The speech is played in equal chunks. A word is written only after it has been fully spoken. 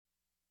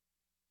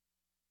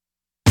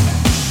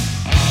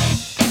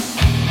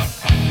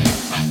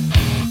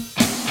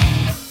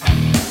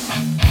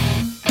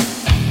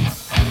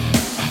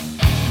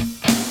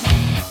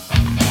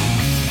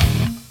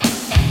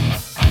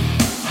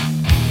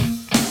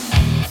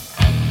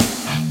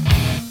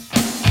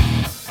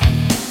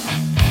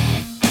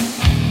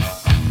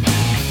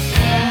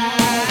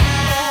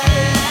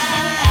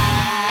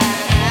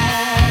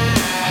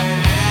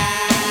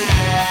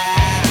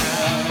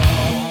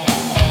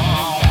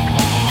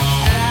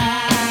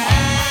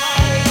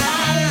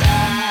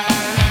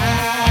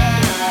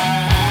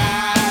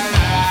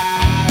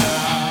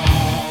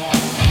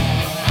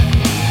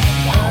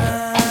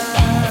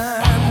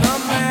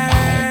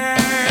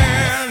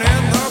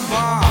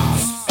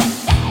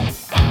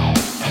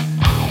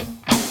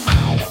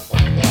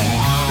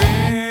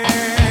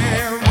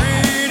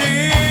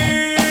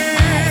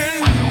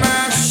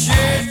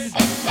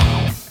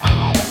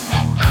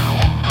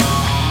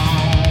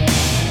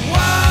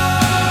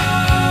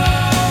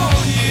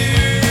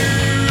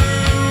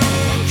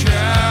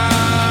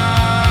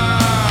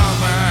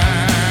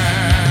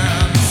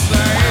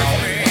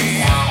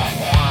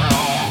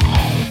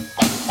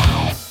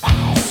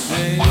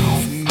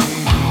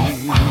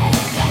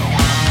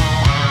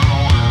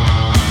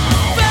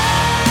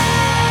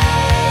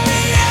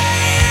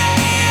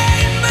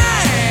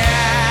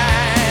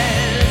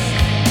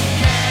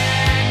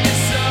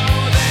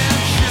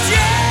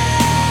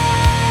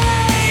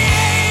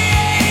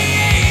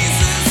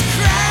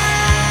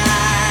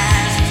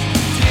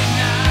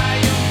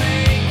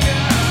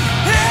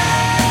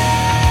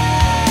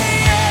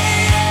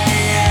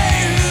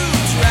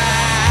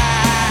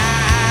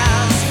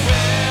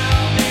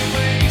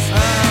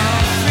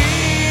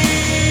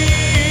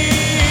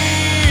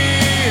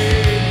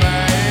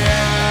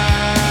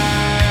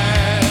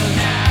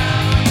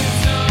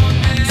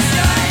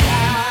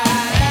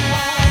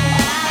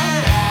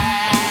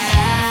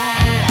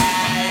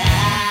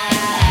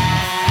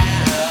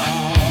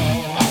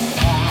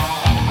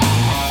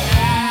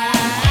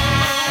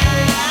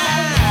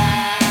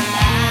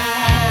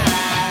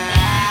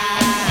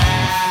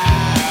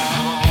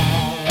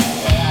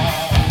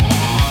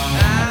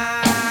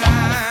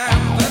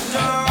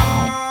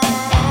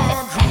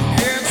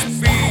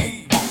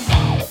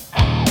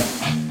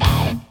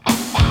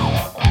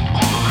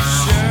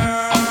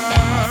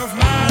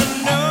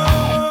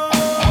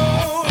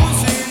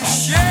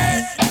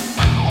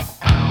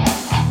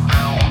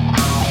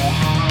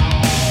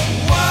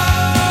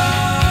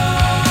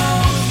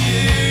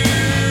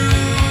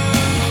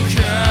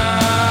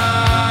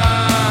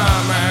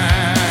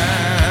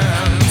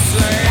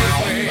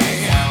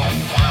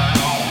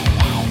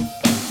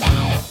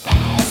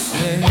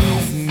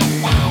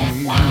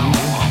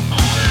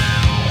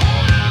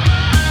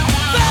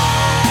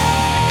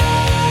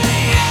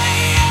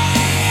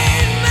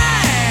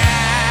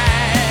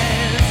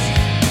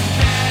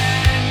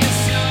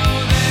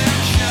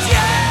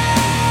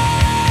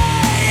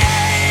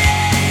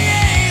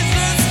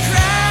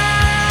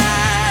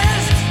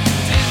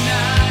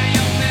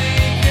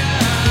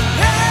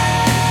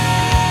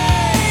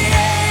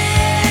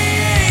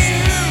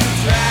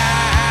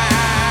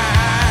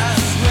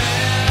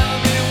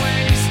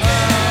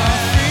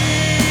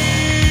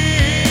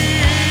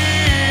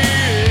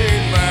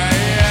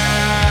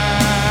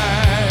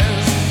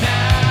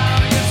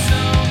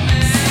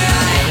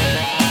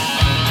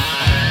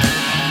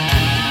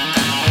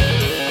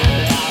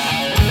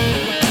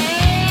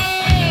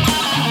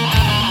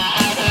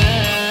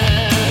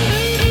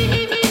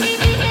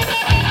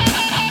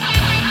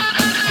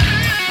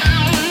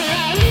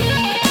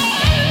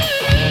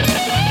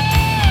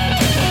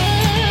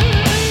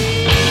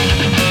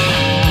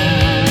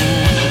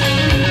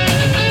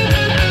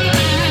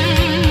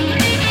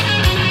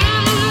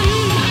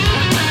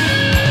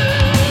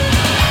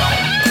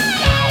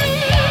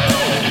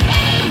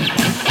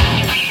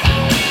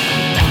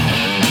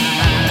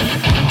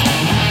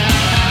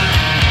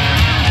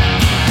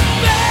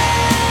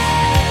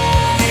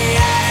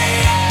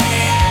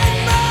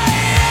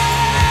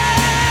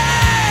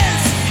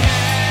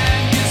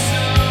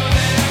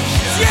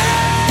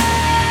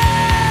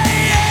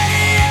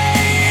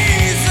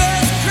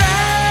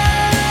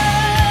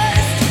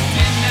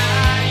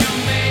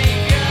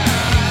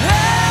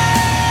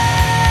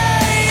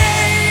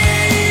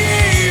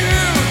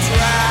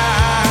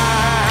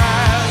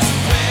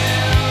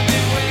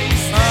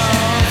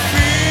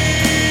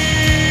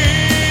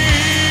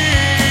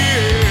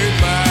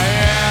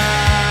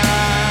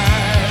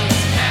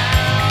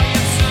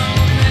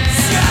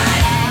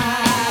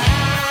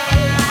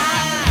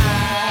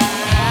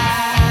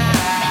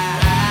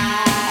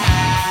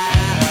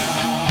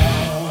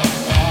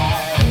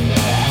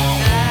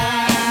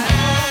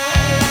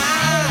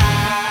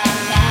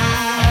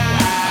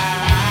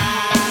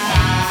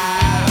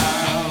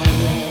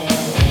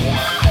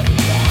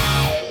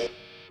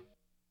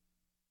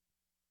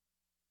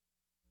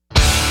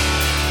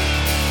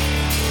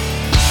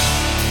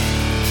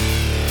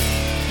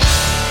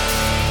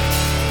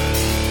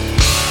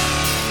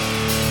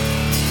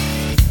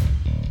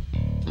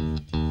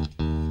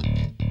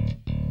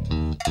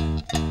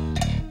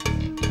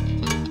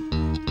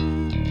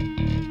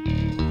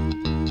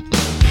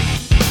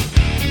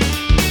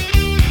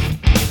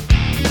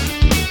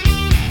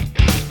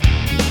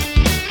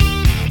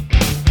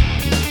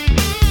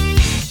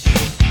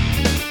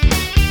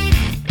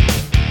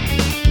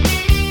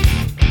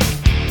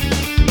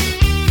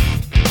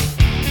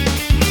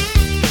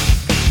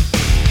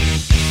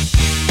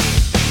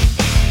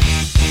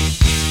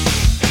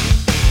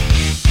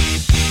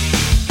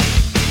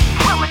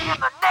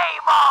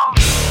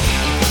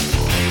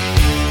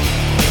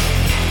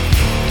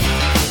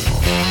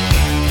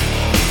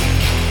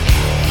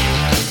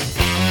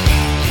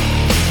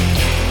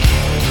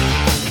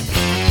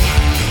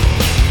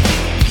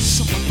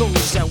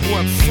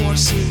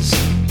forces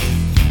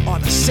are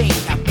the same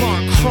that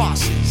burn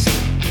crosses.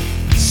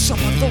 Some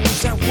of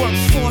those that work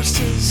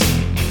forces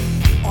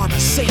are the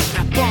same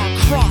that burn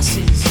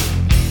crosses.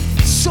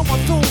 Some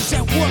of those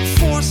that work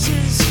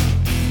forces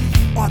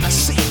are the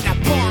same that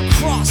burn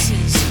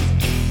crosses.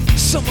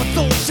 Some of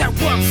those that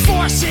work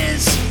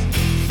forces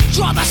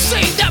are the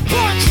same that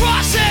burn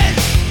crosses.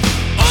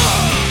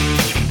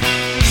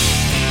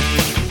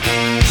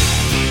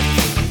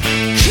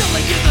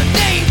 Killing in the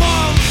name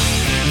of.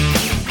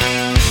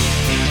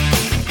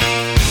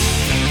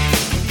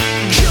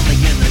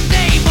 Killing in the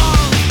name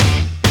of.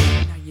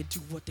 Now you do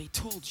what they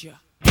told you.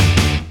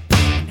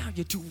 Now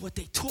you do what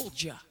they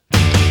told you.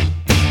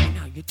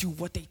 Now you do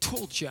what they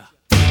told you.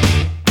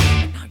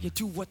 Now you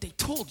do what they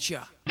told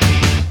you.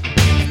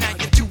 And now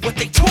you do what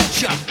they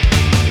told you.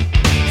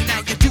 And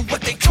now you do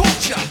what they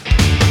told you.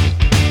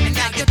 And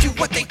now you do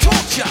what they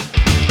told you.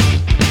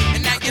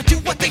 And now you do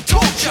what they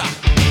told you.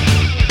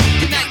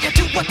 And now you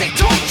do what they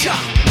told you.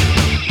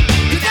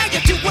 And now you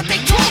do what they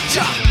told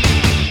you.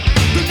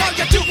 And now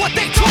you do what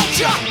they told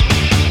you.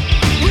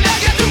 And now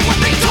you do what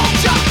they told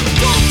you.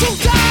 Those who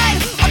died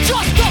are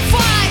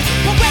justified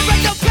for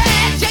wearing the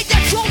badge and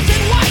your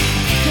chosen white.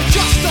 You're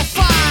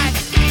justified.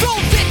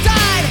 Those that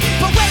died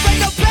for wearing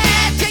the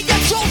badge and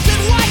your chosen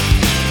white.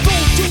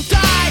 Those who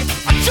died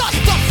are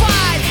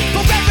justified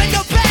for wearing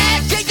the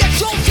badge and your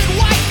chosen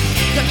white.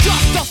 You're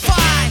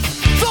justified.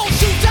 Those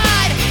who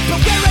died for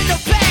wearing the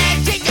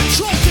badge and your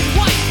chosen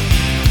white.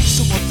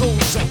 Some of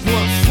those that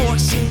work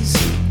forces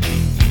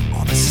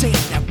are the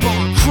same that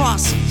burn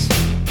crosses.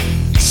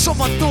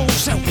 Some of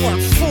those that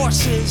work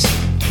forces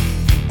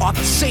are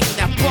the same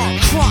that burn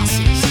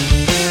crosses.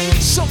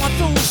 Some of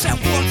those that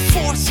work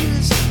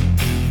forces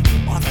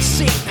are the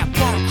same that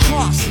burn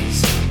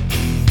crosses.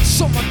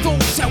 Some of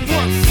those that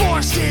work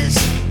forces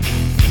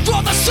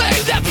are the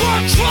same that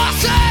burn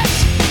crosses.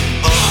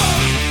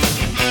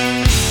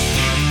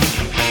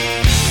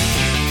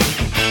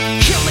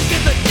 Killing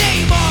in the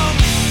name of.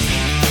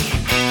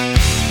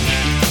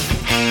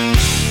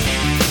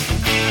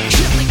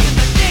 Killing in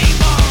the name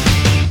of.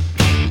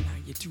 Now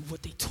you do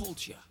what they told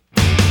you.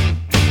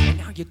 And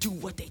now you do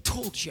what they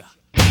told you.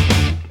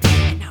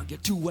 And now you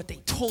do what they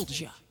told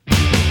you.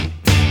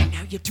 And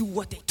now you do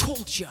what they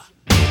told you.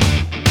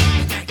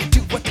 And now you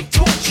do what they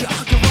told you.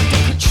 You're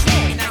under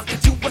control. And now you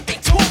do what they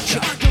told you.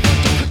 You're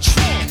under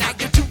control. And now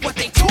you do what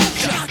they told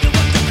you. You're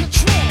under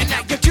control. And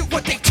now you do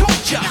what they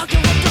told you. Now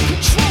you're under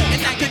control. And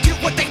now you do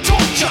what they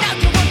told you. Now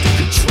you're under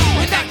control.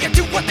 And now you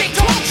do what they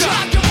told you.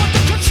 You're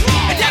under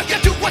control. And now you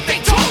do what they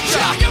told you.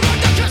 You're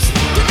under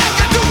control. And now you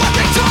do what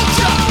they told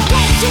you.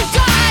 Those who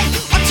died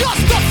are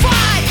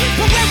justified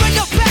for wearing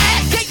the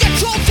badge and your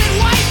chosen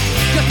white.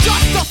 You're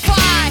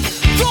justified.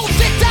 Those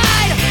that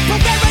died for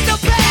wearing the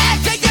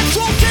badge and your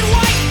chosen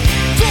white.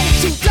 Those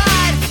who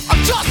died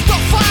are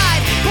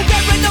justified for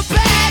wearing the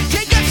badge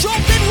and your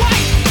chosen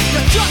white.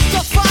 You're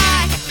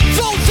justified.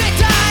 Those that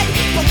died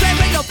for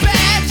wearing the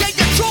badge and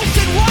your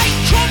chosen white.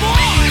 Come on.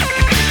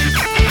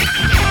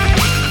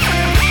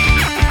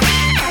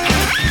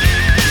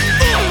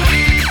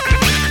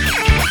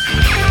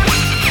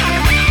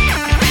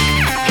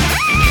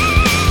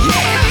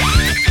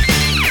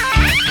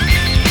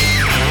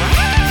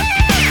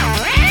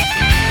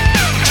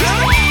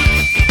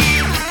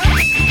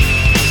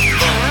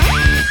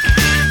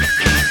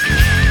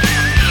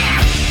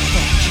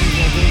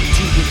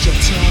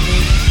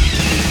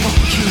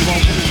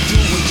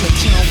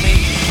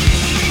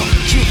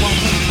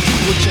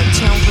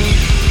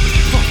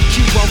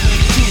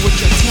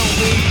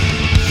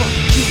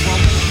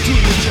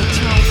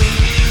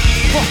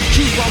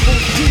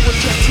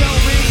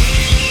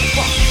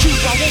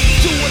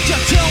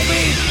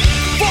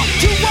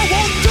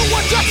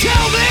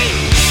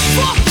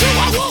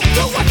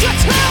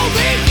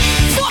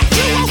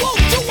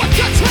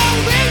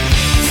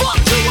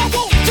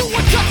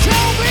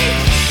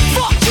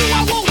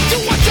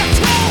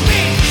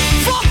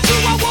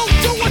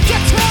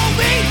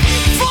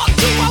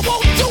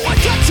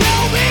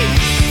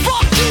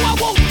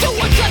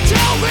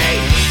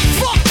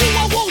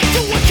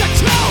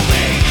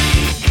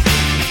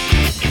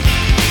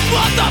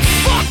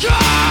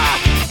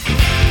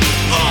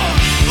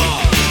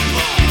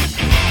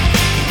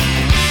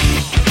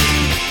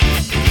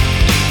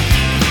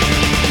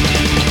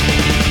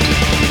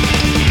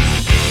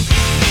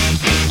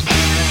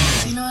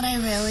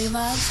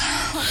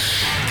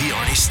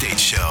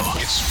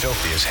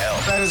 Filthy as hell.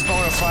 That is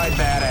bona fide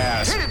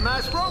badass. Hit it,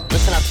 maestro.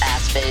 Listen up,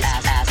 ass face,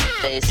 ass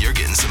face. You're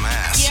getting some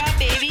ass. Yeah,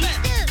 baby.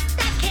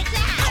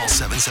 Call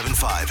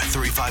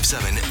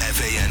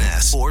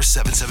 775-357-FANS or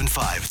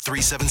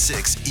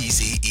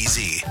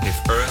 775-376-EASY.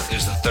 If Earth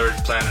is the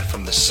third planet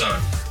from the sun,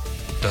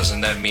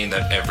 doesn't that mean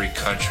that every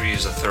country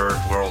is a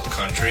third world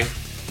country?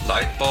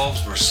 Light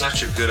bulbs were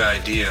such a good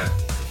idea,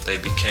 they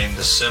became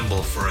the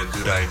symbol for a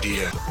good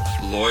idea.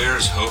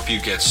 Lawyers hope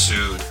you get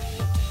sued.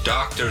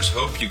 Doctors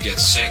hope you get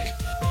sick.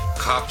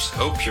 Cops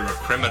hope you're a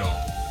criminal.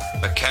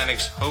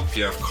 Mechanics hope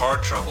you have car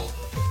trouble.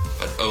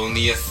 But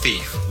only a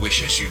thief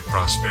wishes you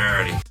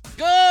prosperity.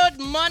 Good. Good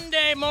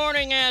Monday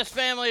morning, ass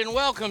family, and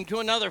welcome to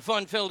another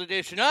fun-filled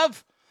edition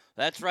of,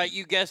 that's right,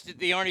 you guessed it,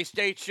 the Arnie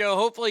State Show.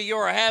 Hopefully you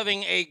are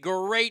having a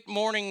great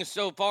morning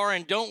so far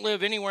and don't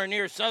live anywhere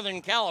near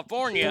Southern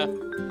California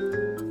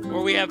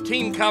where we have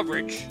team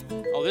coverage.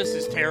 Oh, this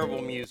is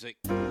terrible music.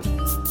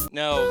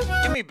 No,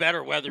 give me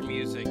better weather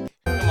music.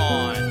 Come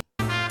on.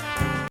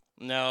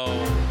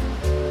 No,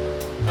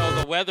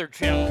 the Weather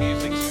Channel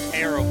music's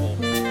terrible.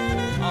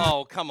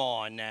 Oh, come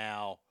on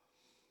now.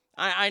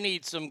 I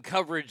need some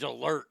coverage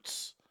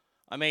alerts.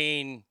 I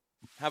mean,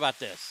 how about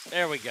this?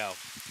 There we go.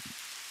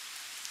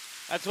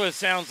 That's what it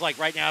sounds like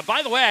right now.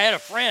 By the way, I had a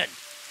friend,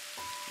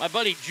 my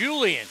buddy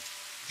Julian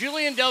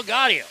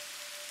Delgadio,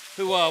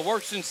 who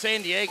works in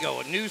San Diego,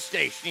 a news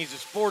station. He's a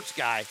sports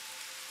guy.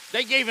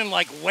 They gave him,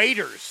 like,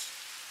 waders.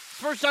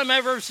 First time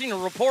I've ever seen a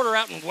reporter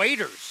out in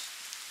waders.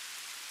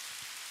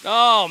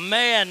 Oh,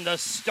 man, the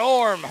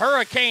storm,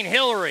 Hurricane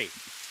Hillary.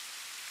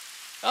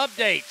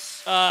 Updates.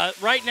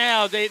 Right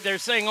now, they're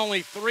saying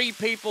only 3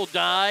 people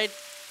died.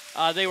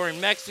 They were in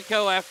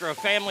Mexico after a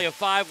family of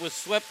 5 was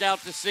swept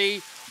out to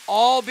sea,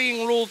 all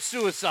being ruled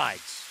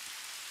suicides.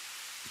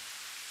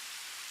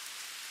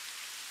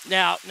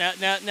 Now,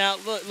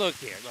 look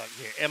here.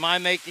 Am I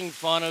making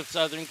fun of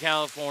Southern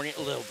California?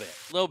 A little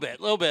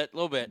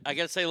bit. I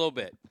got to say a little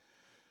bit.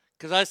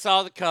 Because I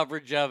saw the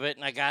coverage of it,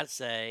 and I got to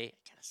say,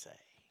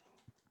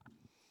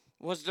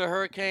 was it a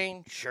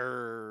hurricane?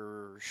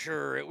 Sure.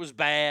 It was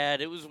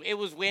bad. It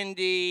was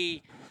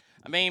windy.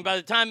 I mean, by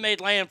the time it made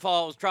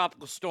landfall, it was a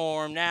tropical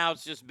storm. Now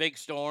it's just a big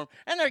storm.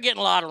 And they're getting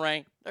a lot of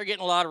rain.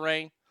 A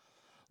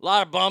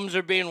lot of bums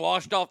are being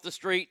washed off the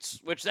streets,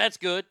 which that's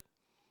good.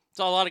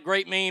 Saw a lot of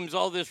great memes.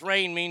 All this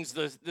rain means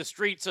the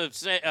streets of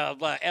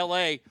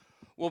L.A.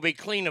 will be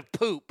clean of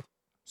poop.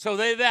 So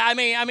I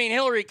mean,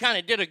 Hillary kind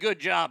of did a good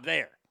job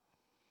there.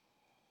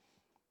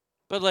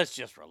 But let's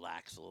just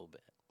relax a little bit.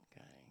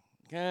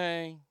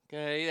 Okay.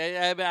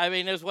 I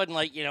mean, this wasn't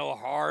like,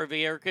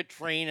 Harvey or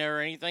Katrina or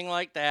anything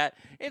like that.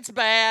 It's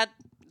bad.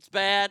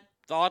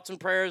 Thoughts and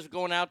prayers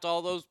going out to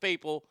all those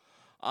people.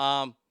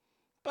 But,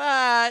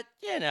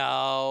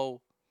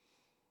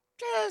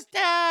 just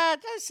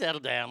settle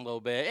down a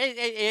little bit.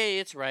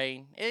 It's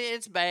rain.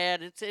 It's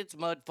bad. It's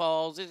mud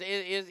falls.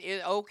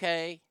 It's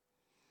okay.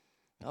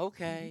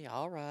 Okay,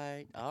 all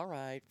right,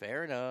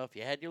 fair enough.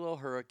 You had your little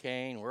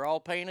hurricane. We're all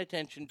paying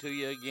attention to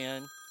you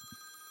again.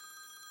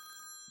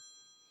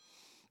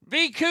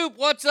 B. Coop,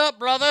 what's up,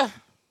 brother?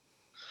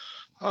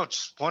 Oh,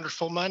 just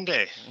wonderful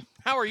Monday.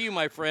 How are you,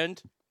 my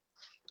friend?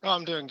 Oh,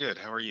 I'm doing good.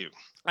 How are you?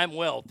 I'm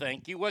well,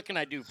 thank you. What can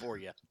I do for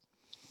you?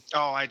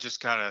 Oh, I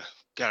just got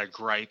a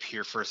gripe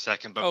here for a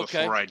second, but Okay.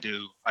 Before I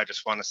do, I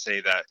just want to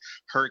say that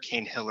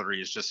Hurricane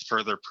Hillary is just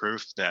further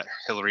proof that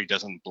Hillary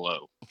doesn't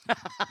blow.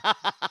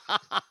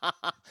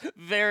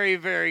 Very,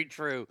 very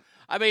true.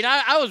 I mean,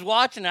 I was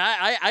watching.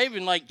 I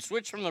even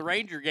switched from the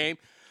Ranger game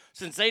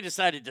since they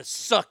decided to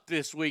suck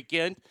this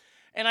weekend.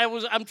 And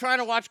I'm trying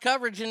to watch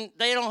coverage, and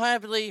they don't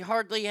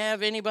hardly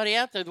have anybody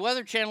out there. The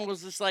Weather Channel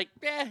was just like,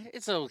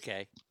 it's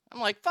okay. I'm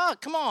like, fuck,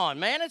 come on,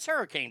 man, it's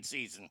hurricane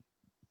season.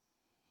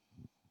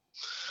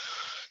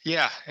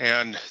 Yeah,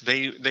 and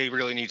they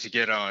really need to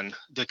get on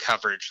the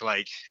coverage.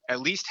 Like,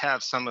 at least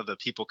have some of the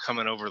people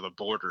coming over the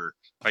border,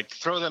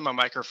 throw them a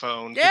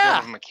microphone, give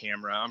them a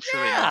camera. I'm sure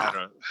they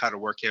know how to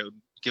work it.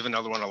 Give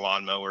another one a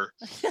lawnmower.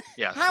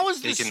 Yeah. How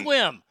was the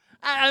swim?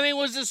 I mean,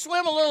 was the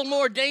swim a little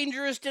more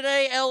dangerous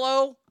today,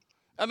 L.O.?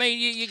 I mean,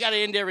 you got to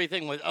end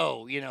everything with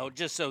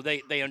just so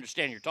they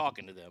understand you're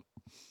talking to them.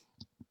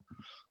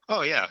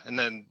 Oh yeah, and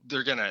then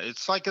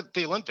it's like at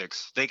the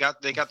Olympics. They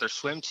got their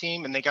swim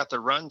team and they got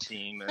their run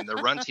team, and their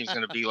run team's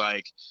going to be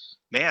like,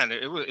 man,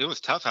 it was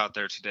tough out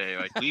there today.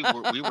 Like we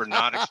were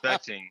not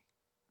expecting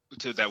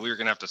that we were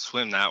going to have to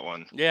swim that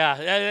one. Yeah,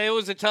 it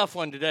was a tough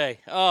one today.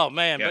 Oh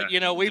man, yeah,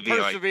 but we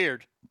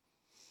persevered.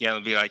 Yeah,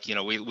 it'd be like,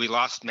 we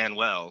lost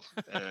Manuel,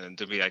 and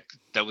to be like,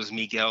 that was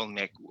Miguel, and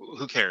like,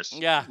 who cares?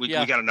 Yeah, we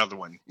got another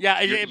one.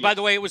 Yeah, by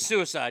the way, it was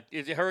suicide.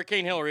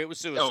 Hurricane Hillary, it was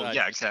suicide. Oh,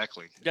 yeah,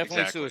 exactly.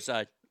 Definitely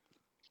suicide.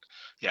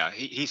 Yeah,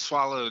 he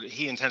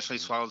intentionally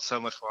swallowed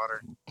so much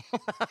water.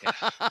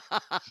 Yeah.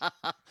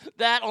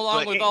 That,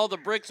 along with all the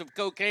bricks of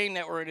cocaine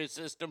that were in his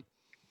system.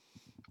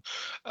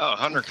 Oh,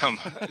 Hunter, come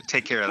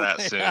take care of that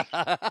soon.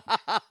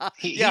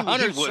 He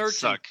would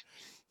suck.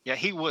 Yeah,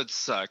 he would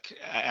suck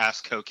ass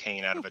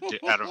cocaine out of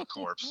a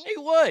corpse. He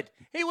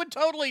would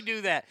totally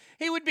do that.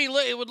 It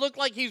would look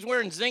like he's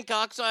wearing zinc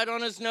oxide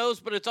on his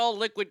nose, but it's all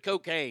liquid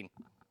cocaine.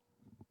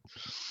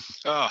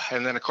 Oh,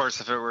 and then of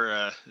course, if it were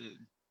a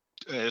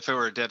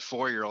dead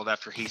 4-year-old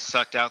after he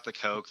sucked out the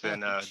coke, then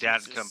Dad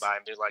would come by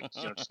and be like,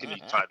 just give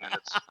me 5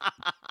 minutes.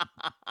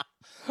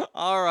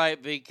 All right,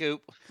 B.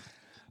 Coop.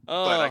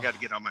 But I got to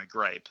get on my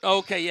gripe.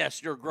 Okay,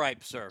 yes, your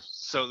gripe, sir.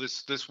 So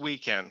this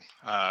weekend,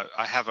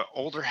 I have an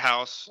older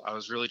house. I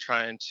was really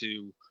trying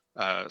to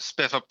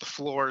spiff up the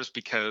floors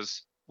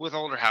because with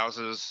older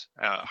houses,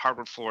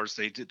 hardwood floors,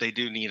 they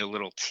do need a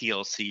little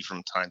TLC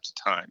from time to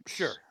time.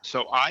 Sure.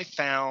 So I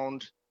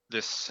found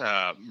this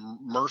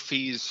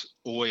Murphy's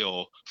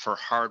oil for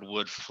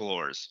hardwood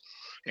floors.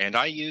 And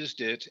I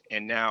used it,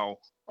 and now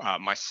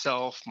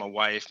myself, my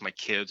wife, my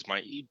kids,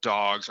 my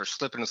dogs are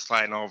slipping and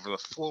sliding all over the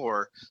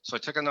floor. So I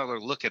took another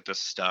look at this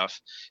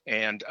stuff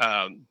and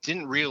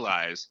didn't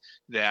realize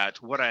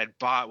that what I had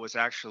bought was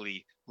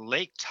actually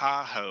Lake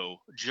Tahoe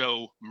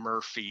Joe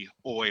Murphy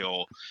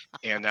oil,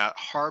 and that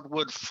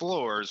hardwood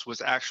floors was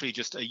actually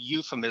just a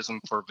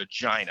euphemism for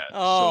vagina.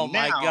 Oh, so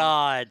my now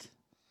God.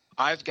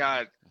 I've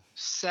got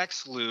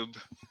sex lube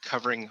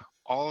covering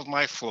all of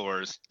my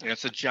floors, and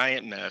it's a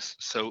giant mess.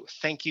 So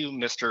thank you,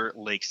 Mr.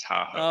 Lake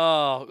Tahoe.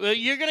 Oh, well,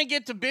 you're going to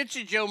get to bitch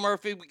at Joe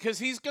Murphy because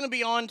he's going to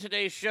be on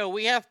today's show.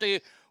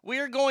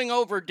 We're going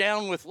over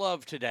Down with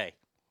Love today.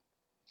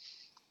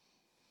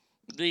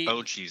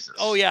 Oh, Jesus.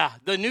 Oh, yeah.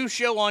 The new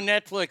show on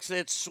Netflix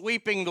that's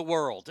sweeping the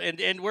world.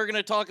 And we're going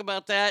to talk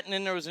about that. And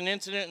then there was an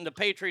incident in the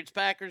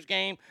Patriots-Packers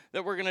game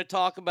that we're going to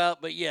talk about.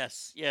 But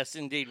yes,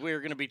 indeed, we're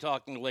going to be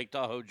talking to Lake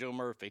Tahoe Joe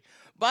Murphy.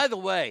 By the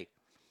way,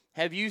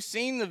 have you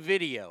seen the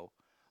video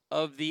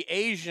of the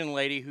Asian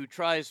lady who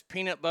tries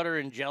peanut butter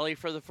and jelly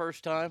for the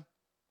first time?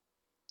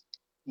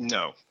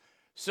 No.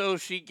 So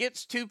she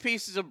gets 2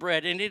 pieces of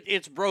bread, and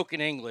it's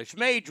broken English.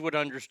 Mage would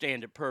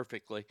understand it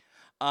perfectly.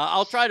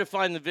 I'll try to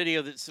find the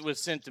video that was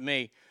sent to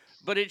me.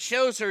 But it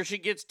shows her she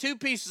gets 2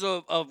 pieces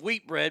of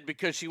wheat bread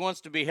because she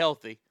wants to be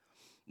healthy.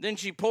 Then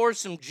she pours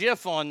some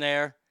Jif on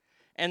there,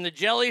 and the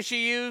jelly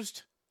she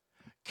used,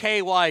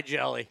 KY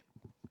jelly.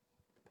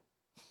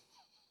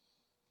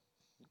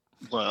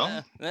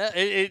 Well,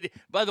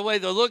 by the way,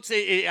 the looks,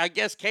 I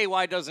guess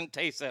KY doesn't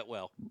taste that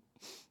well.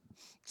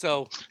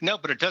 So no,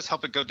 but it does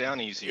help it go down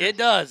easier. It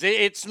does.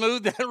 It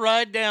smoothed that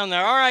ride down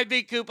there. All right,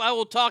 B. Coop, I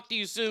will talk to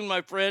you soon,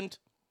 my friend.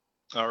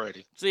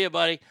 Alrighty. See you,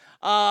 buddy.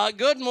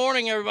 Good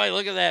morning, everybody.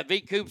 Look at that.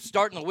 B. Coop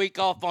starting the week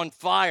off on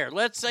fire.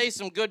 Let's say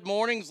some good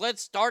mornings.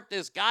 Let's start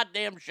this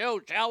goddamn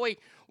show, shall we?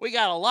 We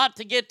got a lot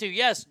to get to.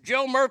 Yes,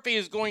 Joe Murphy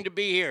is going to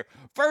be here.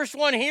 First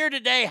one here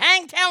today,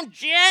 Hangtown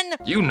Jen.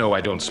 You know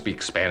I don't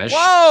speak Spanish.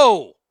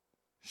 Whoa!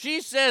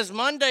 She says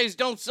Mondays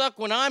don't suck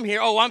when I'm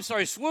here. Oh, I'm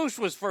sorry. Swoosh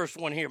was first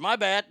one here. My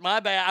bad.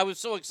 I was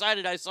so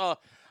excited I saw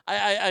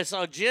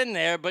Jen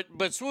there,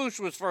 but Swoosh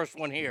was first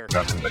one here.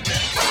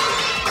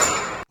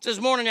 Says,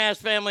 morning, ass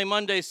family,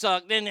 Mondays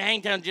suck. Then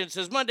Hangtown Jen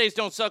says, Mondays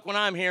don't suck when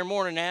I'm here.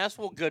 Morning, ass.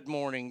 Well, good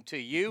morning to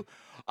you.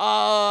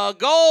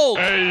 Gold.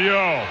 Hey,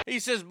 yo. He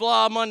says,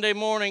 blah, Monday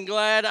morning.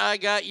 Glad I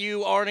got you,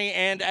 Arnie,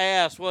 and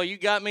ass. Well, you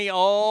got me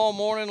all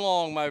morning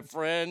long, my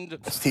friend.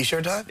 It's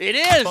t-shirt time? It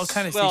is. What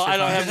kind of well, t-shirt I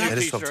don't time? have It a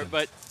is t-shirt, something.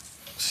 but...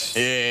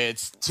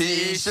 It's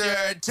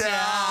t-shirt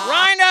time.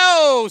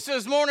 Rhino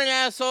says, morning,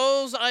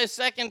 assholes. I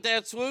second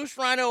that, Swoosh.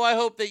 Rhino, I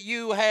hope that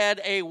you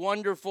had a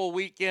wonderful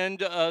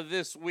weekend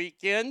this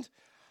weekend.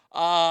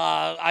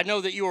 I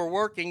know that you were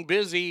working,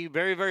 busy,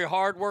 very, very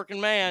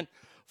hard-working man.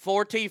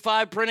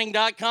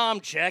 4t5printing.com.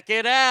 Check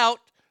it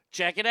out.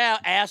 Check it out.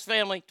 Ass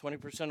Family,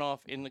 20% off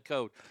in the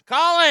code.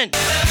 Colin!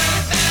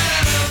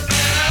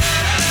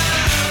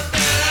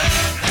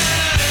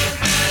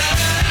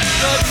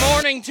 Good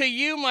morning to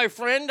you, my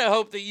friend. I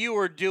hope that you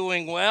are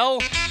doing well.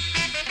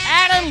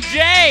 Adam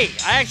J.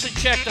 I actually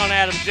checked on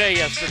Adam J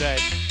yesterday.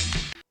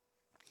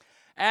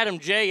 Adam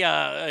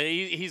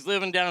J., he's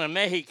living down in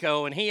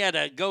Mexico, and he had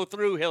to go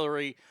through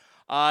Hillary.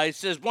 He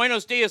says,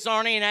 Buenos dias,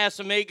 Arnie and Ass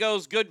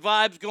Amigos. Good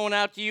vibes going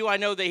out to you. I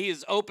know that he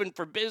is open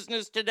for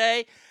business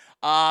today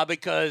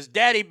because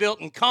Daddy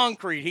built in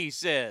concrete, he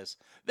says.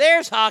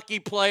 There's Hockey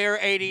Player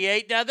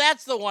 88. Now,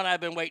 that's the one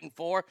I've been waiting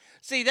for.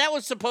 See, that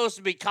was supposed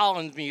to be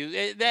Colin's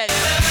music. There we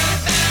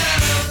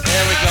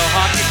go,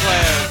 Hockey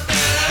Player.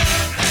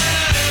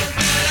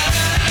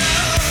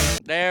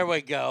 There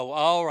we go.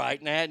 All right,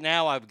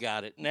 now I've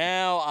got it.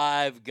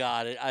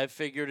 I've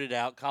figured it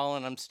out.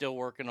 Colin, I'm still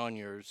working on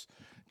yours.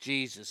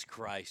 Jesus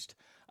Christ.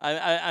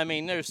 I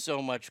mean, there's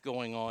so much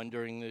going on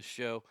during this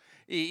show.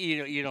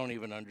 You don't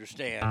even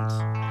understand.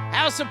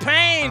 House of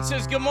Pain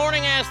says, good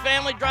morning, ass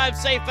family. Drive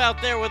safe out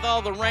there with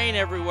all the rain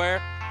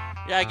everywhere.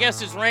 Yeah, I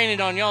guess it's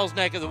raining on y'all's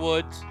neck of the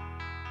woods.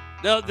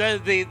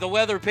 The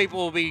weather people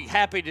will be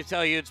happy to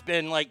tell you it's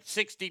been like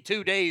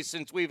 62 days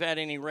since we've had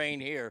any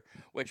rain here,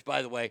 which,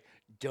 by the way,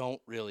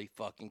 don't really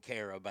fucking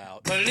care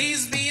about.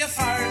 Please be a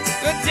fart.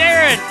 Good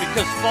Darren,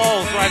 because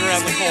fall's right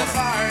around the corner.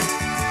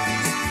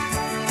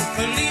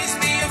 Please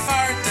be a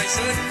fart. I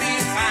should be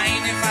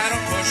fine if I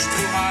don't push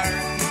too hard.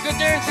 Good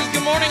Darren says,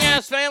 good morning,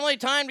 ass family.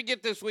 Time to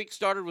get this week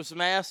started with some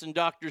ass and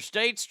Dr.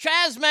 States.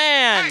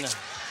 Chazman! Hey,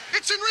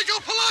 it's Enrico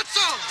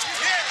Palazzo!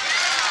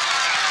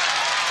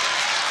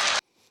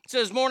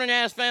 Says, morning,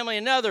 ass family.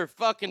 Another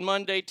fucking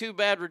Monday. Too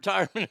bad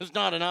retirement is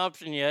not an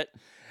option yet.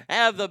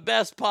 Have the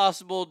best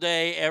possible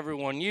day,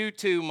 everyone. You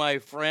too, my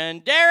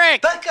friend.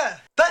 Derek!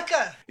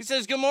 Becca! He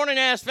says, good morning,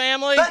 ass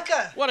family.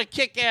 Becca! What a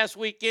kick-ass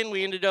weekend.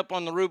 We ended up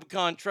on the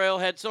Rubicon Trail.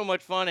 Had so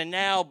much fun. And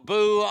now,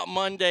 boo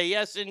Monday.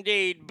 Yes,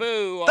 indeed.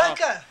 Boo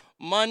Becca!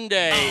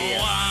 Monday.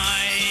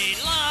 I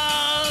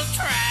love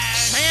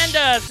trash.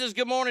 Panda says,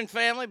 good morning,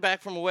 family.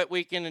 Back from a wet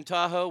weekend in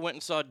Tahoe. Went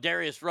and saw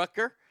Darius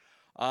Rucker.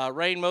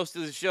 Rained most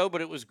of the show,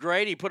 but it was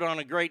great. He put on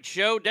a great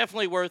show.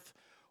 Definitely worth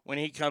when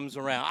he comes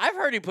around. I've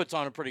heard he puts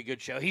on a pretty good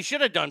show. He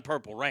should have done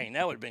Purple Rain.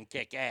 That would have been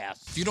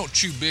kick-ass. If you don't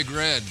chew Big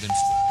Red, then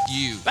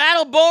you.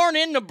 Battleborn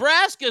in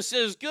Nebraska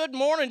says, good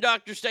morning,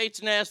 Dr. States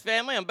and Ass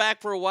family. I'm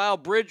back for a while.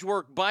 Bridge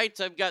work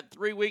bites. I've got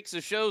 3 weeks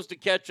of shows to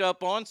catch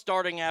up on,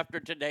 starting after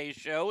today's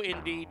show.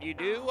 Indeed you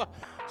do.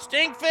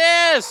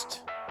 Stinkfist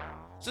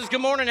says,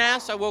 good morning,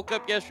 Ass. I woke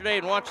up yesterday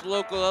and watched the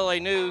local LA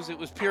news. It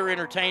was pure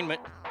entertainment.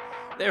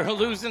 They were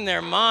losing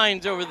their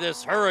minds over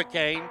this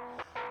hurricane.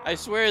 I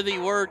swear the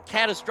word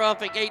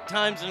catastrophic 8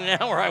 times in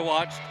an hour I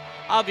watched.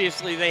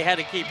 Obviously, they had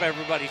to keep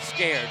everybody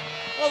scared.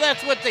 Well,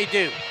 that's what they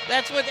do.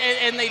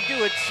 And they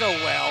do it so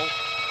well.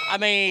 I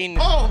mean...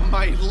 Oh,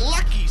 my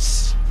lucky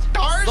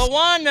stars! The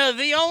one,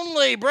 the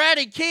only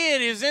bratty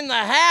kid is in the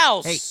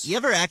house. Hey, you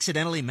ever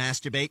accidentally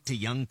masturbate to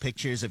young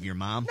pictures of your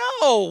mom?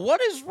 No,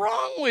 what is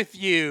wrong with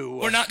you?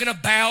 We're not going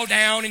to bow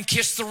down and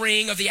kiss the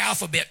ring of the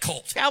alphabet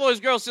cult. Cowboys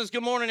Girl says,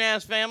 good morning,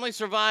 Ass family.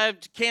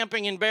 Survived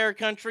camping in bear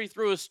country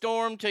through a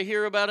storm to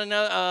hear about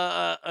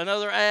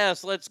another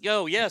ass. Let's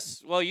go.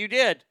 Yes, well, you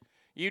did.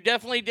 You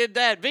definitely did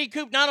that.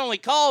 V-Coop not only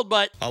called,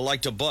 but... I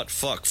like to butt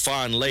fuck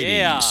fine ladies.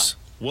 Yeah.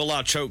 Will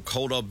I choke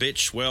hold a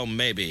bitch? Well,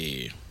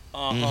 maybe.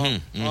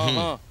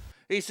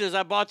 He says,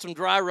 I bought some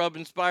dry rub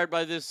inspired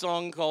by this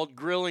song called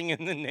Grilling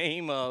in the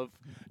Name of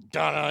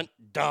Dun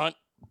Dun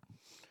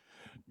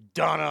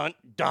Dun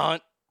Dun.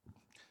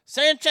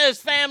 Sanchez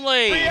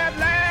family. Free at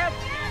last!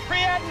 Free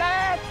at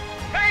last!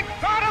 Thank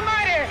God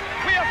Almighty!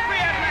 We are free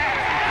at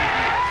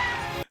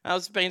last!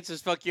 House Spain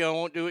says, fuck you, I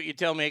won't do what you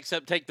tell me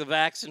except take the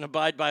vax and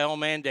abide by all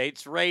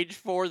mandates. Rage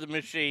for the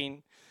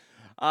machine.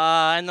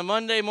 And the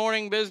Monday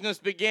morning business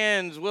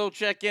begins. We'll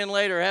check in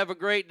later. Have a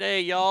great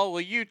day, y'all.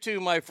 Well, you too,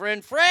 my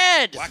friend.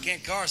 Fred! Why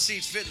can't car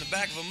seats fit in the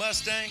back of a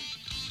Mustang?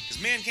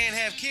 Because men can't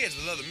have kids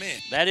with other men.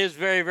 That is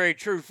very, very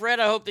true.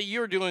 Fred, I hope that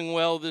you're doing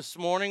well this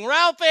morning.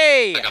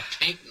 Ralphie! Like a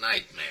pink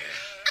nightmare.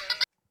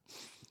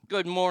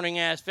 Good morning,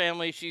 Ass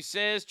family, she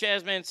says.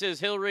 Chazman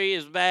says Hillary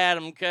is bad,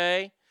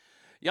 okay?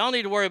 Y'all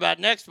need to worry about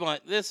next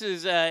month. This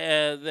is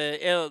the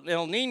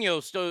El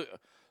Nino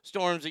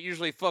storms that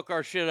usually fuck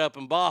our shit up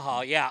in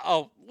Baja. Yeah.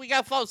 Oh, we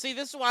got fall. See,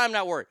 this is why I'm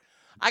not worried.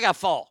 I got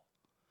fall.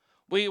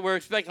 We're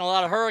expecting a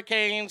lot of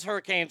hurricanes.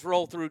 Hurricanes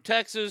roll through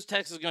Texas.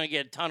 Texas is going to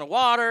get a ton of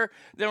water.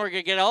 Then we're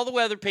going to get all the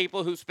weather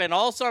people who spend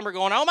all summer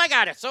going, oh, my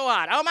God, it's so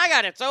hot. Oh, my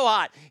God, it's so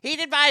hot. Heat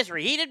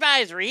advisory, heat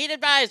advisory, heat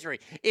advisory.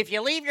 If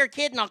you leave your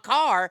kid in a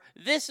car,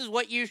 this is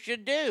what you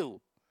should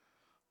do.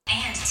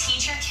 And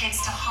teach your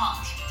kids to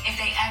honk if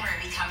they ever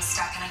become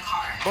stuck in a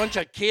car. Bunch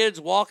of kids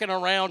walking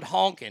around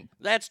honking.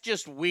 That's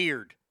just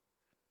weird.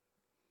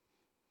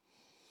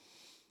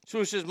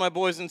 Swoosh says, my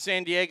boys in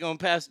San Diego and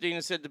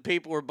Pasadena said the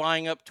people were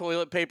buying up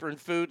toilet paper and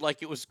food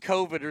like it was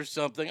COVID or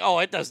something. Oh,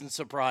 it doesn't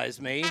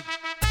surprise me.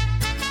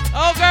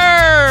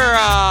 Ogre!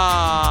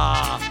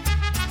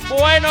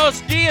 Buenos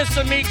dias,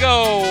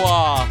 amigo.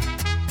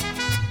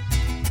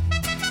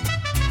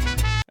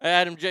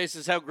 Adam J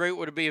says, how great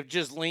would it be if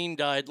Ghislaine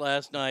died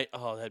last night?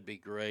 Oh, that'd be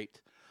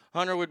great.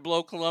 Hunter would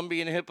blow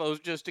Colombian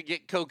hippos just to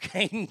get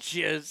cocaine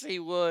jizz. He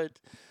would.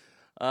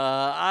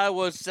 I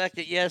was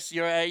second. Yes,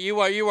 you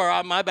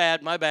are. My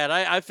bad.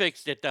 I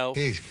fixed it, though.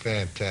 He's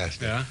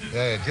fantastic.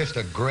 Yeah, just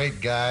a great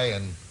guy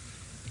and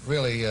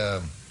really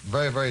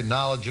very, very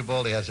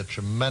knowledgeable. He has a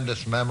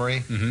tremendous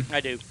memory.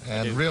 I do.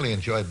 And really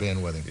enjoyed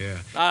being with him.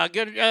 Yeah.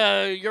 Good.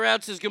 Your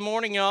out says, good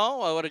morning,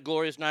 y'all. What a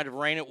glorious night of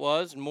rain it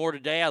was. And more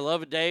today. I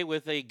love a day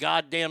with a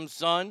goddamn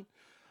sun.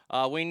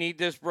 We need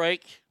this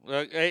break.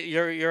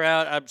 You're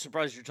out. I'm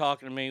surprised you're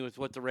talking to me with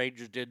what the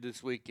Rangers did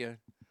this weekend.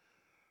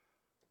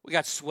 We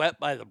got swept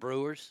by the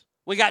Brewers.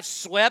 We got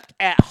swept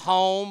at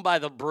home by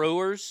the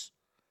Brewers.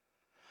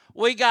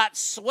 We got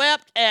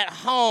swept at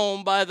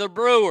home by the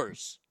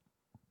Brewers.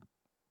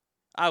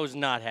 I was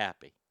not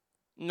happy.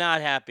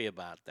 Not happy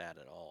about that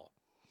at all.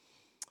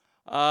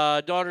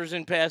 Daughters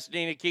in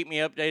Pasadena keep me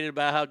updated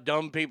about how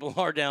dumb people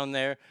are down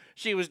there.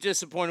 She was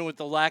disappointed with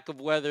the lack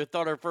of weather.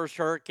 Thought our first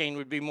hurricane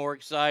would be more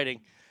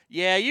exciting.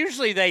 Yeah,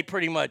 usually they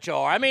pretty much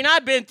are. I mean,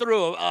 I've been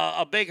through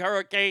a big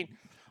hurricane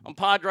on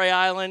Padre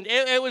Island.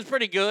 It was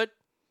pretty good.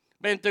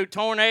 Been through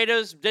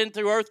tornadoes, been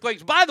through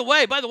earthquakes. By the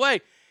way,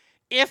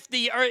 if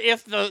the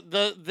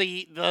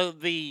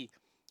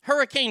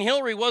Hurricane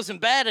Hillary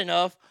wasn't bad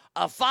enough,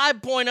 a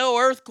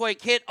 5.0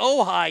 earthquake hit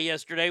Ojai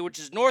yesterday, which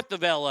is north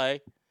of LA.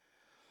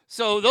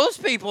 So those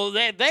people,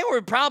 they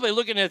were probably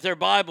looking at their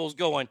Bibles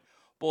going,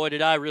 boy,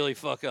 did I really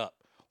fuck up.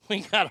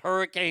 We got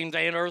hurricanes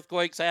and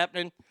earthquakes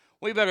happening.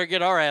 We better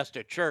get our ass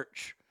to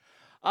church.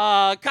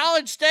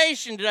 College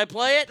Station, did I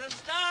play it? The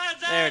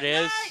stars there it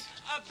is. Night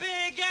are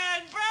big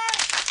and bright.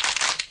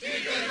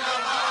 Deep in the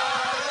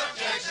heart of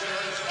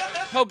Texas.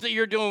 Hope that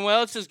you're doing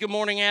well. It says, good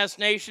morning, Ass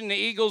Nation. The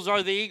Eagles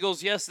are the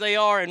Eagles. Yes, they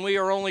are. And we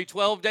are only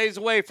 12 days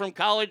away from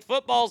college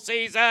football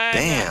season.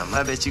 Damn,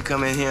 I bet you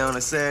come in here on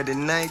a Saturday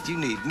night, you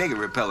need nigga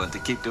repellent to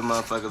keep them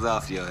motherfuckers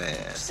off your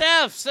ass.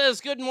 Steph says,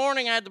 good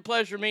morning. I had the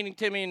pleasure of meeting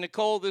Timmy and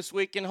Nicole this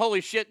weekend.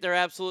 Holy shit, they're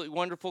absolutely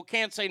wonderful.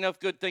 Can't say enough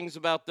good things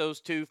about those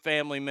two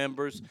family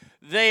members.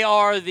 They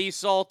are the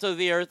salt of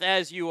the earth,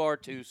 as you are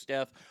too,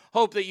 Steph.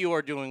 Hope that you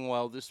are doing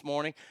well this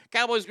morning.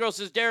 Cowboys Girl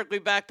says, Derek, we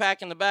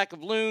backpack in the back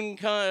of Loon,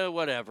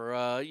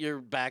 whatever.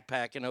 You're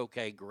backpacking.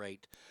 Okay,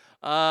 great.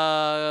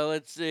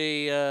 Let's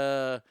see.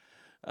 You're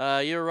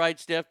right,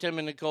 Steph, Tim,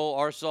 and Nicole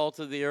are salt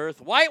of the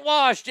earth.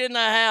 Whitewashed in the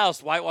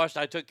house. Whitewashed,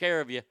 I took care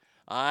of you.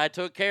 I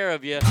took care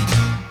of you.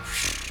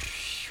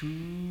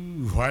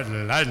 White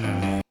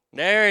lightning.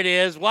 There it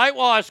is.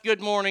 Whitewashed,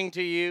 good morning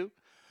to you.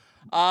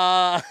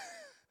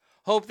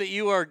 Hope that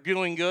you are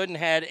doing good and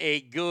had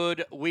a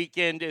good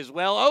weekend as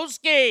well.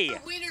 Oski! Your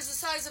wiener's the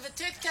size of a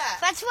Tic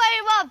Tac. That's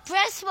why your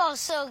breast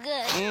smells so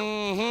good.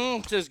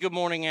 Mm-hmm. Says, good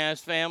morning,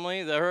 ass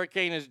family. The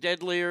hurricane is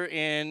deadlier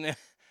in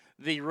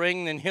the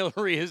ring than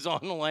Hillary is on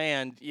the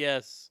land.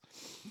 Yes.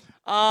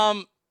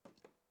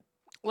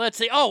 Let's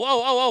see.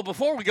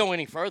 Before we go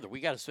any further, we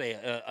got to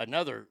say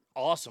another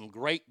awesome,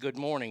 great good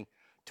morning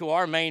to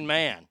our main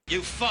man.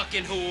 You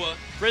fucking whore.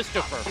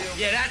 Christopher.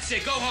 Yeah, that's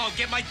it. Go home.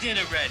 Get my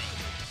dinner ready.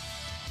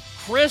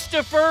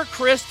 Christopher.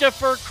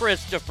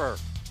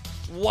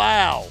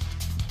 Wow.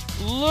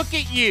 Look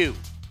at you.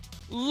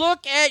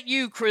 Look at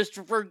you,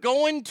 Christopher,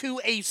 going to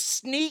a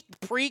sneak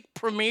peek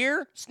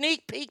premiere. It's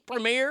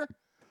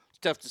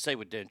tough to say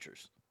with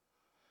dentures.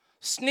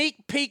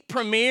 Sneak peek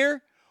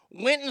premiere.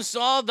 Went and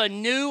saw the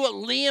new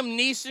Liam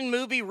Neeson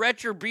movie,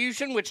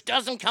 Retribution, which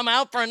doesn't come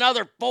out for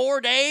another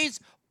 4 days.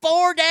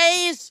 4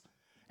 days?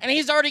 And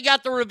he's already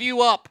got the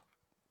review up.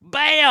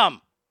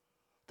 Bam!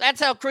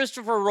 That's how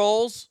Christopher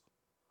rolls.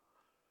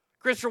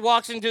 Christopher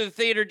walks into the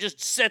theater,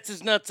 just sets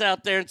his nuts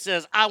out there and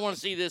says, I want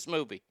to see this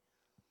movie.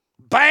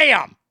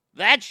 Bam!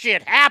 That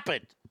shit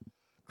happened.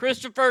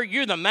 Christopher,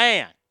 you're the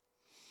man.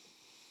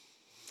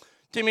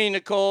 Timmy and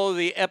Nicole,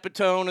 the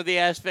epitome of the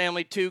Ass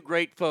family, two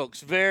great folks.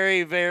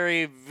 Very,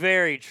 very,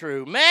 very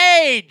true.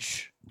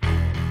 Mage! Hey!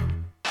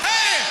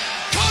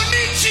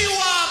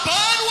 Konnichiwa,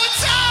 bud!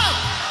 What's up?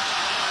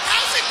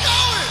 How's it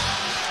going?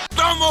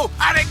 Domo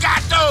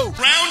arigato!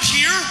 Round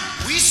here,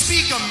 we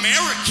speak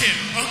American,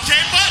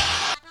 okay, bud?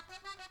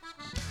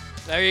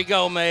 There you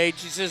go, Mage.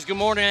 She says, good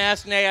morning,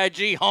 Ass and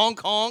AIG. Honk,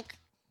 honk.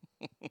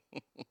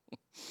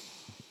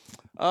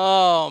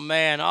 Oh,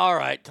 man. All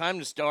right. Time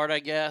to start, I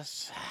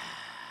guess.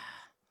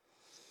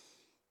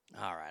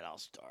 All right, I'll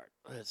start.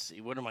 Let's see.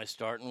 What am I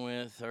starting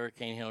with?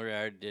 Hurricane Hillary, I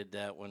already did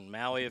that one.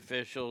 Maui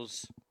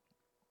officials.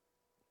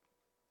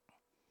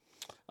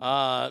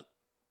 Zach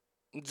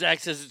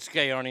says it's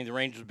okay, Arnie. The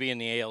Rangers will be in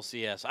the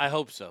ALCS. I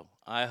hope so.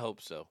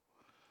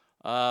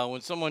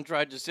 When someone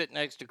tried to sit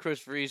next to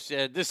Christopher, he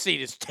said, this seat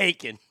is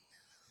taken.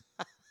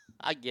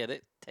 I get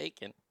it.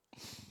 Taken.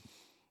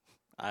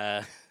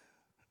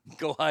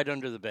 Go hide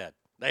under the bed.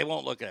 They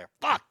won't look there.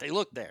 Fuck, they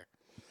look there.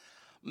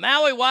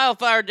 Maui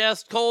wildfire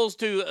deaths tolls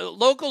to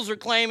locals are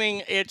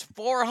claiming it's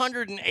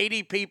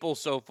 480 people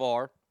so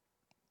far.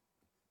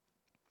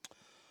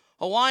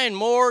 Hawaiian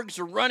morgues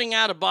are running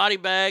out of body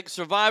bags.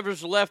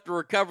 Survivors are left to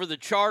recover the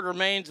charred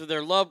remains of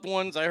their loved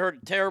ones. I heard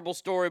a terrible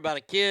story about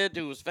a kid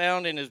who was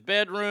found in his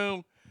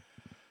bedroom,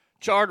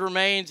 charred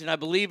remains, and I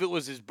believe it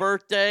was his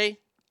birthday.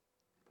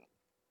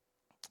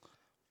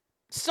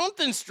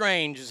 Something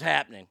strange is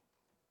happening.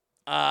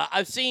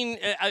 I've seen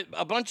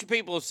a bunch of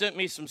people have sent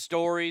me some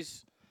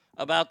stories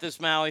about this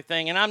Maui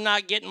thing, and I'm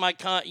not getting my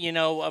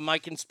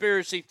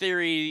conspiracy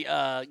theory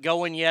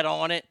going yet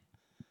on it.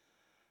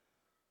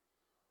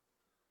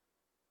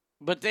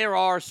 But there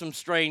are some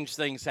strange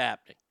things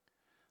happening.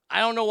 I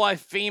don't know why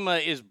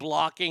FEMA is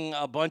blocking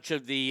a bunch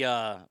of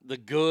the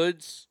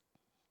goods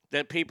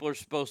that people are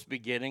supposed to be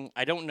getting.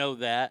 I don't know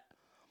that.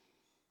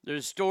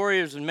 There's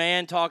a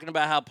man talking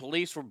about how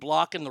police were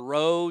blocking the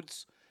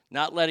roads,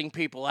 not letting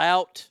people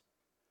out.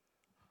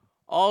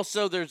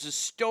 Also, there's a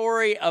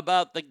story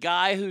about the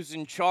guy who's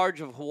in charge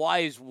of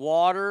Hawaii's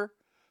water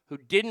who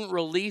didn't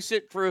release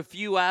it for a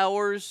few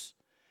hours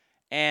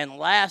and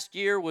last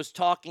year was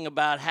talking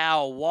about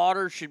how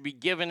water should be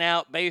given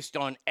out based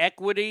on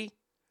equity,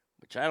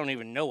 which I don't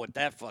even know what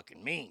that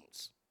fucking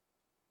means.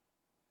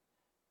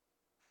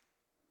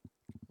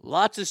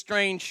 Lots of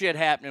strange shit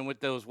happening with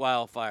those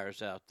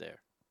wildfires out there.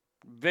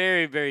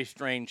 Very, very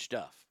strange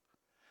stuff.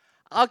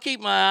 I'll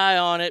keep my eye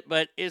on it,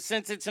 but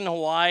since it's in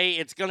Hawaii,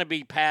 it's going to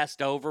be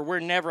passed over. We're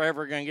never,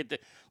 ever going to get to...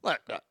 Look,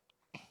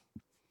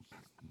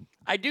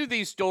 I do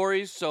these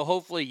stories, so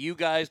hopefully you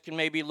guys can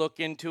maybe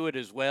look into it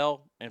as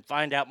well and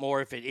find out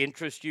more if it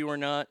interests you or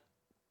not.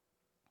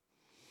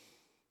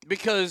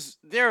 Because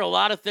there are a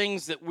lot of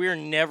things that we're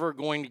never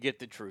going to get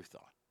the truth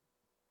on.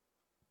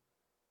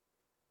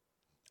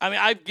 I mean,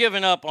 I've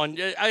given up on...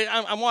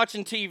 I'm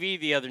watching TV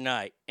the other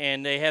night,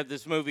 and they have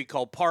this movie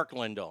called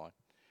Parkland on.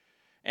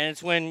 And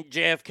it's when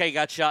JFK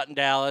got shot in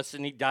Dallas,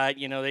 and he died.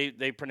 You know,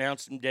 they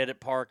pronounced him dead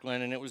at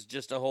Parkland, and it was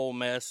just a whole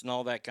mess and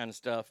all that kind of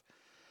stuff.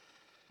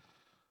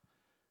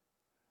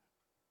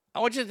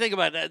 I want you to think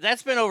about that.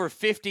 That's been over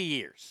 50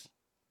 years.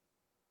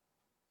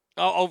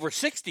 Oh, over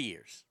 60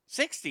 years.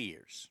 60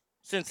 years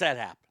since that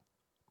happened.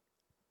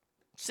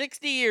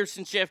 60 years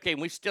since JFK,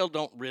 and we still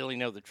don't really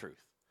know the truth.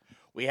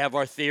 We have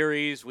our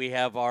theories. We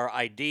have our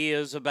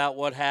ideas about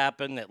what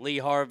happened, that Lee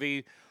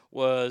Harvey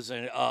was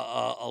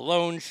a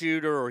lone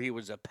shooter or he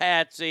was a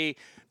patsy,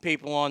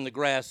 people on the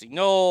grassy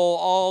knoll,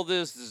 all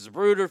this is a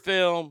Bruder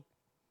film.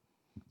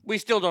 We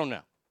still don't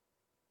know.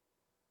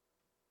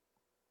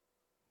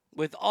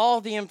 With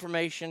all the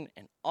information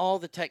and all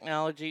the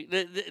technology,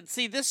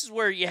 see, this is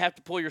where you have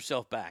to pull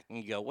yourself back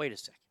and you go, wait a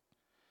second.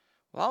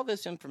 With all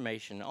this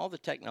information, all the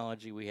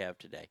technology we have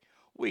today,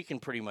 we can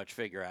pretty much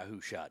figure out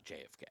who shot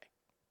JFK.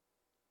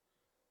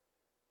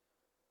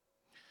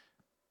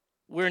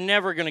 We're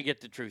never going to get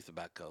the truth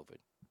about COVID.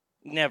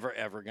 Never,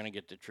 ever going to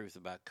get the truth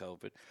about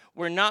COVID.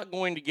 We're not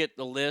going to get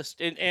the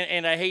list.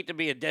 And I hate to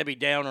be a Debbie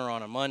Downer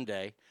on a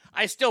Monday.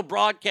 I still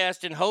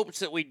broadcast in hopes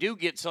that we do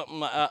get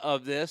something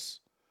of this.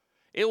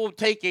 It will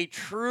take a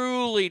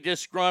truly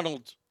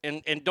disgruntled,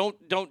 and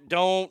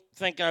don't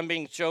think I'm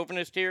being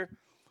chauvinist here.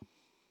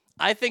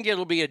 I think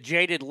it'll be a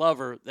jaded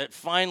lover that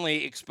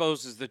finally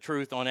exposes the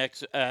truth on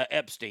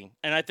Epstein.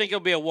 And I think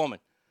it'll be a woman.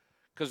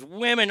 Because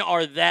women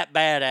are that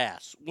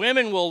badass.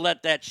 Women will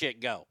let that shit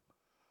go.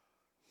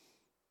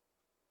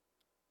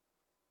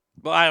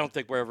 But I don't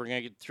think we're ever going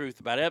to get the truth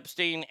about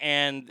Epstein.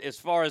 And as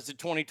far as the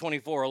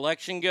 2024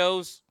 election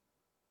goes,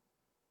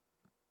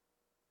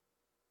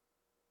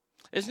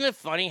 isn't it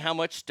funny how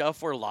much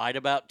stuff we're lied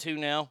about to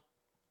now?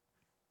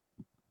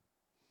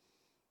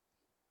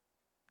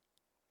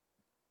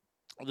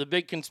 The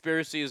big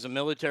conspiracy is a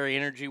military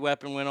energy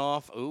weapon went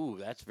off. Ooh,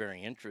 that's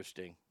very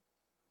interesting.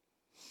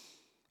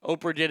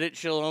 Oprah did it.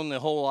 She'll own the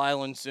whole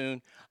island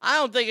soon. I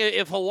don't think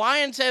if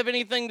Hawaiians have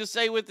anything to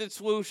say with its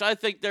swoosh, I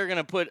think they're going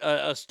to put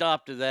a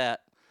stop to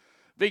that.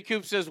 Big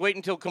Coop says, wait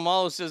until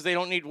Kamala says they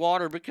don't need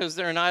water because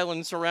they're an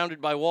island surrounded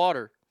by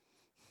water.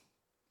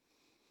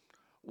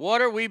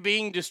 What are we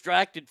being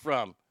distracted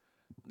from?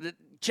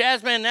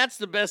 Chazman, that's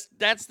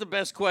the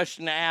best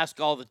question to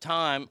ask all the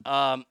time.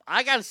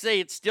 I got to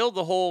say, it's still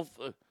the whole,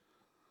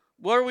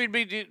 what are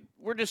we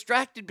we're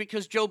distracted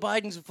because Joe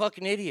Biden's a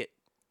fucking idiot.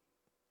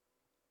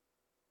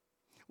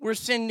 We're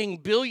sending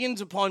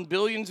billions upon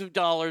billions of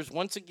dollars.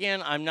 Once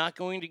again, I'm not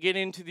going to get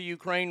into the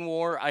Ukraine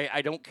war.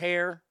 I don't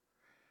care.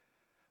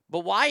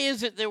 But why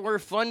is it that we're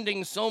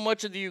funding so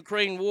much of the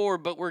Ukraine war,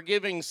 but we're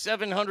giving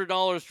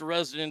 $700 to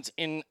residents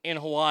in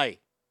Hawaii?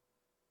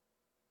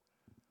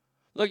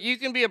 Look, you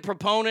can be a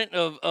proponent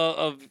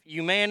of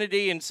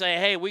humanity and say,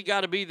 hey, we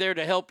got to be there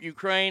to help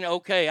Ukraine.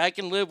 Okay, I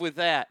can live with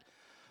that.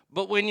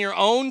 But when your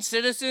own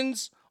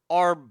citizens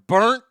are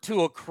burnt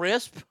to a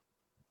crisp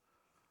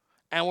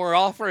and we're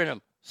offering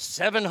them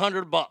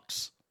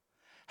 $700.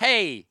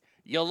 Hey,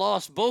 you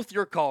lost both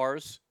your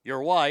cars,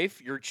 your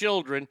wife, your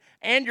children,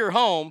 and your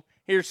home.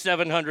 Here's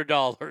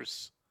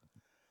 $700.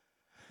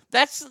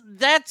 That's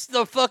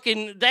the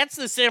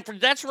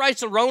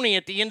Rice-A-Roni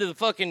at the end of the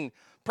fucking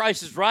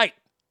Price is Right.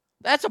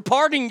 That's a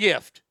parting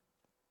gift.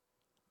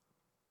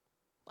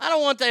 I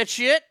don't want that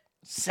shit.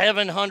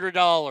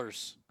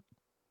 $700.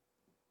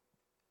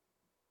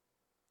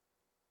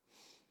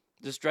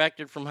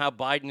 Distracted from how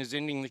Biden is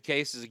ending the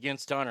cases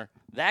against Hunter.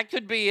 That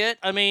could be it.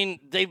 I mean,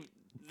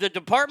 the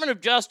Department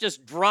of Justice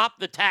dropped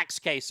the tax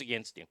case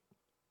against him.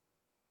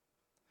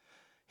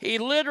 He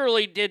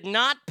literally did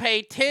not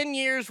pay 10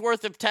 years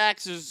worth of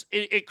taxes,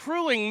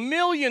 accruing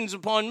millions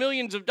upon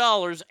millions of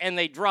dollars, and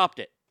they dropped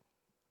it.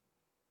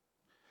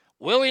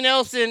 Willie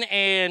Nelson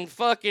and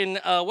fucking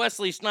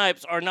Wesley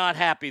Snipes are not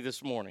happy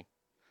this morning.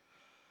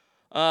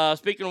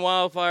 Speaking of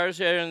wildfires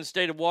here in the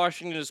state of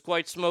Washington, it's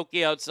quite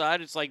smoky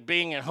outside. It's like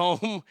being at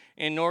home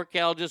in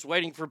NorCal just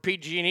waiting for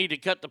PG&E to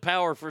cut the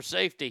power for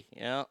safety.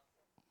 Yeah.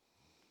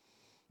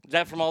 Is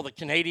that from all the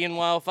Canadian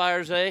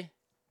wildfires, eh?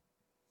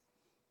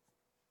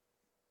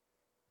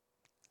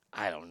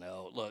 I don't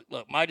know.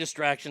 Look, my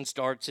distraction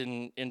starts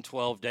in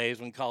 12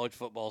 days when college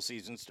football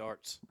season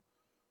starts.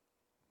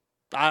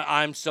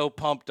 I'm so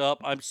pumped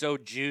up. I'm so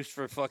juiced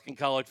for fucking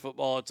college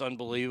football. It's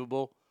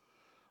unbelievable.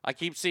 I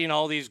keep seeing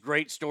all these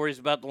great stories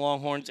about the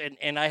Longhorns,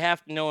 and I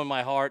have to know in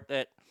my heart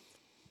that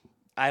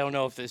I don't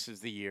know if this is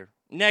the year.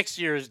 Next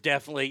year is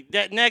definitely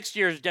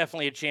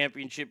a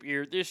championship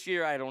year. This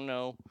year, I don't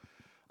know.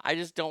 I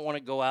just don't want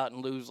to go out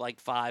and lose like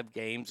 5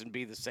 games and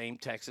be the same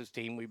Texas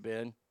team we've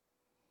been.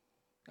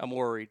 I'm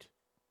worried.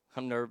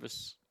 I'm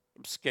nervous.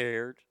 I'm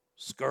scared.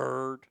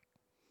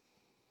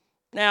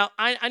 Now,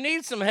 I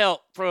need some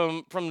help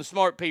from the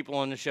smart people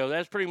on the show.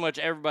 That's pretty much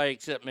everybody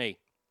except me.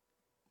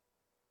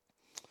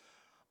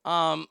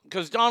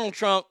 Because Donald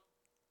Trump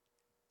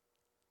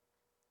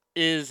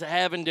is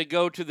having to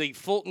go to the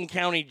Fulton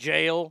County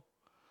Jail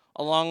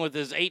along with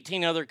his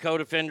 18 other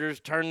co-defenders,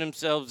 turn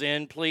themselves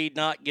in, plead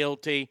not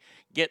guilty,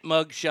 get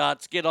mug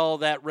shots, get all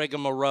that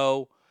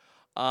rigmarole.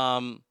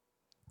 I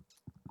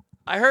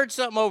heard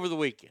something over the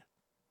weekend,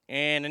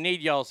 and I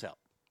need y'all's help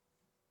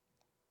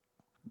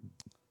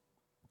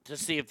to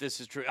see if this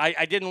is true.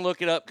 I didn't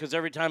look it up because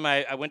every time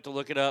I went to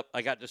look it up,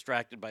 I got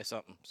distracted by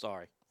something.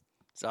 Sorry.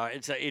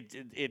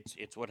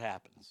 It's what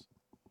happens.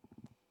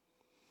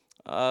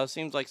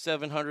 Seems like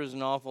 700 is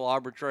an awful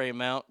arbitrary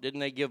amount. Didn't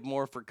they give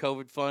more for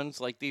COVID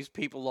funds? Like these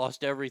people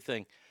lost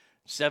everything.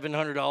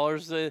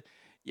 $700.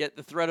 Yet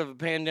the threat of a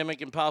pandemic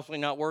and possibly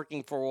not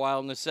working for a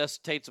while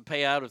necessitates a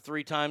payout of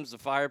 3 times the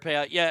fire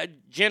payout. Yeah,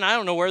 Jen, I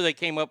don't know where they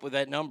came up with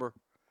that number.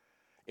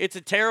 It's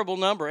a terrible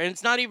number, and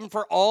it's not even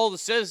for all the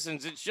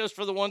citizens. It's just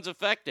for the ones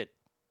affected.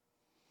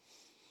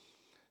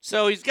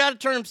 So he's got to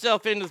turn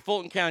himself into the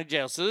Fulton County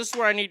Jail. So this is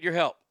where I need your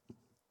help.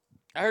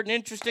 I heard an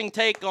interesting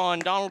take on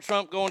Donald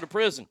Trump going to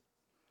prison.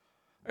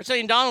 They're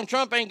saying Donald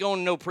Trump ain't going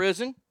to no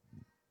prison.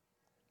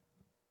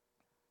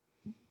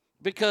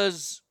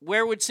 Because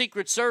where would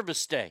Secret Service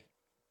stay?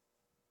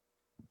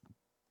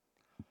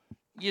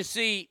 You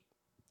see,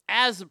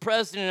 as the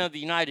President of the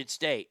United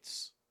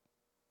States,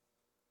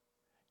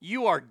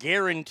 you are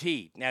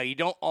guaranteed. Now, you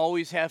don't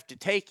always have to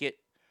take it,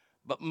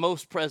 but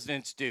most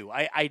presidents do.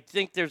 I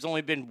think there's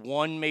only been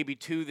 1, maybe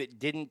 2 that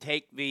didn't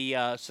take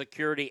the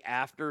security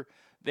after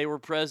they were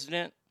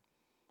president.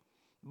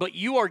 But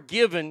you are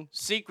given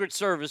Secret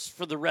Service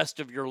for the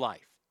rest of your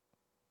life.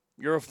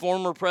 You're a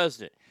former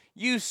president.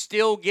 You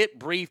still get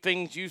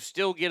briefings. You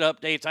still get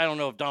updates. I don't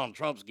know if Donald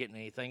Trump's getting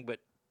anything, but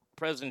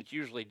presidents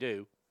usually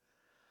do.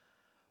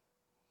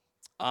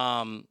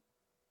 And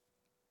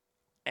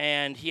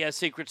he has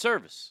Secret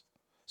Service.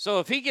 So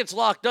if he gets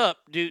locked up,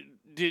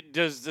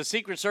 does the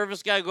Secret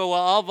Service guy go,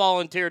 well, I'll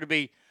volunteer to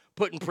be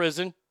put in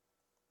prison?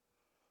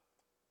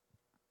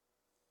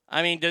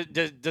 I mean,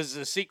 does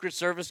the Secret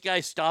Service guy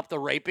stop the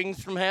rapings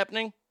from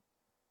happening?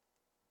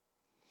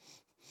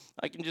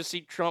 I can just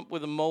see Trump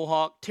with a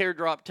mohawk,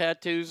 teardrop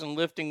tattoos, and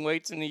lifting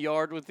weights in the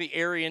yard with the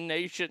Aryan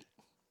Nation.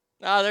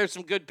 There's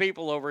some good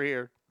people over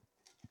here.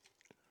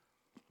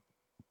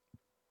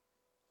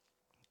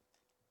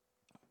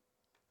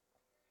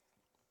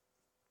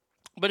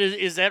 But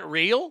is that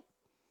real?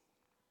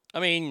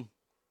 I mean,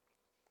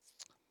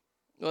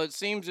 well, it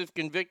seems if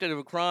convicted of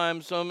a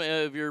crime, some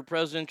of your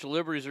presidential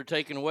liberties are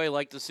taken away,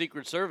 like the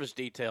Secret Service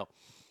detail.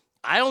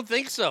 I don't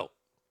think so.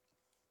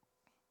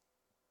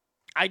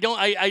 I don't.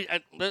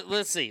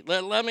 Let's see.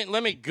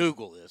 Let me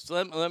Google this.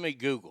 Let me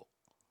Google,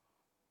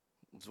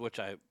 which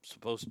I'm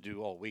supposed to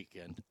do all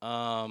weekend.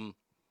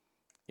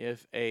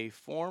 If a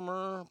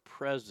former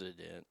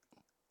president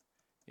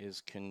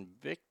is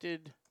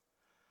convicted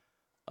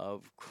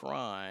of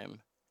crime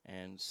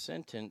and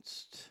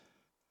sentenced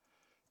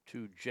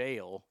to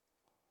jail,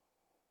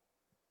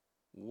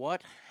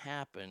 what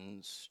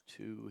happens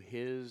to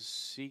his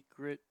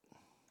Secret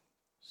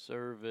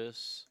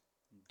Service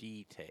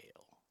detail?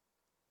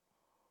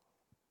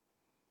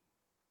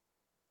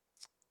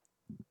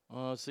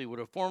 Let's see. Would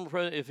a former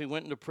president, if he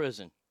went into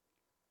prison?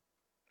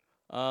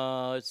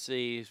 Let's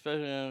see.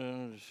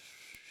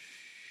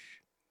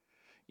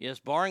 Yes,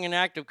 barring an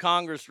act of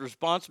Congress, the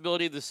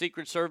responsibility of the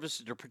Secret Service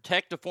to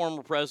protect a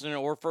former president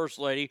or first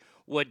lady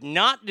would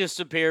not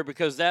disappear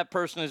because that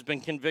person has been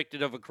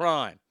convicted of a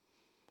crime.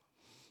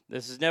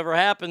 This has never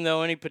happened,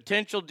 though. Any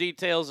potential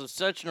details of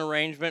such an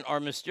arrangement are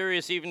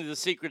mysterious even to the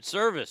Secret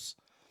Service.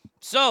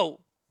 So,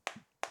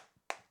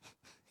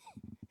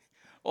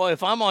 well,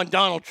 if I'm on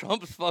Donald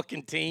Trump's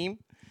fucking team,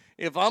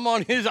 if I'm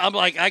on his, I'm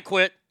like, I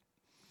quit.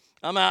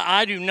 I'm out.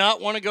 I do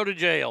not want to go to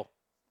jail.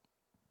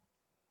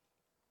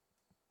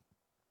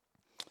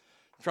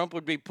 Trump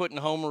would be put in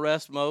home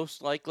arrest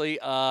most likely.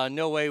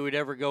 No way we'd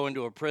ever go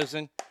into a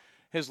prison.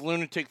 His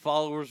lunatic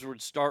followers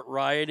would start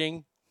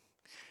rioting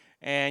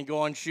and go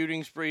on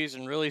shooting sprees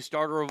and really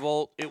start a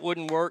revolt. It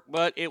wouldn't work,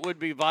 but it would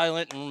be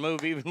violent and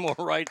remove even more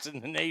rights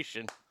in the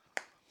nation.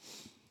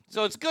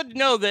 So it's good to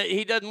know that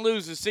he doesn't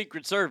lose his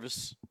Secret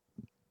Service.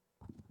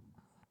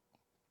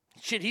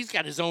 Shit, he's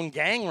got his own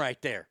gang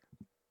right there.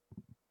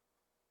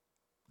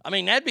 I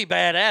mean, that'd be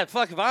badass.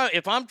 Fuck,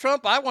 if I'm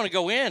Trump, I want to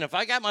go in. If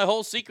I got my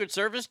whole Secret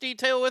Service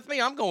detail with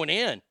me, I'm going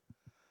in.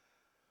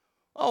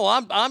 Oh,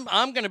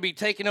 I'm going to be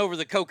taking over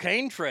the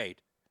cocaine trade.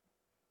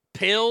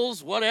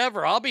 Pills,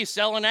 whatever. I'll be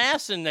selling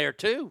ass in there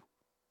too.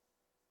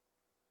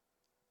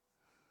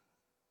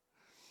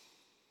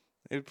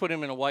 They'd put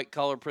him in a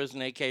white-collar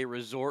prison, a.k.a.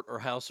 resort or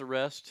house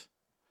arrest.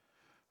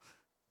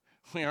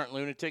 We aren't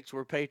lunatics,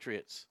 we're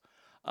patriots.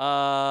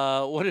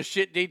 What a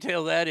shit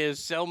detail that is.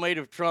 Cellmate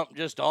of Trump,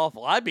 just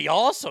awful. I'd be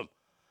awesome.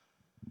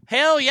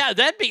 Hell yeah,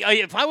 that'd be,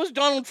 if I was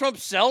Donald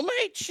Trump's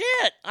cellmate,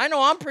 shit. I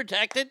know I'm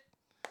protected.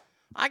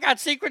 I got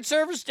Secret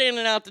Service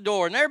standing out the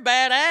door, and they're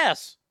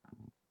badass.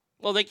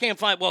 Well, they can't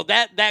find, well,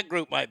 that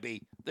group might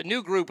be. The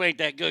new group ain't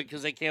that good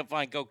because they can't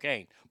find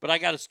cocaine. But I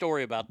got a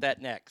story about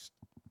that next.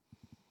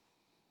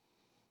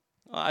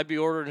 I'd be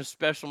ordering a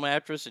special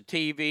mattress, a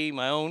TV,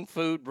 my own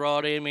food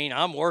brought in. I mean,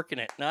 I'm working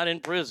it, not in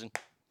prison.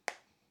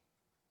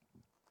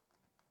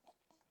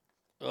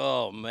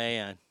 Oh,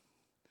 man.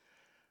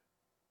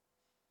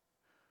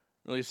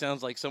 Really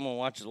sounds like someone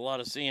watches a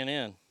lot of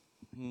CNN.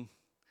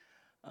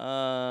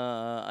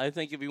 I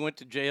think if he went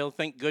to jail,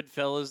 think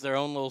Goodfellas, their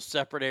own little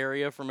separate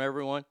area from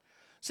everyone.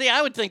 See,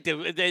 I would think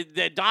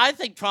that I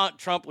think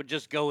Trump would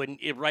just go in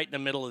right in the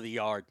middle of the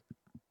yard.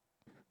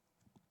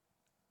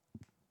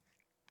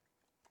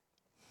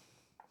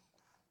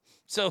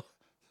 So,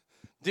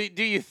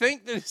 do you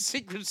think that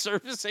Secret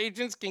Service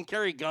agents can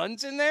carry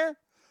guns in there?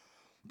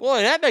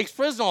 Boy, that makes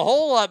prison a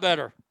whole lot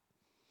better.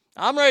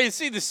 I'm ready to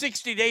see the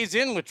 60 days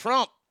in with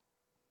Trump.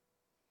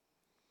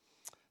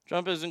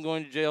 Trump isn't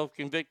going to jail.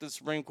 Convicted, the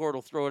Supreme Court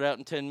will throw it out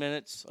in 10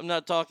 minutes. I'm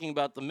not talking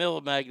about the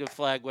Millimagnet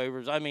flag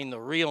wavers. I mean the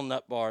real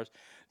nut bars.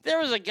 There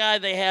was a guy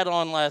they had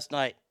on last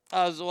night.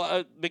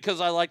 Because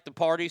I like to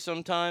party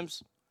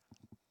sometimes.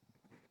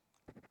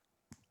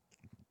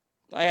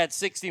 I had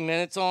 60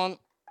 Minutes on.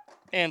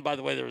 And by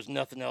the way, there was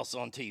nothing else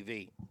on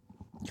TV.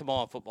 Come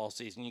on, football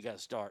season. You got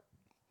to start.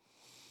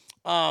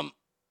 And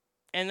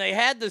they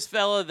had this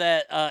fella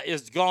that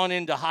is gone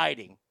into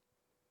hiding.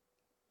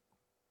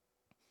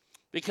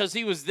 Because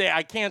he was there.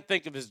 I can't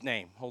think of his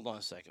name. Hold on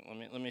a second.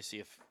 Let me see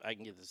if I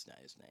can get this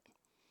guy's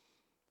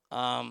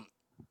name.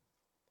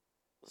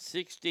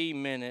 60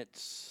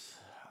 Minutes.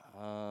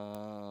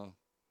 There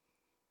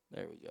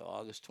we go.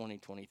 August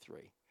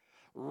 2023.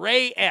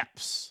 Ray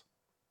Epps.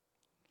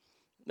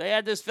 They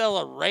had this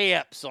fella Ray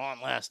Epps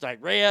on last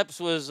night. Ray Epps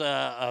was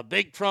a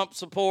big Trump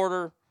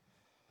supporter.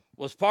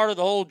 Was part of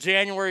the whole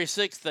January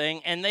 6th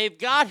thing. And they've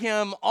got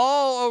him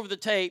all over the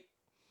tape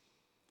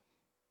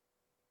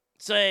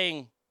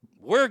saying,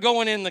 we're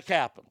going in the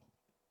Capitol.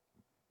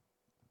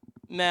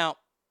 Now,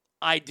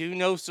 I do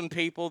know some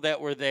people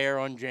that were there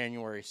on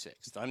January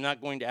 6th. I'm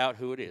not going to out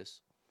who it is.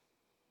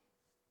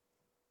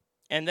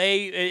 And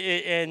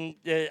I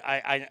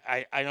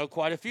know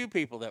quite a few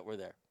people that were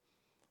there.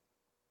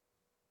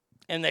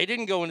 And they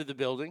didn't go into the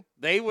building.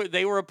 They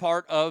were a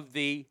part of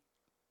the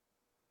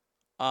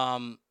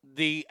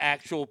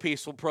actual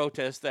peaceful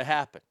protest that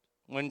happened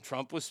when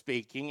Trump was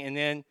speaking. And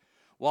then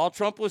while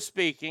Trump was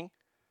speaking,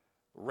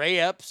 Ray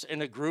Epps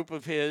and a group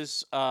of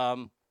his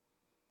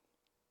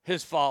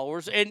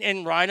followers,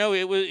 and Rhino,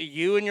 it was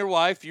you and your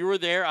wife, you were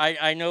there.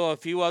 I know a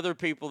few other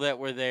people that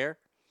were there,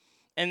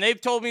 and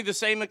they've told me the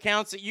same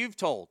accounts that you've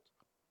told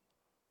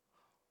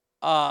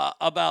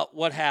about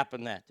what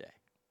happened that day.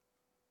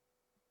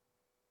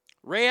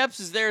 Ray Epps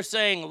is there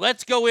saying,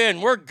 let's go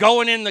in. We're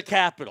going in the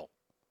Capitol.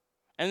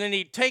 And then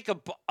he'd take a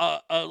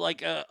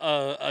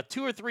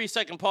 2 or 3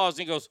 second pause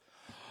and he goes,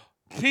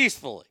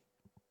 peacefully.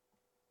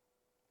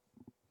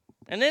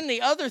 And then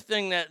the other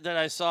thing that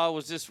I saw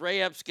was this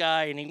Ray Epps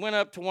guy, and he went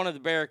up to one of the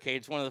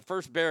barricades, one of the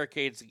first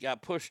barricades that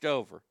got pushed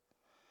over.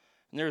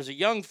 And there was a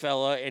young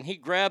fella, and he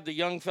grabbed the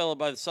young fella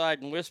by the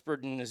side and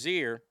whispered in his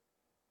ear,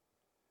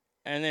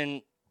 and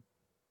then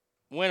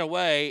went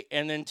away.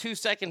 And then 2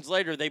 seconds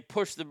later, they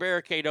pushed the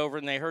barricade over,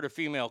 and they heard a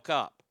female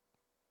cop.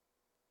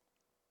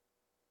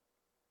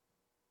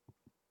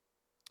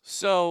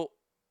 So,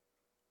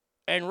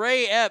 and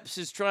Ray Epps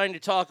is trying to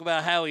talk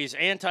about how he's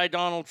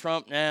anti-Donald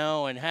Trump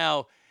now and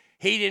how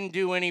he didn't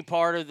do any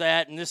part of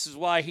that, and this is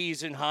why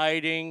he's in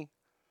hiding.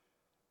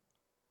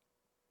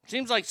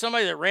 Seems like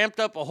somebody that ramped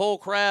up a whole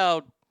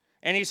crowd,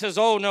 and he says,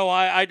 oh, no,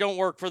 I don't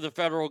work for the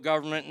federal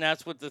government, and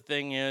that's what the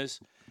thing is.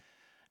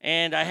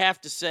 And I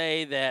have to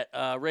say that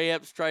Ray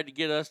Epps tried to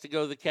get us to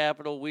go to the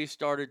Capitol. We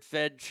started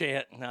Fed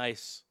chant.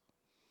 Nice.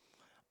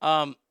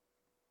 You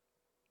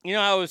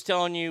know, I was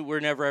telling you we're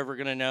never, ever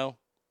going to know.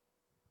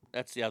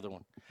 That's the other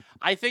one.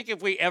 I think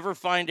if we ever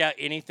find out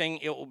anything,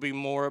 it will be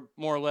more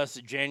or less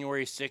a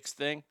January 6th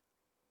thing.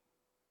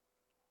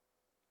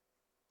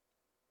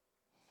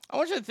 I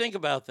want you to think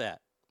about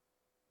that.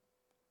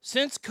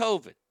 Since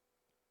COVID,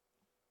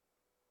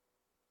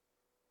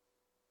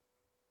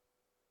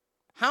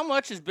 how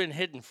much has been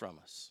hidden from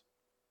us?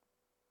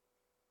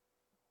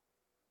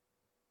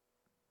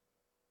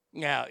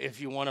 Now, if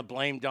you want to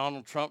blame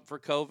Donald Trump for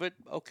COVID,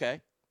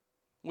 okay.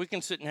 We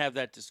can sit and have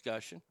that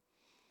discussion.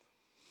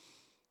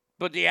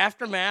 But the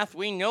aftermath,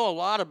 we know a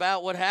lot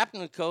about what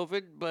happened with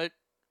COVID, but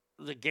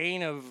the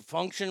gain of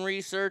function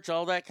research,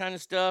 all that kind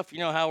of stuff, you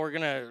know how we're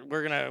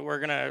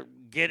gonna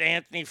get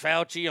Anthony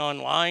Fauci on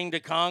lying to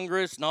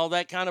Congress and all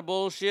that kind of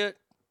bullshit.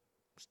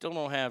 Still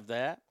don't have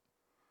that.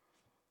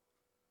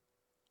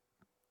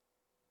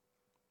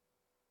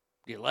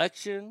 The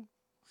election,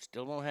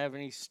 still don't have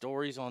any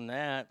stories on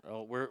that.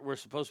 We're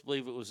supposed to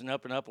believe it was an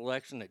up and up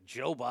election that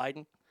Joe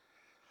Biden.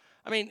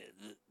 I mean,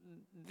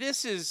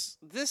 this is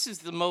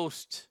the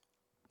most.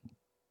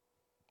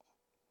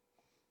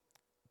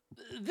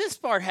 This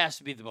part has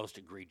to be the most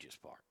egregious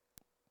part.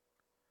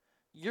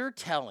 You're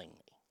telling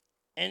me,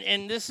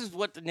 and this is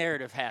what the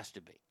narrative has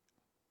to be.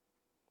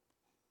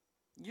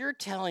 You're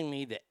telling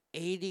me that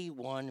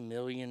 81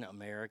 million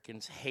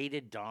Americans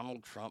hated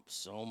Donald Trump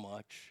so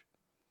much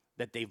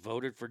that they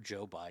voted for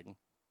Joe Biden?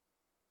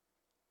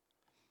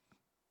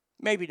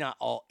 Maybe not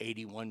all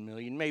 81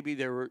 million. Maybe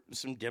there were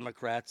some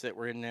Democrats that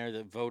were in there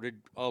that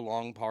voted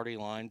along party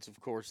lines. Of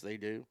course they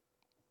do.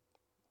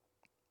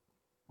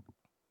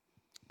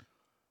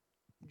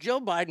 Joe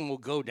Biden will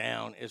go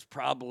down as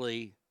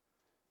probably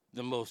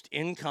the most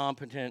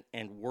incompetent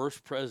and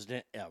worst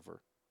president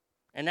ever.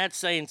 And that's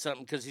saying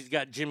something because he's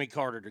got Jimmy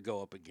Carter to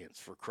go up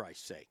against, for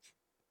Christ's sake.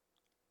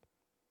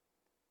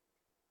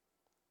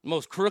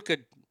 Most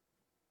crooked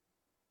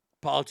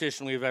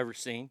politician we've ever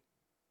seen.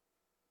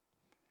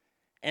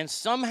 And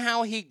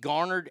somehow he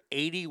garnered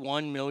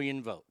 81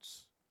 million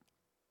votes.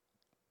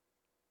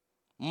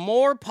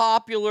 More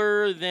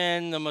popular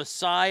than the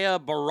Messiah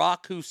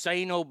Barack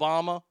Hussein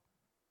Obama,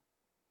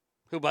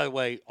 who, by the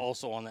way,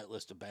 also on that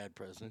list of bad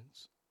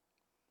presidents.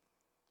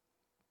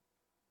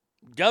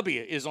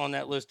 W is on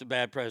that list of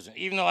bad presidents,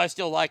 even though I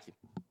still like him.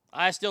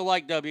 I still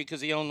like W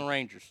because he owned the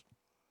Rangers.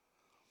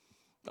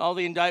 All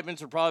the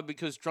indictments are probably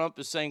because Trump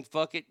is saying,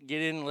 fuck it,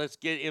 get in, let's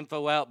get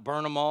info out,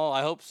 burn them all.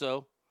 I hope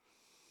so.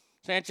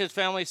 Sanchez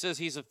family says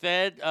he's a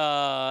Fed.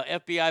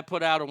 FBI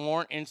put out a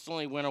warrant,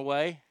 instantly went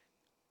away.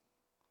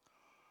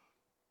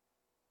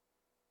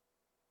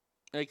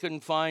 They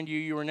couldn't find you.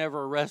 You were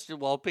never arrested,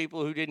 while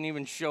people who didn't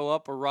even show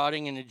up are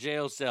rotting in a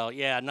jail cell.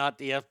 Yeah, not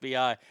the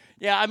FBI.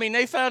 Yeah, I mean,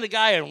 they found a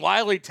guy in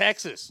Wiley,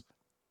 Texas.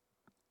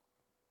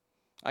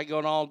 I go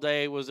on all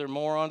day. Was there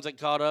morons that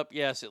caught up?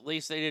 Yes, at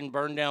least they didn't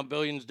burn down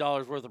billions of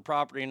dollars worth of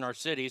property in our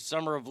city.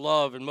 Summer of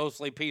love and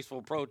mostly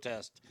peaceful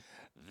protest.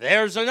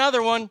 There's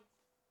another one.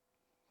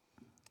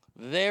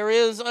 There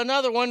is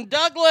another one.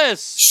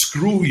 Douglas!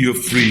 Screw your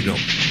freedom.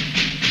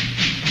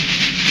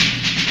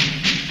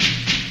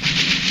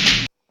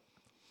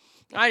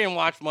 I didn't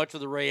watch much of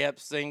the Ray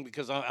Epps thing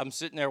because I'm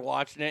sitting there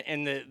watching it,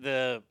 and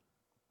the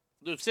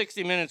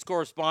 60 Minutes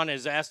correspondent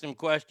is asking him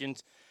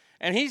questions,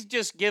 and he's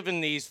just giving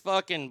these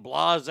fucking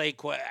blasé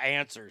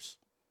answers.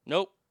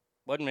 Nope,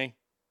 wasn't me.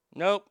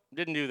 Nope,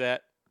 didn't do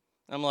that.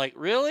 I'm like,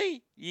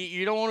 really?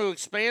 You don't want to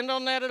expand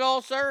on that at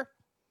all, sir?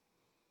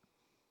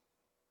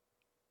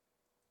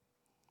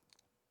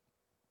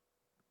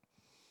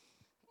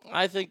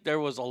 I think there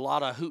was a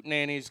lot of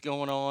hootenannies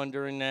going on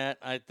during that.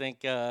 I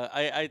think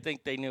I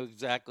think they knew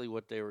exactly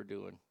what they were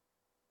doing.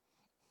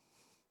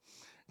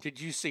 Did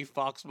you see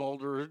Fox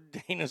Mulder or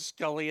Dana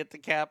Scully at the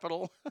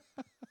Capitol?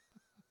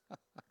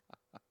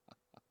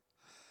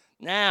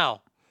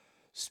 Now,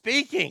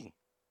 speaking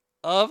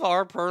of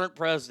our current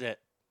president,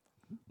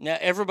 now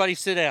everybody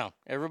sit down.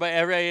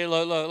 Everybody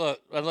look.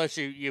 Unless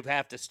you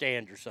have to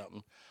stand or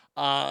something.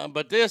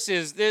 But this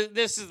is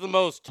the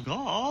most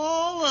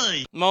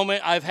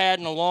moment I've had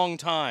in a long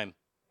time.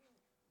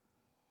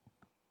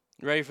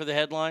 You ready for the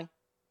headline?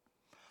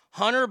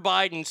 Hunter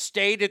Biden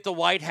stayed at the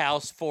White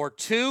House for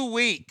 2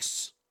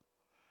 weeks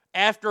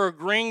after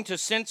agreeing to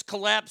since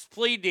collapsed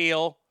plea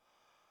deal,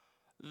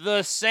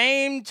 the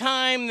same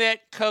time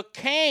that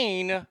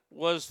cocaine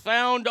was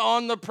found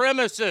on the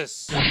premises.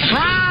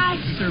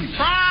 Surprise,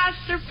 surprise,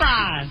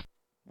 surprise.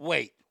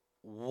 Wait,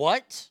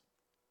 what?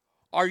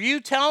 Are you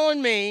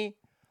telling me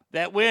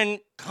that when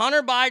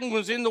Hunter Biden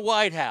was in the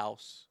White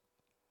House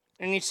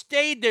and he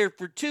stayed there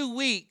for 2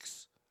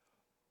 weeks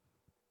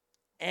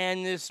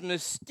and this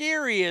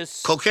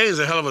mysterious... Cocaine's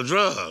a hell of a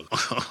drug.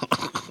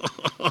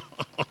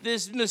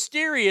 This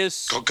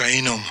mysterious...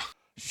 Cocainum.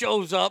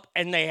 ...shows up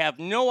and they have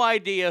no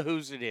idea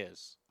whose it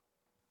is.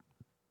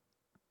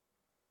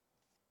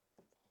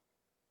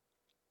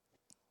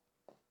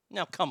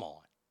 Now, come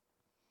on.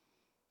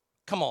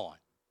 Come on.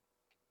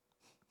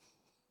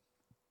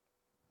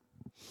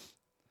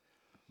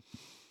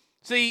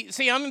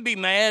 See, I'm going to be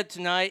mad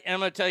tonight, and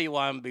I'm going to tell you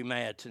why I'm going to be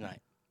mad tonight.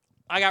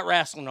 I got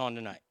wrestling on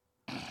tonight.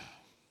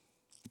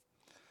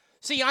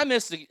 See, I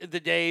miss the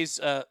days,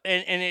 and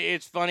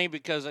it's funny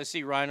because I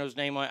see Rhino's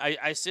name on it.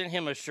 I sent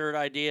him a shirt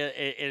idea.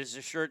 It is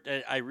a shirt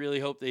that I really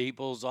hope that he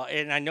pulls off,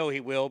 and I know he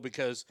will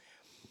because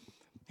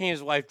he and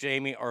his wife,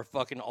 Jamie, are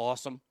fucking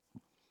awesome.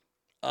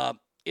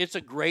 It's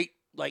a great,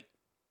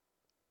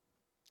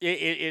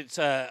 it's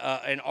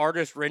an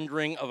artist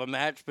rendering of a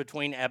match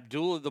between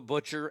Abdullah the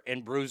Butcher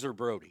and Bruiser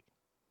Brody.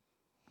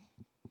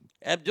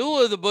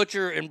 Abdullah the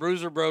Butcher and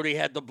Bruiser Brody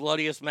had the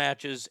bloodiest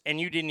matches,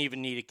 and you didn't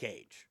even need a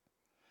cage.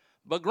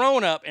 But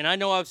growing up, and I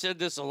know I've said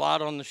this a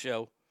lot on the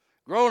show,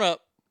 growing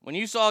up, when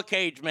you saw a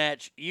cage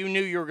match, you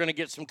knew you were going to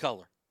get some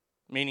color,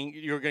 meaning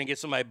you were going to get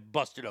somebody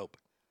busted open.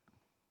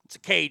 It's a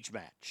cage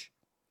match.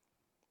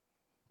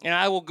 And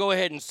I will go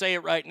ahead and say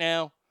it right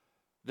now.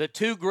 The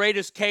two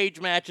greatest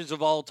cage matches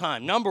of all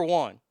time. Number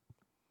one,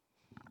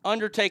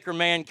 Undertaker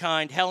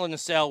Mankind, Hell in a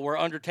Cell, where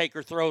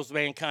Undertaker throws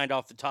Mankind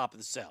off the top of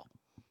the cell.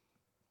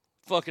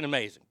 Fucking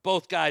amazing.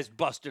 Both guys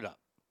busted up.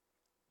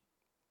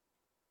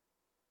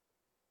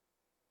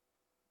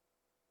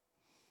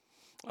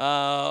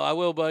 I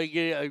will be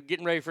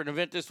getting ready for an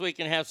event this week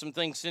and have some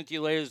things sent to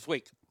you later this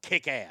week.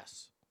 Kick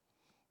ass.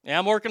 And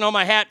I'm working on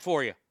my hat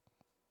for you.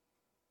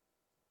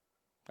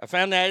 I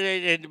found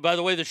that, by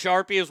the way, the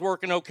Sharpie is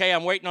working okay.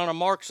 I'm waiting on a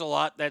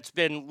Marks-a-Lot that's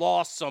been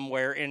lost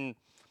somewhere. And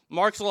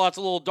Marks-a-Lot's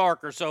a little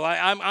darker, so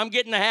I'm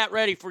getting the hat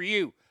ready for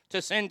you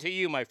to send to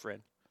you, my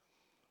friend.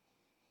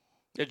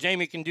 That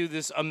Jamie can do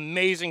this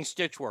amazing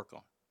stitch work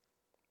on.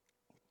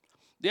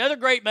 The other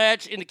great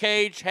match in the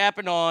cage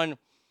happened on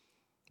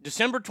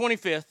December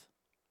 25th.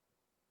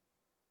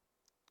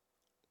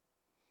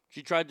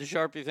 She tried the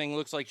Sharpie thing.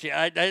 Looks like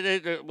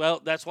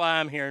well, that's why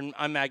I'm here, and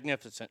I'm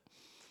magnificent.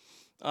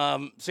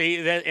 And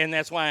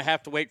that's why I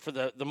have to wait for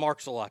the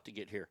Marks-a-Lot to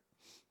get here.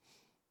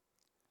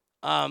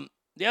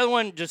 The other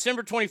one,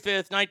 December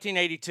 25th,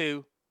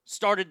 1982,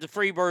 started the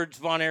Freebirds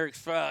Von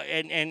Erich's,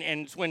 and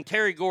it's when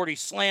Terry Gordy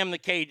slammed the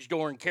cage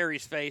door in Kerry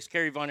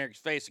Von Erich's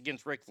face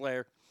against Ric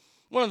Flair.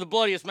 One of the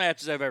bloodiest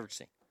matches I've ever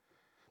seen.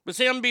 But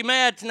see, I'm going to be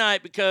mad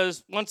tonight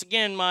because, once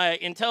again, my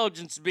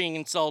intelligence is being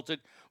insulted.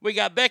 We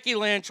got Becky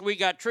Lynch, we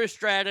got Trish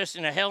Stratus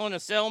in a Hell in a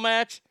Cell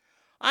match.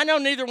 I know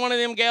neither one of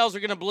them gals are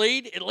going to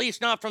bleed, at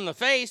least not from the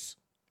face.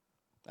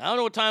 I don't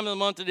know what time of the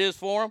month it is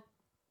for them.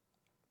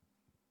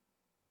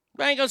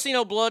 But I ain't going to see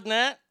no blood in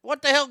that.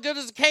 What the hell good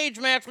is a cage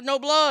match with no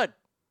blood?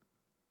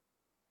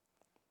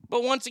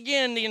 But once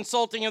again, the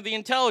insulting of the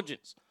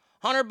intelligence.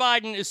 Hunter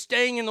Biden is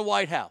staying in the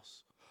White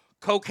House.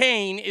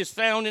 Cocaine is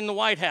found in the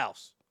White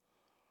House.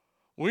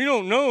 We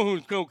don't know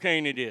whose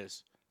cocaine it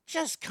is.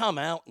 Just come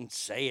out and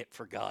say it,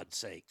 for God's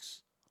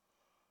sakes.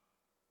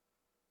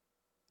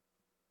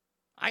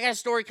 I got a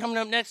story coming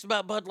up next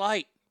about Bud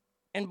Light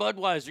and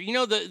Budweiser. You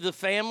know, the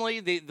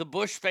family, the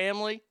Bush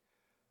family,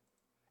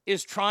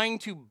 is trying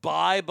to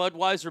buy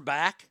Budweiser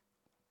back.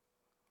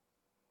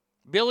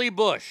 Billy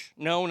Bush,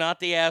 no,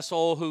 not the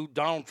asshole who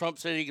Donald Trump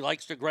said he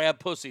likes to grab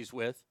pussies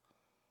with,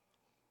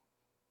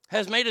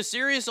 has made a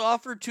serious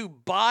offer to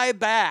buy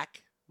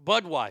back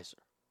Budweiser.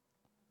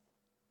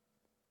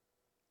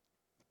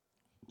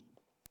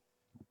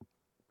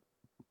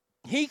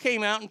 He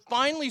came out and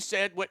finally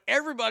said what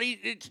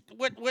everybody,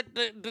 what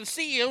the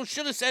CEO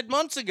should have said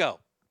months ago.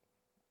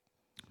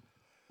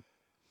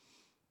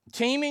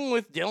 Teaming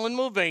with Dylan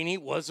Mulvaney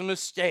was a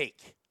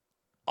mistake.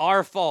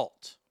 Our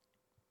fault.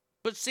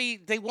 But see,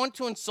 they want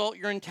to insult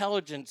your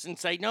intelligence and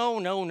say, no,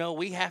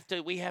 we have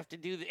to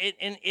do it.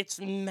 And it's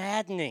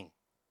maddening.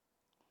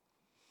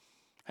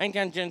 Hank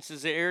Jen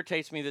says, it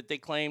irritates me that they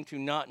claim to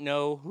not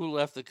know who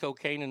left the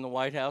cocaine in the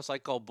White House. I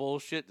call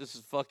bullshit. This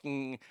is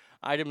fucking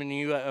item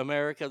in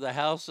America, the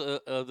house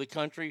of the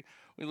country.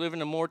 We live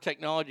in a more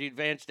technology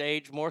advanced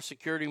age, more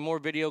security, more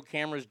video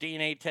cameras,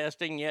 DNA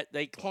testing, yet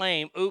they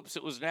claim, oops,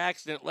 it was an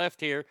accident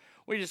left here.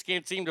 We just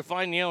can't seem to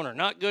find the owner.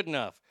 Not good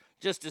enough.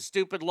 Just a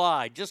stupid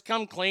lie. Just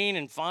come clean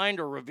and find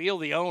or reveal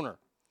the owner.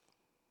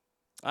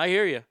 I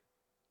hear you.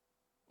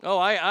 Oh,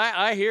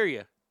 I hear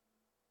you.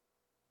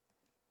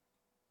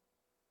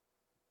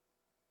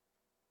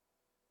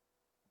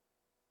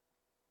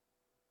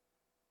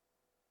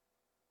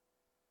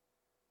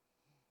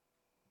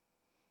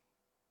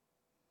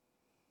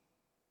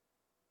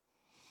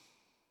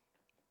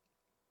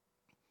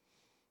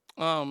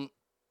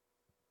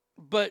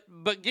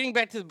 But getting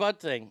back to the Bud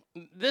thing,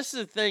 this is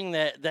the thing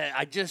that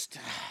I just,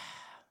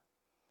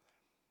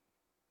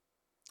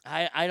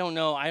 I don't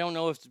know. I don't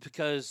know if it's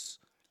because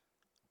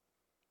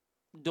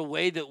the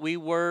way that we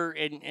were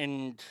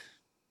and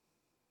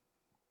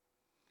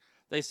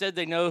they said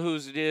they know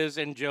whose it is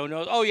and Joe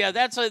knows. Oh yeah,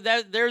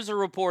 there's a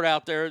report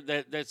out there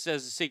that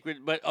says a secret,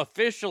 but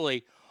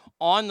officially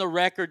on the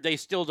record, they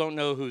still don't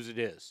know whose it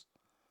is.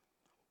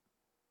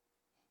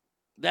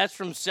 That's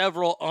from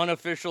several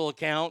unofficial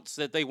accounts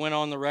that they went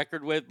on the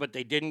record with, but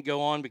they didn't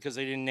go on because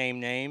they didn't name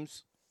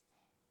names.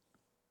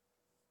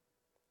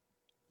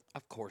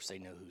 Of course they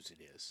know whose it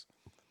is.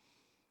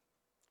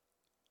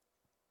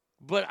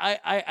 But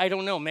I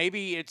don't know.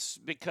 Maybe it's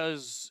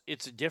because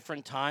it's a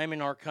different time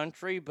in our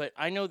country, but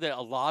I know that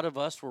a lot of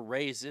us were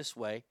raised this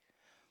way,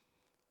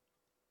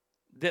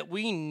 that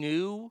we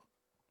knew,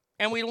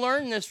 and we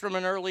learned this from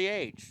an early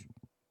age.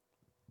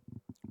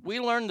 We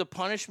learned the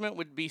punishment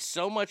would be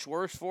so much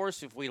worse for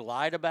us if we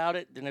lied about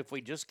it than if we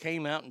just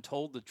came out and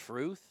told the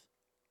truth.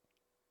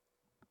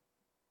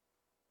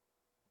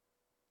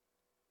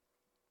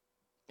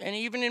 And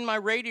even in my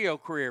radio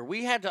career,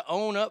 we had to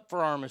own up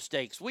for our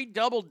mistakes. We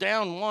doubled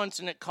down once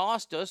and it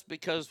cost us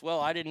because, well,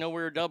 I didn't know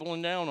we were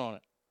doubling down on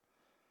it.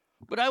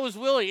 But I was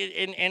willing,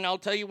 and I'll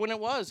tell you when it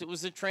was. It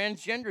was the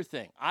transgender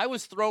thing. I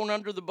was thrown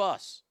under the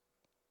bus.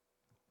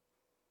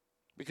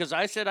 Because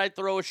I said I'd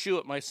throw a shoe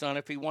at my son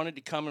if he wanted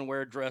to come and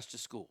wear a dress to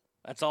school.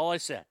 That's all I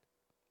said.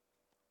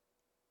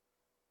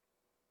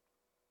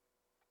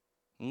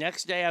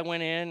 Next day I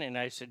went in and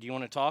I said, do you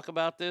want to talk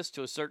about this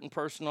to a certain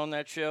person on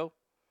that show?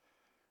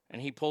 And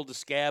he pulled the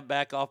scab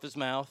back off his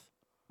mouth.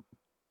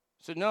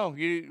 I said, no,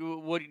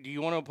 what do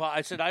you want to apologize?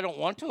 I said, I don't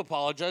want to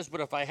apologize,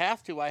 but if I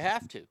have to, I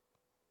have to.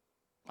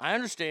 I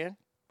understand.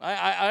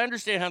 I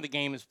understand how the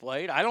game is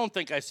played. I don't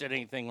think I said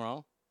anything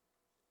wrong.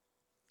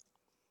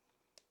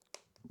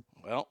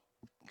 Well,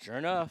 sure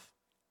enough.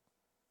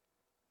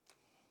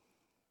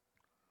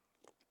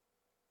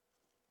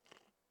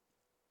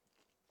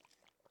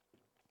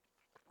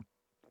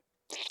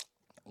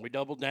 We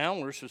doubled down.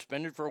 We were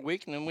suspended for a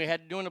week, and then we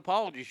had to do an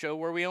apology show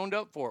where we owned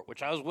up for it,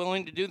 which I was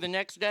willing to do the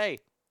next day.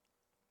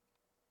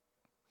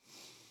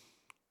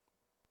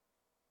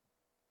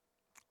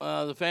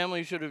 The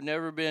family should have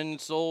never been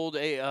sold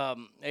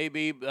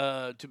AB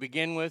to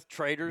begin with.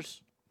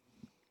 Traitors.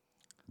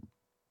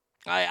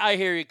 I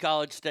hear you,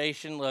 College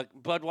Station. Look,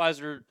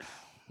 Budweiser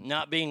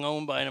not being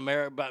owned by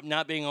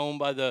not being owned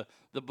by the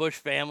Bush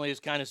family is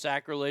kind of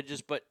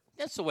sacrilegious, but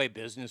that's the way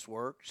business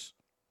works.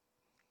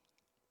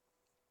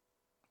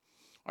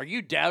 Are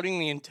you doubting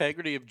the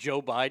integrity of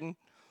Joe Biden,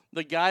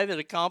 the guy that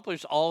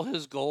accomplished all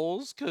his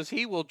goals? Because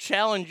he will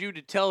challenge you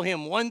to tell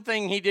him one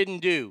thing he didn't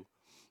do.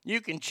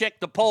 You can check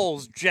the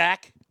polls,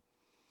 Jack.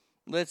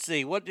 Let's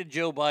see. What did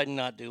Joe Biden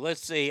not do?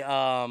 Let's see.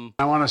 I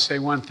want to say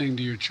one thing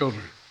to your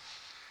children.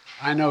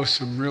 I know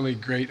some really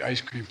great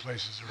ice cream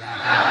places around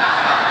here.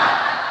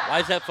 Why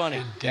is that funny?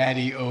 And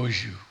Daddy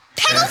owes you.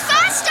 Pedal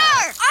faster!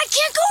 I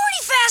can't go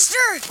any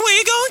faster! Where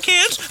you going,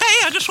 kids?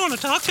 Hey, I just want to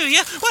talk to you.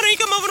 Why don't you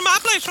come over to my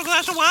place for a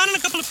glass of wine and a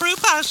couple of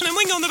fruit pies, and then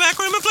we can go in the back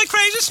room and play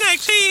crazy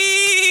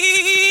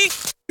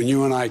snakes. When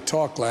you and I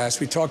talked last,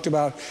 we talked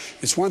about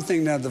it's one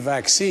thing to have the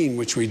vaccine,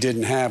 which we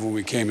didn't have when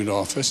we came into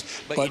office,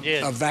 but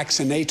a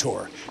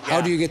vaccinator.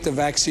 How do you get the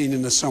vaccine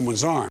into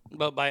someone's arm?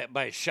 But by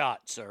a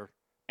shot, sir.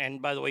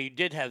 And by the way, you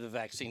did have the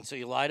vaccine, so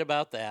you lied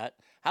about that.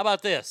 How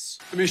about this?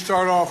 Let me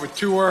start off with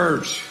 2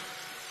 words.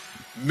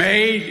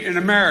 Made in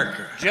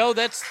America. Joe,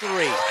 that's 3.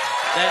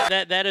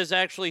 That is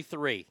actually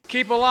 3.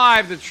 Keep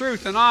alive the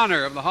truth and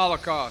honor of the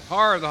Holocaust,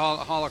 horror of the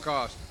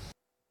Holocaust.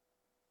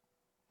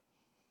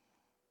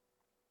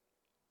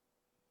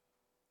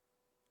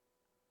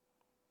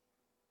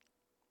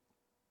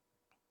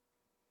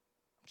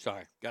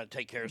 Sorry, got to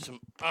take care of some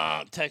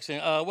texting.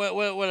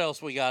 What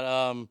else we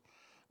got?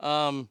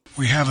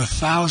 We have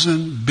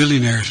 1,000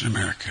 billionaires in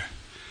America.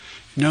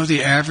 You know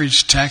the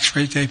average tax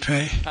rate they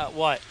pay?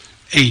 What?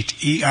 8,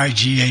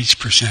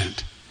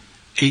 EIGH%.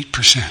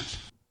 8%.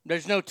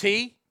 There's no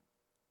T?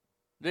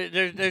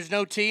 There's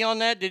no T on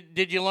that?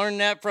 Did you learn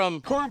that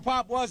from... Corn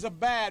Pop was a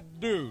bad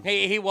dude.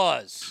 He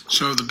was.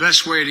 So the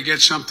best way to get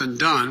something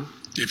done,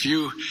 if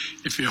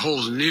it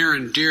holds near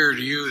and dear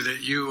to you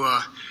that you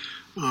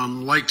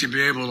like to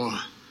be able to...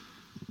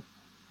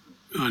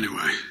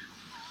 Anyway.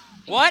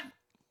 What?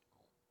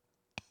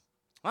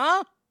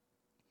 Huh?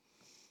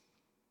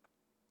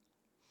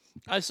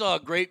 I saw a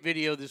great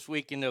video this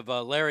weekend of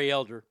Larry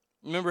Elder.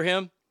 Remember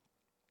him?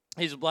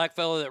 He's a black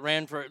fellow that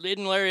ran for...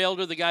 Isn't Larry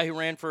Elder the guy who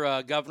ran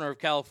for governor of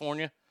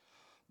California?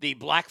 The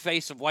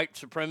blackface of white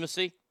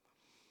supremacy?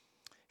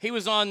 He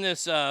was on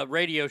this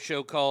radio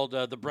show called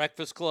The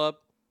Breakfast Club.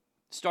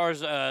 Stars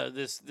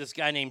this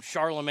guy named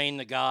Charlemagne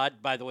the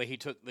God. By the way, he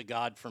took the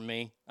God from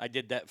me. I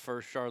did that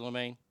first,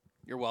 Charlemagne.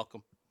 You're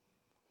welcome.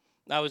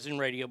 I was in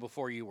radio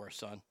before you were,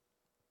 son.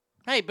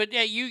 Hey, but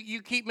yeah,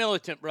 you keep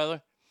militant,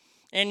 brother.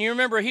 And you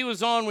remember he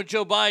was on with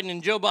Joe Biden,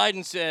 and Joe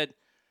Biden said,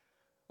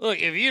 look,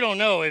 if you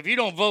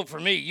don't vote for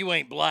me, you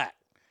ain't black.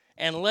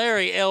 And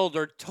Larry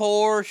Elder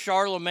tore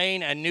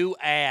Charlemagne a new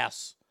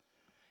ass.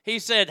 He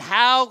said,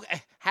 how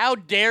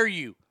dare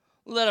you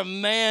let a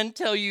man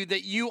tell you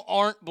that you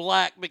aren't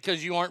black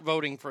because you aren't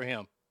voting for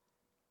him?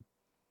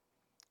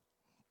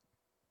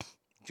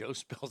 Joe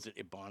spells it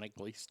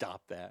ironically.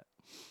 Stop that.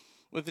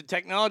 With the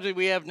technology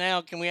we have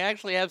now, can we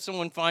actually have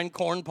someone find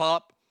Corn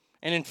Pop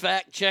and, in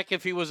fact, check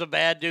if he was a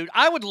bad dude?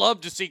 I would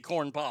love to see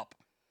Corn Pop.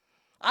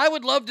 I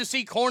would love to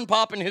see Corn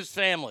Pop and his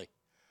family.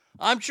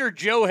 I'm sure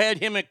Joe had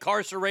him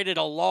incarcerated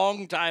a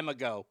long time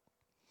ago.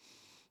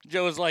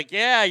 Joe was like,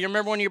 yeah, you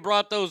remember when you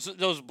brought those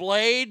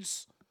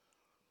blades?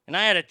 And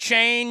I had a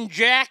chain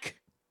jack?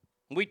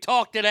 We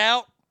talked it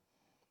out.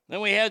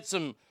 Then we had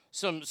some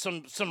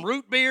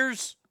root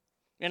beers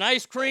and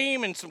ice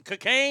cream and some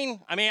cocaine.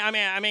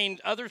 I mean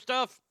other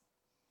stuff.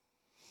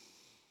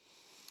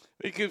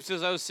 Coop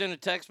says, I was sent a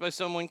text by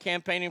someone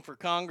campaigning for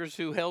Congress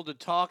who held a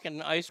talk in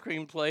an ice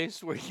cream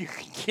place where you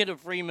can get a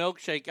free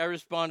milkshake. I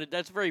responded,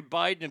 that's very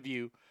Biden of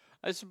you.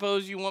 I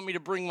suppose you want me to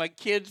bring my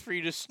kids for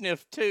you to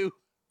sniff too.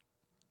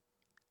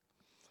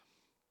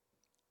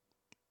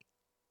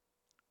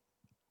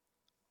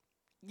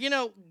 You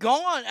know,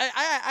 gone,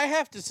 I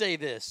have to say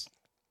this.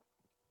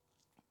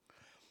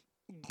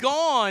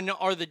 Gone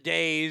are the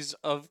days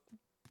of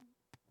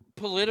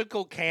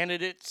political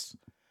candidates.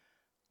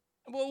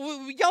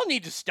 Well, y'all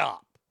need to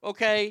stop,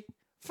 okay?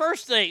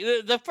 First thing,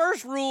 the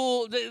first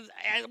rule,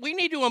 we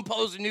need to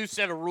impose a new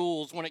set of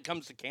rules when it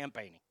comes to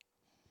campaigning.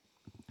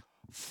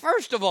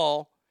 First of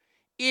all,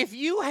 if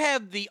you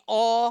have the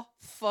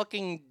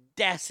fucking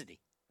audacity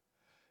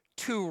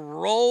to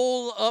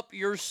roll up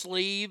your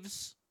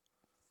sleeves,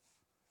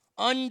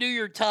 undo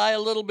your tie a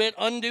little bit,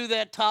 undo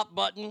that top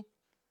button,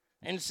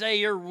 and say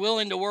you're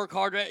willing to work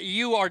harder,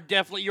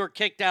 you're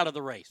kicked out of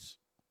the race.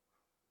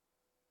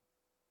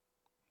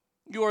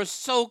 You are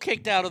so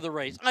kicked out of the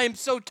race. I am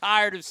so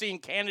tired of seeing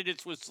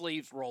candidates with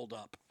sleeves rolled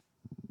up.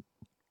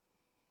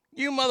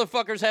 You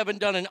motherfuckers haven't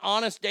done an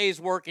honest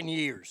day's work in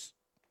years.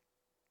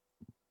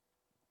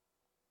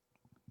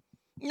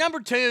 Number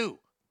 2,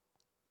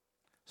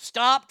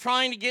 stop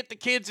trying to get the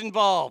kids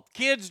involved.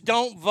 Kids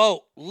don't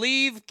vote.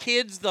 Leave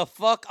kids the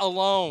fuck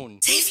alone.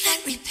 Safe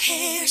like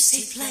repair,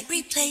 safe like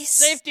replace.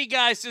 Safety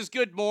guy says,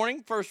 good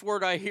morning. First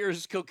word I hear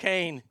is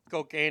cocaine.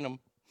 Cocaine-em.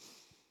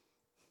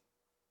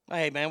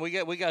 Hey, man, we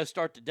got to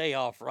start the day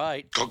off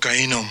right.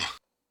 Cocaine-em.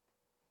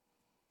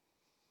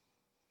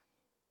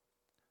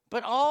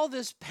 But all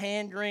this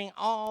pandering,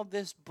 all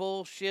this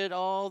bullshit,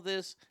 all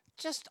this,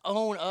 just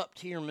own up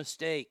to your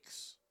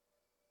mistakes.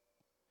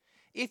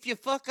 If you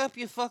fuck up,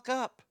 you fuck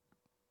up.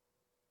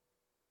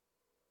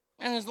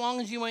 And as long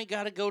as you ain't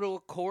got to go to a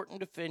court and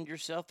defend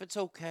yourself, it's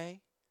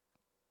okay.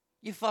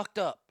 You fucked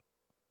up.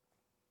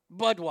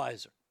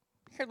 Budweiser.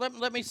 Here,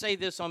 let me say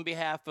this on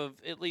behalf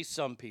of at least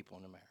some people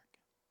in America.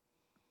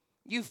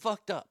 You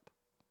fucked up.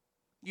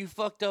 You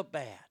fucked up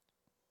bad.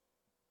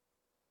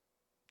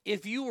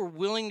 If you were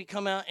willing to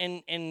come out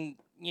and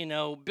you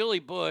know, Billy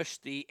Bush,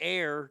 the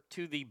heir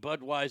to the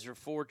Budweiser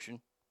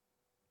fortune,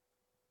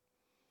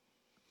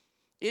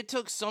 It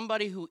took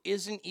somebody who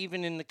isn't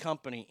even in the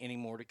company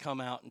anymore to come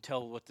out and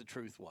tell what the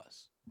truth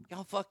was.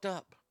 Y'all fucked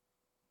up.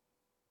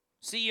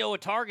 CEO of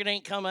Target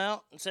ain't come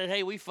out and said,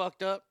 hey, we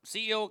fucked up.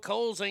 CEO of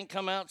Kohl's ain't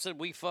come out and said,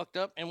 we fucked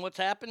up. And what's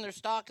happened? Their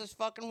stock is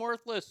fucking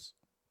worthless.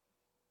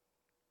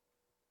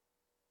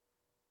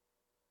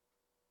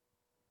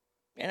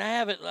 And I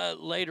have it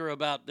later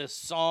about this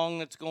song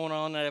that's going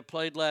on that I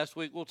played last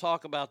week. We'll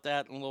talk about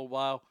that in a little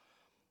while.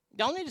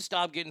 Y'all need to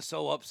stop getting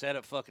so upset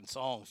at fucking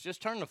songs.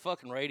 Just turn the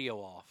fucking radio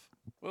off.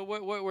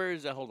 Where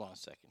is that? Hold on a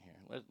second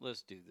here.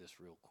 Let's do this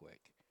real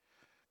quick.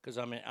 Because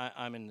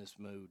I'm in this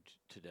mood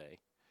today.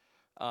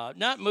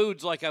 Not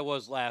moods like I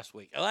was last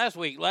week. Last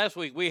week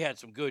we had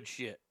some good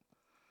shit.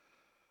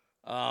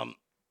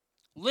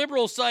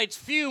 Liberal sites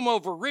fume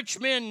over rich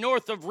men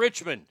north of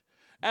Richmond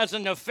as a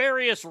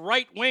nefarious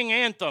right-wing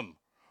anthem.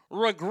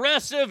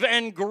 Regressive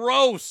and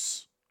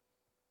gross.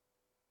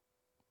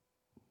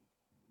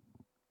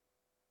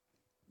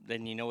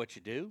 Then you know what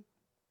you do?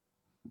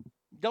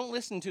 Don't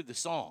listen to the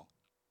song.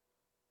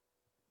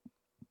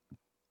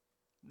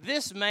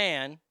 This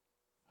man,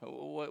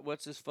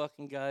 what's this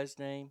fucking guy's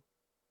name?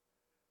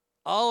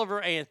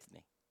 Oliver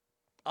Anthony.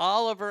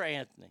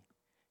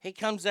 He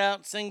comes out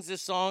and sings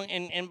this song,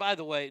 and by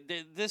the way,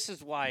 this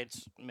is why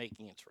it's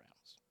making its rounds.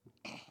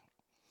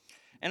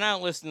 And I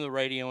don't listen to the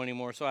radio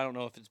anymore, so I don't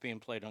know if it's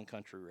being played on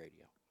country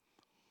radio.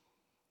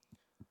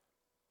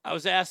 I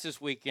was asked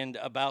this weekend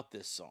about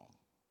this song.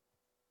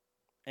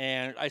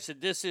 And I said,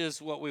 this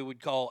is what we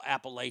would call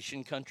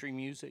Appalachian country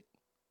music.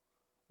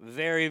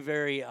 Very,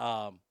 very,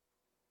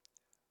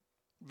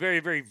 very,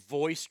 very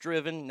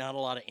voice-driven, not a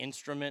lot of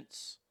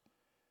instruments.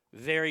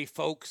 Very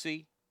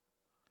folksy.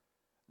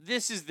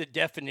 This is the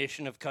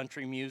definition of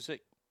country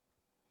music.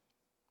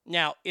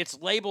 Now, it's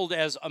labeled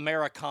as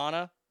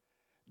Americana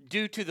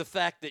due to the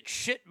fact that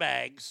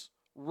shitbags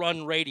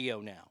run radio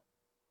now.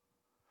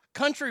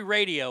 Country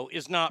radio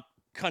is not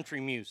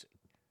country music.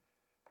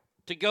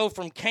 To go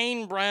from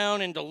Kane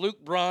Brown into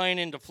Luke Bryan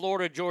into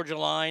Florida Georgia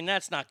Line,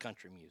 that's not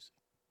country music.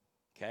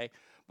 Okay?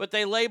 But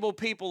they label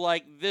people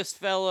like this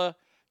fella,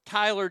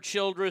 Tyler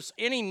Childress,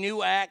 any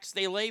new acts,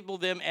 they label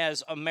them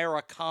as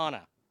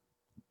Americana.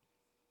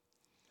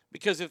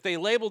 Because if they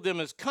labeled them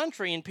as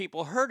country and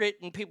people heard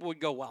it and people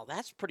would go, wow,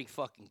 that's pretty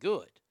fucking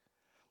good.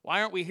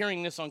 Why aren't we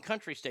hearing this on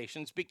country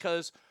stations?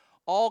 Because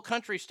all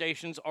country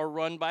stations are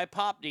run by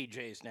pop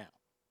DJs now.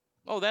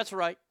 Oh, that's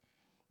right.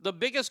 The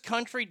biggest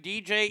country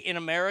DJ in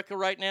America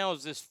right now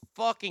is this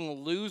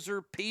fucking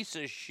loser piece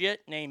of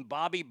shit named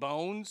Bobby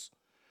Bones.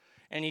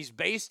 And he's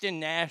based in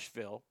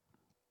Nashville.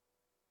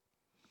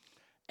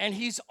 And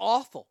he's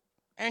awful.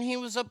 And he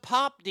was a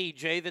pop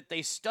DJ that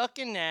they stuck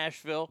in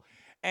Nashville.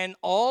 And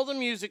all the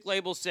music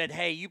labels said,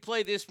 hey, you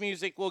play this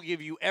music, we'll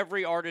give you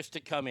every artist to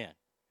come in.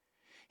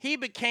 He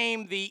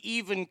became the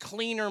even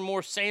cleaner,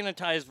 more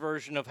sanitized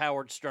version of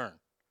Howard Stern.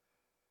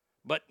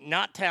 But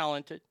not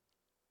talented.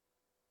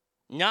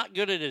 Not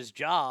good at his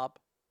job.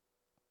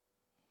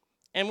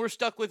 And we're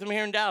stuck with him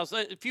here in Dallas.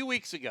 A few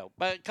weeks ago,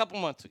 about a couple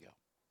months ago,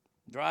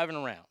 driving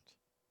around.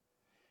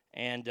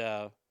 And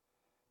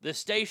the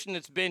station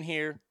that's been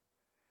here,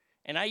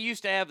 and I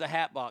used to have the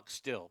hat box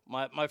still.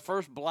 My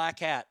first black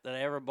hat that I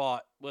ever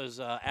bought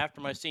was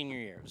after my senior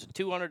year. It was a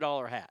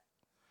 $200 hat.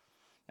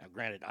 Now,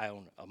 granted, I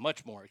own a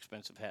much more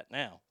expensive hat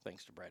now,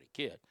 thanks to Brady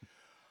Kidd.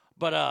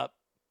 But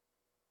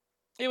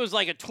it was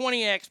like a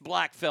 20X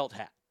black felt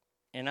hat.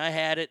 And I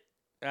had it.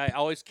 I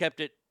always kept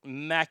it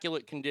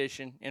immaculate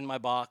condition in my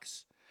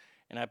box.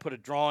 And I put a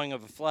drawing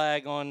of a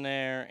flag on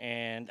there.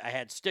 And I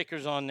had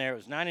stickers on there. It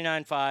was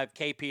 99.5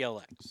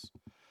 KPLX.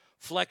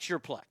 Flex your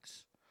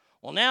Plex.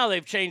 Well, now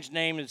they've changed the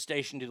name of the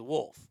station to The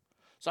Wolf.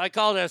 So I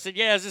called it. I said,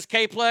 yeah, is this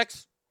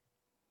K-Plex?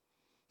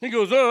 He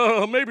goes,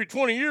 maybe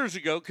 20 years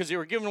ago, because they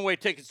were giving away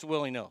tickets to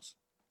Willie Nelson.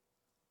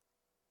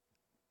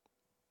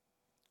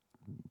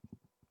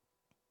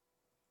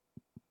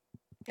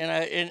 And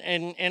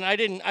I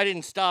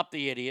didn't stop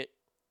the idiot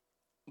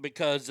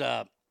because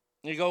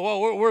you go,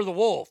 well, we're The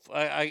Wolf.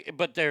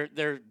 But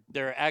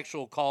their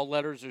actual call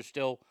letters are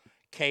still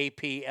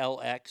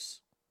KPLX.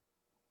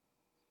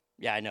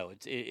 Yeah, I know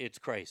it's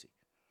crazy,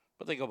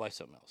 but they go by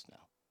something else now.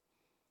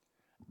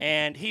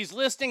 And he's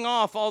listing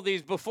off all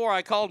these, before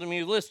I called him,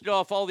 he listed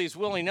off all these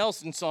Willie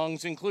Nelson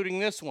songs, including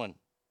this one.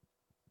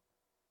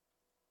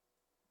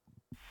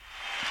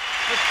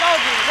 The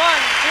soldiers, 1,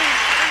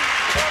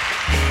 2,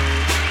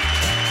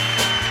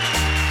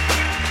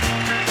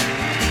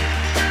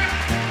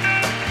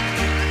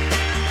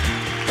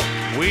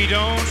 3. We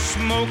don't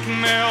smoke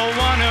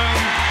marijuana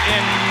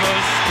in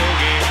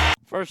Muskogee.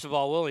 First of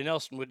all, Willie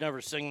Nelson would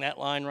never sing that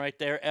line right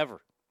there,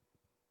 ever.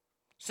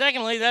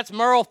 Secondly, that's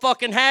Merle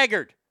fucking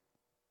Haggard.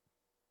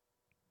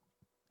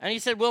 And he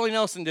said Willie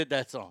Nelson did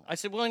that song. I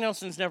said, Willie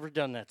Nelson's never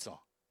done that song.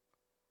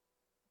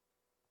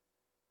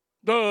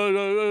 I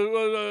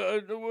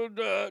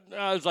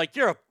was like,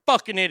 you're a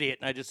fucking idiot.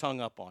 And I just hung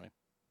up on him.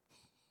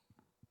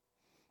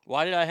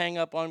 Why did I hang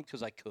up on him?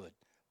 Because I could.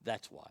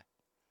 That's why.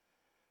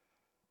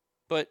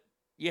 But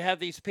you have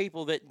these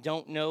people that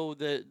don't know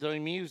the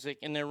music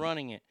and they're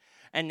running it.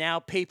 And now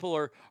people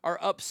are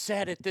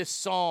upset at this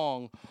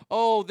song.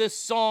 Oh, this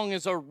song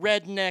is a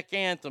redneck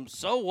anthem.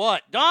 So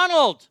what?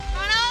 Donald!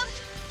 Donald!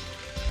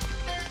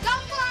 Go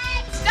for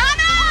it!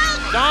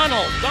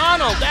 Donald!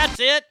 Donald, that's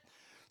it.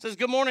 Says,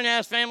 good morning,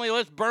 ass family.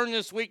 Let's burn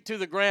this week to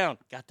the ground.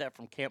 Got that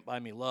from Can't Buy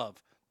Me Love.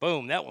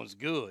 Boom, that one's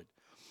good.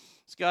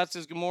 Scott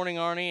says, good morning,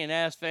 Arnie and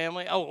ass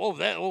family.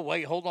 Oh,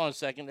 wait, hold on a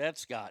second. That's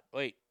Scott.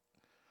 Wait.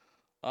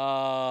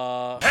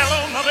 Hello,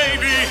 my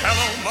baby.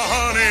 Hello, my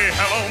honey.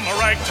 Hello, my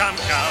ragtime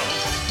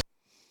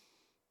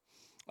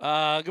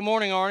cow. Good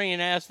morning, Arnie and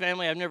ass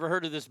family. I've never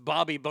heard of this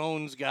Bobby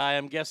Bones guy.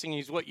 I'm guessing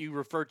he's what you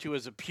refer to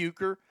as a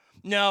puker.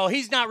 No,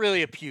 he's not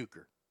really a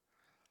puker.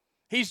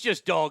 He's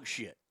just dog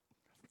shit.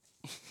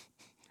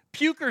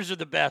 Pukers are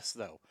the best,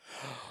 though.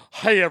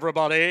 Hey,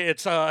 everybody.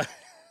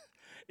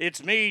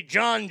 It's me,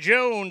 John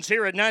Jones,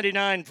 here at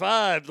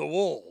 99.5 The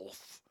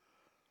Wolf.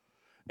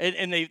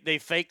 And they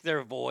fake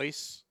their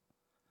voice.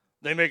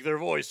 They make their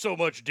voice so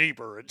much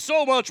deeper and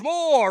so much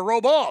more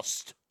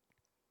robust.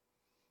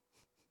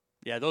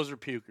 Yeah, those are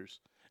pukers.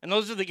 And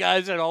those are the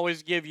guys that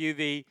always give you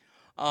the,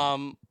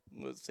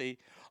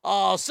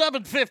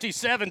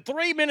 7:57,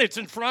 3 minutes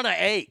in front of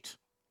 8.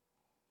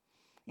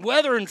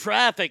 Weather and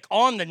traffic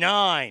on the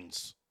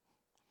 9s.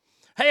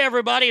 Hey,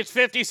 everybody, it's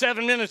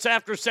 57 minutes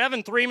after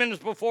 7, 3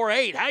 minutes before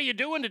 8. How you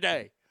doing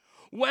today?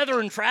 Weather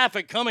and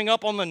traffic coming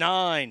up on the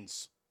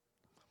 9s.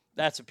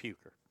 That's a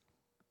puker.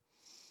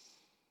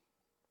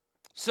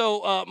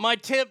 So my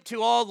tip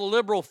to all the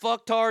liberal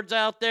fucktards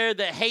out there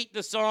that hate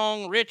the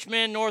song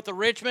Richmond, North of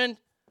Richmond,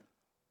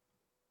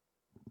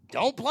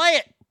 don't play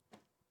it.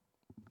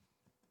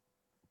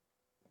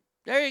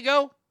 There you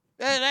go.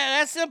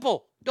 That's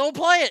simple. Don't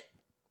play it.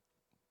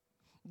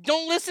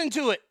 Don't listen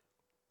to it.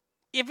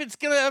 If it's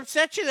going to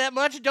upset you that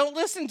much, don't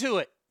listen to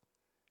it.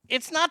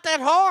 It's not that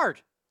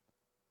hard.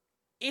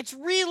 It's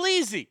real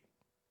easy.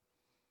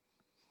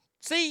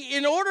 See,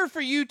 in order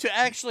for you to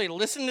actually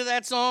listen to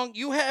that song,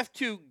 you have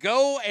to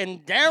go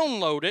and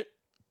download it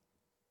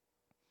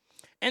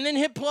and then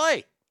hit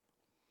play.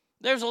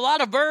 There's a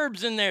lot of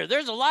verbs in there.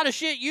 There's a lot of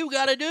shit you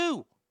got to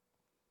do.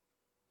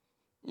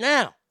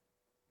 Now,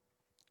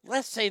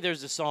 let's say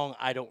there's a song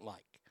I don't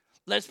like.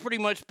 Let's pretty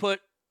much put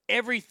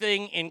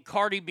everything in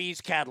Cardi B's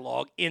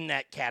catalog in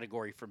that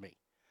category for me.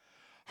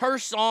 Her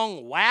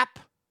song, WAP,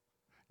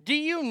 do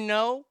you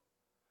know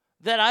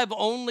that I've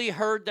only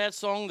heard that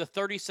song the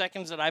 30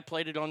 seconds that I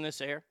played it on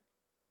this air?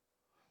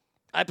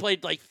 I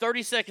played like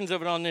 30 seconds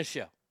of it on this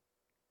show.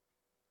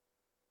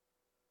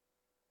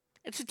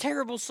 It's a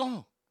terrible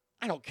song.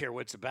 I don't care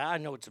what it's about. I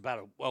know it's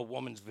about a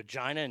woman's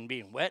vagina and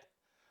being wet.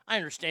 I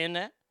understand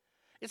that.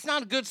 It's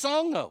not a good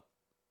song, though.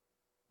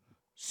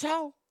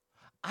 So,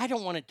 I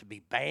don't want it to be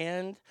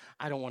banned.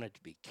 I don't want it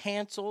to be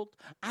canceled.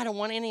 I don't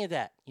want any of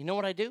that. You know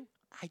what I do?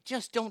 I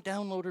just don't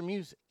download her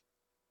music.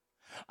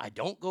 I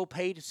don't go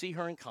pay to see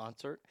her in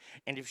concert.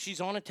 And if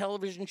she's on a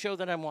television show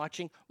that I'm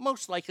watching,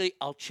 most likely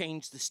I'll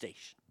change the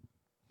station.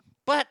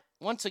 But,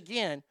 once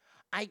again,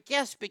 I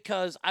guess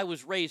because I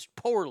was raised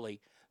poorly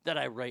that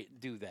I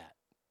do that.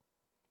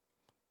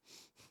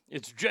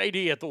 It's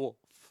JD at the Wolf.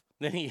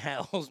 Then he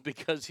howls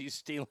because he's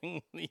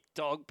stealing the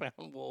dog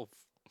pound wolf.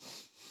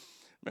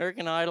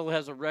 American Idol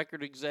has a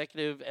record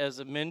executive as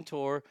a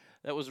mentor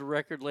that was a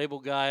record label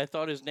guy. I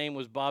thought his name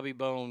was Bobby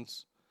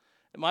Bones.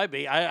 It might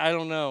be. I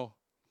don't know.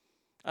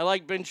 I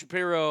like Ben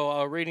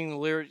Shapiro reading the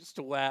lyrics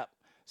to WAP.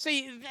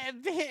 See,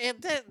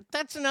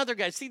 that's another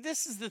guy. See,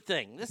 this is the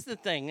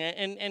thing.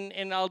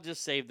 And I'll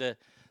just save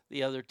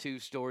the other two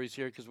stories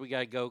here because we got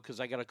to go because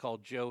I got to call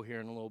Joe here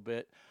in a little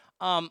bit.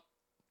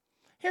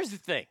 Here's the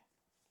thing.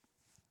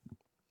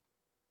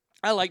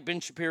 I like Ben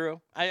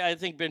Shapiro. I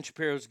think Ben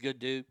Shapiro's a good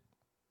dude.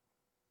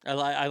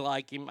 I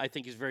like him. I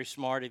think he's very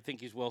smart. I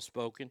think he's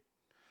well-spoken.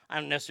 I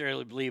don't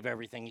necessarily believe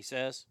everything he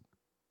says.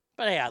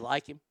 But, hey, I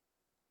like him.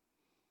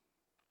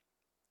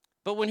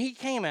 But when he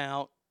came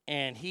out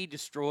and he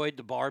destroyed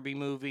the Barbie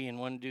movie and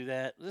wanted to do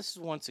that, this is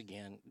once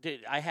again,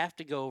 I have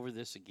to go over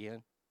this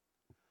again.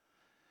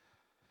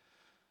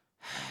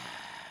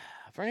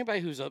 For anybody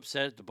who's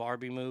upset at the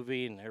Barbie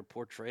movie and their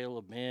portrayal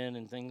of men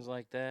and things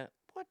like that,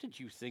 what did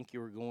you think you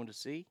were going to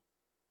see?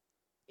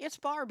 It's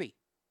Barbie.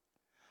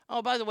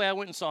 Oh, by the way, I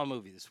went and saw a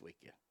movie this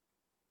weekend.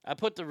 I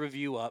put the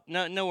review up.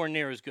 Nowhere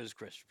near as good as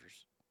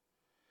Christopher's.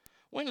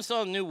 Went and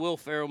saw the new Will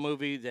Ferrell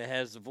movie that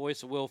has the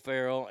voice of Will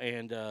Ferrell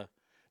and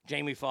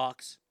Jamie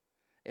Foxx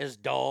as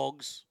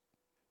dogs.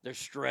 They're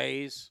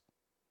strays.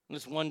 And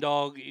this one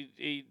dog,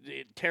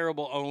 a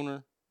terrible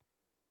owner.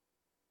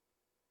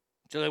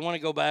 So they want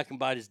to go back and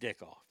bite his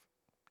dick off.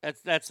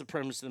 That's the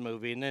premise of the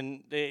movie. And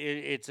then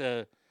it's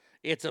a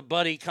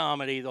buddy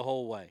comedy the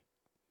whole way.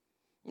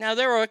 Now,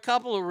 there are a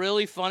couple of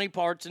really funny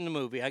parts in the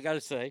movie, I got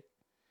to say.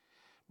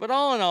 But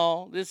all in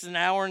all, this is an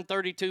hour and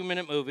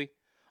 32-minute movie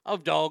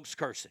of dogs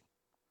cursing.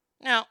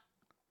 Now,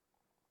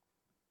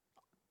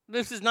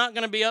 this is not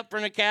going to be up for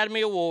an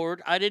Academy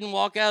Award. I didn't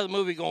walk out of the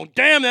movie going,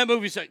 damn, that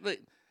movie's... I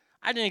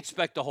didn't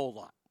expect a whole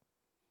lot.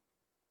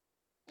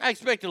 I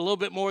expected a little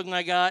bit more than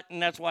I got,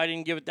 and that's why I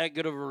didn't give it that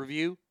good of a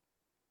review.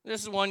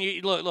 This is one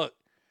you... Look.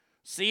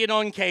 see it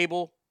on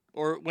cable,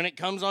 or when it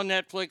comes on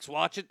Netflix,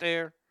 watch it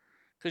there.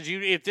 Because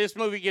if this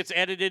movie gets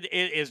edited,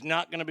 it is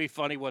not going to be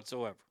funny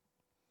whatsoever.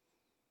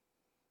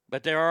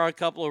 But there are a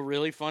couple of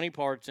really funny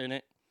parts in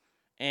it.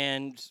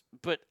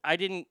 But I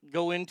didn't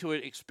go into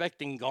it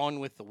expecting Gone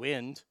with the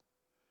Wind.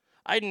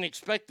 I didn't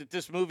expect that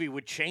this movie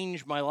would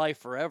change my life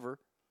forever.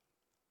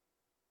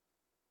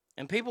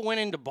 And people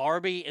went into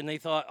Barbie and they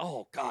thought,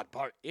 oh, God,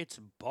 it's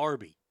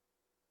Barbie.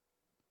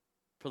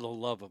 For the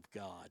love of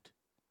God.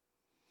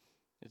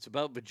 It's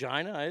about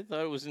vagina? I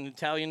thought it was an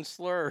Italian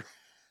slur.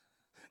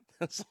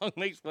 That song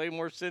makes way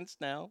more sense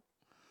now.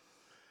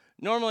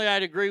 Normally,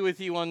 I'd agree with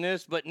you on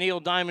this, but Neil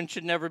Diamond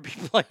should never be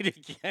played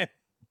again.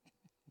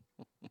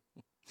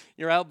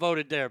 You're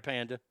outvoted there,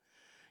 Panda.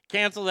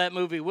 Cancel that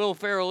movie. Will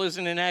Ferrell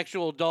isn't an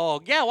actual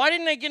dog. Yeah, why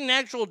didn't they get an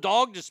actual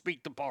dog to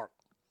speak the part?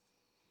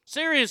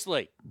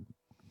 Seriously.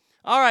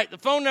 All right, the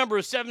phone number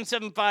is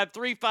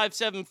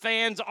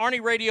 775-357-FANS,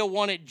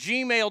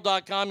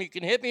 ArnieRadio1@gmail.com. You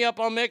can hit me up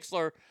on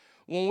Mixler.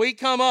 When we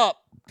come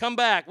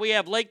back, we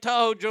have Lake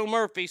Tahoe Joe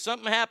Murphy.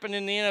 Something happened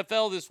in the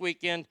NFL this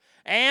weekend.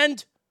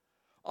 And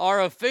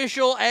our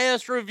official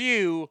ass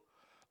review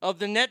of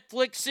the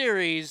Netflix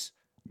series,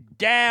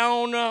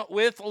 Down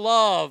with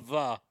Love.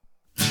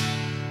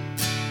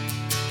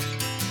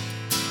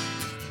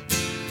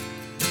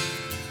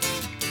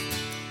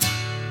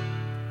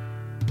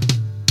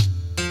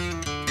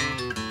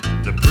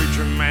 The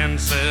preacher man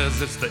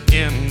says it's the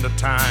end of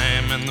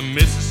time, and the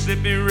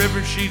Mississippi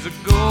River, she's a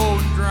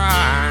gold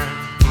dry.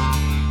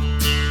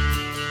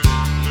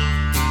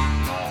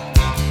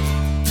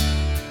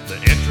 The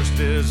interest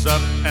is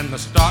up and the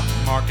stock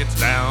market's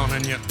down,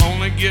 and you're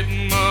only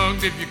getting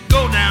mugged if you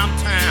go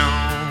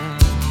downtown.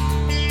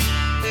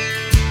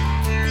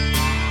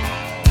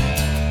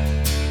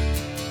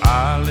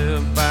 I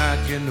live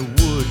back in the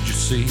woods, you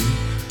see,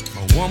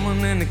 my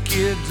woman and the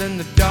kids and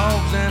the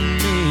dogs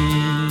and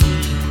me.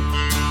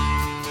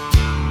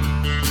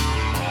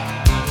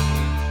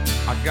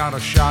 I got a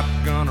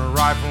shotgun, a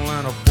rifle,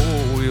 and a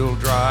four-wheel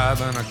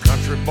drive, and a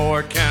country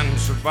boy can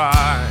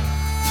survive.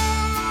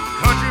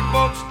 Country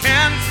folks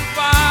can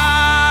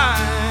survive.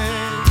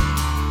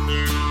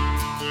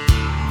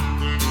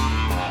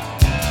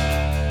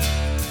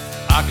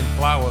 I can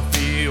plow a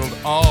field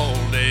all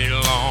day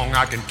long.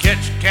 I can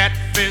catch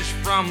catfish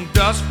from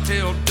dusk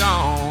till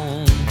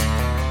dawn.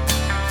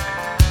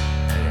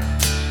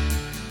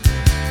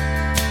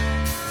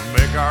 We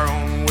make our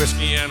own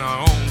whiskey and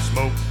our own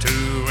smoke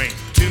too. Ain't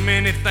too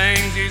many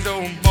things these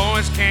old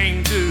boys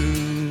can't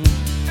do.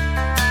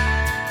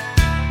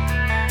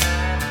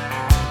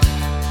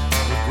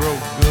 We grow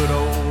good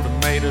old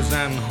tomatoes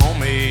and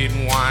homemade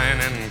wine,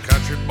 and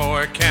country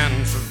boy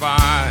can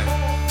survive.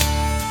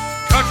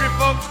 Country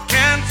folks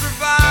can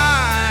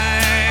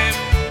survive.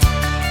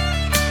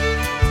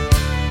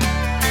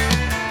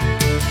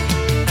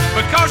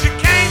 Because you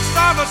can't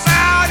starve us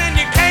out and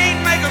you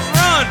can't make us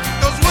run,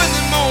 'cause when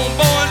them old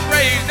boys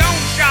raised on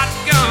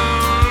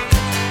shotgun,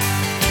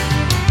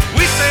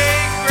 we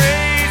say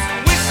grace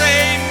and we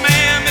say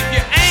ma'am. If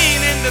you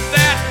ain't into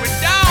that, we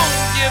don't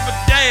give a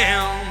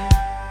damn.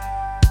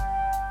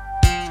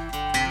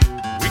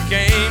 We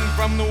came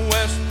from the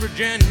West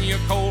Virginia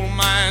coal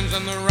mines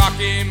and the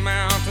Rocky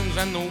Mountains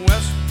and the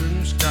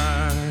western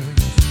skies.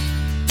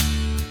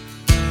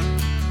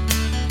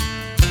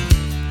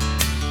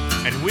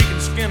 And we can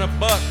skin a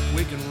buck,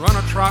 we can run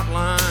a trot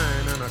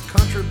line, and a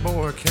country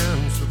boy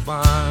can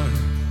survive.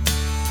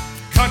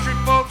 Country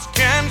folks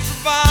can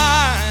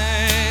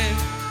survive.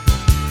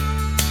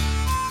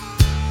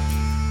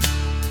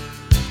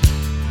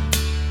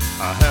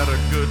 I had a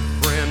good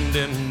friend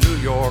in New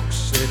York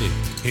City.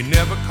 He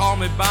never called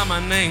me by my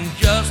name,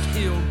 just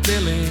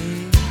Hillbilly.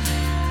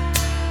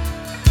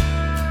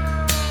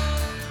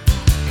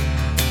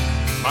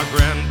 My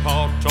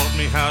grandpa taught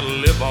me how to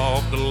live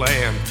off the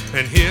land,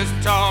 and his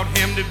taught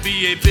him to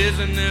be a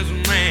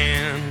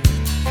businessman.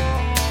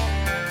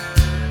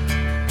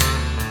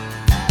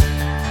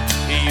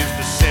 He used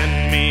to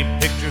send me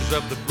pictures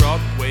of the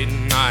Broadway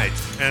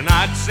nights, and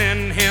I'd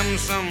send him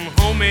some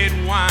homemade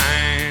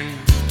wine.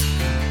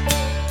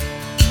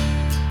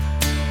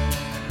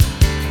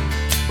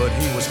 But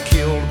he was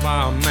killed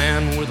by a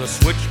man with a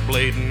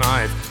switchblade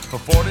knife. For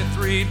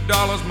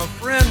 $43, my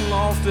friend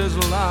lost his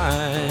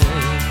life.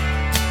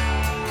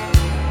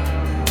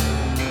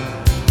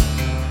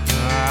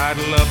 I'd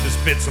love to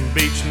spit some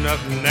beach nut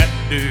in that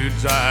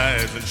dude's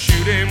eyes and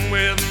shoot him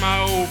with my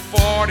old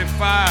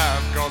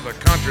 45, 'cause a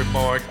country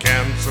boy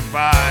can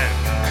survive.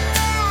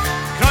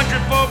 Country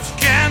folks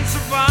can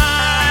survive.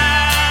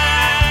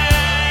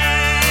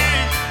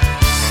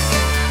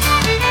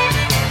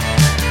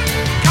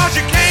 'Cause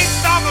you can't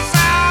stop us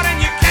out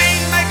and you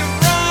can't make us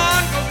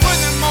run, 'cause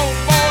when them old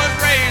boys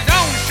raised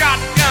on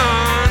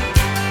shotgun,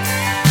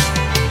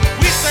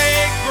 we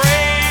say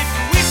grace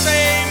and we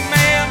say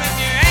ma'am. If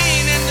you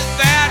ain't into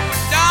that, we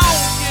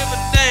don't give a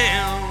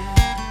damn.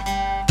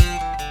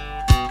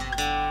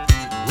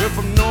 We're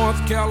from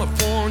North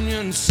California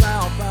and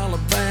South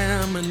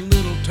Alabama and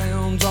little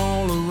towns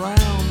all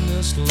around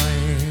this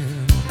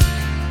land.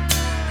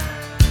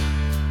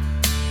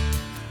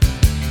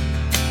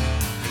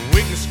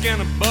 skin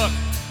a buck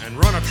and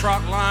run a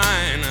trot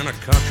line, and a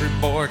country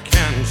boy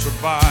can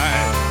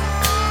survive.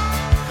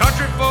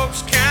 Country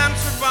folks can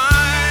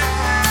survive.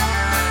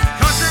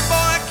 Country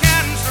boy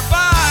can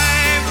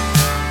survive.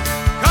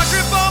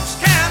 Country folks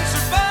can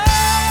survive.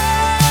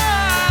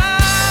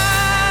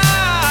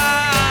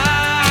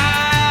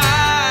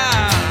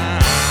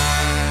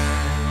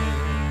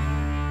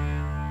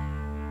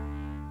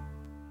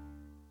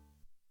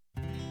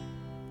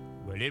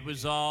 Well, it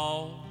was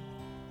all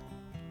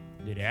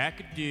that I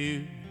could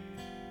do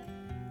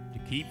to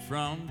keep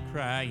from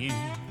crying.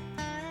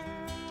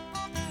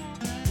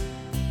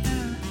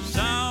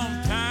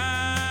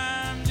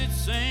 Sometimes it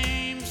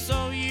seems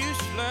so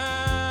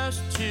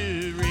useless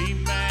to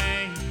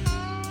remain,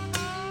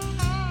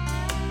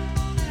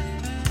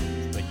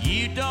 but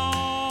you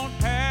don't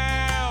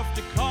have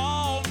to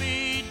call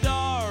me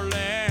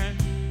darling,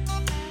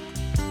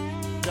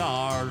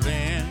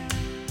 darling.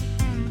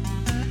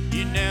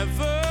 You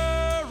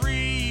never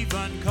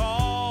even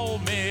call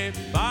me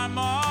by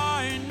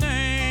my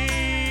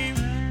name.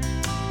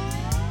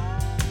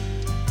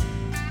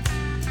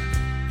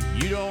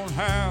 You don't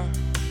have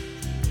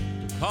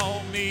to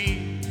call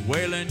me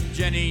Waylon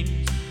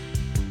Jennings,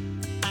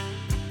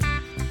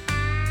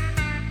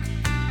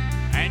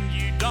 and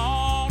you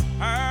don't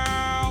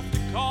have to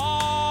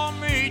call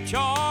me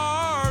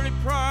Charlie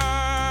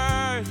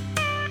Price,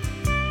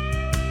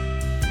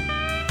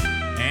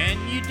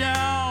 and you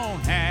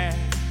don't have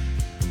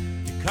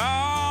to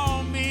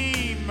call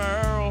me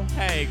Merle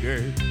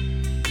Haggard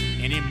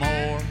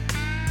anymore.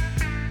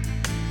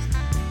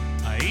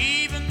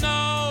 Even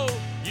though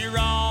you're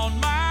on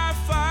my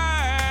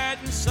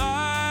fighting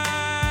side,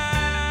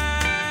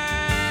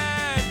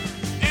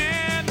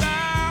 and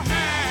I'll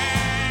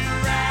hang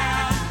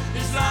around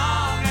as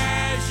long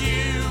as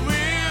you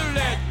will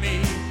let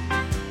me,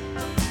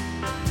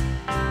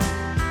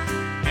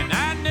 and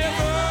I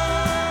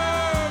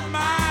never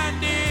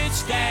minded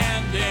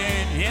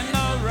standing in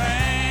the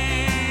rain,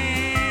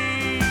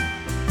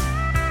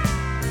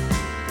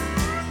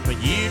 but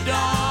you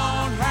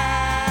don't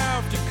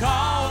have to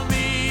call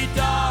me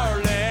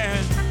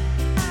darling,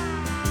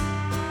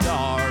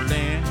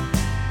 darling.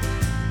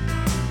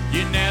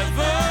 You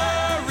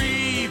never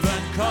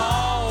even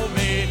call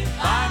me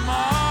by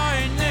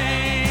my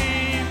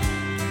name.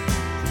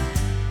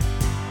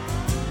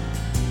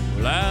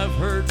 Well, I've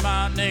heard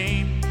my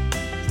name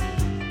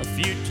a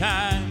few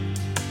times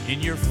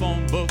in your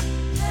phone book,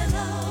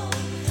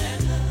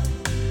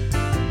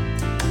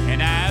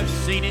 and I've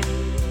seen it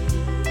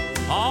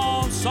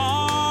on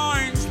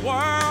signs where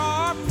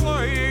I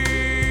play,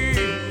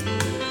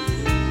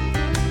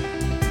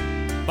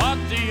 but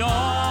the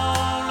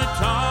only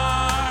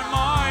time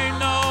I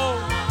know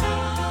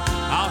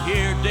I'll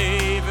hear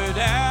David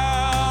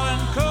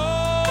Allen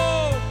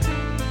Coe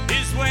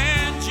is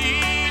when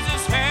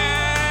Jesus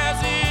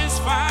has his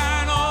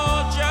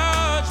final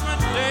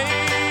judgment day.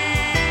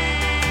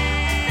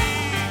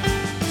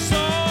 So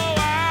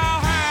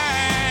I'll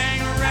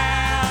hang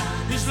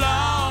around as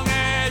long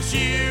as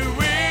you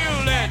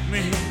will let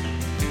me,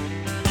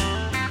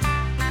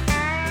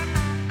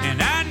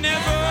 and I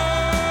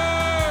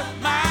never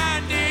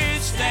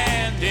minded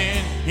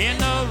standing in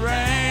the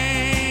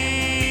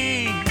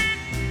rain,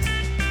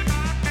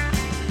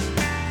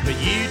 but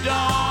you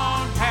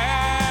don't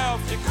have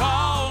to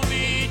call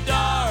me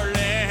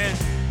darling,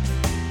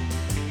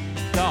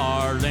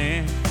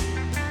 darling.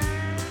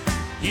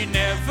 You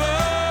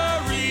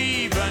never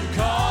even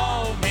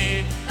call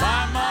me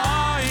by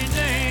my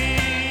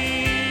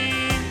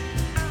name.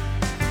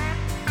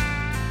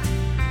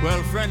 Well,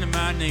 a friend of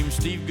mine named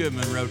Steve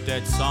Goodman wrote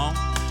that song,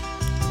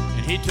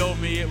 and he told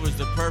me it was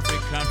the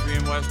perfect country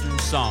and western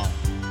song.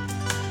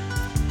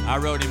 I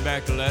wrote him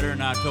back a letter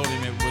and I told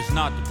him it was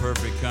not the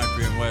perfect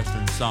country and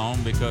western song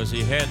because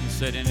he hadn't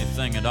said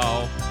anything at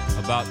all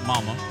about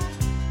mama,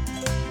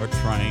 or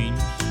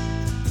trains,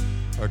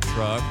 or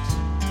trucks,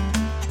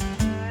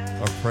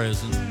 or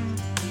prison,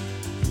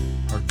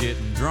 or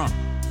getting drunk.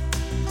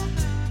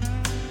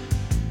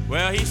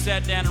 Well, he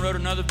sat down and wrote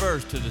another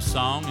verse to the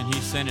song, and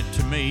he sent it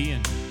to me,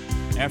 and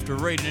after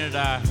reading it,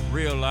 I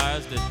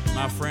realized that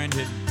my friend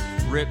had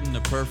written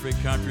the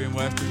perfect country and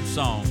western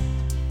song,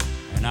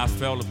 and I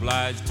felt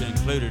obliged to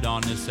include it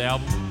on this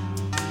album.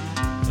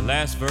 The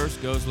last verse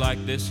goes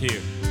like this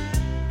here.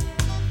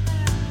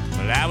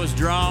 Well, I was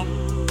drunk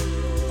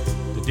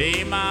the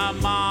day my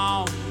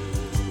mom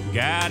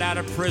got out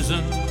of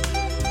prison,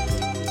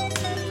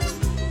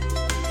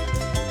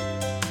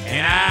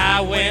 and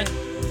I went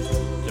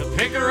to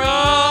pick her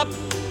up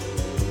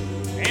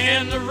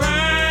in the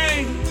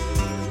rain.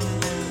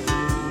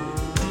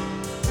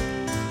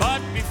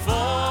 But before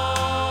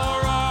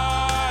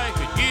I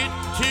could get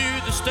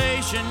to the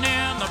station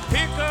in the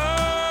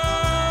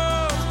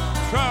pickup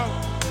truck,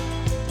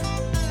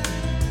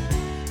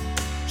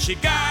 she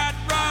got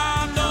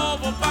run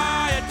over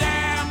by a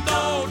damned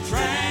old train.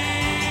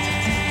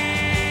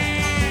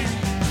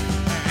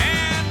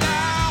 And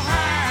I'll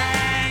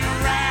hang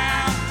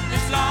around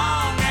as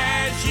long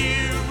as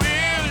you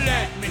will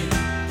let me,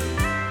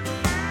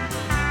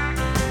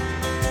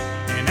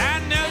 and I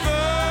never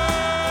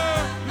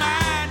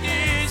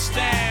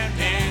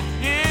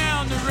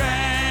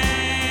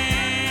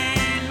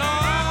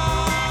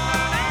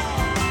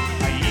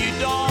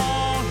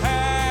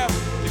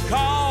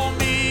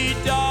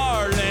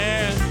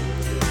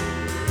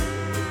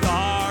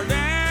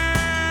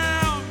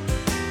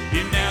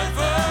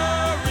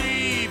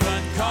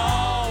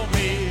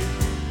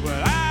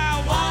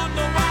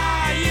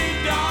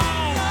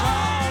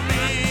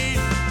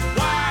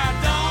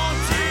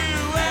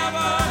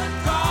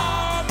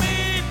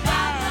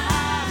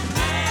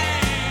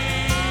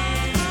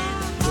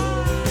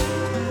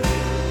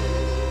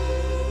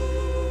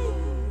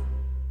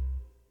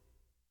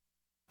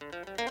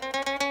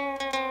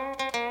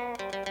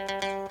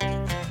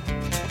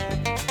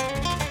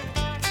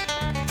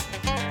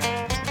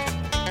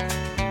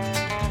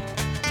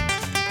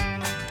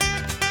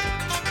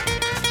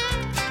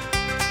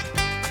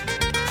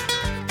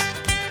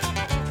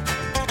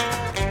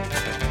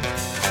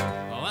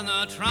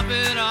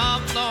trumpet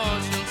of the Lord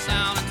shall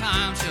sound, and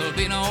time shall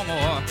be no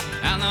more.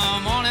 And the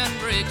morning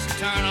breaks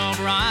eternal,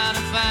 bright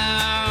and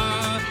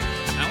fair.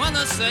 And when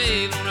the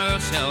saved on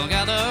earth shall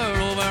gather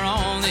over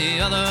on the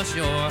other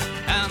shore,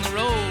 and the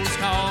roll is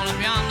called up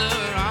yonder,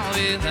 I'll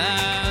be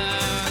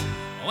there.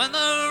 When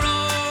the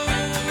roll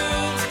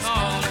is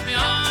called up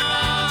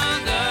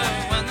yonder,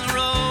 when the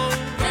roll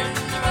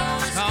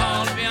is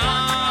called up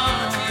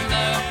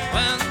yonder,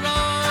 when the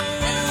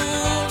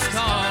roll is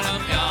called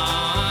up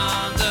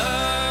yonder,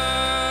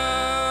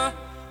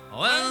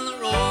 when the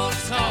roll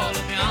is called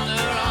up yonder,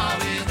 I'll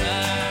be there.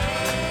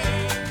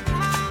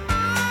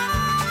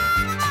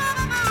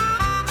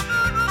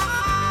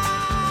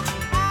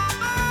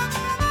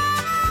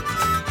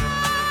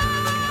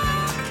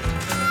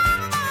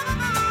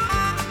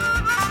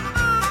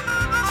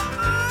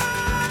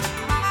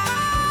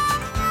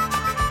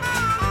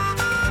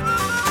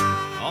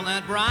 On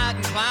that bright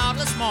and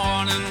cloudless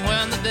morning,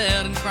 when the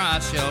dead in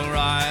Christ shall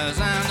rise,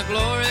 and the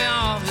glory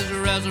of his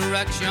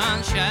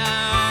resurrection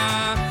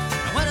shine,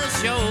 and when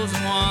his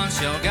chosen ones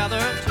shall gather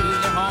to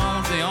their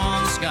homes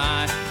beyond the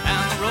sky,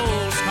 and the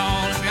roll is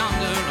called up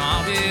yonder,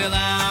 I'll be there.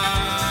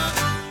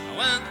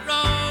 When the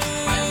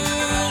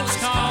roll is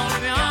called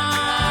up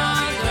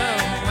yonder,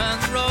 when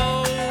the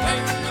roll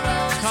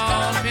is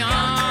called up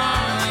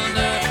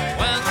yonder,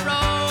 when the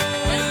roll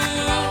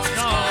is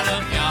called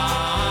up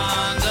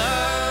yonder,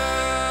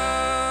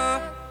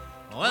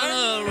 when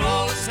the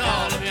roll is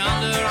called up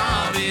yonder,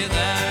 I'll be there.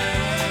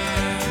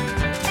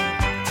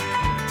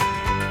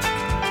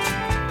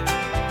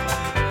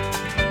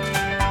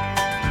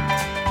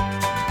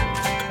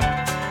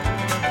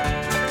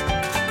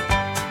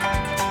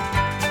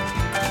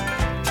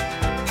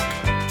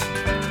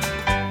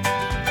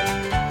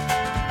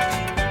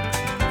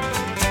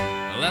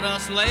 Let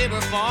us labor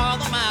for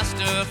the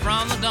Master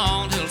from the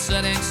dawn till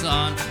setting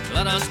sun.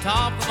 Let us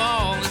talk of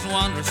all his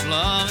wondrous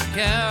love and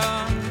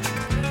care.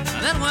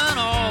 And then when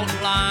all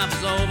life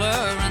is over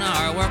and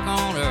our work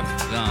on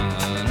earth is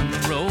done, and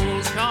the roll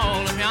is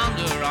called up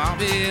yonder, I'll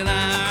be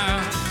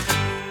there.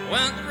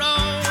 When the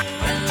roll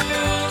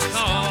is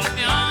called up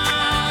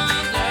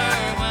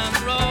yonder, when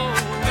the roll is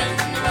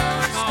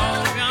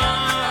called up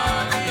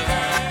yonder,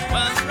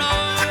 when the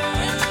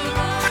roll is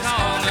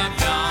called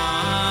up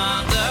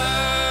yonder,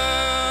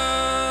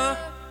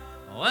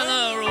 when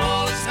the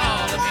roll is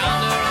called up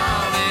yonder,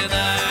 I'll be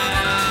there.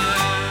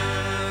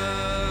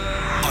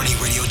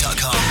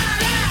 ArnieRadio.com.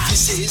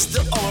 This is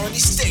the Arnie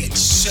State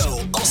Show,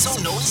 also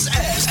known as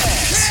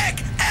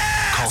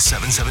Call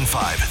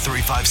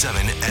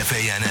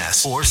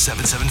 775-357-FANS or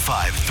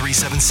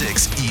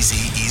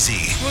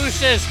 775-376-EASY. Smooth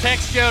says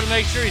text Joe to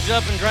make sure he's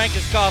up and drank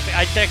his coffee.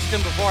 I text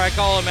him before I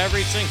call him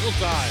every single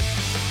time.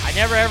 I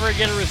never ever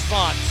get a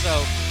response,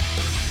 so.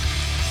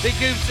 Big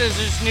Goop says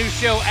this new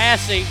show,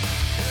 Assy,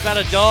 it's about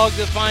a dog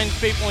that finds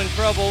people in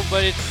trouble,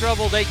 but it's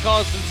trouble they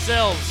cause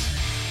themselves.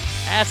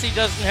 Assy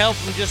doesn't help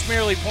them, just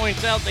merely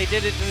points out they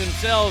did it to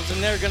themselves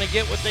and they're going to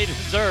get what they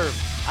deserve.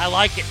 I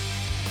like it.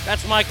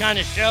 That's my kind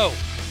of show.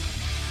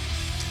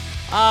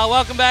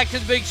 Welcome back to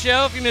the big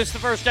show. If you missed the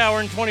first hour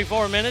and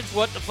 24 minutes,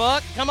 what the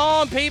fuck? Come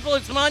on, people.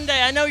 It's Monday.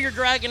 I know you're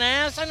dragging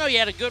ass. I know you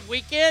had a good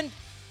weekend.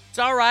 It's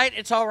all right.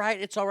 It's all right.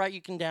 It's all right.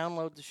 You can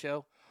download the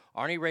show.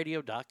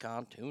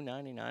 ArnieRadio.com,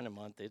 $2.99 a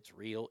month. It's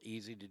real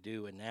easy to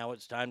do. And now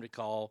it's time to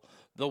call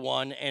the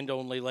one and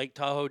only Lake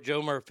Tahoe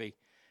Joe Murphy.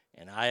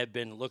 And I have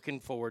been looking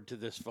forward to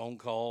this phone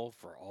call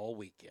for all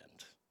weekend.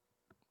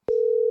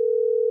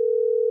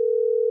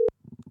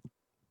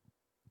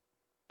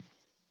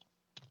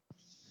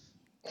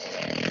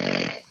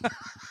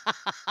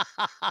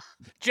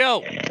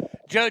 Joe,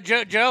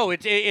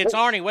 it's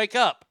Arnie. Wake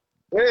up.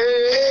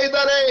 Hey,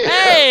 buddy.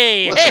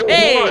 Hey, What's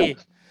hey.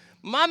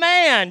 My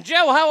man.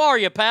 Joe, how are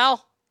you,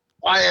 pal?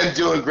 I am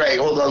doing great.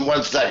 Hold on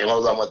one second.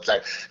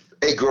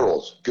 Hey,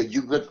 girls, could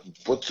you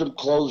put some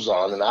clothes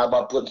on, and how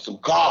about putting some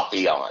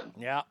coffee on?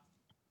 Yeah.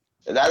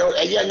 And I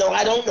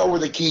don't know where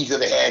the keys to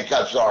the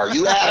handcuffs are.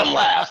 You had them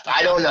last.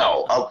 I don't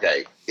know.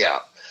 Okay,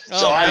 yeah.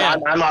 So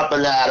I'm up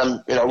and at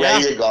them,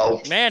 ready to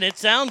go. Man, it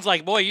sounds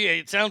like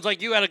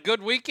you had a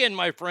good weekend,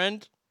 my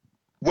friend.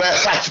 Well,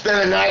 I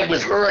spent a night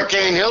with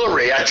Hurricane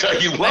Hillary. I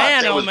tell you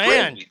what,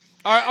 man.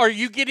 Are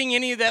you getting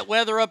any of that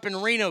weather up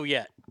in Reno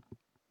yet?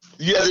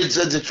 Yeah,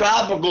 the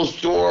tropical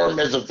storm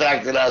has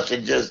affected us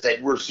in just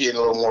that we're seeing a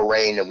little more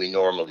rain than we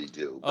normally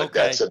do. But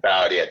that's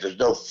about it. There's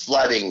no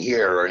flooding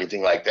here or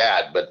anything like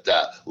that, but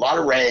a lot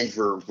of rain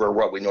for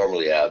what we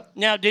normally have.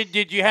 Now,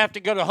 did you have to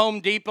go to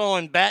Home Depot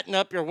and batten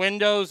up your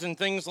windows and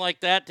things like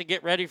that to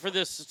get ready for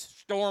this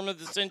storm of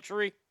the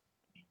century?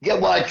 Yeah,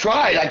 well, I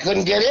tried. I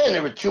couldn't get in.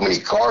 There were too many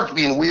carts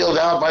being wheeled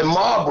out by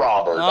mob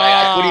robbers.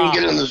 I couldn't even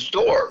get in the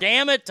store.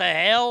 Damn it to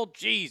hell.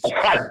 Jeez.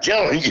 I'm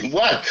telling you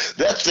what.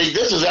 This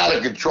is out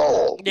of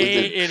control.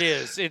 It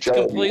is. It's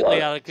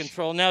completely out of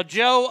control. Now,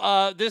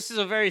 Joe, this is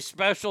a very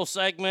special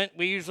segment.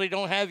 We usually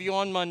don't have you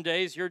on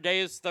Mondays. Your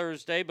day is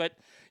Thursday, but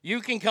you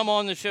can come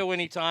on the show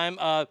anytime.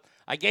 I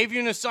gave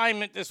you an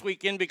assignment this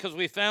weekend because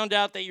we found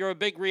out that you're a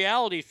big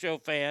reality show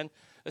fan,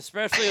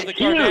 especially of the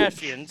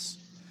Kardashians.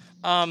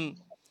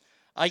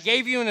 I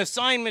gave you an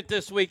assignment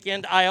this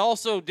weekend. I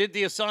also did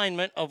the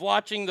assignment of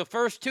watching the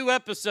first 2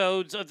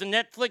 episodes of the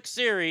Netflix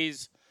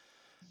series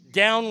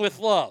Down with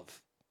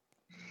Love.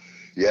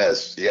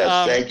 Yes.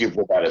 Thank you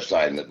for that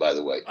assignment, by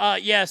the way.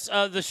 Yes,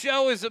 the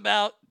show is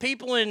about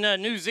people in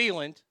New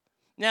Zealand.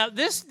 Now,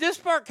 this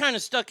part kind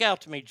of stuck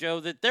out to me, Joe,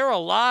 that there are a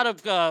lot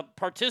of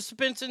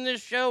participants in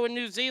this show in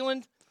New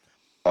Zealand.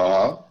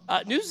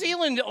 New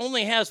Zealand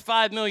only has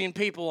 5 million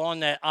people on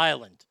that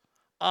island.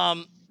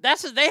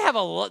 They have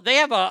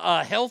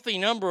a healthy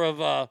number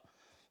of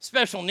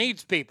special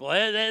needs people.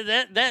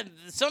 That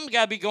something's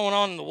got to be going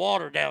on in the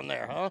water down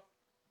there, huh?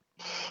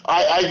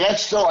 I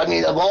guess so. I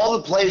mean, of all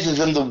the places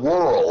in the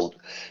world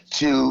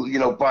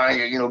to,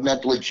 find,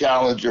 mentally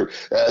challenged or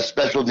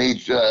special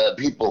needs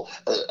people,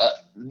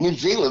 New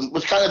Zealand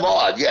was kind of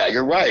odd. Yeah,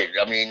 you're right.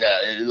 I mean,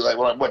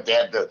 what, they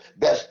had the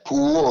best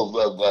pool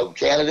of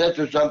candidates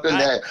or something?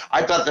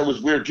 I thought that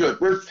was weird, too. At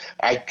first,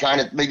 I kind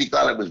of maybe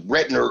thought it was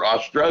Britain or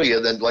Australia.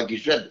 Then, like you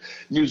said,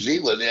 New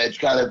Zealand. It's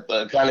kind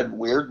of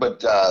weird.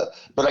 But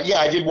yeah,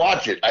 I did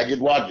watch it.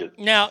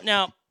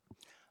 Now,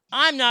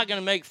 I'm not going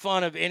to make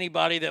fun of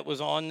anybody that was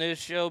on this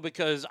show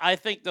because I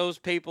think those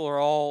people are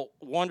all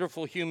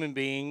wonderful human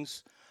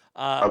beings.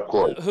 Of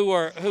course.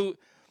 Who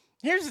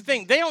here's the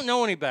thing, they don't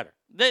know any better.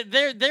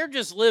 They're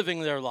just living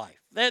their life.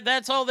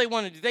 That's all they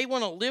want to do. They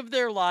want to live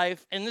their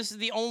life, and this is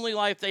the only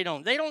life they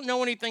don't. They don't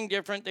know anything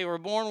different. They were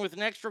born with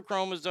an extra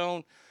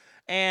chromosome,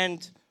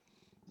 and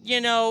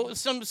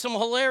some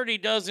hilarity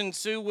does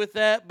ensue with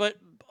that. But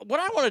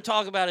what I want to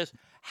talk about is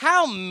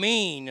how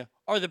mean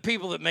are the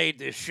people that made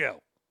this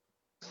show?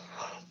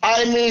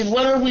 I mean,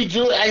 what are we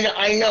doing?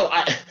 I know,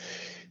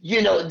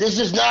 this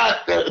is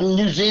not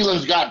New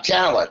Zealand's Got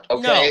Talent,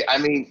 okay? No. I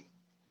mean,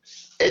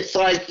 it's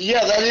like,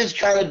 yeah, that is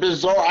kind of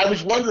bizarre. I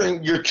was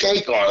wondering your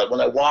take on it when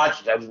I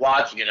watched it. I was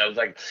watching it. I was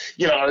like,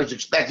 I was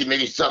expecting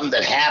maybe something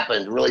that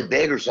happened really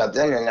big or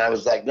something, and I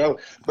was like, no.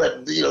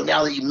 But,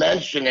 now that you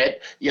mention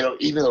it,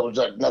 even though it was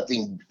like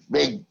nothing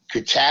big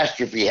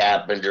catastrophe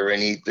happened or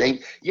anything,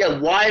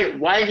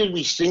 why did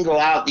we single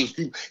out these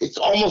people? It's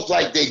almost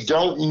like they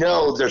don't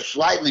know they're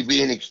slightly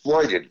being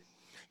exploited.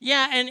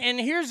 Yeah, and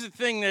here's the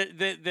thing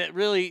that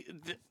really,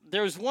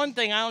 there's one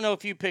thing, I don't know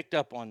if you picked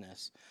up on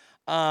this.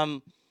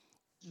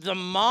 The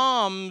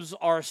moms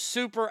are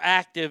super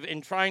active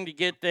in trying to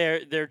get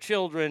their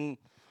children,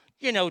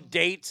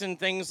 dates and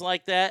things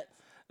like that.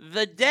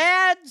 The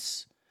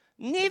dads,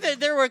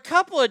 there were a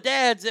couple of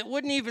dads that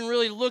wouldn't even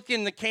really look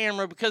in the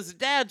camera because the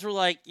dads were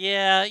like,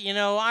 yeah,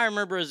 I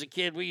remember as a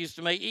kid we used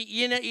to make,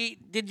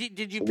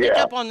 did you pick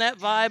up on that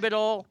vibe at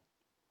all?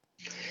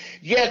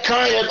 Yeah,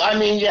 kind of. I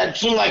mean, yeah, it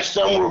seemed like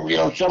some were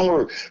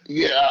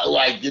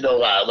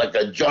like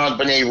a John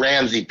Benet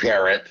Ramsey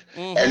parent,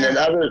 and then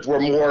others were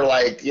more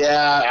like,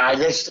 I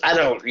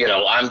don't,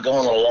 I'm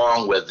going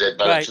along with it,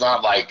 but It's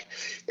not like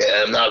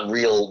I'm not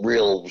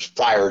real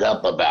fired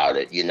up about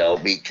it,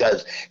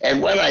 because,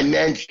 and when I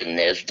mention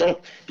this, don't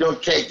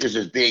take this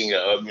as being,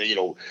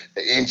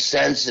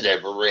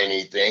 insensitive or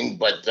anything,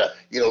 but,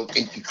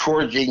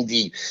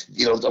 encouraging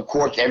of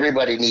course,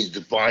 everybody needs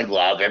to find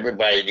love.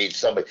 Everybody needs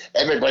somebody.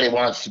 Everybody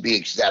wants to be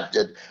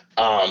accepted.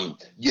 We're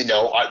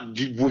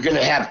going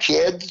to have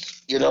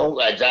kids. They're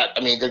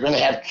going to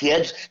have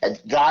kids,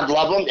 and God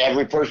love them.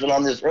 Every person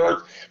on this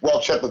earth, well,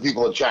 except the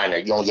people in China,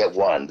 you only get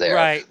one there.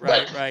 Right.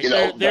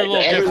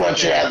 Everyone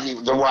should have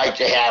the right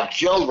to have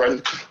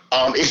children.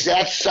 Is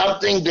that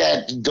something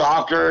that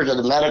doctors and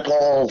the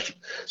medical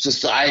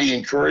society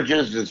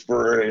encourages? Is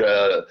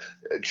for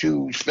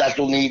to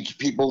special needs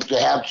people to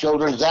have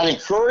children? Is that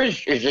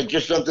encouraged? Is it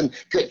just something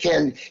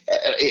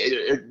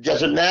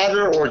does it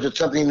matter, or is it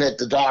something that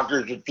the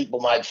doctors and people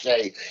might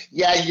say,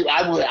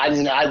 I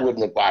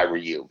wouldn't if I were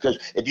you? Because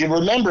if you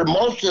remember,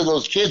 most of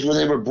those kids when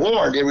they were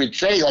born, they would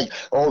say like,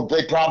 oh,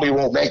 they probably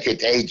won't make it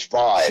to age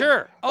 5.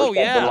 Sure. Oh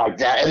yeah. Like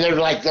that, and they're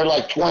like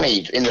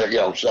 20s in their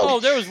So.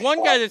 Oh, there was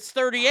one guy that's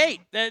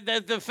 38.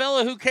 The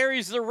fellow who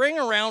carries the ring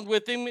around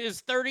with him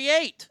is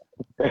 38.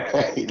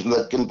 He's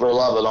looking for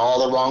love in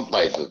all the wrong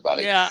places,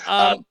 buddy.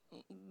 Yeah.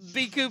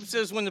 B. Coop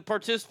says, when the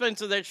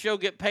participants of that show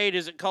get paid,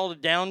 is it called a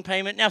down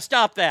payment? Now,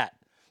 stop that.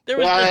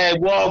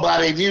 Whoa,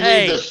 buddy. You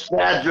need to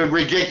sad,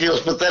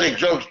 ridiculous, pathetic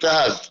jokes to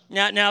us.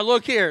 Now,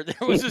 look here.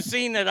 There was a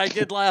scene that I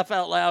did laugh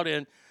out loud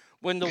in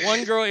when the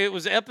one girl, it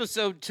was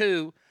episode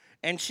 2,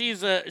 and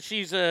she's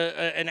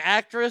an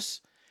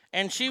actress,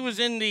 and she was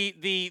in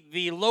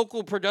the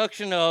local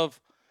production of,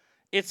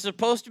 it's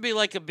supposed to be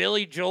like a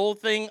Billy Joel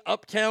thing,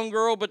 Uptown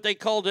Girl, but they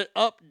called it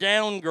Up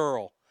Down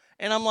Girl.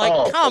 And I'm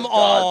like, come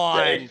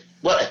on.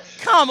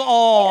 Come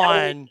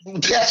on.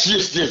 That's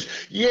just,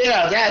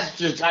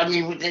 I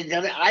mean,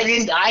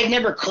 I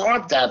never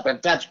caught that,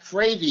 but that's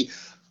crazy.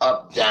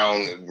 Up,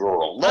 down,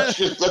 girl.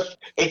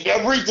 It's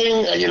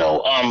everything,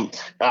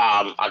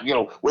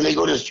 when they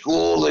go to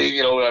school,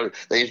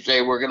 they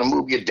say, we're going to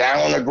move you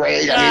down a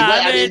grade.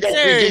 I mean, that's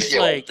seriously,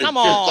 ridiculous. Come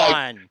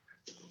on.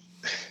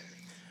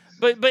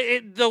 But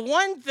the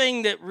one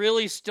thing that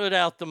really stood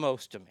out the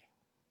most to me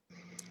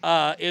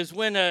is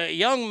when a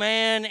young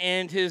man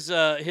and his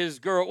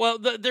girl. Well,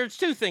 there's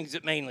two things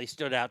that mainly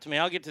stood out to me.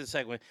 I'll get to the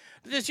second one.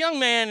 This young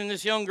man and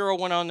this young girl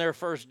went on their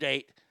first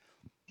date,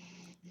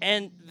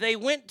 and they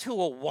went to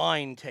a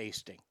wine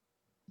tasting.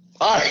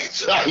 I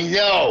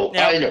know.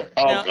 Now, I know.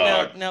 Oh,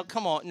 God. Now,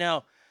 come on.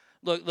 Now,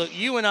 look.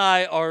 You and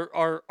I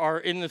are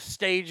in the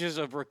stages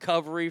of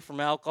recovery from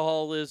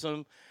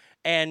alcoholism,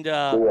 and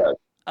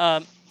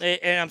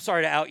I'm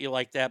sorry to out you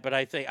like that, but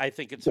I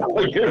think it's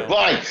important. You're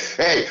fine.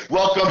 Hey,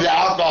 welcome to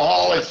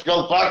Alcoholics.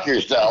 Go fuck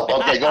yourself.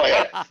 Okay, go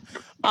ahead.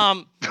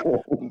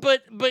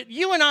 But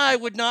you and I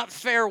would not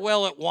fare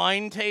well at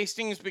wine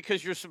tastings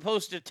because you're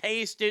supposed to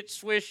taste it,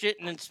 swish it,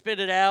 and then spit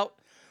it out.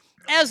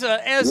 As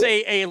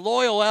a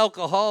loyal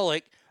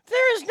alcoholic,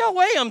 there is no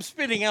way I'm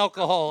spitting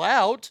alcohol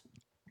out.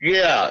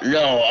 Yeah,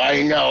 no,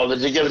 I know. But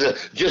to give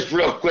it just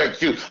real quick,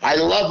 too, I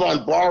love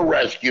on Bar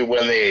Rescue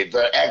when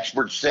the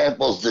expert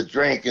samples the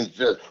drink and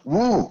says,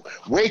 "Woo,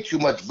 way too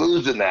much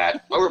booze in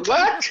that." Or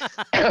what?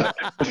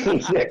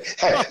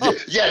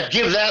 Yeah,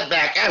 give that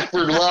back. Ask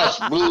for less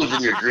booze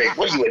in your drink.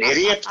 What are you, an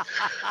idiot?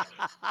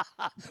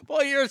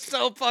 Boy, you're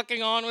so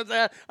fucking on with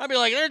that. I'd be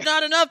like, there's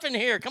not enough in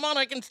here. Come on,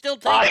 I can still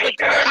taste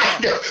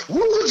it.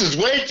 Woo, this is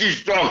way too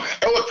strong.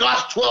 Oh, it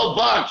costs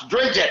 $12.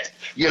 Drink it.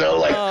 You know,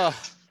 like...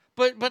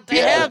 But they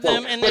have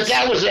them, and but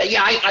that was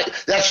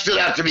that stood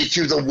out to me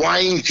too. The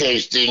wine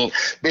tasting,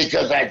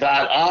 because I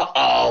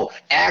thought,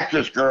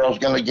 actress girl's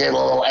gonna get a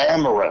little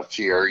amorous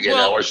here, you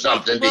know, or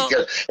something.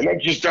 Because and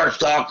then she starts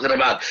talking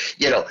about,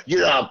 you know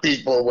how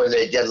people when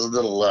they get a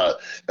little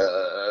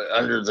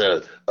under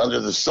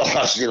the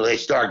sauce, you know, they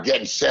start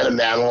getting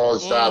sentimental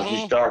and stuff.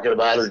 She's talking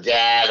about her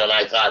dad, and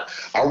I thought,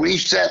 are we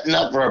setting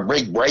up for a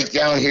big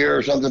breakdown here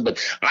or something? But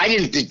I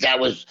didn't think that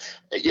was.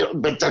 You know,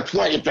 but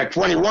if they're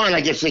 21,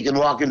 I guess they can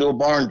walk into a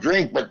bar and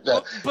drink. But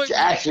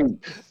actually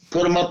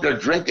put them up there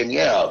drinking,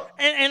 yeah.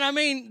 And I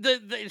mean,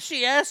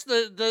 she asked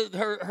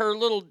her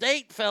little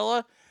date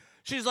fella.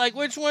 She's like,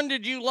 "Which one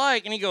did you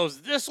like?" And he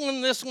goes, "This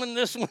one, this one,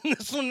 this one,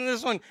 this one,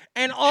 this one."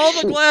 And all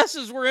the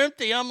glasses were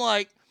empty. I'm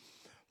like,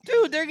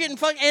 dude, they're getting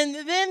fucked. And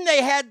then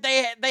they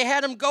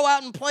had him go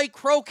out and play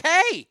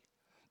croquet.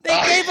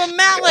 They gave him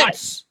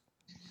mallets.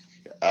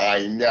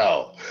 I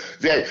know.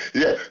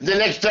 The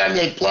next time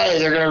they play,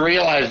 they're going to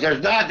realize I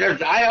thought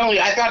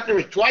there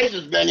was twice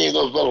as many of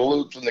those little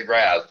loops in the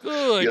grass.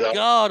 Good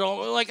God.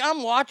 Like,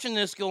 I'm watching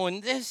this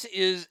going, this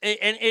is,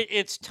 and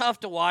it's tough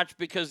to watch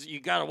because you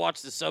got to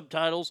watch the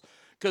subtitles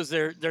because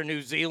they're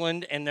New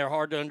Zealand and they're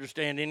hard to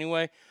understand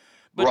anyway.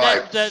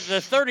 But the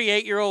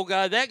 38-year-old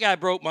guy, that guy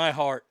broke my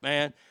heart,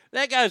 man.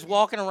 That guy's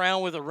walking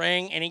around with a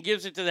ring and he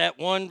gives it to that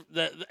one.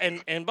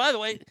 And by the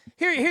way,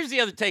 here's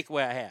the other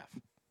takeaway I have.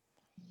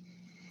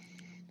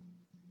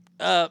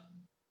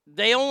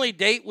 They only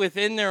date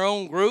within their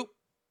own group.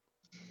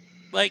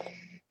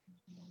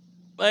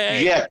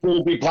 Yeah, could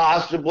it be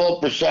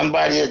possible for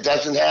somebody that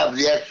doesn't have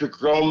the extra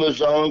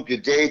chromosome to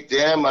date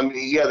them? I mean,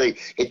 yeah,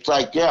 it's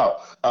like,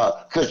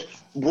 because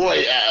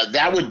boy,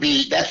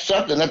 that's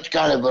something that's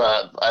kind of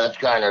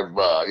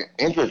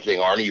interesting,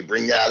 Arnie. You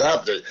bring that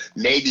up, that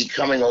maybe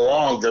coming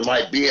along there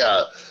might be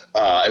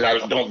and I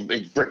don't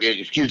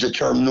excuse the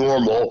term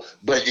normal,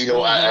 but you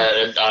know,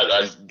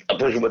 a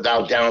person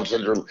without Down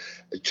syndrome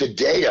to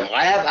date him.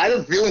 I have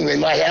a feeling they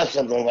might have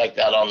something like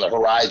that on the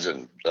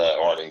horizon,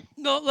 Arnie.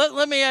 No,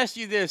 let me ask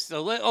you this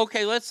though.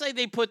 Let's say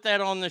they put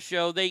that on the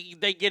show. They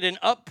get an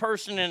up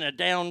person and a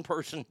down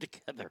person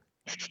together.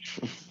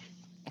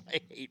 I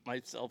hate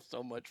myself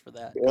so much for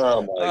that.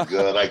 Oh my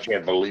God, I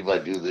can't believe I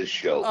do this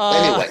show.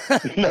 Anyway,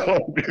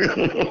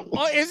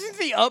 isn't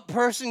the up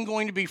person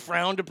going to be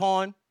frowned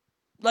upon?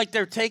 Like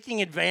they're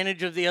taking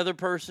advantage of the other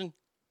person?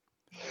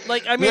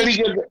 Like, I mean, let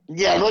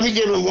me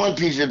give him one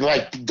piece of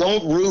advice.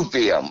 Don't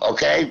roofie him,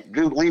 okay?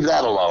 Leave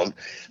that alone.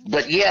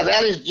 But yeah,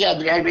 that is,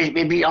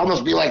 maybe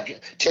almost be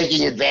like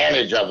taking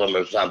advantage of him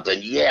or something.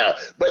 Yeah.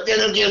 But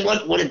then again,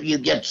 what if you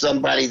get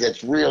somebody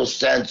that's real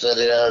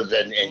sensitive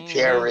and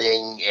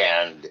caring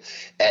and,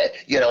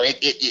 you know,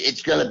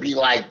 it's going to be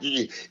like,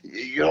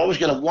 you're always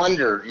going to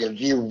wonder, is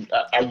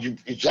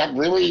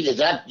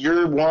that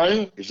your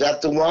one? Is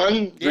that the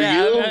one for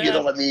you? You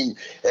know, I mean,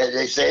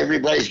 they say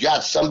everybody's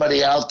got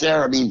somebody out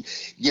there. I mean,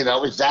 you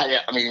know, is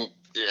that, I mean,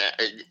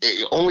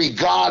 only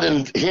God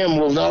and him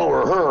will know,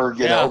 or her,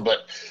 you know,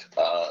 but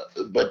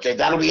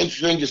that'll be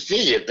interesting to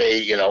see if they,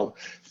 you know,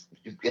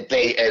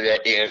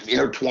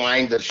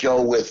 intertwine the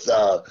show with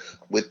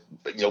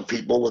you know,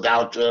 people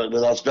without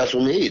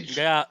special needs.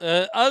 Yeah.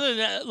 Other than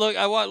that, look,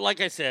 like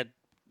I said,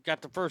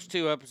 got the first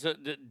 2 episodes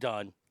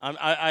done.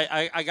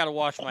 I got to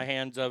wash my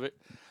hands of it.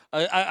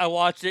 I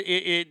watched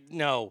it.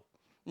 No,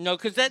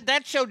 because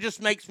that show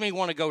just makes me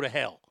want to go to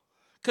hell.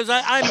 Because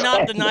I'm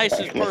not the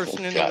nicest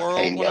person in the world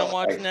when I'm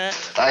watching that.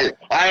 I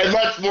am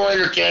much more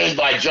entertained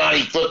by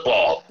Johnny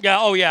Football. Yeah.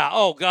 Oh yeah.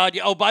 Oh God.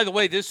 Oh, by the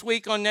way, this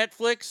week on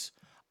Netflix,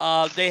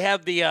 they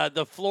have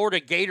the Florida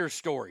Gator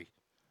story.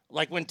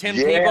 Like when Tim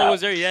Tebow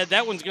was there. Yeah,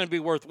 that one's going to be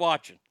worth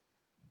watching.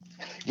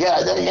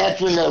 Yeah,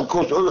 that's when, of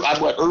course,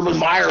 Urban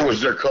Meyer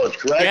was their coach,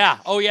 correct? Yeah.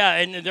 Oh, yeah.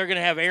 And they're going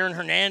to have Aaron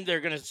Hernandez. They're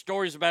going to have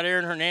stories about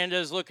Aaron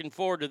Hernandez. Looking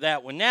forward to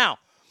that one. Now,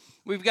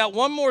 we've got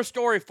one more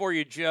story for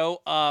you,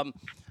 Joe.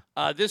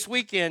 This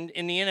weekend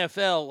in the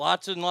NFL,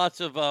 lots and lots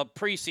of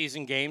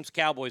preseason games.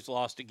 Cowboys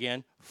lost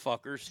again.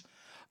 Fuckers.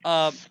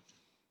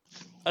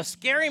 A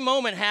scary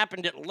moment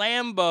happened at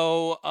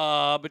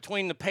Lambeau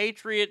between the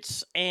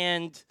Patriots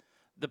and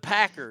the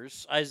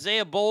Packers.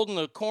 Isaiah Bolden,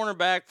 the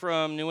cornerback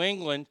from New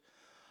England,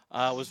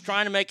 was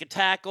trying to make a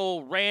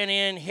tackle, ran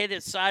in, hit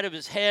his side of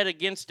his head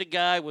against a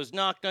guy, was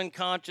knocked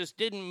unconscious,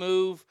 didn't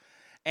move,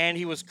 and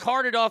he was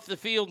carted off the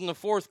field in the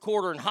fourth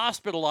quarter and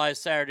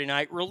hospitalized Saturday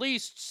night,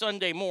 released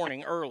Sunday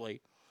morning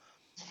early.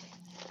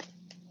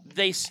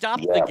 They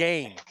stopped the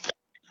game.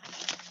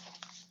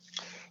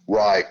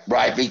 Right,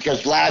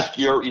 because last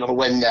year,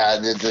 when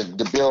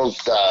the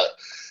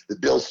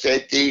Bills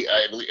safety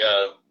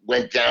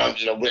went down,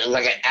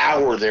 like an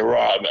hour they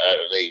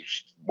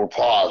were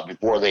paused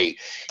before they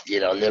were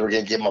going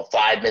to give them a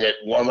 5-minute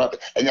warm-up.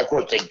 And, of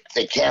course,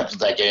 they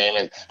canceled that game.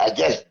 And I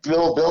guess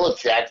Bill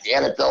Belichick, the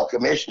NFL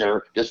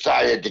commissioner,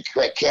 decided to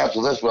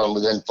cancel this one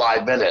within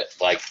 5 minutes.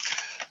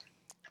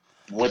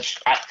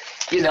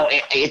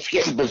 It's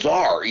getting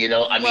bizarre,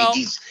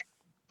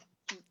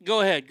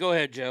 Go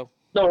ahead, Joe.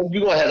 No, you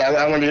go ahead.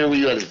 I want to hear what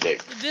you have to say.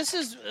 This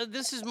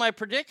is my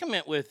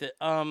predicament with it.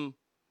 Are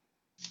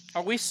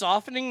we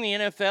softening the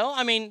NFL?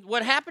 I mean,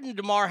 what happened to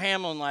Damar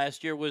Hamlin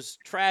last year was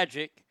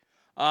tragic.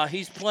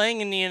 He's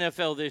playing in the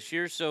NFL this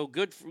year, so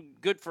good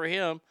for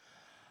him.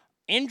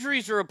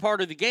 Injuries are a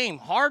part of the game.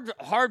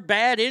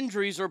 Bad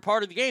injuries are a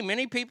part of the game.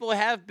 Many people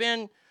have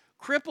been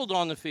crippled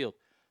on the field.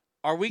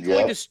 Are we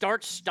going to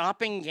start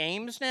stopping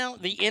games now?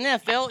 The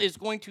NFL is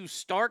going to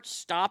start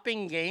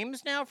stopping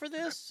games now for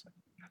this?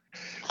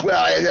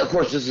 Well, and of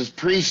course, this is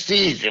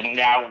preseason.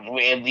 Now,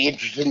 it'd be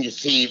interesting to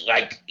see,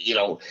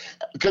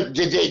 because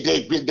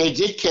they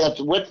did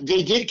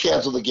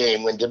cancel the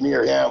game when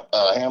Damar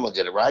Hamlin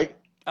did it, right?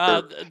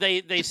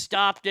 They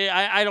stopped it.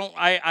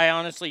 I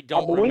honestly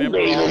don't remember.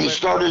 They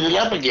started it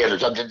up again or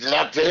something. Did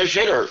not finish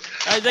it, or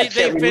they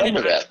finished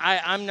it.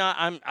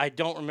 I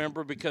don't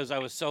remember because I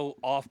was so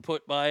off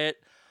put by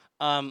it.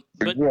 One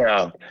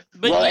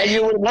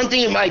thing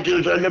you might do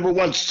is number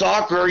one,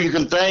 soccer. You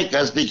can thank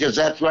us because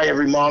that's why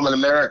every mom in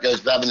America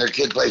is having their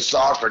kid play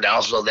soccer now,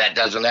 so that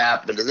doesn't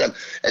happen to them.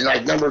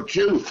 And number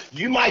two,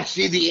 you might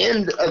see the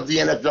end of the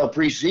NFL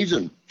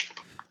preseason.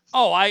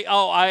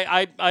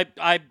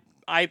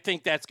 I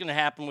think that's going to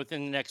happen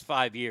within the next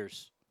 5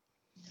 years.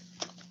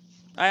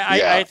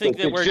 I think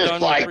that we're done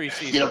with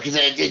preseason.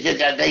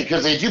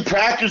 Because they do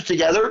practice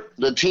together.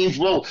 The teams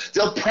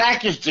they'll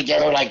practice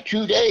together like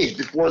 2 days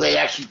before they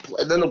actually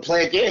play, and then they'll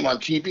play a game on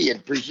TV in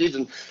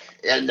preseason.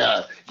 And,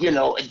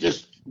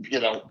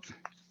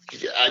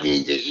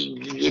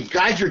 if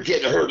guys are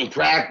getting hurt in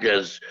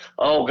practice,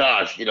 oh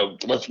gosh,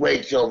 let's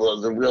wait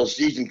till the real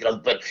season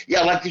comes. But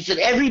yeah, like you said,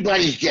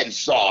 everybody's getting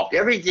soft.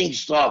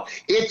 Everything's soft.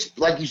 It's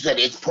like you said,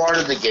 it's part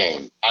of the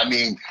game. I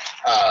mean,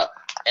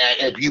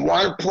 and if you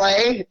want to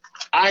play,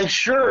 I'm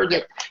sure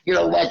that,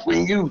 like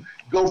when you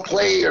go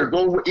play or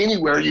go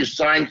anywhere, you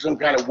sign some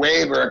kind of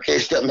waiver in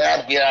case something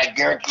happens. I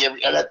guarantee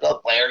every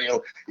NFL player,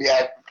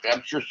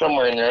 I'm sure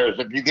somewhere in there is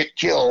if you get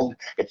killed,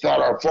 it's not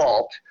our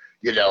fault,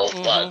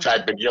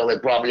 type of deal they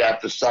probably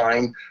have to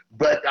sign.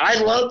 But I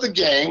love the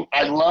game.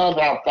 I love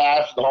how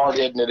fast and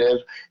hard-hitting it is.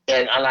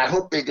 And I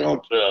hope they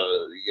don't,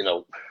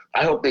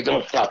 I hope they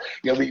don't stop.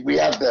 We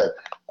have the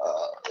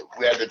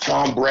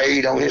Tom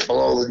Brady don't hit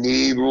below the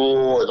knee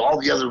rule and all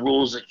the other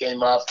rules that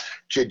came up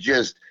to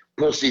just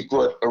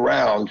pussyfoot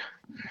around.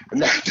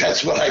 And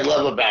that's what I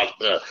love about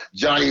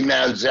Johnny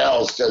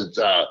Manziel says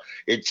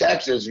in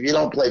Texas, if you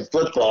don't play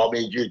football, it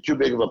means you're too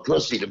big of a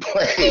pussy to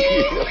play. Pussy,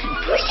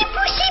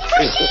 pussy,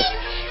 pussy.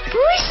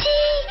 Pussy.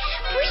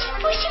 Pussy,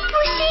 pussy,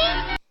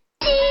 pussy.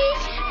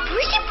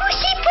 Pussy,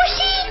 pussy,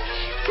 pussy.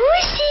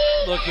 Pussy.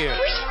 Look here.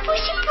 Pussy,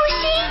 pussy,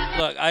 pussy.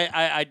 Look,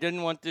 I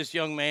didn't want this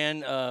young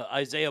man,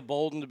 Isaiah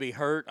Bolden, to be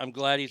hurt. I'm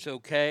glad he's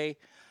okay.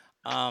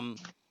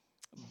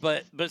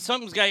 But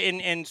something's got,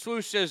 and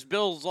Swoosh says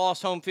Bills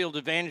lost home field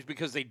advantage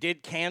because they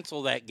did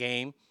cancel that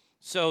game.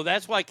 So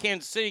that's why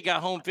Kansas City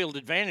got home field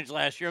advantage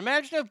last year.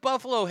 Imagine if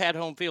Buffalo had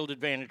home field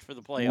advantage for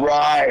the playoffs.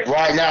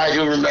 Right. Now I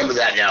do remember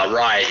that now.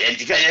 Right.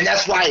 And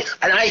that's why,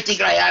 and I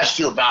think I asked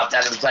you about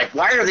that. It was like,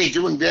 why are they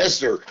doing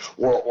this or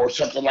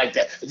something like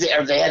that?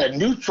 They had a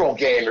neutral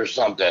game or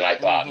something, I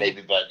thought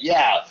maybe. But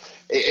yeah,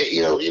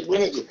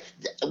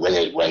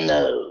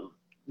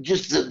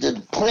 just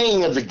the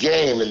playing of the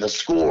game and the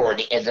score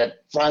and the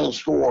final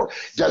score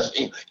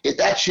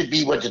that should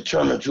be what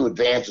determines who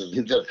advances.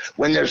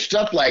 When there's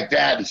stuff like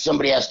that and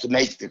somebody has to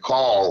make the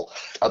call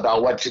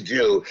about what to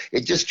do,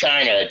 it just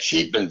kind of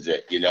cheapens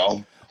it,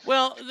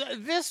 Well,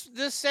 this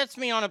sets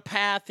me on a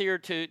path here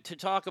to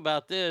talk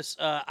about this.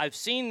 I've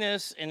seen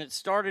this, and it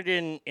started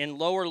in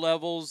lower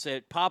levels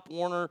at Pop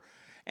Warner,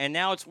 and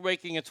now it's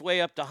making its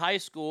way up to high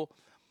school.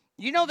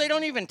 They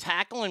don't even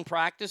tackle in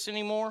practice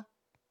anymore.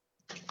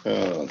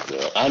 Oh,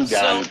 God. I'm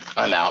done.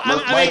 I'm out.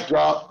 Mic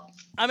drop.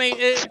 I mean,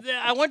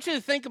 I want you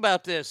to think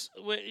about this.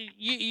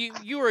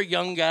 You were a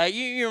young guy.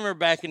 You remember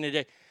back in the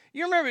day.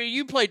 You remember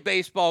you played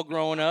baseball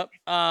growing up.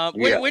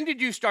 When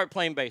did you start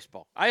playing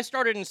baseball? I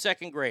started in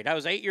 2nd grade. I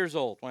was 8 years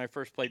old when I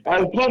first played baseball.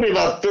 I was probably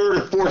about 3rd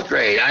or 4th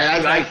grade. I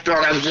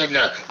was in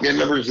the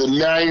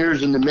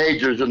minors and the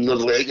majors in the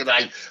league, and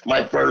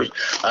my first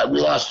we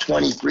lost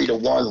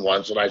 23-1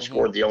 once, and I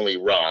scored the only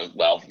run.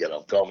 Well,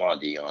 come on,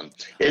 Dion.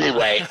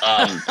 Anyway,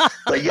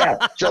 but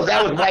yeah, so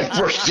that was my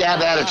first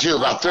jab at it too.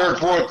 About 3rd,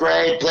 4th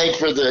grade, played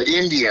for the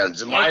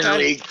Indians in minor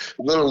league,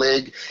 little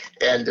league,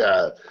 and.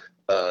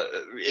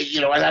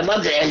 And I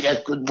love to end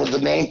with the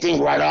main thing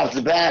right off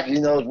the bat.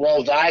 You know as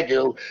well as I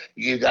do.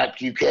 You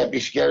can't be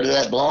scared of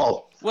that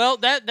ball. Well,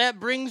 that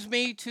brings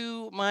me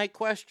to my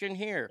question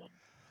here.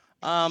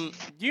 Do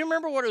you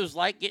remember what it was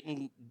like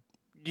getting?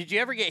 Did you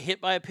ever get hit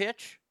by a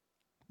pitch?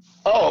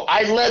 Oh,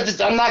 I led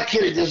the. I'm not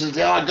kidding. This is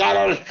how I got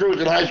on his truth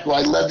in high school.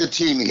 I led the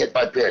team and hit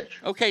by pitch.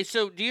 Okay,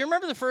 so do you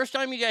remember the first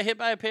time you got hit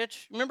by a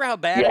pitch? Remember how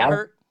bad it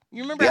hurt?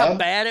 You remember how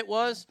bad it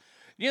was?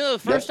 You know, the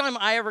first time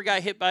I ever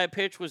got hit by a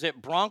pitch was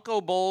at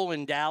Bronco Bowl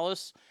in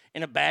Dallas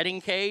in a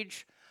batting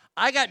cage.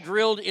 I got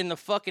drilled in the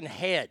fucking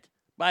head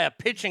by a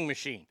pitching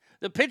machine.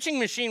 The pitching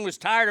machine was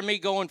tired of me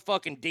going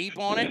fucking deep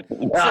on it. So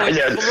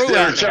it threw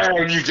they were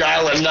trying you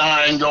dialing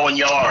 9 going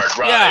yard,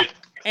 right? Yeah.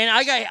 And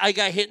I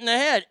got hit in the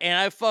head, and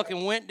I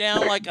fucking went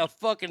down like a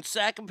fucking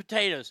sack of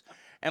potatoes.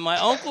 And my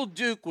Uncle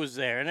Duke was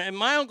there. And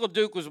my Uncle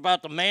Duke was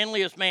about the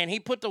manliest man. He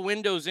put the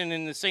windows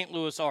in the St.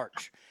 Louis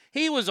Arch.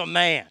 He was a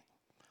man.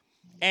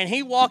 And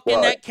he walked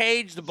in that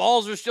cage. The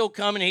balls are still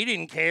coming. He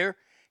didn't care.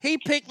 He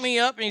picked me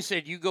up and he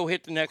said, "You go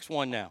hit the next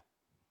one now."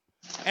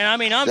 And I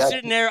mean, I'm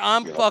sitting there.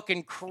 I'm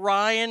fucking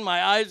crying.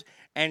 My eyes.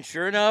 And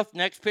sure enough,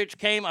 next pitch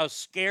came. I was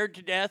scared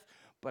to death,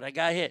 but I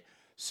got hit.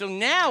 So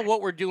now what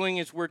we're doing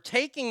is we're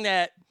taking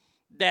that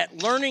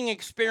learning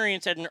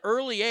experience at an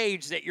early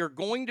age that you're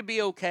going to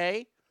be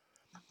okay,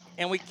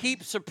 and we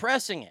keep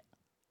suppressing it.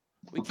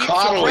 We keep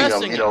coddling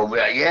them,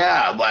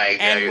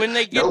 and when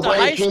they get to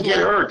high school, nobody can get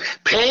hurt.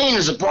 Pain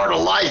is a part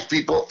of life,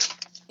 people.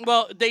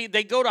 Well, they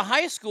go to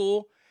high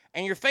school,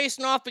 and you're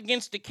facing off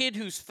against a kid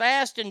who's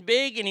fast and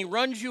big, and he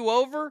runs you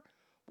over.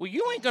 Well,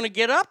 you ain't gonna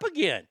get up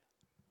again.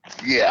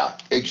 Yeah,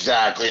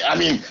 exactly. I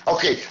mean,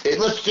 okay,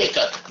 let's take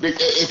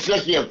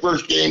especially a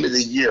first game of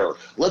the year.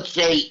 Let's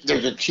say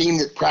there's a team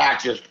that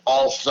practiced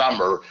all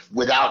summer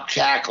without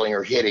tackling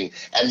or hitting,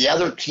 and the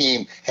other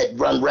team had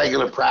run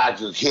regular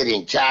practice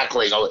hitting,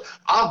 tackling.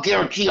 I'll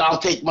guarantee I'll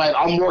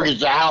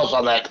mortgage the house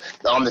on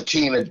the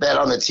team and bet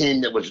on the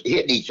team that was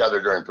hitting each other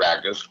during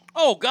practice.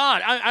 Oh,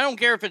 God, I don't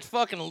care if it's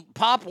fucking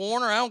Pop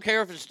Warner. I don't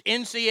care if it's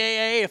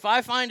NCAA. If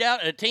I find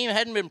out a team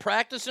hadn't been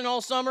practicing all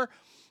summer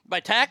by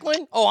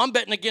tackling, I'm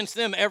betting against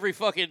them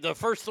the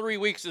first 3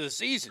 weeks of the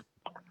season.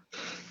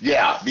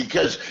 Yeah,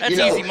 because that's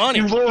easy money.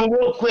 You learn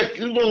real quick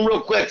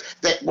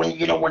that when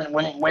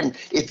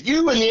if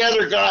you and the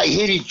other guy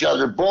hit each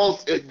other,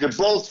 they're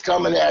both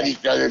coming at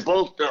each other,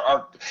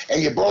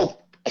 and you both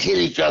hit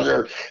each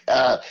other.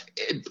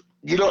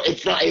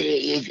 It's not.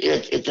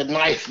 It's a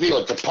nice feel.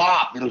 It's a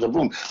pop. It's a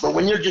boom. But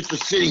when you're just a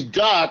sitting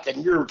duck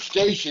and you're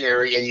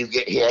stationary and you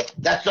get hit,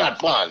 that's not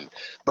fun.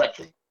 But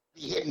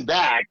hitting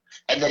back,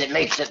 and then it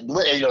makes it,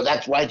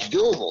 that's why it's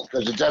doable,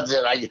 because it does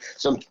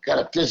some kind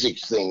of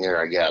physics thing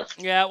there, I guess.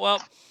 Yeah,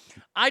 well,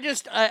 I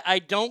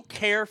don't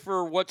care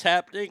for what's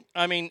happening.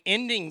 I mean,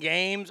 ending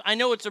games. I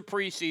know it's a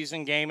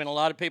preseason game, and a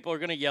lot of people are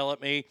going to yell at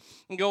me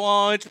and go,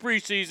 "Oh, it's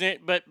preseason."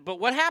 But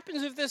what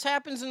happens if this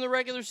happens in the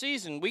regular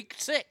season, week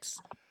 6?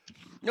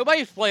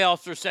 Nobody's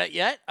playoffs are set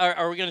yet.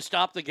 Are we going to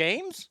stop the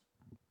games?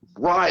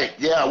 Right,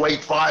 yeah,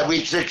 week 5,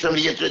 week 6,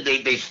 somebody gets it,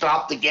 they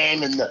stop the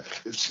game in the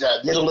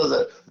middle of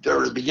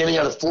the beginning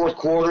of the 4th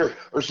quarter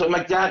or something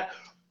like that.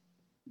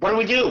 What do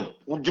we do?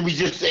 Do we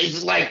just,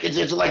 is it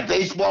like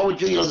baseball would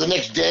do, the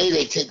next day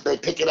they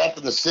pick it up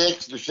in the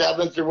 6th or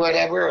 7th or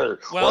whatever?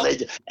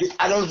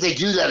 I don't know if they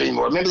do that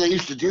anymore. Remember they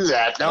used to do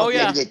that. Now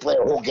maybe they play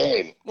a whole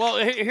game.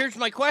 Well, here's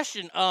my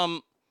question.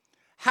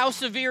 How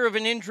severe of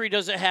an injury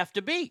does it have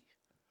to be?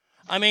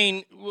 I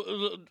mean,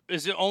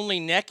 is it only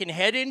neck and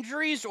head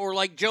injuries, or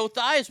like Joe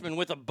Theismann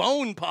with a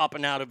bone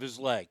popping out of his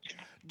leg?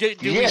 Do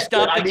we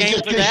stop the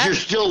game for that? You're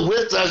still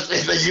with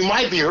us, you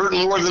might be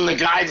hurting more than the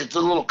guy that's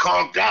a little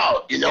conked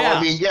out. Yeah.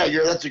 I mean,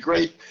 that's a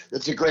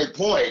great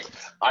point.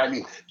 I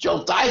mean,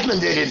 Joe Theismann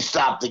didn't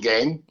stop the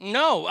game.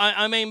 No,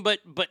 I mean,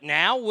 but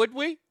now would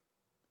we?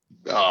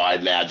 Oh, I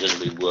imagine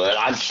we would.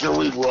 I'm sure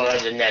we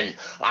would, and then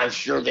I'm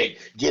sure they'd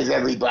give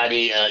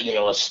everybody,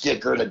 a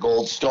sticker and a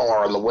gold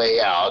star on the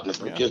way out and a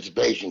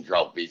participation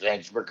trophy.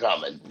 Thanks for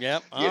coming.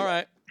 Yep. All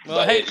right.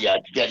 Well, hey. Yeah,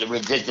 it's getting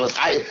ridiculous.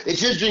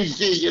 It's interesting to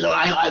see,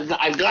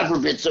 I God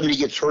forbid somebody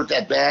gets hurt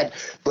that bad,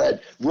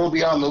 but we'll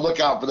be on the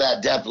lookout for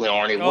that definitely,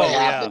 Arnie. What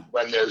happens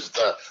when there's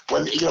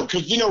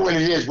because when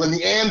it is, when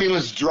the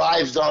ambulance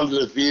drives onto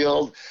the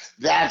field,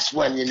 that's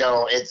when,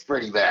 it's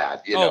pretty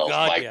bad.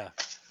 God, yeah.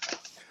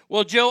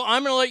 Well, Joe,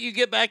 I'm going to let you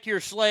get back to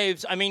your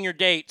your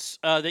dates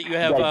that you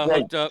have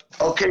hooked up.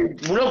 Okay,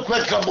 real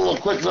quick, couple of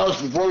quick notes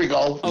before we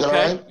go. Is that all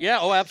right?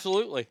 Yeah,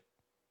 absolutely.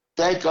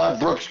 Thank God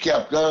Brooks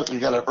kept going. He's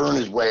got to earn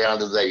his way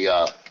onto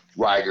the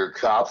Ryder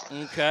Cup.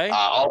 Okay.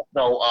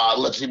 Also,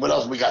 let's see what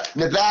else we got.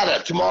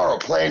 Nevada tomorrow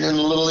playing in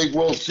the Little League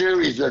World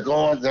Series. They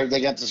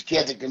got this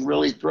kid that can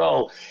really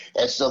throw,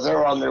 and so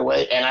they're on their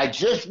way. And I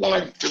just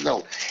wanted to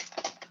know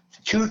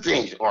two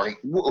things, Arnie.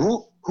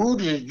 Who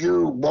did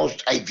you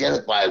most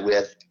identify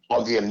with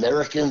on the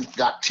American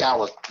Got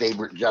Talent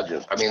favorite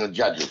judges? I mean, the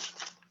judges.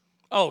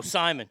 Oh,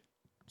 Simon.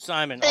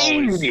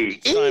 Always.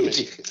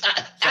 Easy.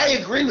 I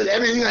agree with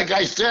everything that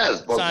guy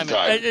says.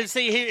 Simon.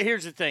 See,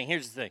 here's the thing.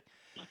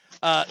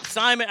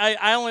 Simon,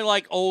 I only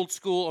like old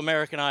school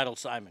American Idol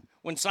Simon.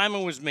 When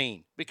Simon was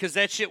mean, because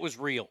that shit was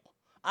real.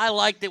 I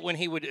liked it when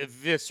he would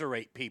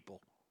eviscerate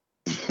people.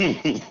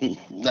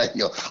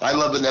 I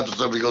love an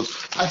episode where he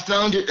goes, I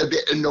found it a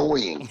bit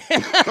annoying.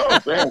 Oh,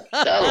 man,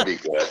 that'll be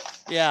good.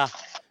 Yeah,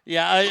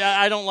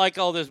 I don't like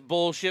all this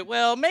bullshit.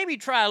 Well, maybe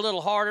try a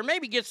little harder.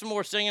 Maybe get some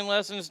more singing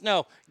lessons.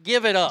 No,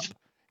 give it up.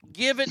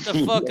 Give it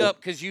the fuck up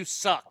because you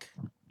suck.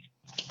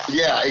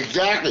 Yeah,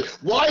 exactly.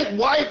 Why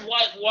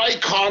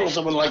coddle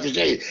someone like this?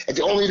 Hey, it's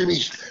only to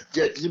be,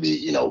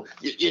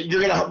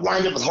 you're gonna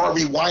wind up with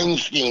Harvey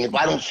Weinstein if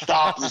I don't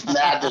stop this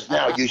madness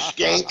now. You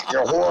stink.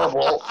 You're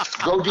horrible.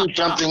 Go do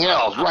something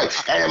else. Right?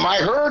 And it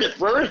might hurt at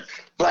first,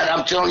 but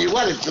I'm telling you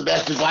what, it's the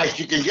best advice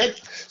you can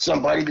get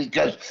somebody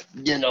because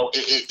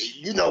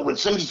when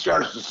somebody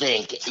starts to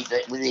sing,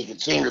 when they can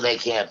sing or they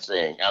can't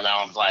sing, and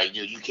I'm like,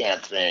 dude, you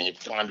can't sing.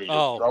 It's time to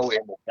just throw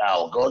in the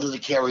towel. Go to the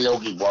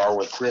karaoke bar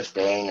with Chris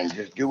Bain and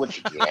just do what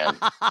you can.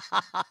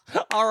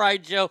 All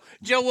right, Joe.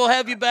 Joe, we'll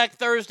have you back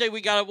Thursday.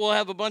 We'll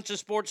have a bunch of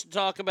sports to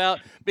talk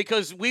about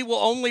because we will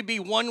only be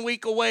 1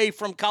 week away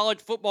from college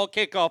football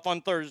kickoff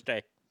on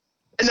Thursday.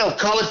 No,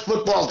 college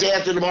football day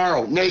after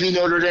tomorrow. Navy,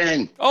 Notre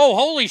Dame. Oh,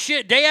 holy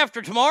shit. Day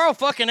after tomorrow?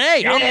 Fucking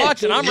A. Yeah, I'm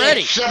watching. I'm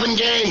ready. 7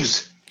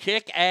 games.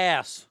 Kick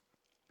ass.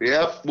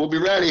 Yep, we'll be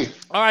ready.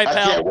 All right,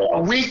 pal.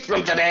 A week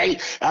from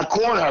today, a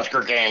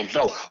Cornhusker game,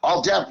 so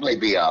I'll definitely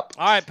be up.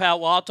 All right, pal.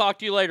 Well, I'll talk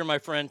to you later, my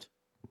friend.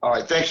 All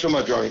right, thanks so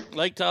much, Arnie.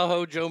 Lake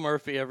Tahoe, Joe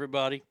Murphy,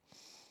 everybody.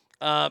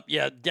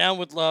 Down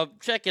with Love.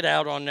 Check it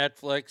out on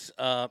Netflix.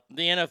 The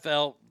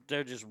NFL,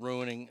 they're just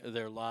ruining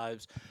their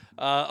lives.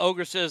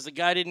 Ogre says the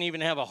guy didn't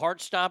even have a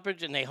heart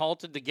stoppage and they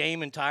halted the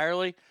game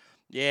entirely.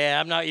 Yeah,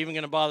 I'm not even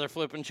going to bother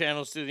flipping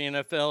channels through the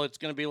NFL. It's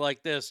going to be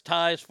like this.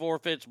 Ties,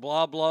 forfeits,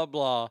 blah, blah,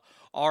 blah.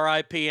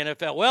 R.I.P.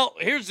 NFL. Well,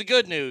 here's the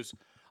good news.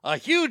 A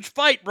huge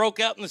fight broke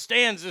out in the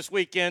stands this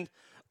weekend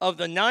of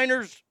the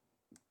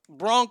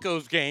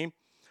Niners-Broncos game.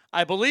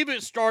 I believe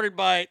it started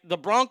by the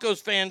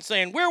Broncos fans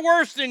saying, we're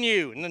worse than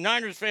you. And the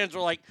Niners fans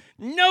were like,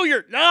 no,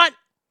 you're not.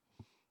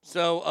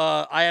 So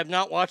I have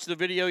not watched the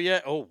video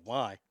yet. Oh,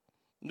 my.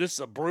 This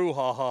is a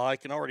brouhaha, I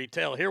can already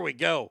tell. Here we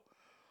go.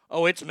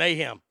 Oh, it's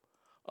mayhem.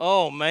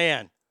 Oh,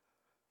 man.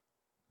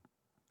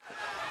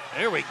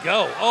 There we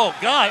go. Oh,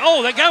 God.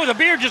 Oh, that guy with a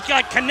beard just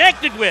got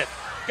connected with.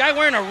 Guy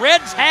wearing a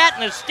Reds hat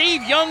and a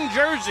Steve Young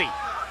jersey.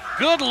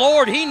 Good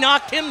Lord, he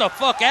knocked him the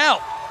fuck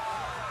out.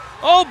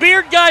 Oh,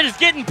 beard guy is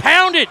getting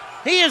pounded.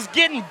 He is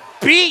getting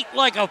beat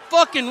like a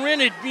fucking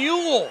rented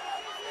mule.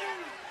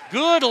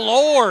 Good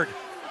Lord.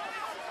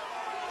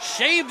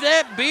 Shave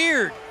that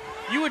beard.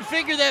 You would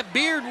figure that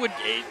beard would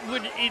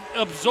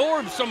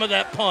absorb some of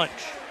that punch.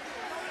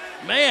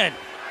 Man,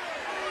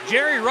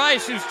 Jerry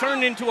Rice, who's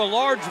turned into a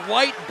large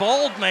white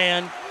bald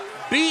man,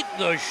 beat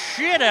the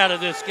shit out of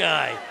this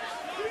guy.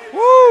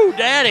 Woo,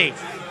 daddy.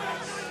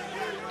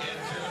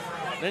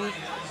 Then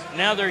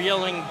now they're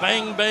yelling,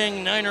 bang,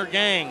 bang, Niner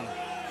gang.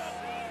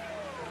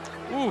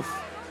 Oof.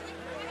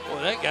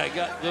 Boy, that guy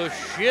got the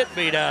shit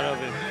beat out of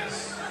him.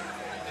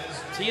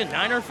 Is he a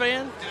Niner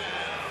fan?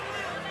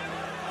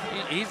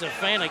 He's a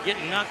fan of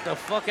getting knocked the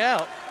fuck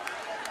out.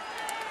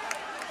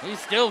 He's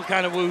still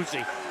kind of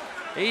woozy.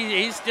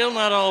 He's still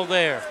not all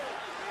there.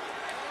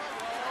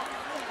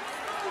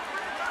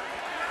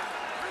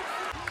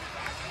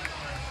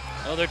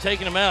 Oh, they're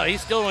taking him out. He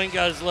still ain't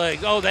got his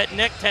legs. Oh, that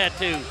neck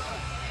tattoo.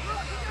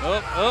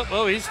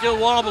 Oh, he's still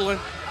wobbling.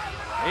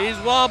 He's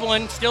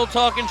wobbling, still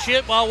talking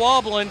shit while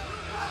wobbling.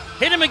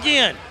 Hit him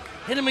again.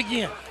 Hit him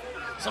again.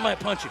 Somebody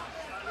punch him.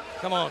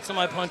 Come on,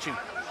 somebody punch him.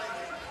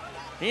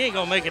 He ain't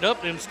going to make it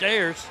up them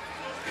stairs.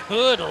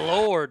 Good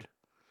Lord.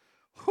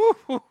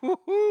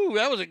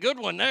 That was a good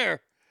one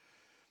there.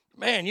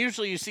 Man,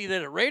 usually you see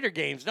that at Raider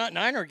games, not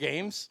Niner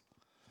games.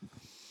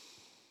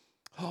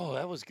 Oh,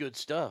 that was good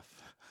stuff.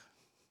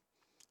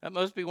 That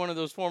must be one of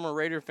those former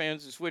Raider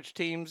fans who switched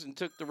teams and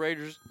took the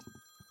Raiders.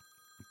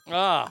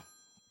 Yes,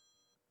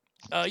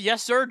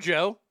 sir,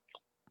 Joe.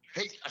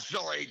 Hey,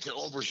 sorry to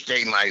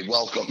overstay my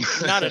welcome.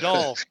 Not at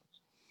all.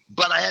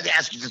 But I had to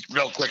ask you this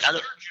real quick.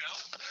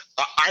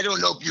 I don't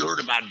know if you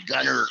heard about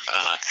Gunnar.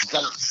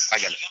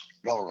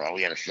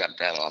 We got to shut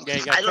that off. Yeah,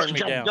 you got to turn me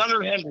down.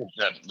 Gunnar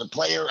Henderson, the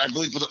player, I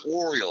believe, for the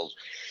Orioles.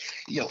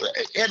 You know,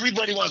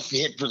 everybody wants to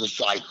hit for the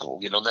cycle.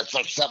 You know, that's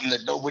like something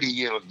that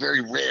nobody,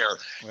 very rare.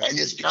 Right. And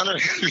this Gunnar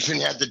Henderson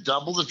had the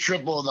double, the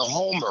triple, and the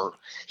homer.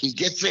 He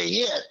gets a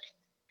hit.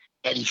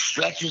 and he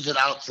stretches it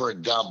out for a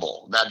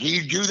double. Now, do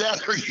you do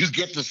that, or you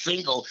get the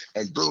single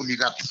and boom, you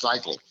got the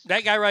cycle?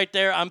 That guy right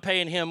there, I'm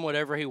paying him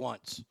whatever he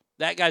wants.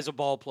 That guy's a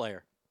ball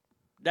player.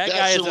 That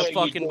guy is a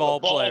fucking ball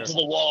player. Ball to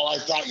the wall. I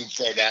thought you'd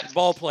say that.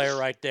 Ball player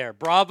right there.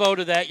 Bravo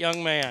to that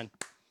young man.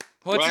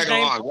 What's his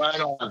name? Right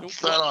on.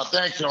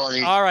 Thanks,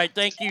 Arnie. All right,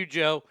 thank you,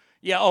 Joe.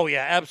 Yeah, oh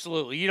yeah,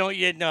 absolutely. No,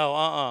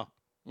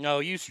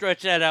 you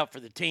stretch that out for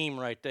the team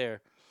right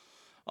there.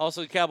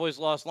 Also, the Cowboys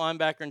lost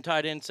linebacker and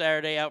tight end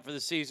Saturday, out for the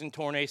season,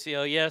 torn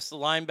ACL. Yes, the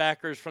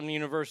linebackers from the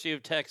University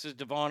of Texas,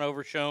 Devon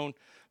Overshone.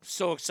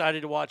 So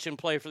excited to watch him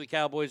play for the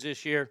Cowboys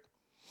this year.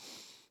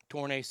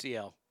 Torn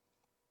ACL.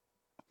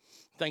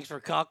 Thanks for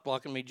cock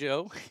blocking me,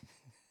 Joe.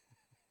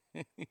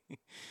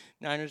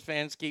 Niners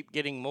fans keep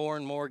getting more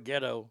and more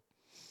ghetto.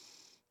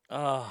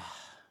 I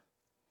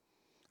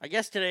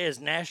guess today is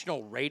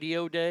National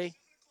Radio Day.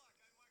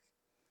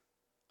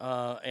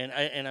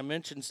 And I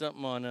mentioned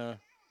something on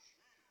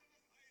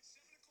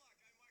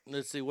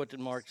let's see, what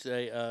did Mark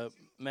say?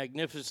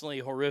 Magnificently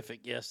horrific.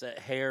 Yes, that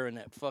hair and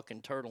that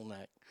fucking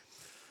turtleneck.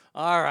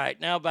 All right,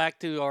 now back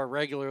to our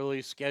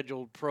regularly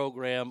scheduled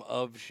program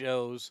of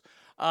shows.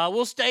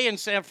 We'll stay in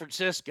San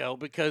Francisco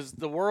because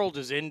the world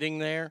is ending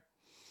there.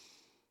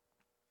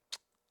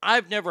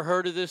 I've never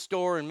heard of this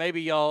store, and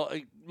maybe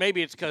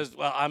it's because,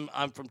 well,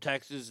 I'm from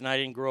Texas and I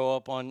didn't grow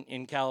up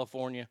in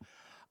California.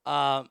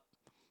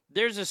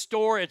 There's a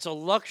store. It's a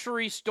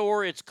luxury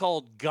store. It's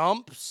called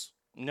Gump's.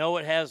 No,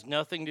 it has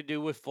nothing to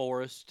do with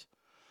Forrest.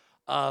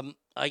 I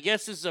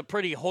guess this is a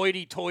pretty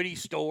hoity-toity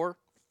store,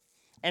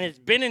 and it's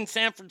been in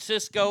San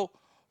Francisco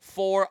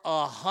for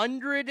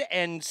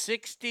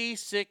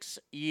 166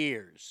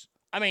 years.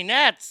 I mean,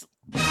 that's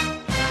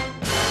a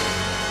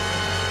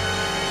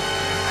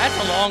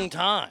long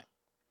time.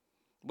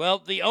 Well,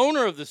 the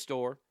owner of the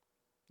store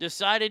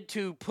decided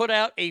to put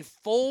out a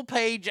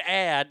full-page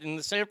ad in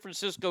the San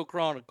Francisco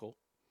Chronicle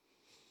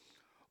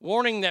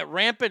warning that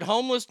rampant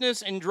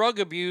homelessness and drug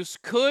abuse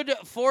could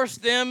force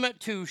them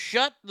to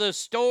shut the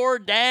store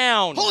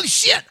down. Holy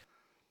shit!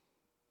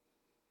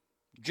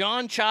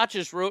 John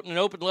Chachas wrote in an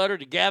open letter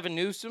to Gavin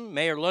Newsom,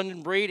 Mayor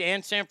London Breed,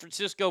 and San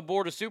Francisco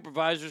Board of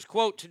Supervisors,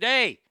 quote,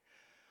 "Today,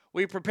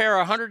 we prepare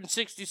our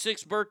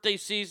 166th birthday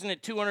season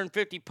at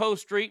 250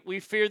 Post Street. We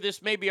fear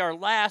this may be our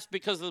last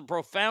because of the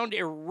profound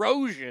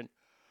erosion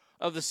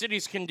of the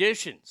city's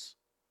conditions.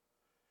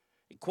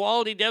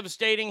 Equality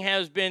devastating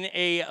has been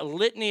a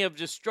litany of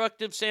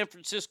destructive San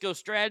Francisco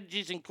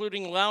strategies,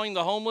 including allowing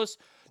the homeless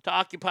to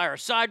occupy our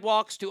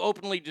sidewalks, to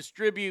openly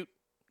distribute,"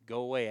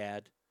 go away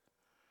ad,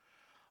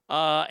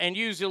 "and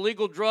use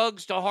illegal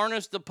drugs to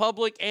harness the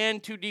public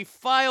and to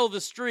defile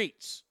the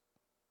streets."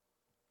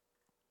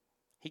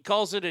 He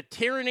calls it a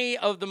tyranny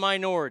of the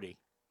minority.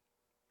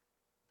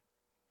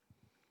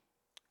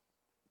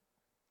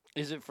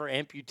 Is it for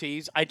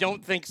amputees? I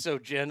don't think so,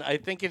 Jen. I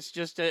think it's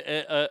just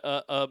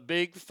a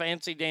big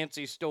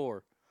fancy-dancy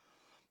store.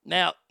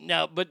 Now,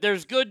 but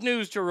there's good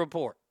news to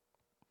report.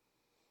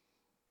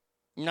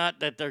 Not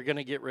that they're going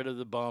to get rid of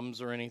the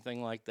bums or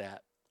anything like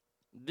that.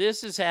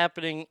 This is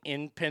happening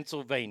in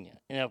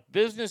Pennsylvania. And if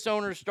business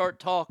owners start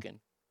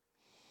talking,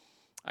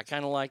 I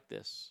kind of like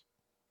this.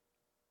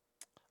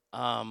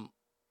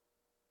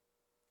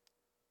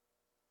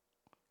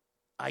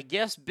 I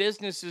guess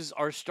businesses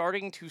are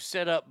starting to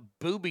set up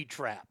booby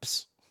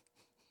traps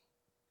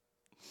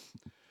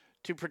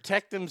to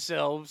protect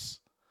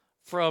themselves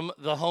from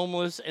the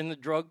homeless and the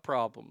drug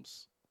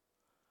problems.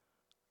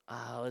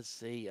 Let's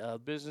see.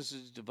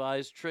 Businesses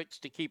devise tricks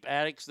to keep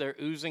addicts their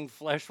oozing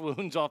flesh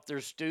wounds off their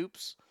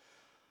stoops.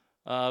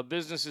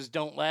 Businesses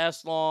don't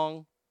last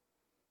long.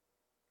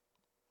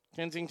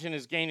 Kensington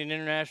has gained an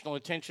international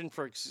attention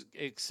for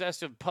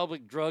excessive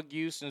public drug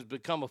use and has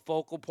become a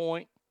focal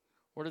point.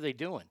 What are they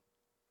doing?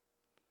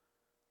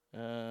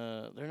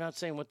 They're not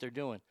saying what they're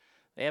doing.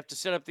 They have to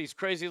set up these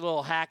crazy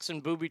little hacks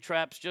and booby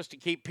traps just to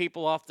keep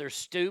people off their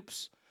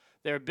stoops.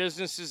 There are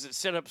businesses that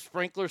set up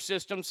sprinkler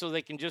systems so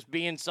they can just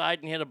be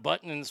inside and hit a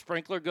button and the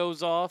sprinkler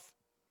goes off.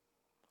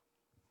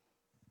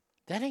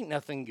 That ain't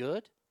nothing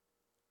good.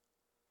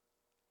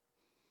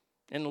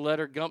 In the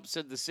letter, Gump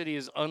said the city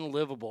is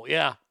unlivable.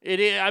 Yeah,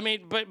 it is. I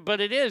mean, but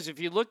it is if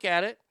you look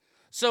at it.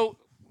 So,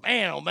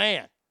 man, oh,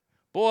 man.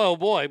 Boy, oh,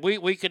 boy,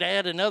 we could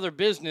add another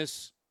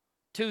business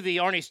to the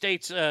Arnie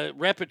State's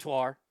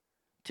repertoire,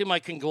 to my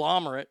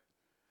conglomerate,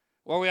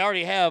 where we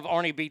already have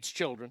Arnie Beats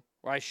Children,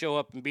 where I show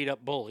up and beat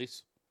up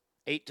bullies,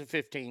 8 to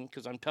 15,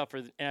 because I'm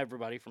tougher than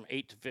everybody from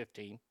 8 to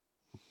 15.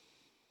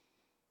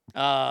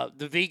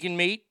 The vegan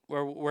meat,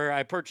 where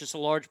I purchase a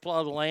large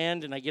plot of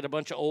land and I get a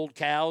bunch of old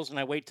cows and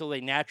I wait till they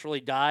naturally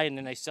die and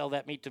then I sell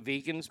that meat to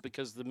vegans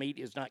because the meat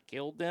is not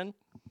killed then,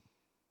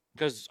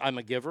 because I'm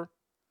a giver.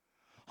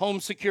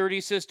 Home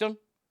security system,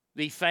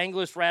 the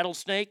fangless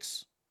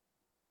rattlesnakes.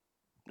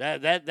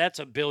 That's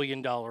 $1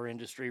 billion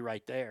industry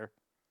right there.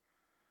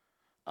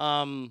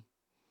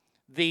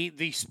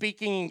 The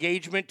speaking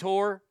engagement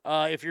tour.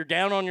 If you're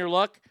down on your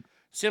luck,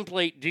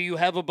 simply, do you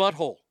have a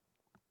butthole?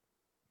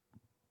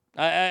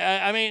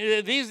 I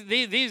mean,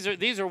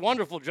 these are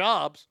wonderful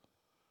jobs.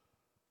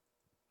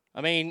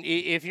 I mean,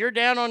 if you're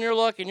down on your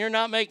luck and you're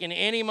not making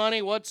any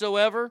money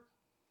whatsoever,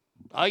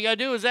 all you got to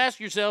do is ask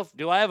yourself,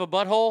 do I have a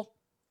butthole?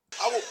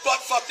 I will butt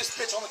fuck this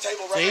bitch on the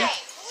table right now.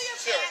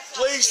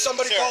 Please,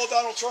 somebody call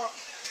Donald Trump.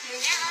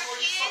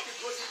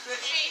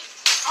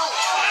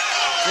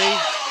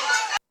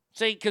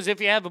 See, because if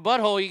you have a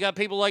butthole, you got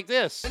people like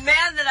this. The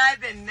man that I've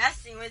been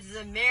messing with is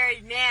a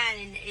married man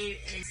and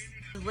is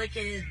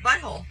licking his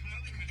butthole.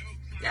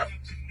 Yep.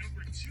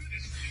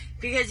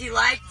 Because he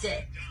liked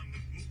it.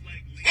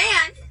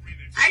 And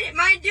I didn't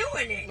mind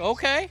doing it.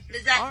 Okay.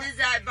 Does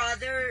that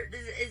bother?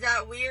 Is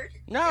that weird?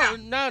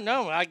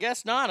 No, I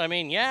guess not. I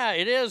mean, yeah,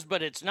 it is,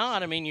 but it's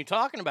not. I mean, you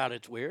talking about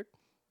it's weird.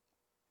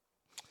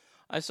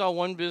 I saw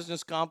one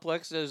business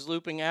complex that is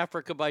looping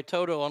Africa by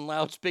Toto on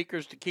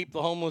loudspeakers to keep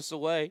the homeless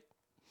away.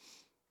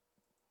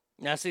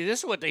 Now, see, this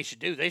is what they should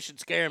do. They should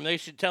scare them. They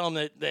should tell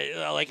them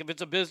that, like, if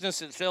it's a business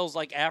that sells,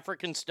 like,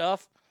 African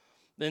stuff,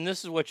 then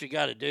this is what you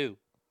got to do.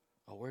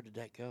 Oh, where did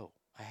that go?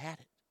 I had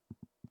it.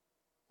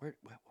 Wait.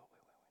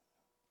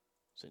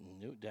 Is it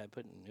new? Did I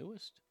put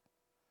newest?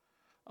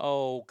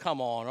 Oh,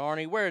 come on,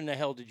 Arnie. Where in the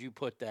hell did you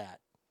put that?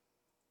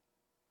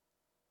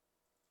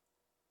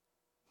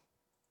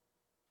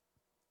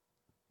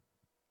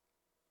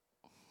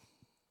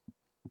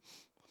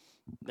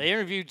 They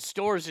interviewed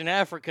stores in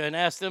Africa and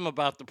asked them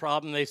about the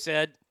problem. They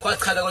said,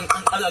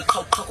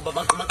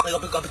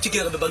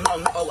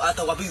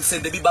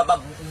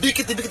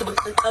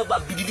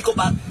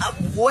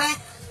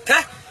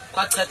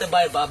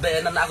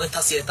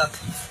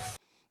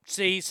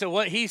 see, so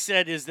what he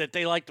said is that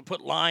they like to put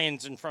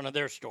lions in front of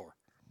their store.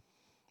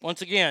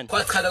 Once again,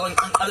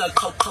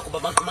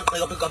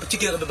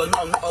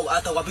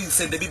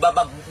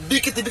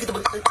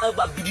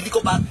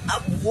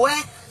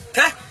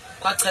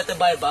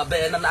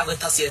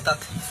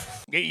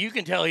 you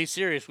can tell he's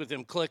serious with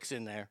them clicks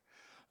in there.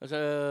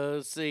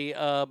 Let's see,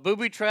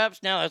 booby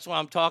traps. Now that's what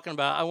I'm talking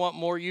about. I want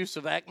more use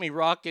of Acme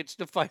rockets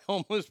to fight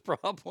homeless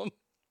problem.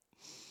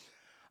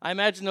 I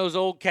imagine those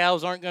old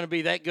cows aren't going to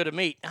be that good of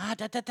meat.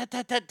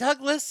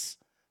 Douglas,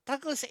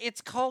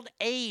 it's called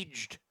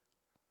aged.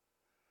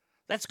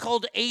 That's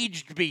called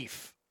aged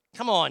beef.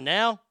 Come on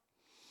now.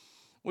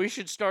 We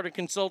should start a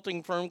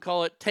consulting firm,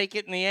 call it Take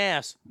It in the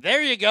Ass.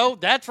 There you go.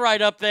 That's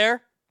right up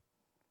there.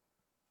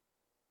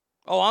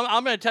 Oh,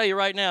 I'm going to tell you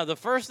right now, the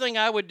first thing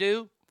I would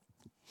do,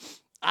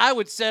 I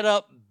would set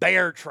up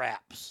bear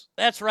traps.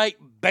 That's right,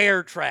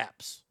 bear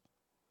traps.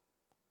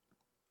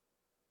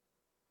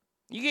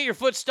 You get your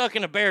foot stuck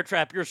in a bear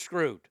trap, you're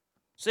screwed.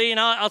 See, and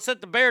I'll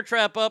set the bear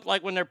trap up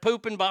like when they're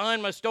pooping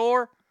behind my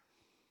store.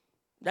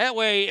 That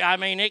way, I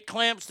mean, it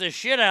clamps the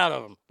shit out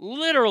of them.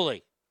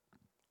 Literally.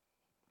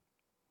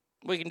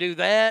 We can do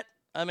that.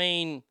 I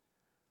mean,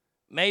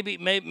 maybe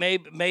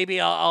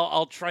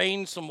I'll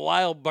train some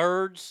wild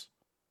birds.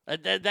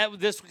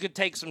 This could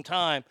take some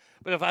time.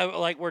 But if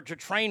I were to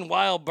train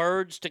wild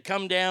birds to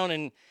come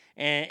down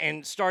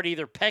and start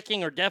either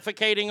pecking or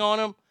defecating on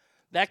them,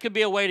 that could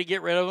be a way to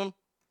get rid of them.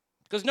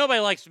 Because nobody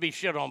likes to be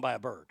shit on by a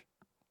bird.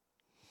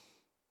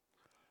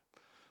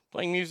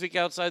 Playing music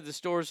outside the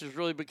stores has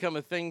really become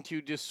a thing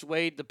to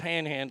dissuade the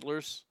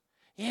panhandlers.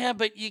 Yeah,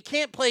 but you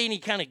can't play any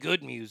kind of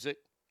good music.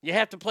 You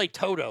have to play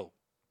Toto.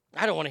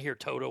 I don't want to hear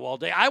Toto all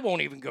day. I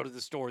won't even go to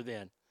the store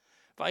then.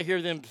 If I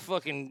hear them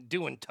fucking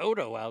doing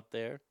Toto out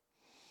there.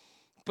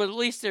 But at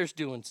least there's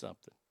doing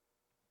something.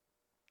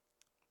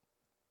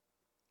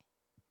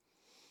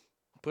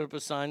 Put up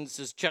a sign that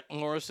says Chuck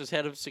Norris is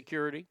head of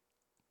security.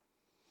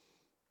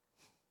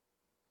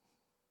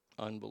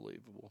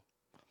 Unbelievable.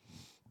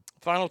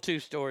 Final two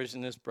stories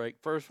in this break.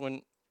 First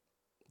one,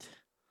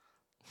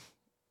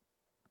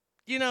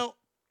 I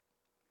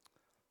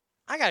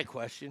got a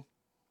question.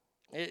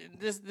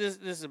 This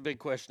is a big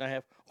question I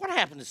have. What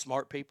happened to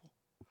smart people?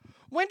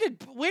 When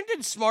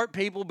did smart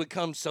people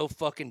become so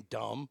fucking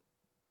dumb?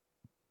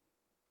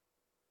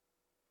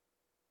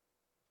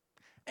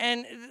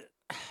 And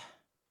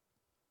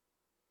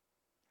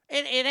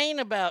it ain't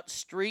about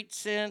street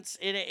sense.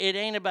 It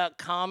ain't about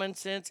common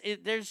sense.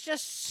 There's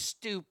just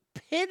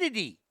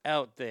stupidity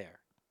out there.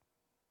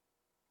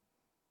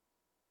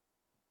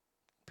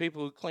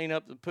 People who clean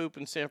up the poop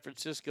in San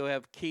Francisco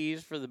have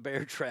keys for the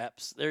bear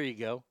traps. There you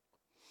go.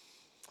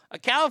 A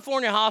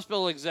California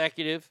hospital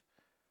executive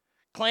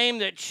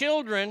claimed that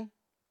children...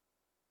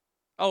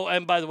 Oh,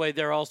 and by the way,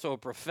 they're also a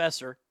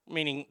professor,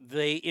 meaning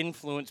they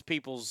influence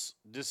people's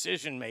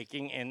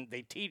decision-making and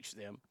they teach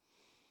them.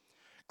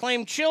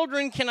 Claim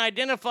children can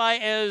identify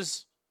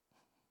as...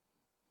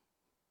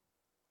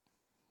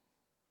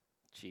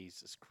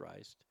 Jesus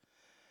Christ.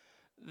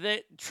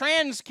 That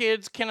trans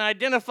kids can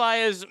identify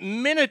as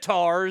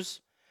minotaurs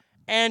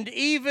and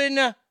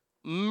even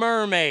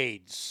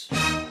mermaids.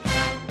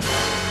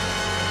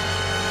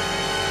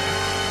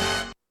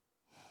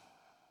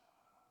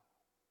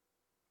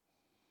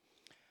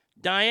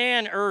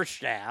 Diane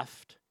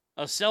Erstaft,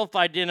 a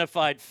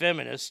self-identified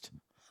feminist,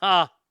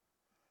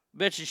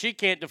 bet you she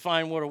can't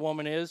define what a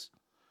woman is,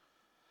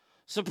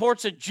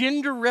 supports a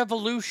gender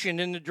revolution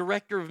in the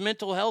director of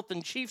mental health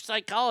and chief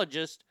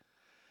psychologist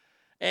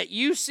at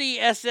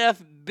UCSF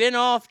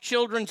Benoff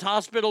Children's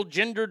Hospital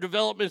Gender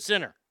Development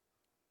Center.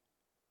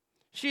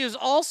 She is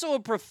also a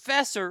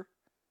professor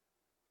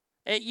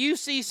at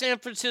UC San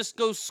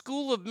Francisco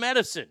School of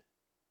Medicine.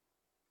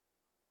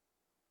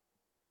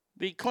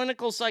 The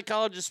clinical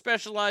psychologist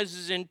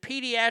specializes in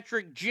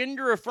pediatric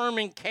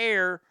gender-affirming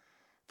care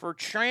for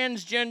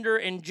transgender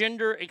and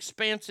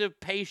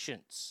gender-expansive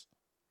patients.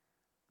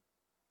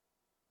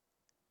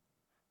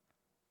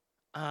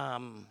 I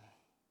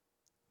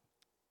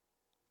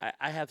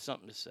have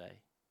something to say.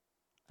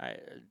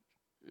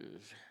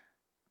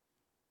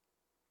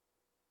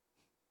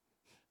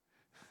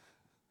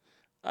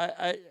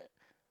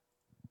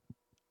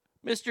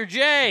 Mr.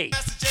 J.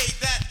 Master J,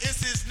 that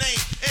is his name.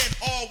 And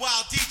all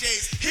wild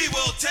DJs, he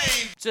will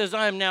tame. Says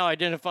I am now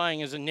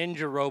identifying as a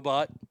ninja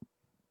robot.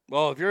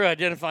 Well, if you're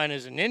identifying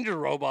as a ninja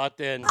robot,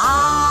 then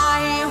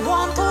I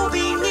want to be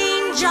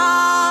ninja.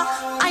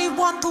 I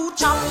want to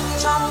chop,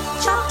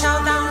 chop, chop,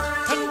 chow down.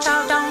 Take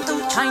chow down to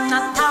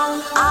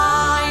Chinatown.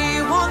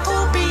 I want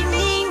to be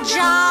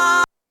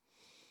ninja.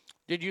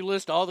 Did you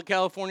list all the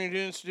California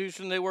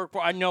institutions they work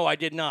for? No, I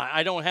did not.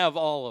 I don't have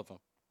all of them.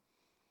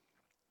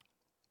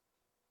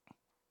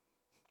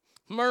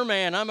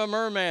 Merman, I'm a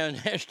merman.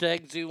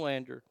 Hashtag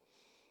Zoolander.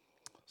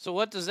 So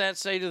what does that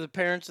say to the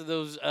parents of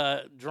those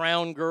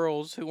drowned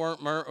girls who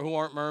aren't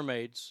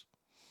mermaids?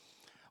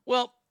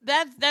 Well,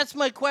 that's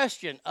my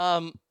question.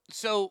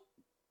 So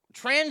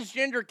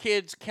transgender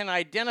kids can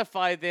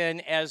identify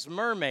then as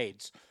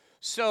mermaids.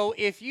 So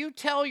if you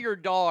tell your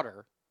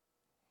daughter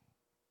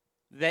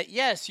that,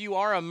 yes, you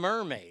are a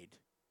mermaid,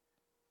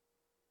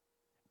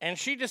 and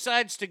she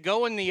decides to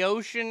go in the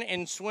ocean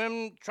and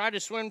try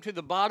to swim to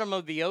the bottom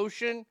of the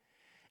ocean,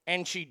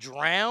 and she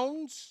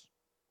drowns,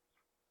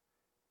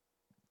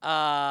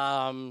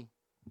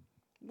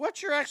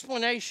 what's your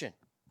explanation?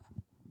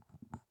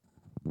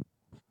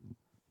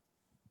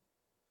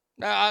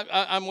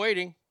 I'm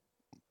waiting.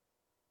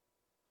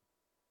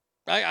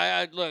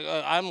 Look,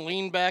 I'm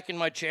leaned back in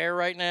my chair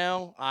right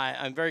now.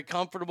 I'm very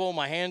comfortable.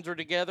 My hands are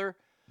together.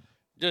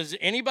 Does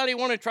anybody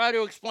want to try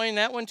to explain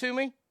that one to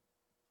me?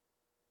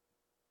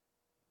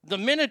 The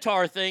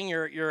Minotaur thing,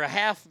 you're a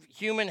half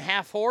human,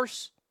 half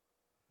horse.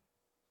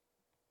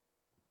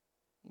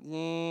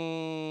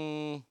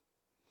 And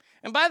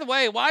by the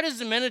way, why does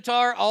the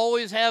Minotaur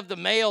always have the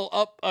male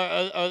up,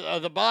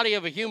 the body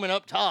of a human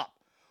up top?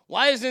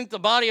 Why isn't the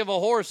body of a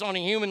horse on a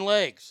human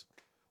legs?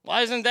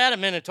 Why isn't that a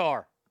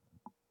Minotaur?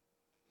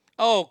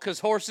 Oh, because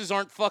horses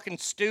aren't fucking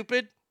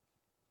stupid?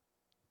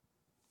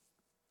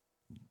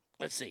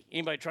 Let's see.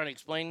 Anybody trying to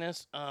explain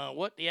this?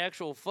 What the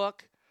actual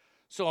fuck?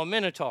 So a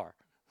Minotaur.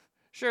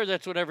 Sure,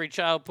 that's what every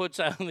child puts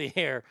out in the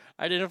air.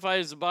 Identify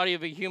as the body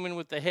of a human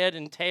with the head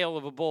and tail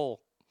of a bull.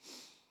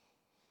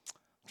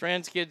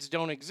 Trans kids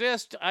don't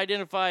exist.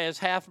 Identify as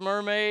half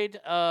mermaid.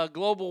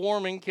 Global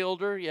warming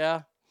killed her.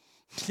 Yeah.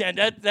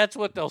 Yeah, that's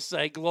what they'll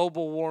say.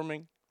 Global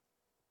warming.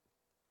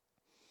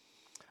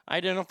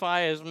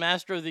 Identify as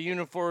master of the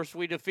universe.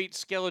 We defeat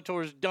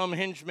Skeletor's dumb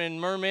henchmen,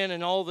 mermen,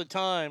 and all the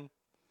time.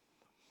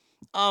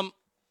 Well,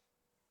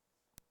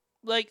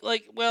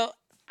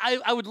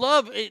 I would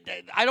love it.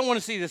 I don't want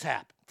to see this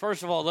happen.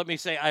 First of all, let me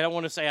say, I don't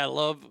want to say I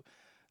love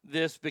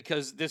this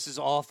because this is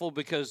awful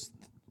because,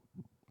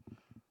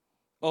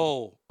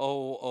 I'm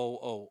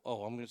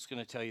just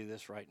going to tell you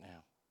this right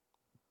now.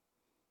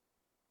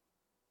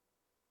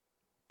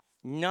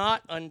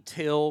 Not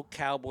until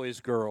Cowboy's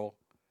girl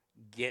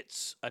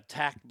gets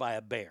attacked by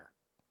a bear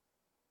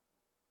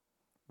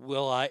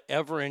will I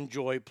ever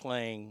enjoy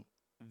playing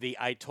the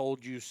I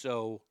Told You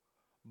So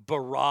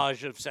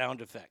barrage of sound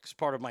effects,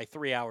 part of my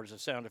 3 hours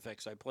of sound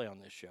effects I play on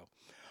this show.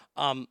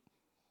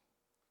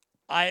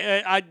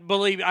 I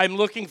believe I'm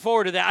looking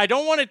forward to that. I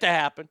don't want it to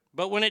happen,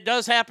 but when it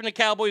does happen to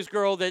Cowboy's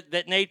girl,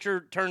 that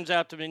nature turns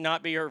out to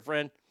not be her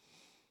friend,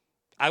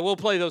 I will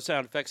play those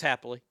sound effects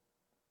happily.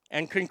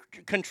 And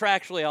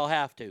contractually, I'll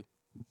have to.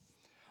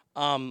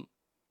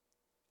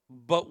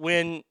 But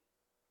when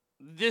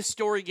this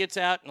story gets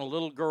out and a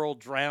little girl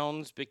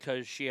drowns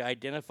because she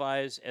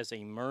identifies as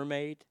a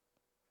mermaid,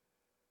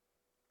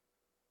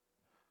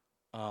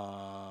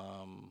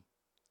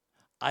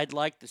 I'd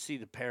like to see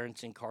the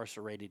parents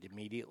incarcerated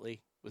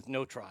immediately with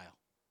no trial.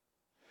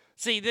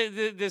 See,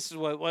 this is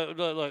what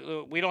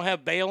look, we don't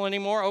have bail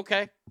anymore.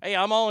 Okay, hey,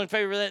 I'm all in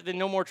favor of that. Then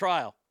no more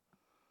trial.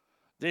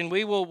 Then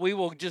we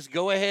will just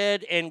go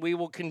ahead and we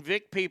will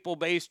convict people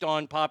based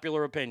on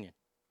popular opinion.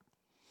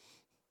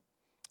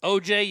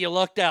 OJ, you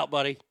lucked out,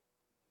 buddy.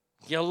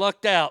 You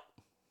lucked out.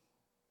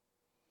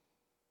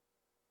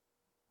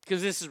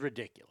 Because this is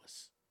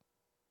ridiculous.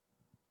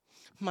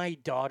 My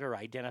daughter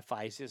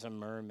identifies as a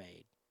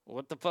mermaid.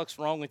 What the fuck's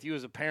wrong with you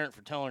as a parent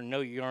for telling her,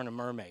 no, you aren't a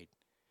mermaid?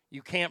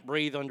 You can't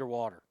breathe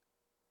underwater.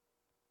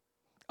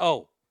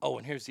 Oh,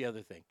 and here's the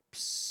other thing.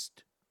 Psst.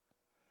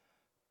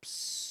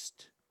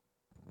 Psst.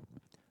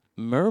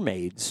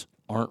 Mermaids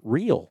aren't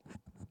real.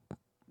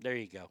 There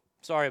you go.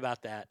 Sorry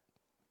about that.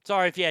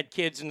 Sorry if you had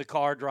kids in the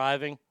car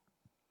driving.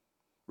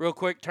 Real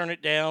quick, turn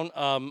it down.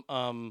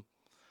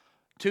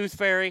 Tooth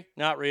Fairy,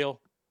 not real.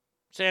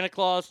 Santa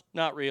Claus,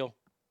 not real.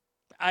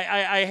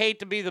 I hate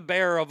to be the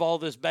bearer of all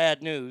this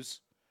bad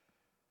news.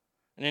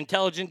 An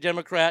intelligent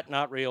Democrat,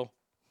 not real.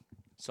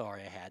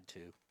 Sorry, I had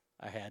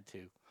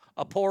to.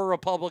 A poor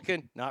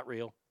Republican, not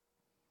real.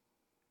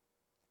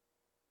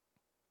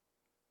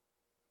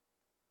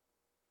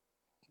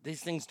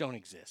 These things don't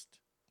exist,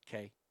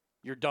 okay?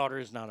 Your daughter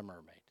is not a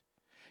mermaid.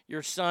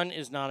 Your son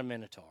is not a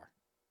minotaur.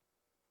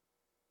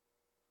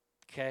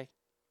 Okay?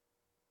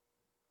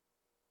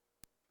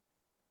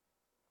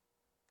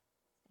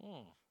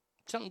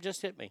 Something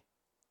just hit me.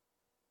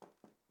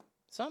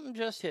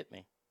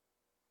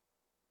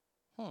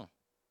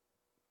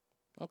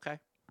 Okay.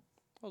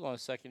 Hold on a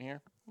second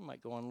here. I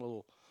might go on a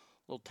little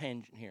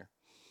tangent here.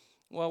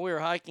 While we were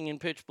hiking in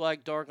pitch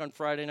black dark on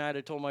Friday night,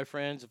 I told my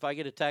friends, if I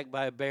get attacked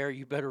by a bear,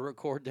 you better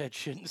record that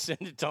shit and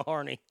send it to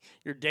Arnie.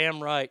 You're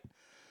damn right.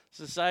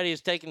 Society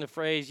has taken the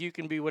phrase, you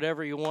can be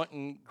whatever you want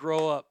and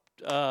grow up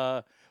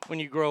when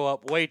you grow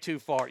up way too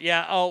far.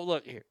 Yeah,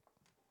 look here.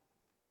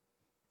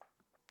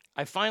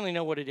 I finally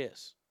know what it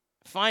is.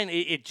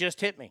 Finally, it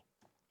just hit me.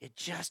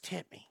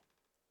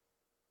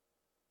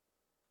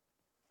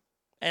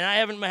 And I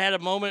haven't had a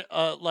moment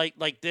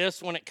like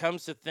this when it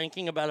comes to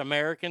thinking about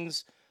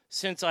Americans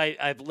since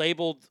I've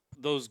labeled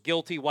those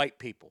guilty white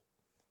people.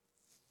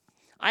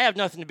 I have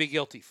nothing to be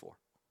guilty for.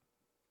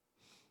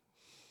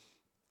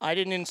 I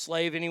didn't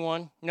enslave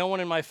anyone. No one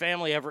in my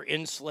family ever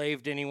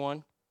enslaved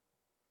anyone.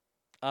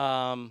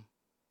 So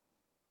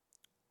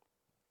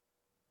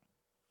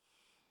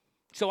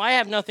I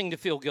have nothing to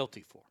feel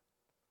guilty for.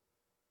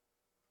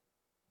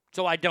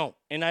 So I don't.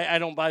 And I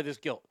don't buy this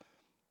guilt.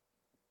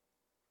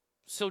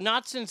 So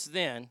not since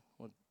then.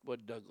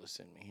 What Douglas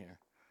sent me here?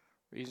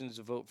 Reasons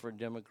to vote for a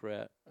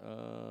Democrat.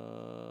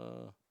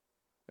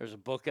 There's a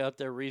book out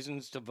there,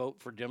 Reasons to Vote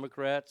for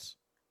Democrats.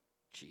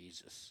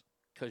 Jesus.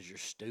 Because you're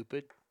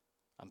stupid.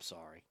 I'm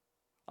sorry.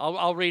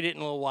 I'll read it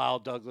in a little while,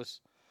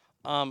 Douglas.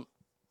 Do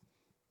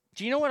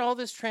you know what all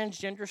this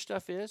transgender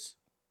stuff is?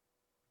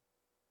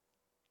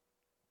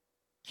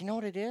 Do you know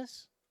what it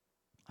is?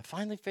 I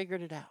finally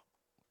figured it out.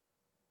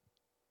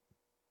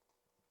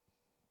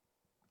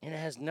 And it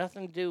has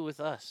nothing to do with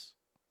us.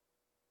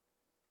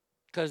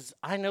 Because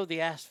I know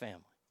the Ass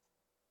family.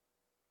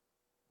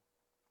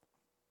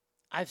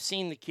 I've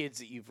seen the kids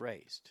that you've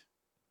raised.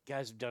 You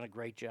guys have done a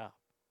great job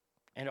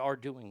and are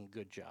doing a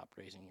good job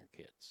raising your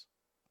kids.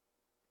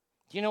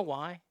 Do you know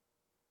why?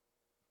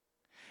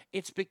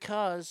 It's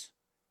because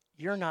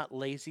you're not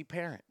lazy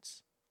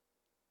parents.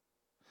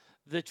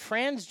 The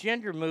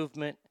transgender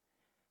movement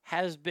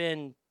has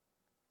been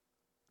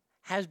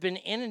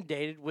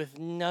inundated with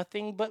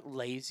nothing but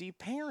lazy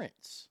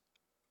parents.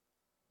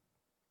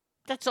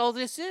 That's all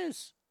this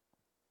is.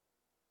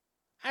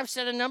 I've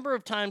said a number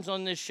of times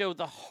on this show,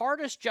 the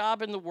hardest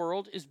job in the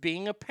world is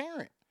being a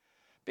parent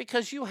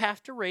because you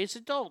have to raise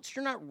adults.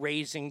 You're not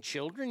raising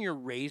children, you're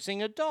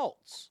raising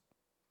adults.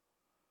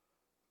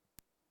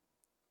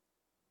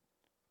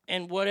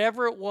 And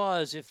whatever it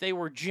was, if they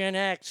were Gen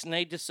X and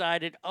they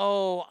decided,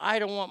 I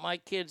don't want my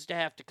kids to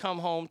have to come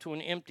home to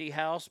an empty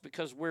house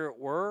because we're at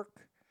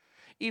work,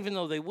 even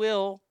though they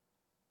will,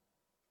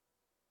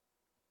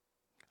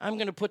 I'm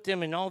going to put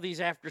them in all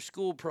these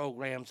after-school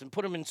programs and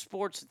put them in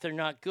sports that they're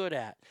not good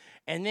at.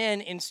 And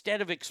then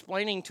instead of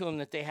explaining to them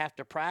that they have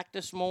to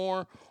practice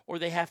more or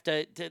they have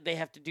to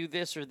do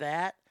this or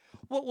that,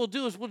 what we'll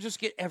do is we'll just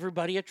get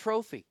everybody a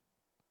trophy.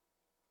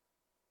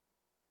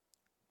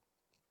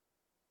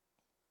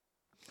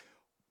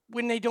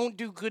 When they don't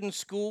do good in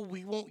school,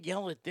 we won't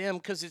yell at them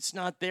because it's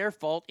not their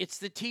fault. It's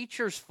the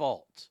teacher's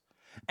fault.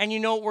 And you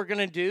know what we're going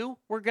to do?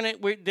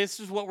 This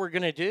is what we're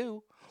going to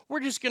do. We're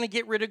just going to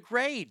get rid of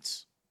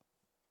grades.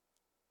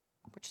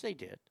 Which they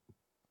did.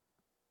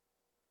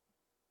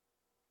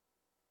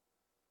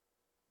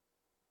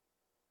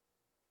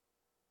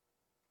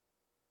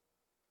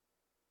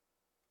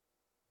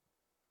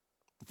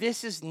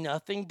 This is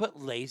nothing but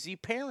lazy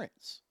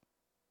parents.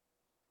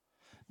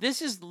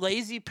 This is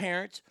lazy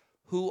parents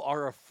who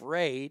are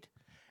afraid,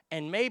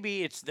 and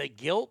maybe it's the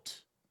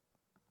guilt.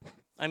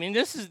 I mean,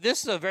 this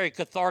is a very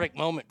cathartic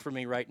moment for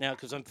me right now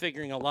because I'm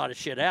figuring a lot of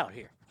shit out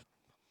here.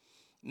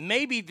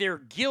 Maybe their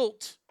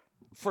guilt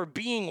for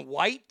being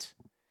white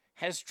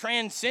has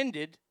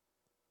transcended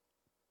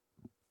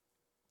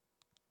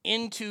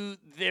into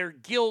their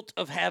guilt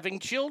of having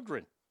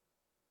children.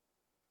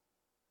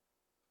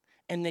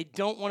 And they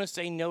don't want to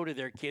say no to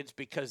their kids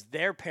because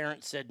their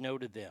parents said no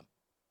to them.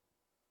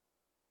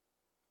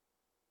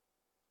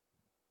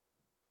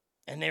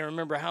 And they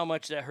remember how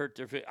much that hurt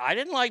their feelings. I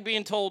didn't like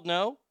being told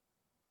no.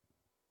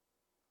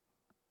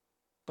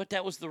 But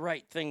that was the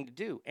right thing to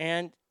do.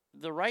 And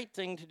the right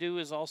thing to do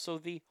is also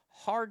the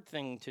hard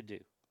thing to do.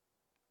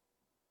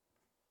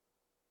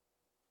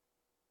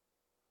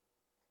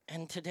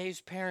 And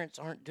today's parents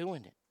aren't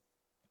doing it.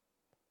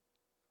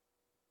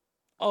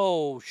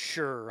 Oh,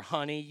 sure,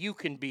 honey, you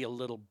can be a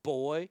little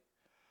boy.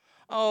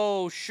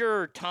 Oh,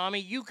 sure, Tommy,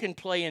 you can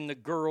play in the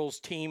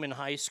girls' team in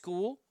high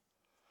school.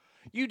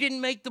 You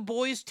didn't make the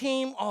boys'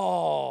 team?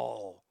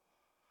 Oh.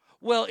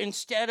 Well,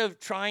 instead of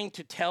trying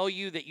to tell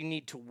you that you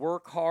need to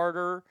work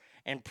harder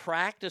and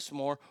practice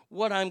more,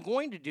 what I'm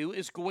going to do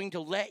is going to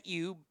let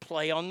you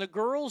play on the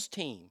girls'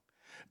 team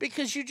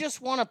because you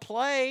just want to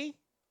play.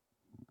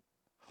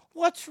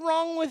 What's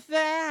wrong with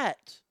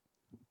that?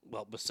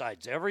 Well,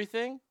 besides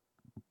everything,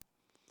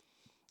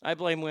 I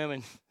blame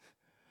women.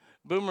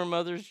 Boomer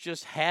mothers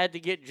just had to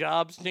get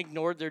jobs and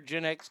ignored their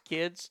Gen X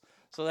kids.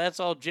 So that's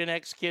all Gen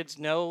X kids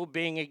know,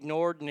 being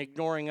ignored and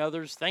ignoring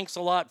others. Thanks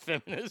a lot,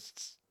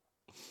 feminists.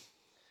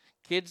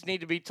 Kids need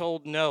to be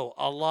told no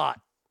a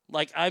lot.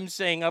 Like I'm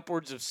saying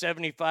upwards of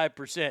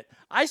 75%.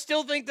 I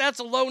still think that's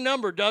a low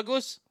number,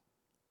 Douglas.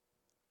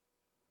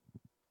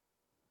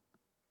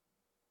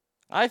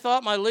 I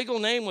thought my legal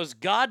name was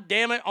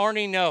Goddammit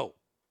Arnie No.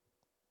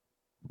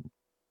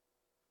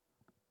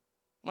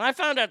 When I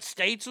found out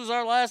States was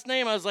our last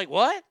name, I was like,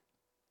 what?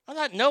 I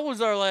thought No was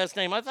our last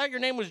name. I thought your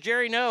name was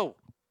Jerry No.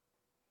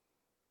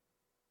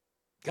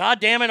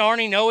 God damn it,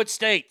 Arnie, no, it's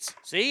States.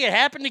 See, it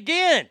happened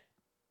again.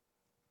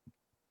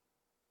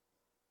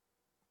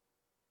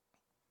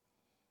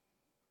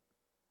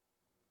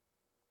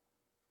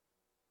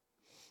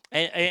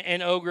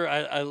 And Ogre,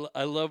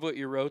 I love what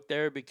you wrote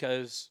there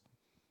because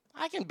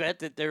I can bet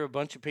that there are a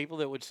bunch of people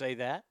that would say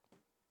that.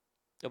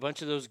 A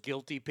bunch of those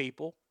guilty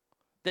people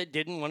that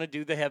didn't want to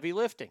do the heavy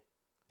lifting.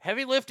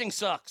 Heavy lifting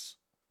sucks.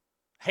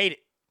 Hate it.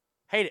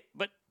 Hate it.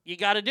 But you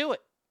got to do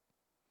it.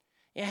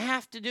 You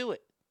have to do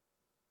it.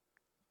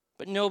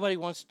 But nobody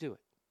wants to do it.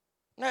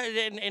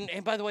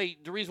 And by the way,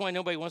 the reason why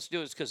nobody wants to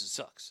do it is because it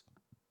sucks.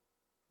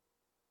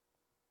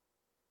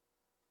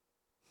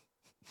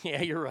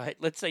 Yeah, you're right.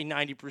 Let's say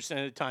 90%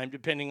 of the time,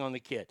 depending on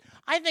the kid.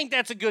 I think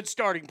that's a good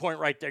starting point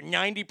right there,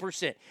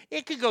 90%.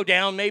 It could go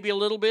down maybe a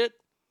little bit.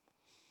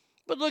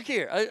 But look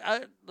here.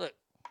 Look,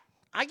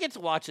 I get to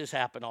watch this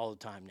happen all the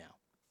time now.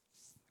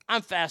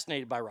 I'm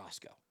fascinated by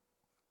Roscoe.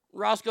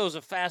 Roscoe's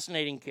a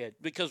fascinating kid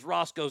because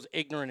Roscoe's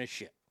ignorant as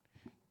shit.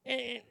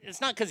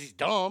 It's not because he's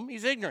dumb.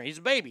 He's ignorant. He's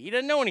a baby. He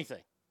doesn't know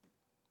anything.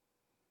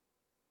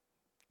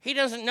 He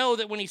doesn't know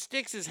that when he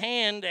sticks his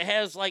hand that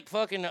has like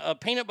fucking a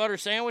peanut butter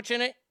sandwich in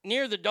it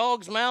near the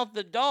dog's mouth,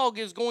 the dog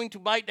is going to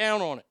bite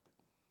down on it.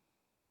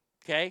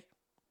 Okay?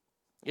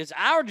 It's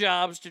our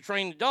jobs to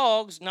train the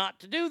dogs not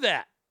to do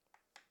that.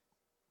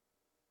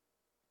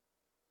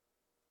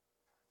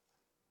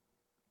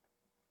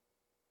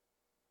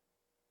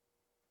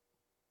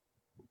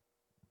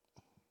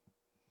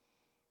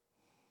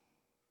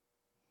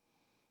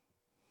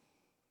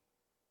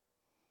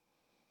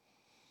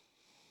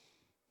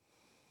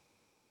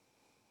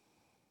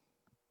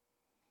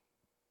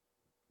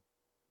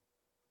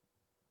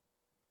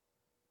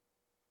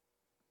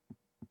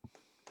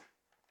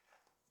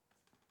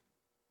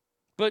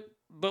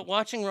 But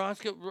watching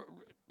Roscoe,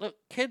 look,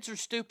 kids are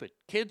stupid.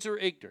 Kids are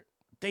ignorant.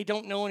 They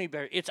don't know any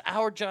better. It's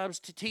our jobs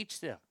to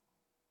teach them.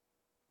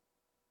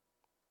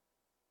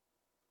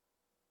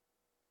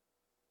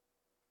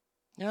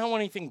 I don't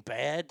want anything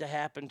bad to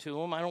happen to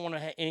them. I don't want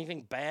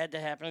anything bad to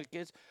happen to the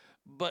kids.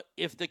 But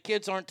if the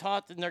kids aren't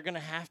taught, then they're going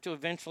to have to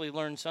eventually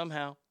learn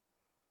somehow.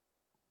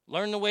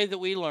 Learn the way that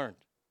we learned.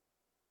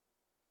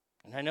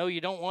 And I know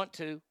you don't want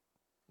to.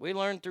 We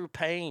learn through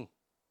pain.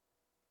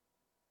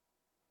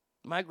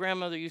 My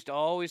grandmother used to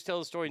always tell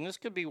the story, and this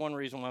could be one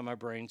reason why my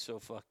brain's so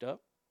fucked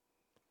up.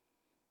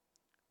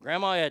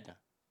 Grandma Edna,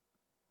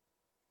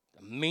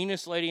 the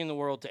meanest lady in the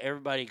world to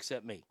everybody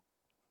except me.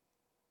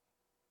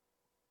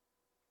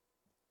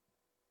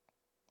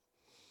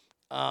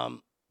 I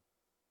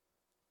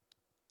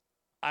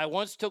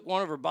once took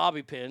one of her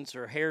bobby pins,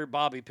 her hair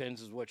bobby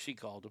pins is what she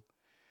called them,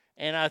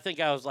 and I think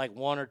I was like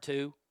 1 or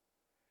 2,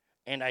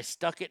 and I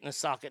stuck it in a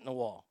socket in the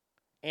wall,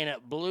 and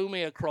it blew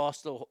me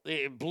across the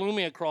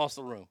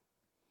room.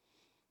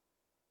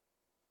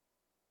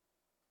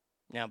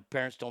 Now,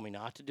 parents told me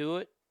not to do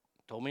it,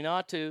 told me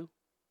not to,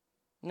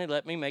 and they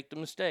let me make the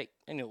mistake.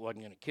 They knew it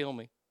wasn't going to kill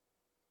me.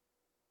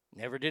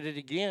 Never did it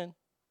again.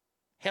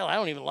 Hell, I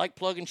don't even like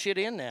plugging shit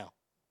in now.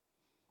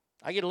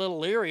 I get a little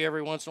leery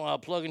every once in a while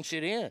plugging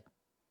shit in.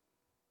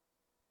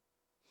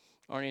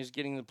 Arnie is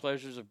getting the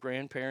pleasures of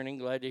grandparenting.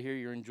 Glad to hear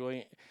you're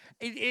enjoying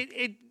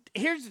it.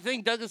 Here's the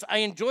thing, Douglas. I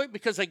enjoy it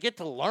because I get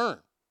to learn.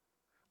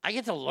 I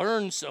get to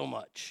learn so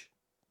much.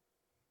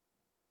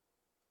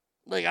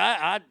 Like,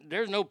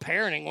 there's no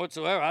parenting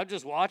whatsoever. I'm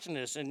just watching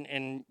this,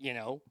 and you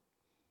know,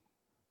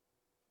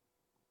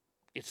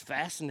 it's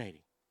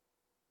fascinating.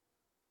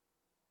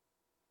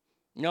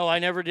 No, I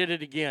never did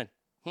it again.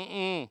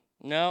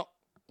 No.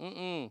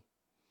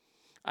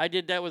 I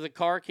did that with a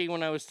car key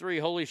when I was 3.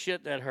 Holy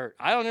shit, that hurt.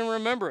 I don't even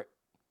remember it.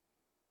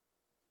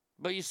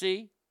 But you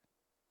see,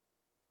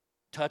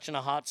 touching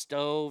a hot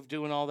stove,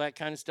 doing all that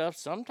kind of stuff,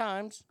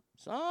 sometimes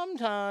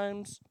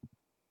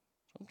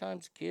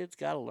kids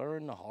got to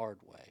learn the hard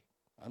way.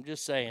 I'm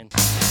just saying.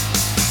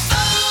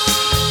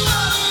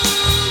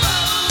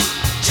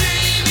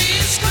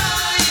 Jamie's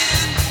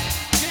crying.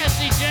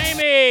 Jesse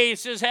Jamie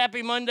says,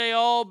 happy Monday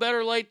all,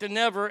 better late than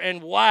never.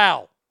 And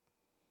wow,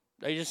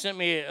 they just sent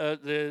me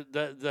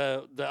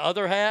the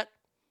other hat.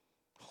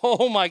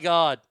 Oh my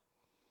God.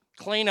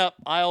 Clean up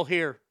aisle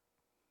here.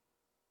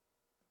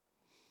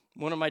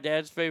 One of my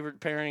dad's favorite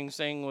parenting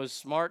saying was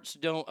smarts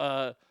don't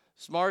it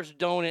smarts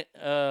don't it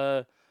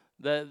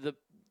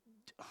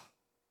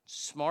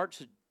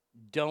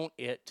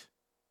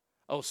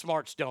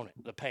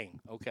the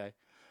pain. Okay.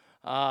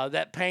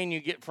 That pain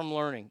you get from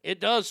learning. It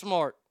does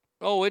smart.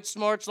 Oh, it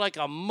smarts like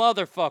a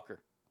motherfucker.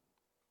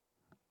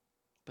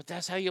 But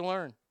that's how you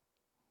learn.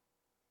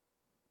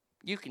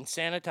 You can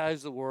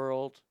sanitize the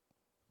world.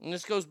 And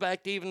this goes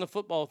back to even the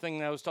football thing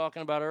that I was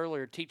talking about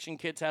earlier, teaching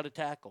kids how to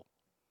tackle.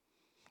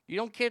 You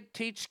don't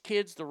teach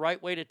kids the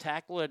right way to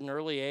tackle at an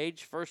early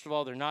age. First of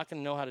all, they're not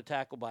going to know how to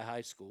tackle by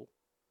high school.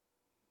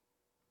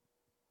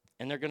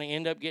 And they're going to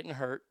end up getting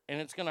hurt.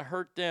 And it's going to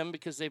hurt them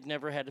because they've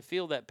never had to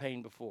feel that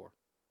pain before.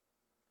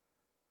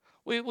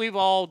 We've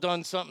all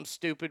done something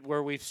stupid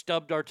where we've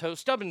stubbed our toe.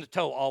 Stubbing the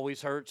toe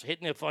always hurts.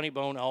 Hitting a funny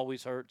bone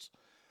always hurts.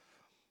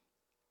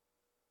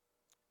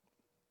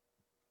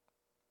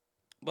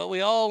 But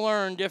we all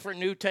learn different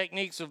new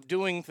techniques of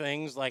doing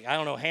things like, I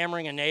don't know,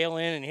 hammering a nail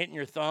in and hitting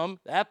your thumb.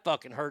 That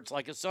fucking hurts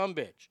like a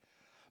sumbitch.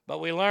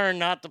 But we learn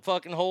not to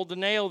fucking hold the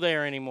nail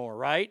there anymore,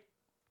 right?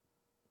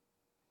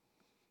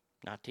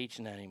 Not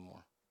teaching that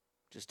anymore.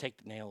 Just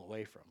take the nail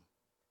away from them.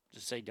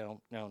 Just say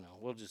don't. No.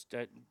 We'll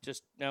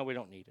no, we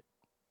don't need it.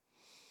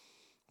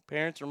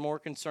 Parents are more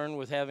concerned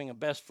with having a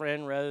best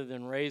friend rather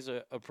than raise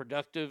a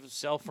productive,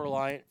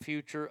 self-reliant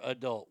future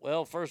adult.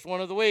 Well, first one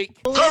of the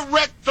week.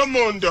 Correcto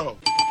mundo.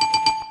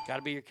 Got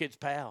to be your kid's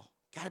pal.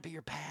 Got to be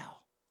your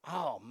pal.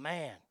 Oh,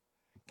 man.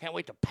 Can't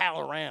wait to pal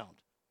around.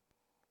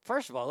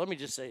 First of all, let me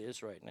just say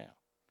this right now.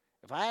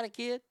 If I had a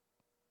kid,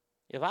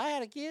 I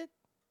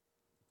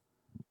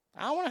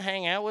want to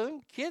hang out with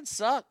him. Kids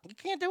suck. You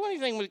can't do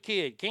anything with a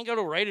kid. Can't go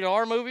to a rated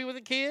R movie with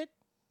a kid.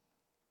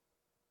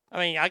 I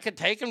mean, I could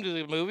take him to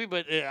the movie,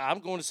 but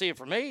I'm going to see it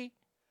for me.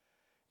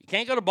 You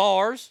can't go to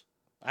bars.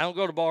 I don't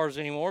go to bars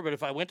anymore, but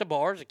if I went to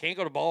bars, I can't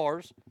go to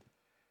bars.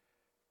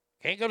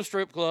 Can't go to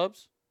strip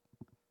clubs.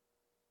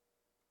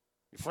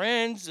 Your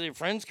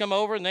friends come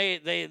over and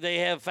they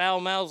have foul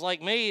mouths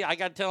like me. I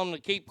got to tell them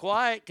to keep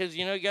quiet because,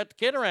 you got the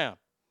kid around.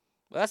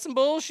 Well, that's some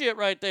bullshit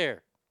right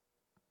there.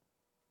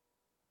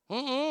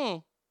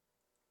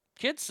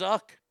 Kids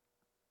suck.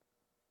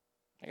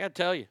 I got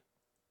to tell you.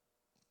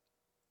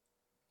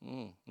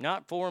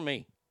 Not for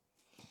me.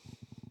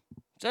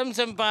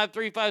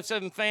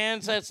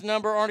 775-357-FANS. That's the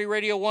number,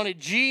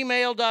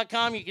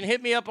 ArnieRadio1@gmail.com. You can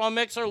hit me up on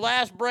Mixer.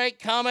 Last break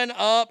coming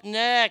up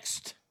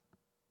next.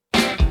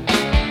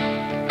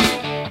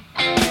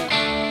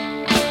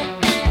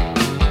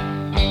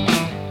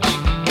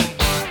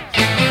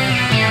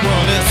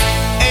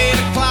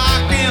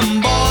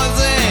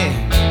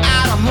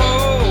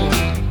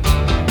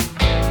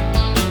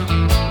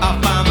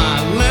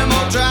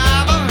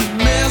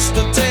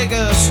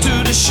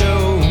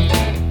 Show.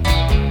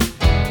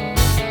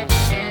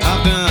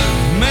 I've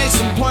done made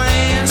some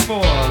plans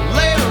for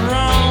later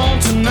on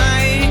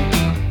tonight.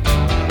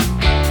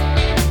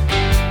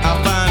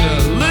 I'll find a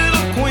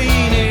little queen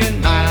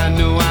and I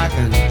know I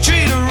can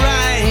treat her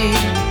right.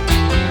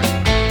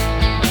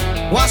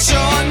 What's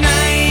your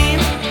name,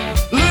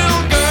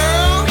 little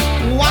girl?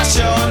 What's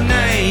your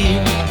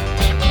name?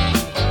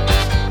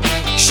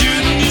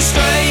 Shooting you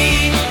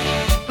straight,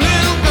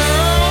 little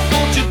girl,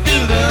 won't you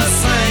do the same?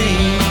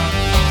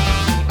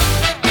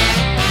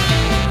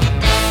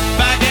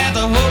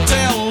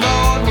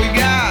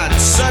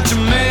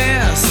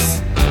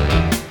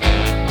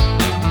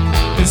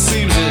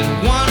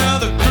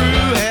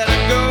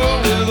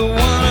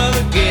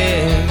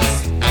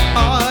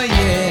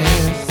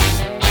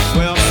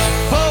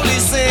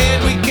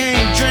 We can't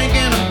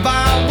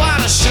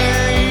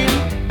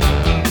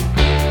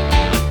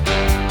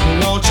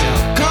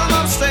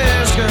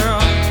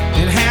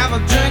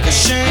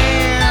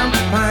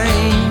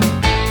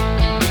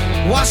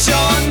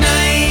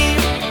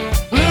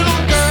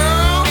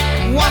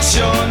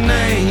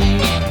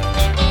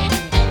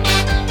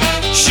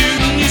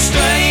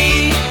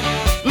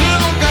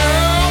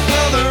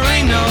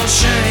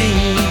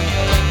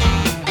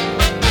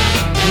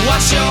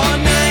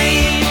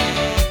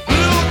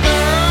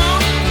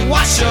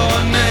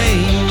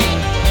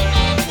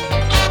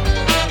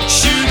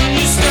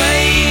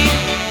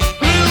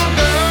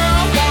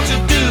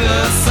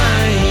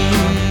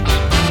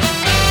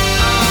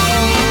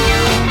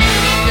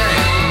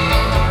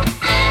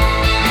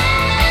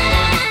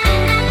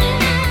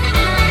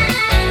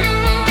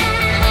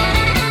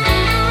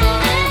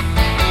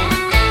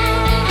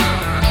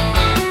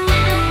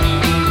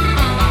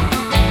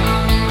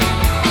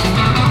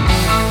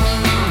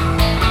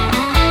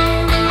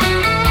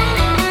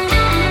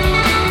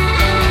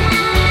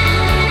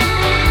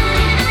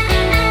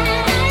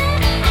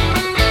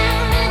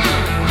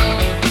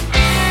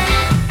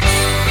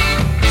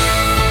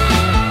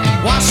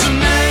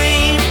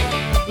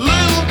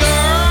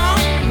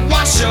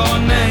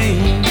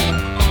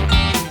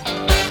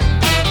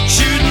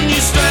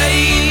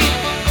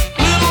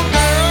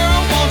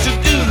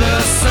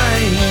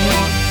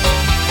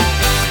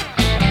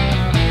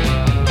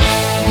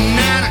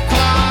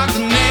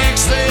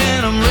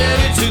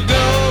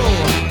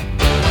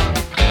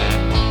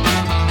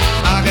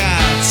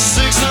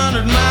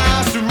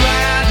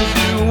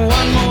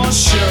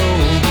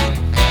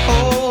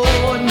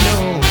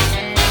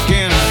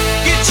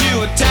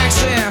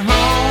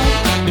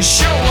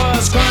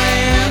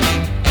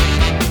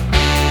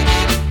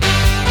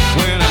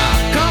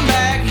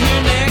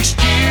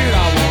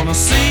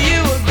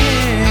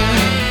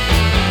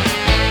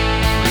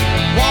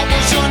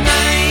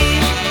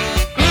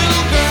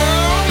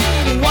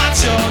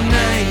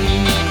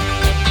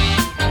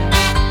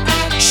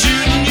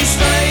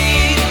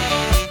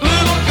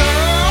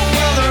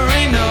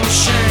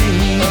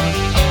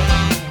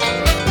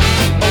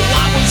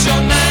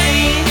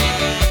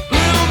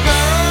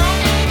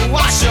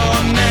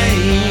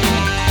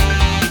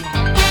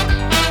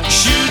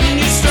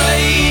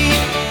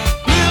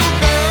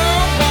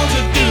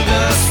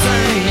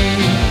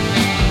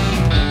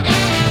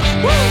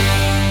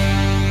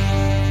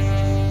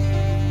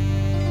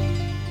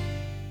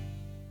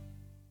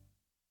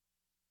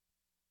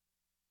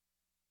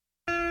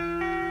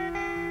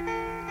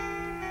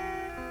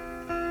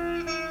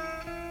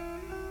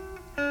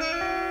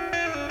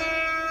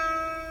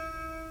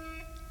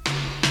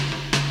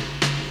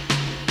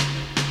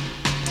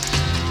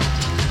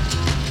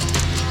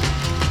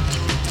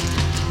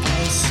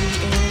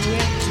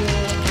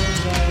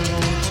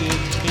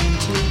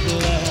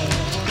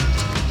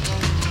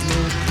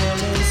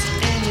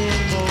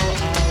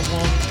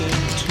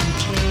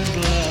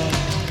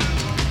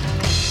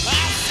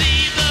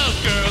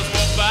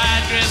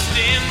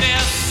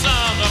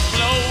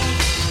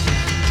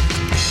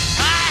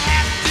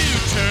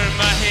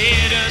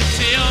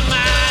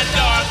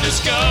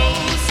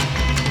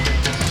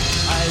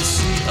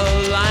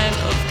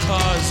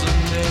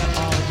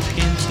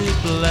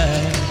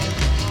black,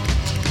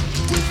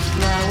 with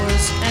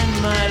flowers and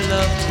my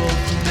love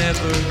both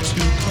never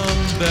to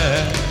come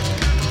back.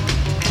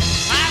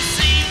 I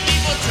see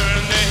people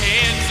turn their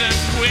heads and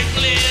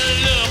quickly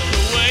look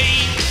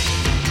away.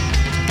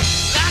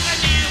 Like a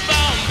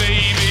newborn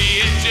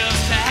baby, it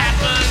just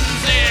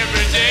happens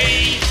every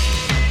day.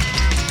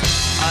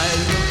 I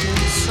look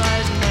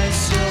inside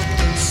myself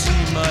and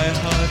see my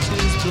heart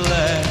is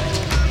black.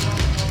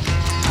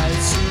 I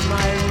see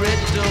my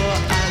red door,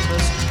 I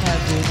must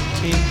have it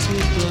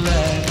painted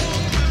black.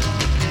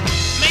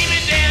 Maybe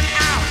then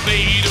I'll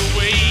fade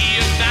away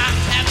and not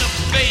have to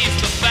face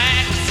the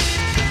facts.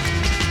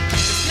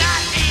 It's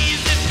not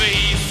easy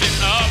facing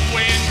up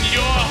when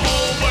your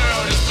whole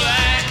world is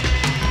black.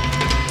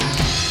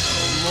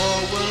 No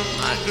more will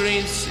my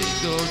green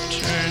seagull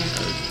turn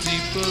a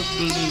deeper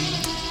blue.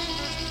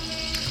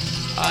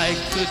 I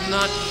could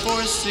not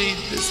foresee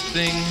this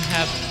thing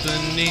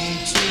happening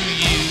to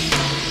you.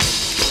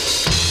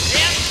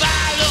 If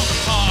I look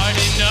hard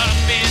enough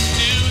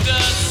into the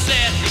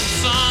setting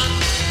sun,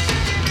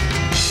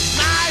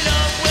 my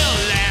love will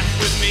laugh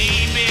with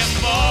me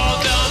before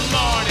the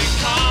morning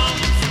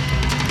comes.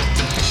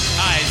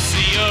 I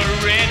see a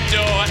red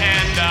door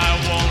and I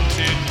want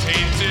it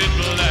painted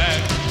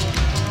black.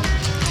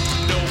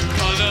 No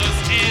colors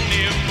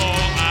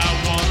anymore, I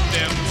want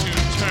them to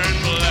turn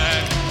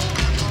black.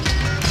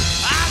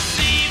 I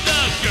see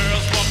the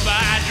girls walk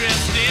by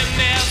dressed in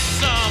their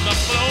summer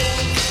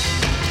clothes.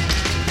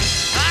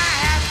 I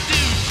have to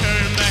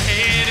turn my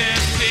head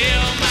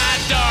until my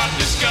dark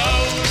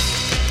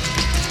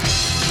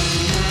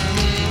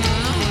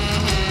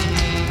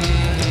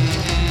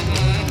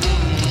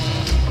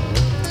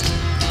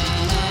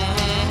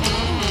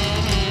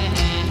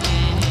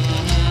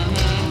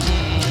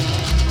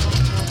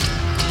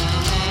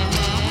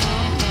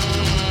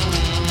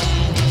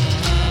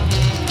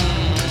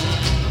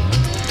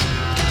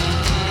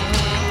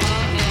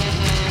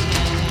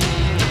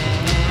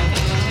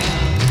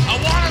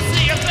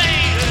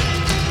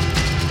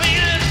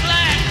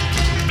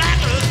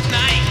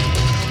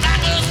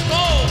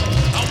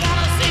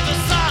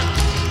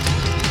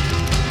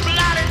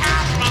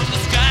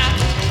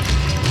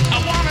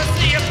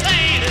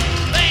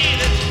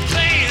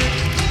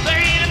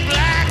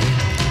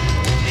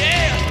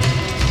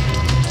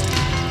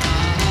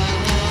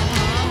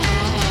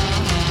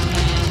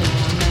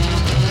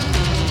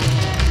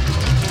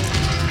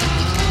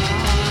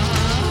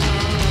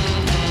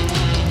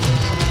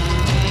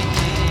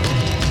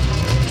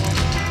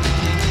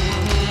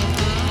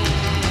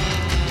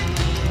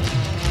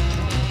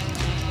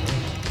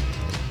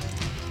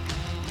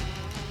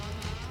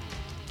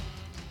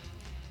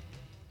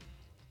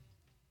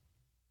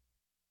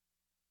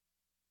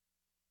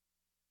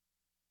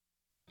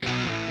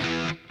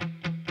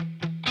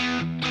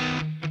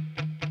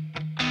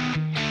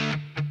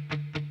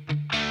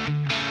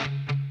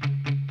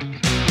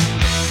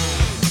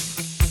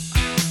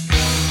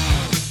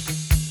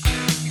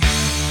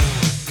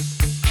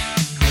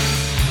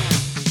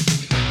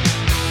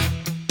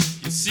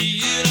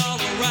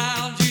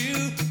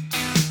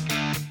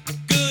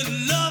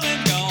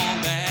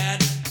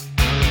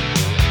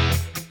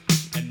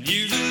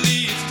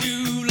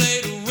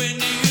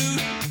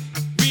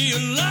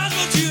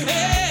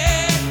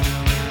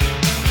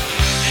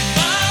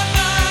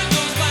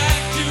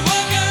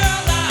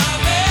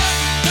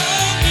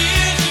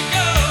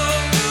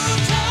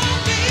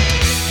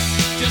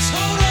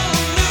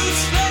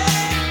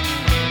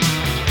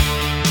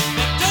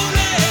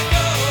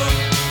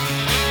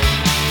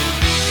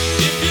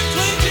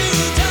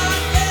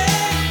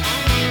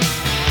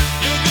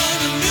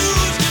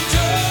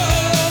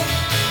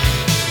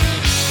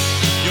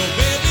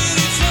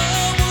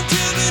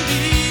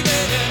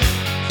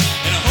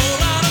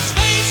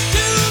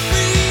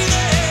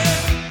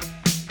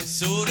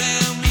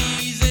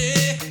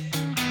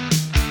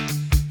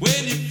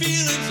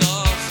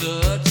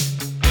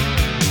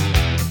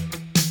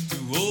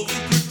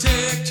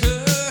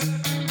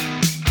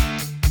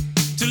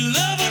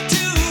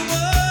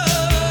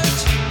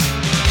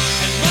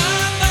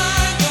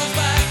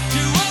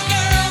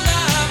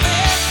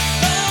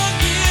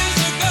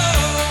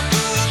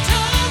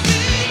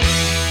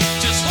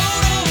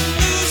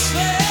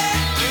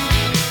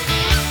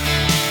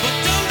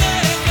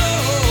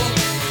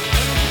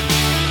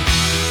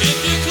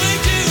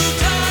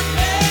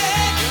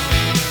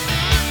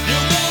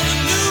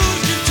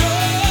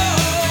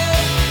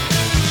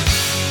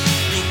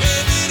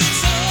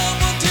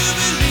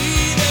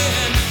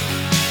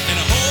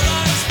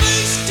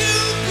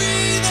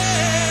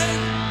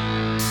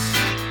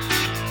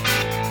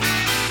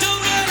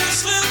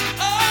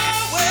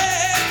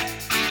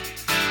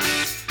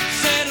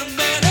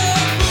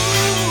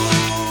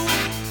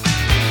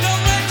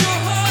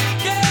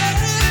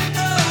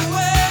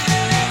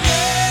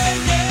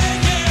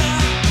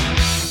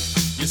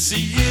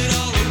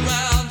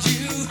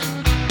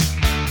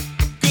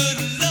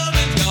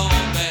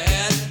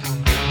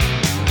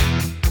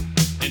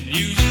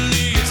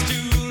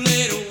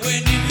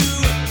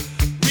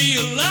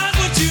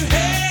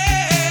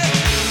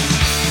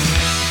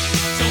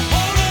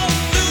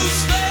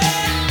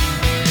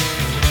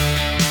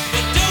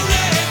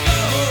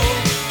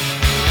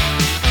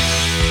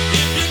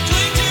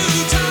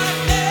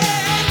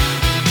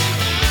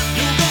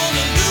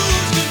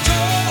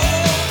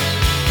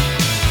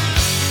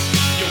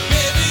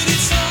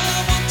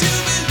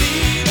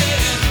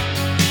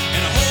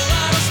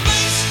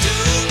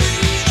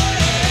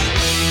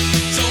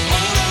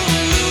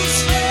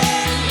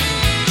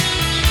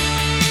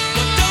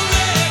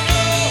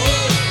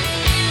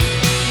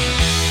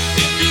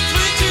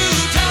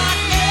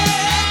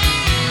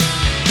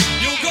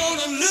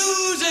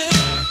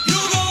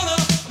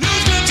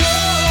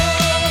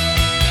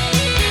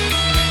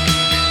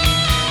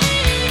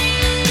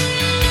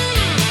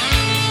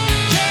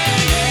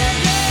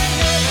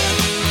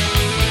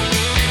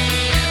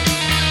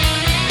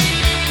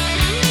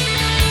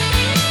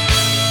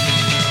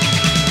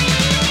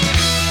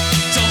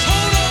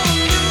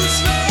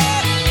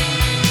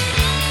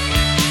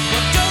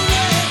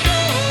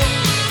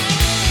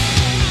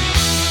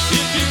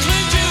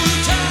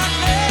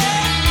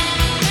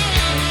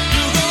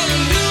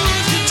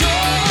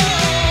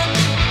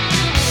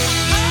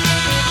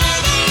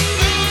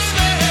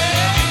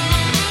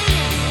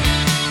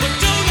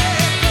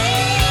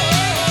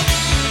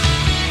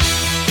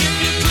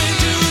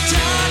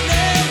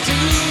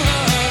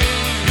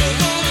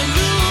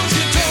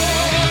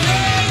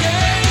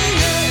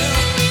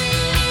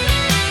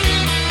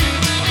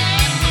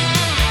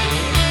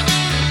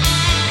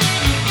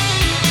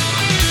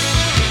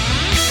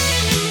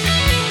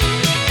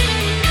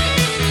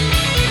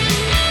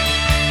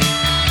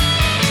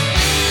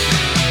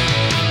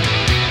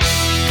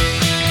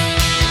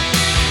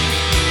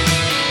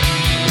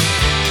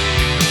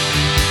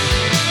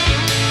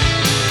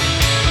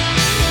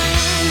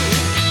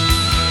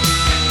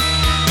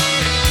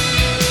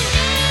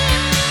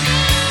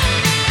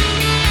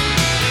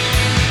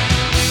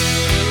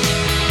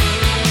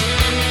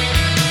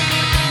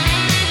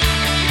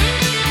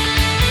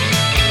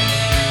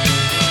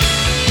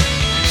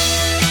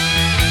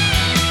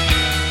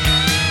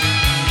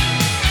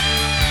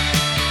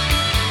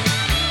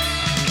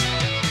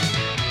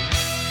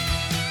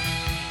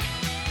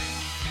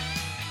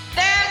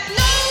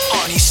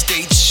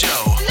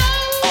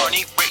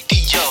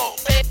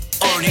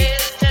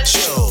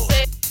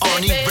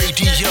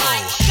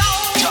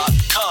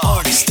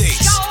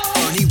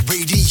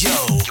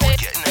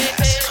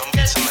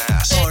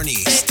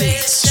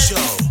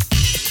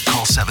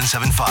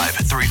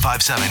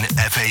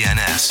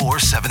 775-357-FANS or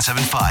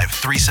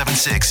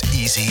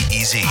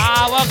 775-376-EASY.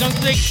 Welcome to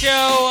the Big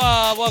Show.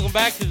 Welcome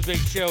back to the Big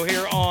Show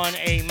here on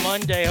a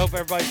Monday. Hope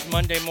everybody's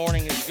Monday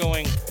morning is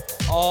going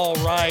all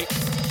right.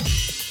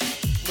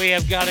 We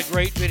have got a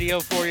great video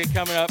for you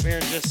coming up here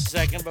in just a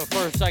second, but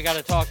first I got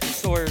to talk to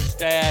Sawyer's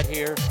dad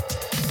here.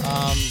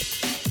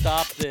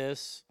 Stop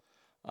this.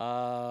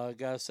 Got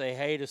to say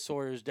hey to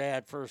Sawyer's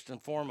dad first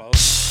and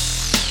foremost.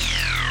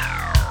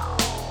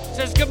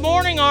 Says, good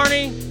morning,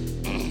 Arnie.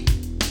 Good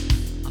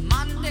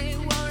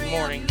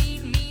morning.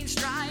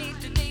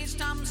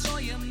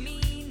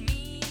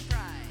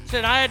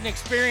 Said, I had an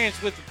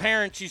experience with the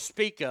parents you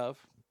speak of.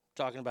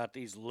 Talking about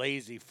these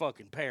lazy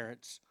fucking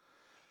parents.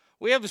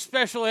 We have a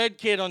special ed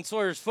kid on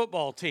Sawyer's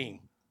football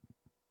team.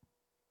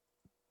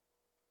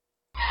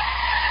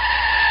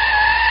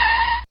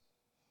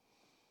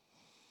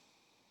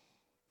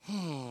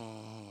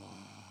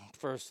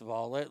 First of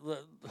all,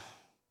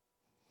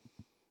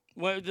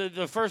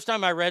 the first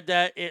time I read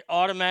that, it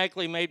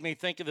automatically made me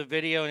think of the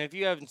video. And if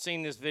you haven't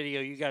seen this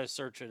video, you got to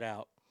search it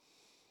out.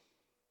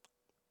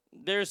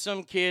 There's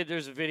a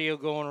video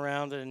going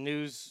around that a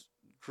news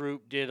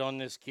group did on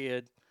this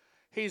kid.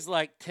 He's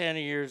like 10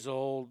 years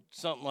old,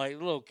 something like a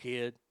little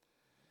kid,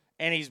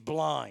 and he's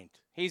blind.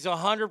 He's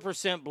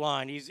 100%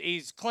 blind.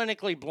 He's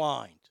clinically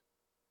blind.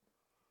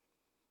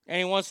 And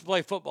he wants to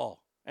play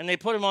football. And they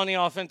put him on the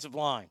offensive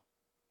line.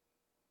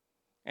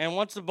 And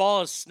once the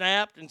ball is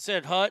snapped and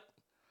said hut,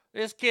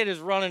 this kid is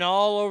running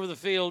all over the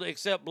field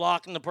except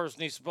blocking the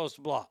person he's supposed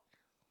to block.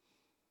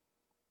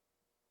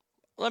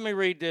 Let me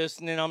read this,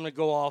 and then I'm going to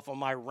go off on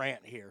my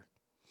rant here.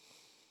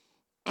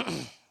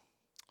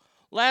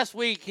 Last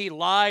week, he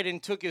lied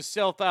and took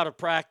himself out of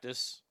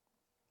practice.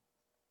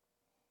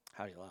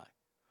 How do you lie?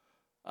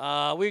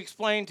 We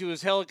explained to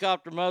his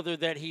helicopter mother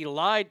that he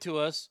lied to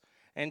us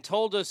and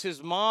told us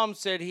his mom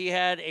said he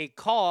had a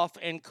cough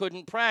and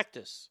couldn't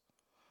practice.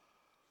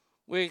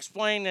 We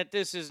explained that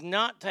this is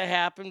not to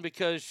happen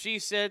because she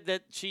said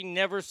that she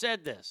never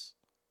said this.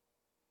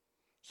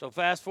 So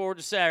fast forward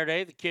to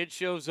Saturday, the kid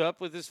shows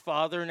up with his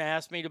father and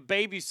asked me to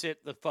babysit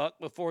the fuck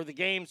before the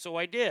game, so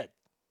I did.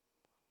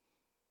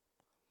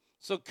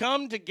 So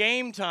come to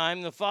game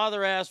time, the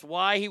father asked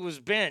why he was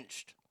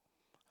benched.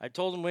 I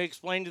told him we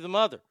explained to the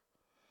mother.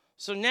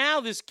 So now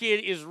this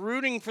kid is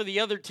rooting for the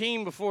other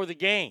team before the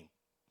game.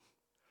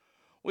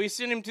 We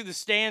sent him to the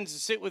stands to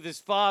sit with his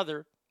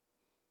father,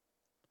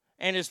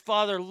 and his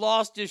father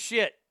lost his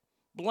shit.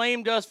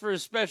 Blamed us for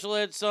his special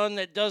ed son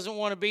that doesn't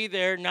want to be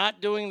there, not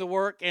doing the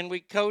work, and we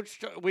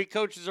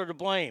coaches are to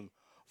blame.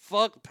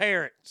 Fuck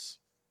parents.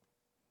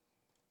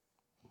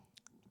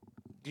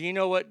 Do you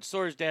know what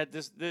Sawyer's dad,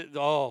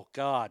 oh,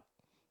 God.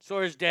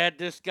 Sawyer's dad,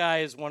 this guy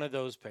is one of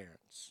those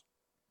parents.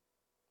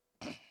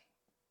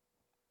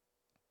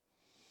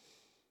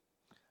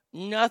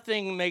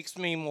 Nothing makes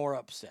me more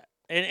upset.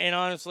 And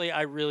honestly,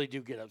 I really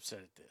do get upset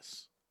at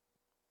this.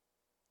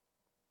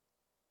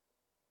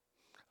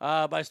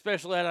 By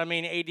special ed, I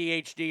mean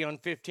ADHD on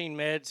 15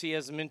 meds. He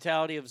has the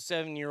mentality of a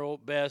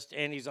 7-year-old best,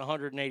 and he's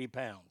 180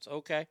 pounds.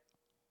 Okay.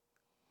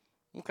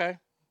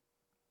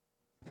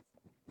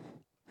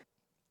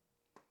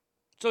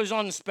 So he's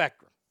on the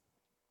spectrum.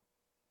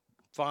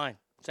 Fine.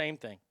 Same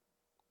thing.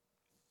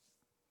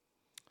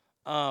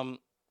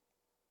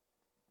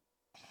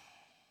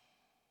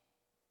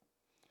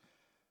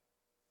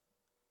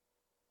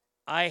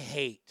 I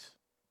hate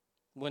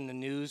when the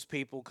news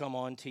people come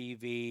on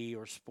TV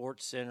or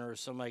Sports Center or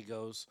somebody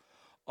goes,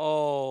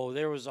 oh,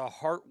 there was a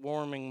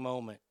heartwarming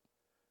moment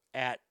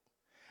at,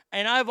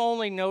 and I've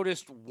only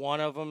noticed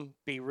one of them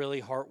be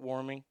really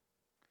heartwarming.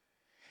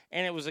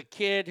 And it was a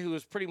kid who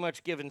was pretty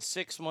much given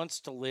 6 months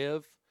to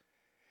live.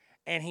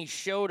 And he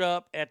showed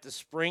up at the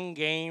spring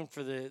game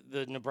for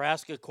the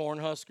Nebraska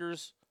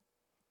Cornhuskers.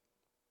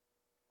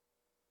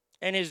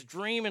 And his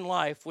dream in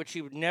life, which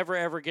he would never,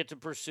 ever get to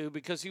pursue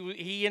because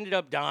he ended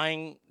up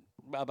dying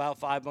about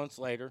 5 months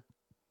later.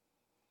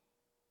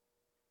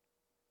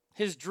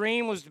 His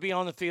dream was to be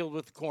on the field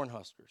with the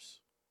Cornhuskers.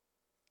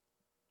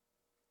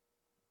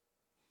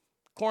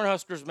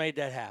 Cornhuskers made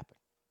that happen.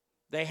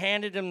 They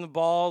handed him the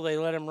ball. They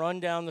let him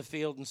run down the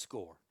field and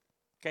score.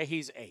 Okay,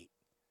 he's 8.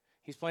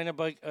 He's playing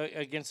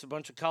against a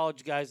bunch of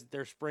college guys at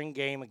their spring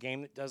game, a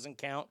game that doesn't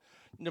count.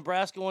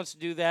 Nebraska wants to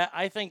do that.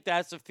 I think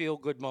that's a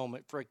feel-good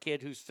moment for a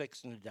kid who's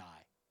fixing to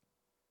die.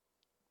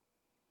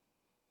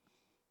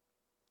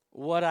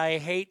 What I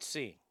hate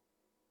seeing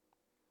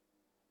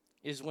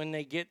is when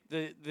they get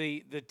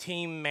the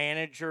team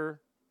manager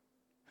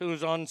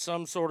who's on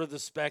some sort of the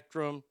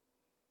spectrum,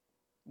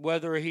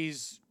 whether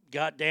he's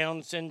got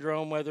Down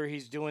syndrome, whether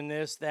he's doing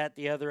this, that,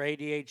 the other,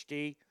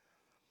 ADHD,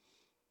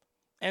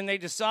 and they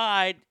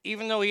decide,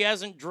 even though he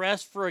hasn't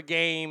dressed for a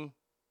game,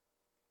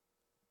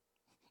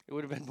 it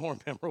would have been more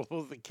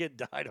memorable if the kid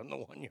died on the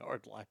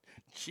 1-yard line.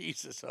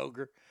 Jesus,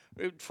 Ogre.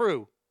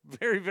 True.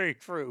 Very, very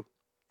true.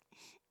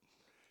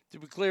 To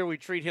be clear, we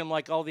treat him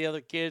like all the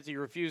other kids. He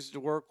refuses to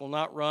work, will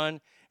not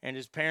run, and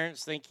his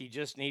parents think he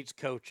just needs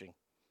coaching.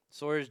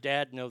 Sawyer's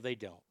dad, no, they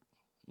don't.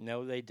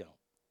 No, they don't.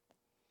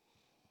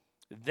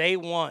 They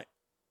want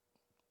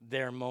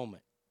their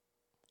moment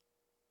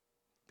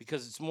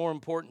because it's more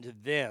important to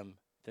them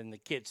than the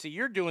kids. See,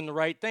 you're doing the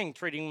right thing,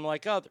 treating them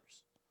like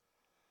others.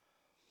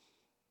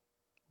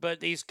 But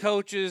these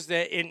coaches,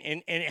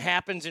 and it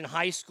happens in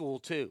high school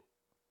too.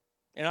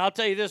 And I'll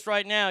tell you this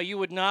right now, you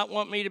would not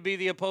want me to be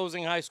the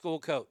opposing high school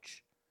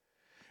coach.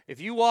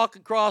 If you walk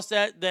across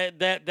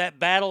that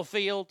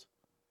battlefield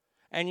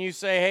and you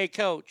say, hey,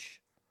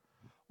 coach,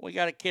 we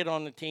got a kid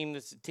on the team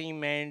that's the team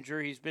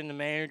manager. He's been the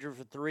manager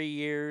for 3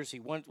 years.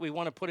 We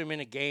want to put him in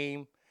a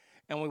game,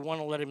 and we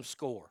want to let him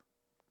score.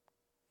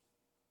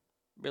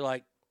 Be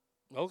like,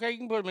 okay, you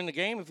can put him in the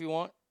game if you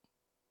want.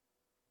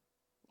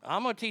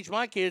 I'm going to teach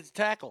my kids to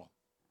tackle him.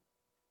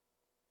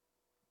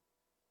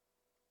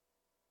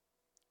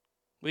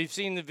 We've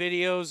seen the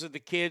videos of the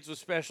kids with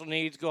special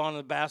needs go on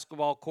the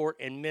basketball court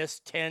and miss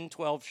 10,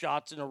 12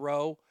 shots in a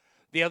row.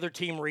 The other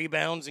team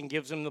rebounds and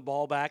gives him the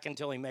ball back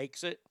until he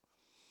makes it.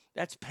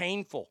 That's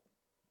painful.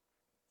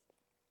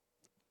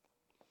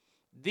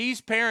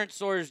 These parents,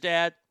 Sawyer's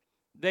dad,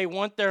 they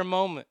want their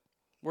moment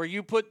where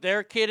you put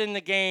their kid in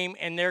the game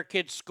and their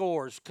kid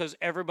scores because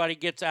everybody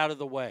gets out of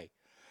the way.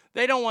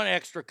 They don't want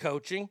extra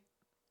coaching.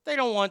 They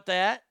don't want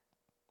that.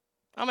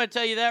 I'm going to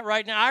tell you that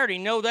right now. I already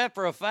know that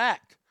for a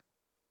fact.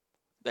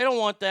 They don't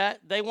want that.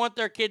 They want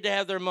their kid to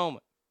have their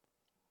moment.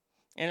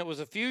 And it was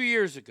a few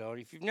years ago.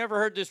 And if you've never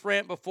heard this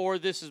rant before,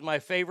 this is my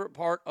favorite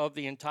part of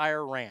the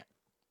entire rant.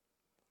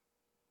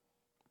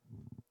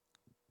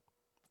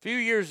 A few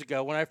years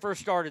ago, when I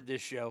first started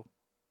this show,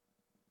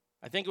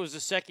 I think it was the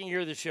second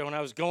year of the show, and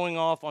I was going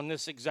off on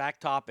this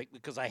exact topic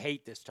because I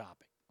hate this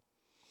topic.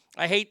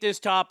 I hate this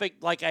topic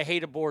like I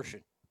hate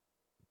abortion.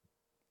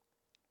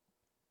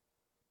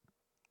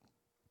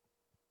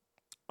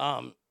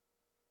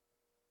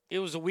 It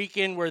was a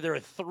weekend where there were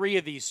 3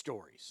 of these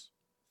stories.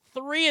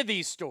 3 of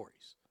these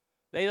stories.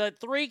 They let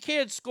 3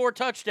 kids score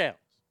touchdowns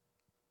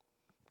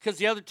because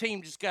the other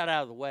team just got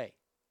out of the way.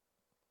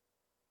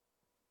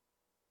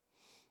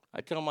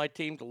 I tell my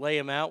team to lay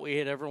them out. We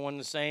hit everyone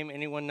the same.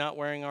 Anyone not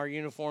wearing our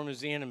uniform is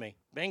the enemy.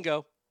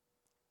 Bingo.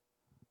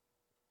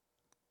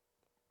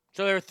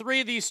 So there are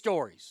 3 of these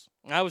stories.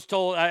 I was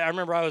told, I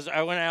remember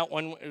I went out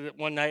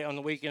one night on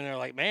the weekend, and they're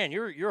like, man,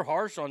 you're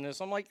harsh on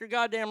this. I'm like, you're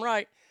goddamn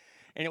right.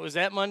 And it was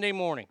that Monday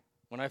morning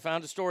when I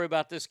found a story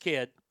about this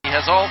kid. He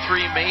has all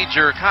 3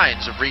 major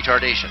kinds of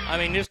retardation. I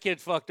mean, this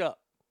kid fucked up.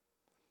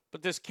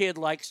 But this kid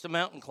likes to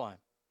mountain climb.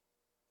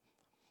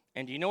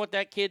 And do you know what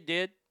that kid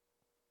did?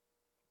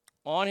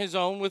 On his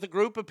own with a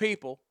group of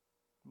people,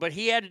 but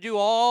he had to do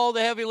all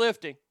the heavy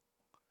lifting.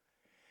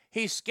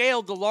 He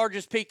scaled the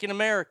largest peak in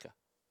America.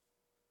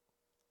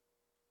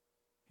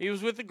 He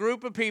was with a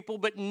group of people,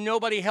 but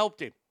nobody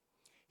helped him.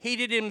 He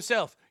did it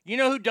himself. You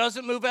know who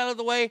doesn't move out of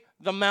the way?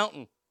 The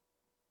mountain.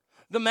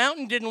 The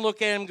mountain didn't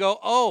look at him and go,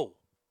 oh.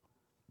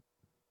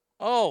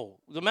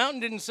 The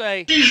mountain didn't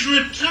say, he's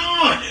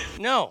retarded.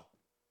 No.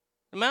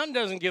 The mountain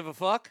doesn't give a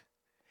fuck.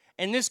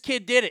 And this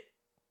kid did it.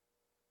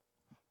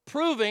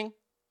 Proving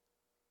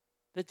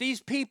that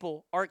these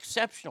people are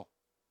exceptional.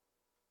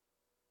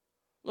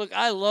 Look,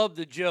 I love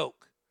the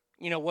joke.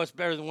 You know, what's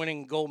better than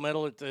winning a gold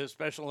medal at the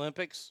Special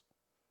Olympics?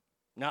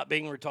 Not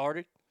being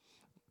retarded.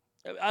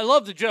 I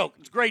love the joke.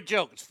 It's a great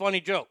joke. It's a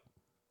funny joke.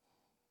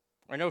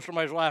 I know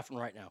somebody's laughing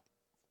right now.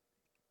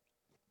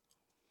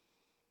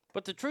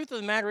 But the truth of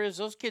the matter is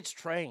those kids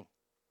train.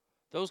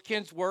 Those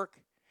kids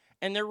work,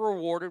 and they're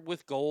rewarded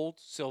with gold,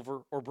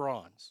 silver, or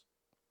bronze.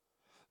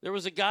 There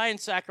was a guy in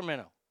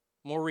Sacramento,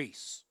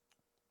 Maurice,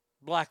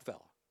 black fella.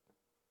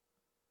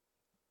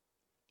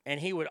 And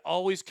he would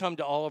always come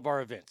to all of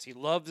our events. He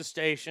loved the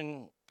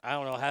station. I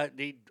don't know how,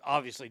 he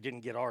obviously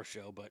didn't get our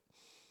show, but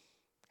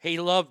he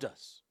loved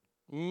us.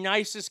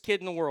 Nicest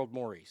kid in the world,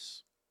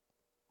 Maurice.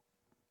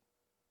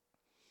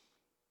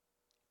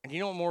 And you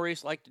know what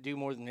Maurice liked to do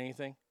more than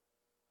anything?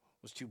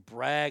 Was to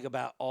brag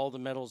about all the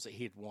medals that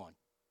he had won.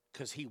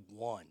 Because he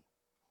won.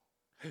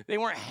 They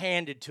weren't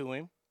handed to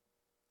him.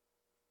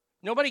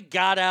 Nobody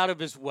got out of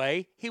his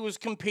way. He was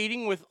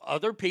competing with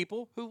other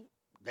people who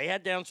they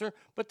had Down syndrome,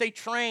 but they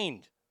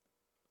trained.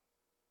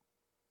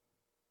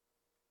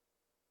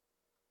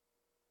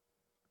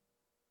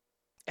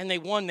 And they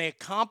won. They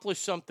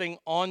accomplished something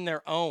on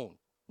their own.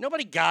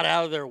 Nobody got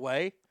out of their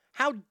way.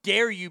 How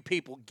dare you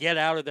people get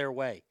out of their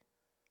way?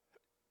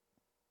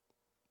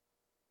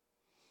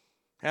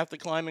 Half the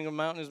climbing of a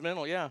mountain is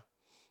mental, yeah.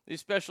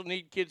 These special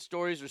need kid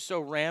stories are so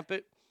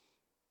rampant.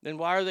 Then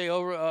why are they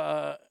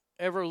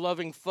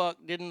ever-loving fuck?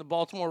 Didn't the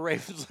Baltimore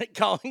Ravens let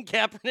Colin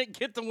Kaepernick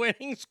get the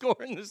winning score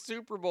in the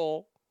Super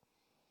Bowl?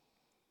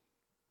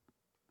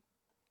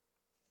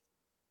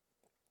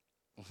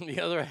 The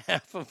other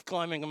half of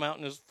climbing a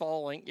mountain is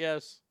falling,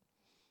 yes.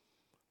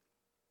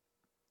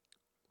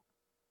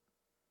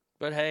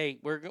 But hey,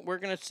 we're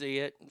going to see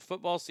it.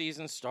 Football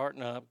season's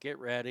starting up. Get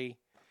ready.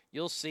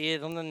 You'll see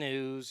it on the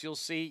news. You'll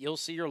see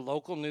your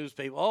local news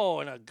people. Oh,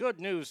 and a good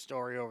news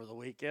story over the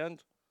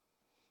weekend.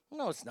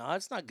 No, it's not.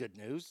 It's not good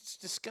news. It's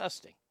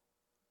disgusting.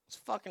 It's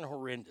fucking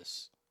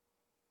horrendous.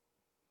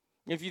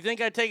 If you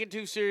think I take it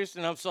too serious,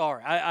 then I'm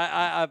sorry.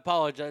 I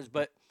apologize,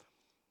 but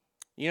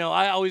You know,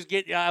 I always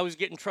get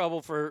in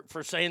trouble for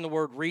saying the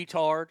word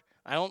retard.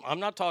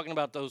 I'm not talking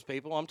about those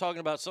people. I'm talking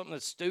about something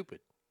that's stupid.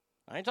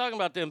 I ain't talking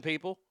about them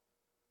people.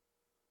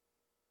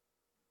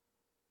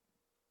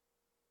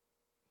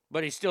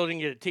 But he still didn't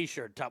get a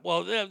T-shirt top.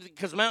 Well,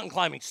 because mountain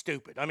climbing's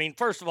stupid. I mean,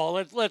 first of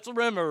all, let's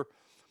remember,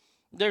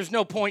 there's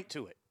no point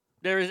to it.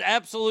 There is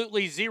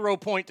absolutely 0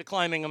 point to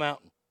climbing a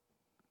mountain.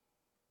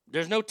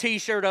 There's no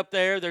T-shirt up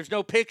there. There's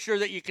no picture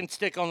that you can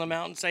stick on the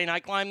mountain saying, I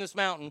climbed this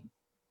mountain.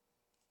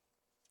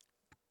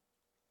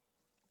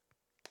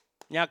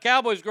 Now,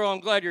 Cowboys Girl, I'm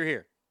glad you're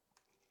here.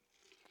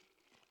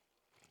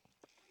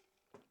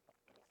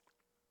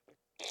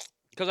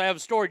 Because I have a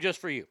story just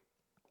for you.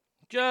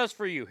 Just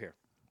for you here.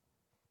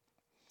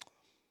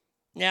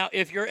 Now,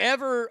 if you're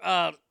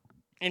ever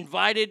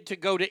invited to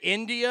go to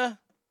India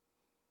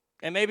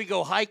and maybe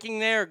go hiking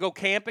there or go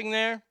camping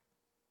there,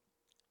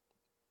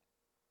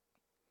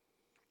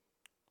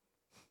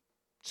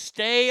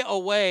 stay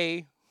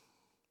away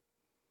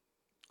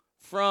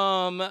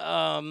from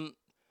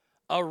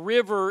a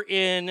river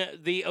in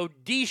the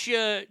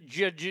Odisha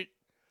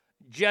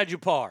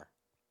Jajapur.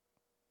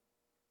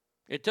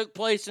 It took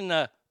place in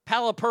the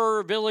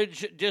Palapur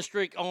village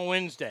district on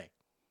Wednesday.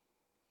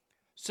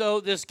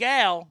 So this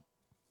gal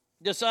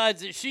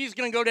decides that she's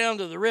going to go down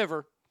to the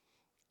river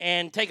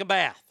and take a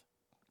bath.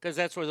 Because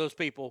that's where those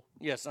people,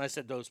 yes, I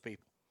said those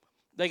people,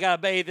 they got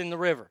to bathe in the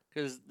river.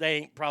 Because they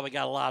ain't probably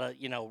got a lot of,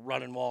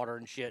 running water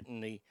and shit in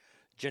the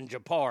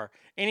Jajapur.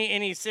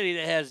 Any city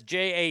that has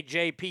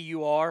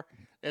Jajpur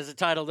as a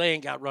title, they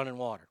ain't got running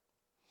water.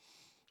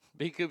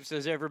 B. Coop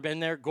says, ever been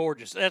there?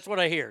 Gorgeous. That's what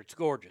I hear. It's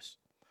gorgeous.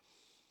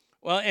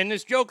 Well, and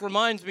this joke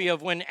reminds me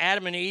of when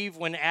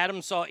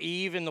Adam saw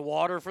Eve in the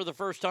water for the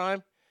first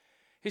time.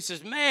 He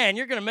says, man,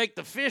 you're going to make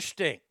the fish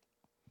stink.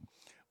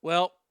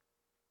 Well,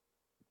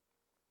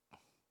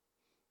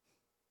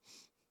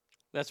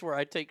 that's where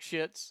I take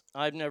shits.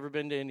 I've never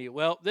been to India.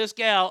 Well, this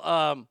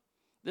gal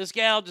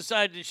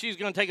decided that she's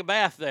going to take a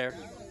bath there.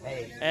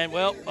 And,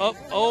 well,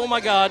 oh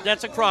my God,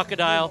 that's a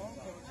crocodile.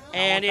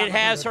 And it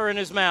has her in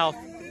his mouth.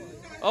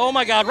 Oh,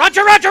 my God.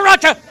 Roger!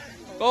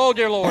 Oh,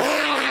 dear Lord.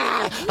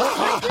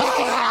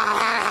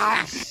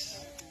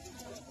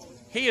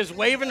 He is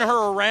waving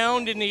her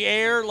around in the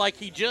air like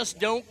he just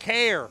don't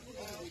care.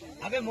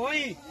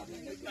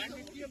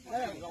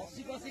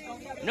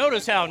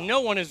 Notice how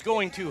no one is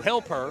going to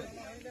help her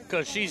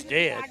because she's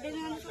dead.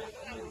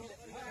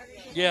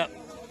 Yeah.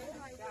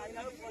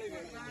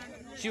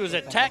 She was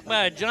attacked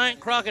by a giant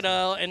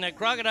crocodile, and that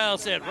crocodile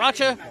said,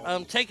 Racha,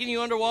 I'm taking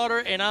you underwater,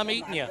 and I'm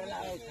eating you.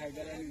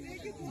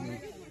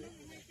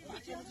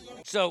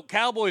 So,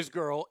 Cowboys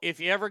Girl,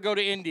 if you ever go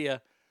to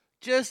India,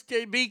 just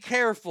be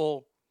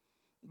careful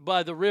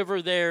by the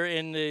river there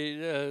in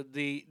the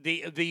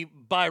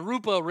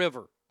Bairupa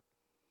River.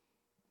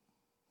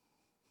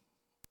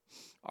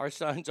 Our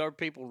signs, our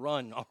people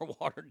run, our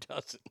water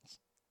doesn't.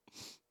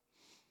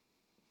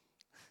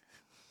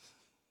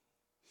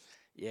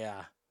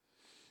 Yeah.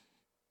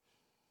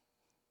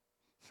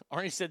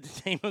 Arnie said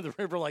the name of the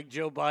river like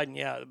Joe Biden.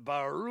 Yeah,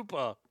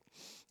 Bairupa.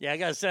 Yeah, I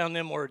got to sound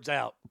them words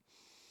out.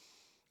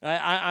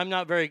 I'm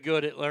not very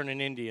good at learning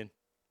Indian.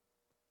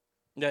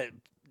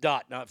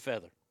 Dot, not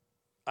feather.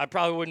 I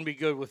probably wouldn't be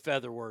good with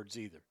feather words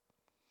either.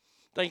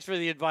 Thanks for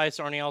the advice,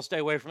 Arnie. I'll stay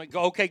away from it.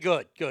 Okay,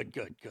 good.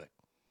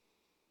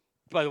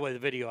 By the way, the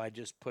video I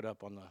just put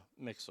up on the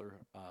Mixler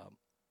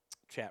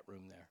chat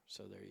room there.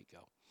 So there you go.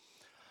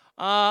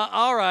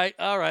 All right.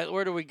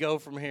 Where do we go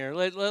from here?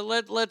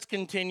 Let's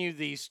continue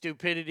the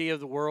stupidity of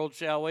the world,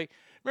 shall we?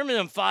 Remember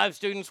them 5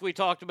 students we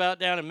talked about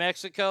down in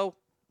Mexico?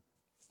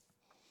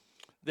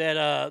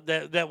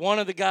 That one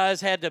of the guys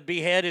had to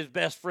behead his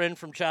best friend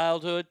from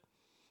childhood,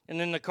 and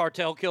then the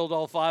cartel killed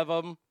all 5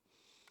 of them?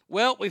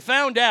 Well, we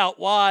found out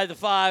why the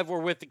 5 were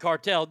with the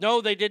cartel.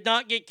 No, they did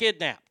not get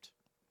kidnapped.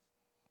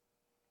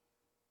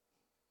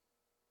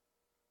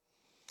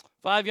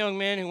 5 young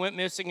men who went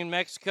missing in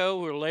Mexico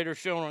who were later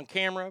shown on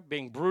camera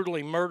being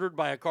brutally murdered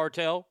by a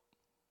cartel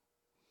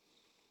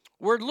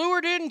were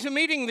lured into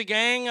meeting the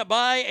gang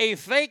by a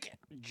fake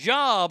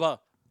job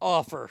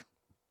offer.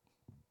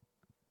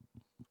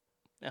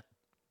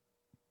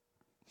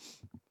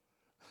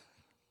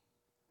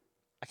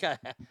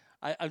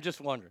 I'm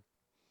just wondering.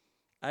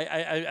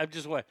 I'm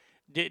just wondering.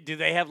 Do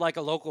they have like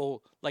a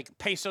local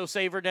peso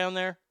saver down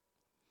there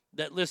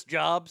that lists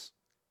jobs?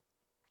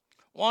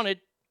 Wanted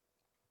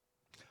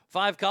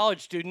 5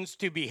 college students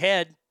to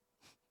behead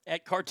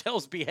at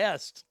cartel's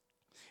behest.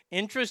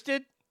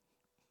 Interested?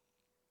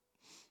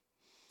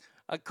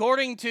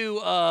 According to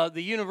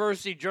the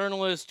university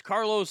journalist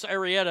Carlos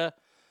Arrieta,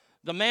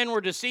 the men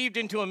were deceived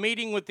into a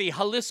meeting with the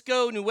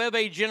Jalisco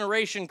Nueva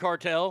Generation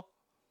cartel.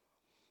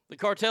 The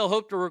cartel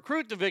hoped to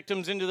recruit the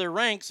victims into their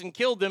ranks and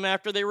killed them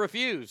after they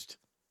refused.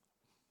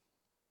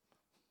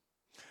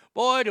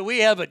 Boy, do we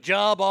have a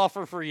job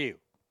offer for you.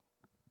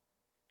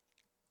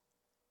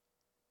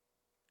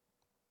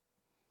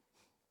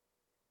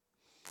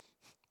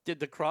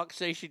 Did the croc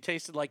say she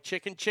tasted like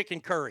chicken?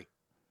 Chicken curry.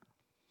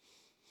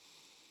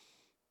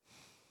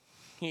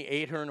 He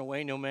ate her in a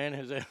way no man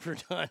has ever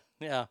done.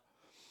 Yeah.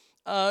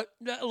 Do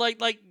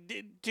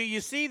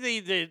you see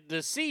the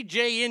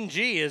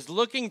CJNG is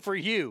looking for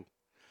you?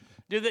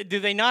 Do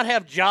they not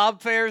have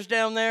job fairs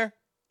down there?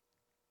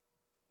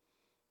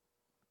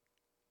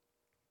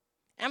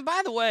 And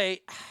by the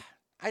way,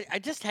 I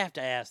just have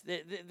to ask.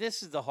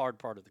 This is the hard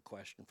part of the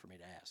question for me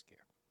to ask here.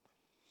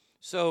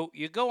 So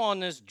you go on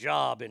this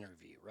job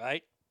interview,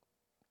 right?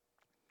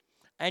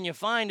 And you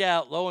find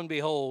out, lo and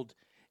behold,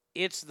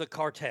 it's the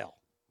cartel.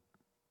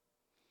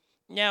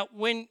 Now,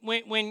 when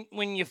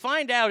you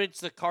find out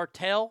it's the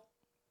cartel,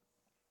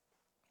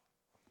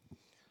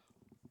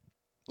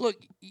 look,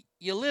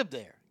 you live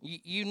there.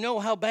 You know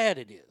how bad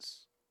it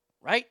is,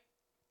 right?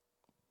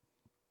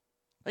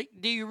 Like,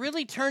 do you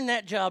really turn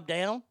that job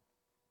down?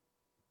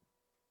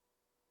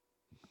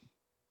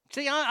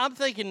 See, I'm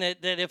thinking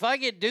that if I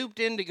get duped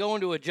into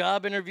going to a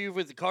job interview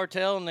with the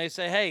cartel and they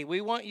say, hey,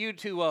 we want you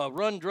to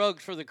run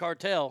drugs for the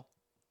cartel,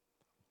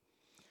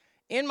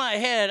 in my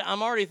head,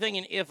 I'm already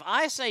thinking, if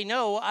I say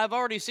no, I've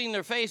already seen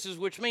their faces,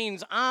 which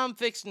means I'm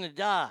fixing to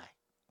die.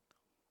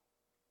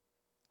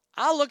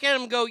 I'll look at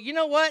them and go, you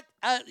know what?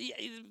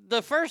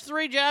 The first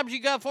 3 jobs you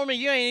got for me,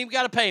 you ain't even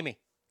got to pay me.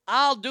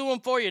 I'll do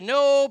them for you.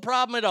 No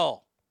problem at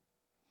all.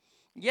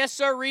 Yes,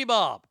 sir,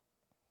 Bob.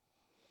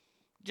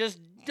 Just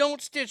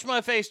don't stitch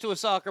my face to a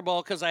soccer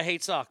ball because I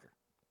hate soccer.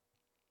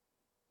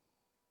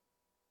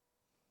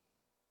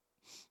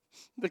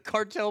 The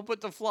cartel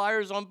put the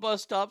flyers on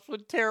bus stops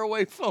with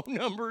tearaway phone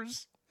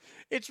numbers.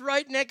 It's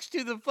right next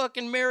to the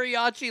fucking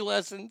mariachi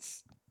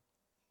lessons.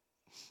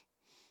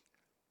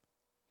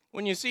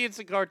 When you see it's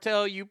a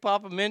cartel, you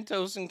pop a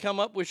Mentos and come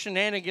up with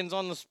shenanigans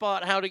on the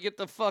spot how to get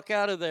the fuck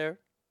out of there.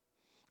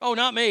 Oh,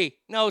 not me.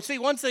 No, see,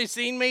 once they've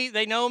seen me,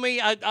 they know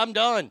me, I'm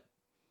done.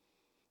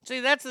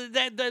 See, that's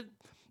the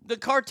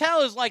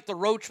cartel is like the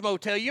Roach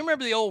Motel. You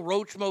remember the old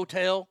Roach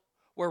Motel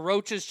where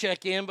roaches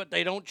check in but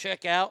they don't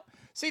check out?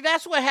 See,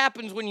 that's what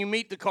happens when you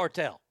meet the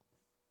cartel.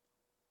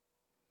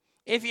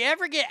 If you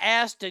ever get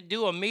asked to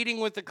do a meeting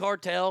with the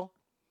cartel,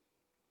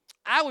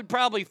 I would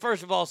probably,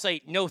 first of all,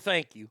 say, no,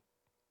 thank you.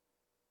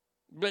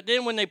 But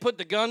then when they put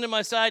the gun to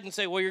my side and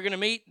say, well, you're going to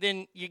meet,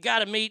 then you got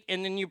to meet,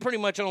 and then you're pretty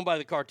much owned by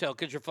the cartel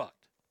because you're fucked.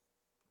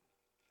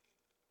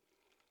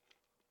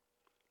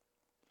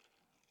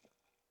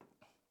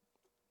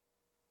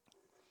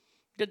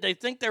 Did they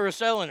think they were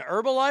selling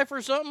Herbalife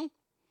or something?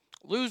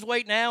 Lose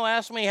weight now,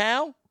 ask me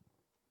how?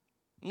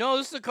 No,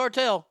 this is the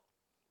cartel.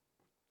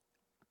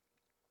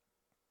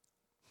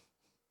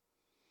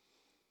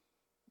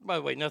 By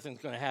the way, nothing's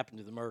going to happen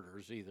to the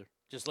murderers either.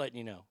 Just letting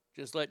you know.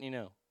 Just letting you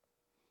know.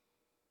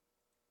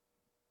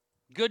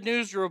 Good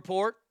news to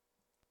report.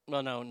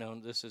 Well,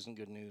 no, this isn't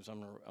good news.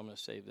 I'm gonna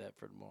save that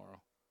for tomorrow.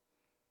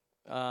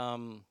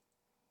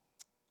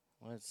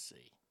 Let's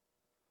see.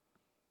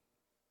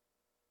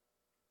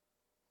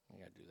 I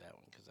gotta do that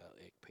one because I'll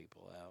ick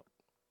people out.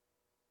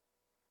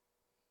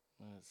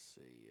 Let's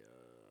see.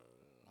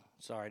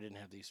 Sorry, I didn't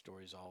have these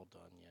stories all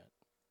done yet.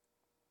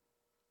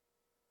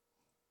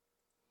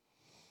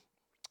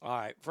 All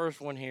right,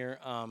 first one here.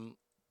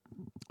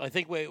 I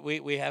think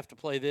we have to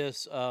play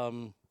this.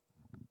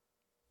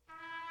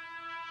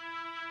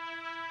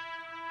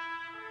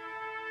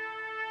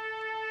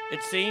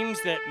 It seems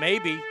that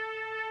maybe,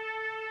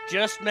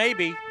 just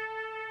maybe,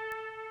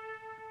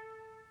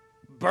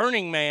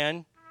 Burning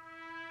Man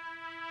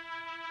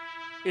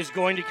is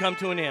going to come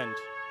to an end.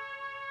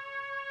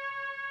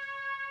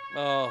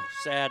 Oh,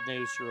 sad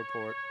news to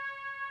report.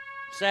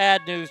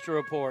 Sad news to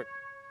report.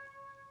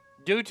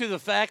 Due to the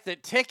fact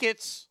that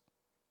tickets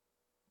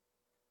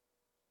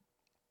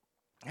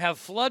have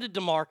flooded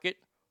the market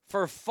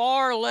for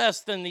far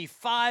less than the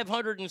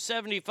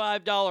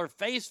 $575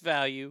 face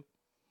value,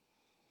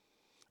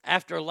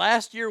 after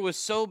last year was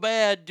so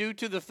bad due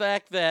to the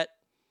fact that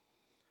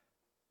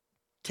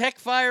tech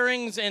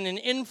firings and an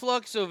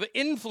influx of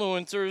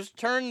influencers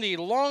turned the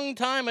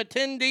longtime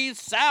attendees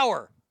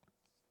sour.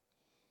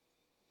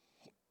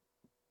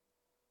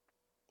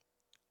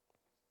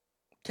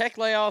 Tech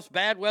layoffs,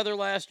 bad weather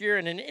last year,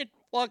 and an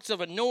influx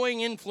of annoying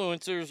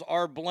influencers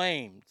are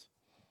blamed.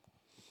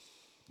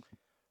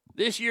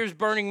 This year's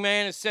Burning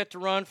Man is set to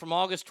run from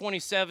August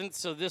 27th,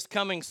 so this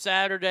coming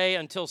Saturday,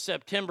 until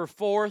September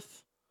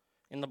 4th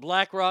in the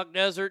Black Rock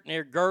Desert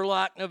near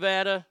Gerlach,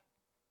 Nevada.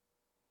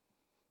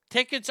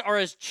 Tickets are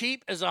as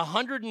cheap as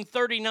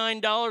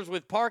 $139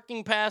 with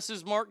parking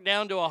passes marked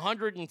down to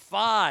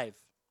 $105.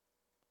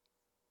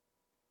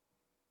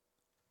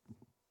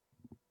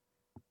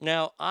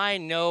 Now, I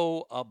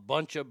know a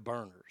bunch of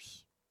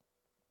burners.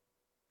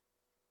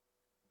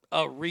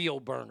 Real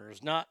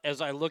burners, not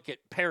as I look at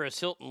Paris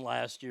Hilton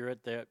last year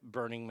at the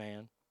Burning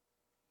Man.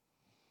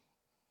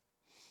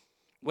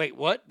 Wait,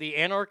 what? The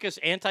anarchist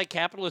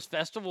anti-capitalist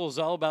festival is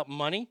all about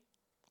money?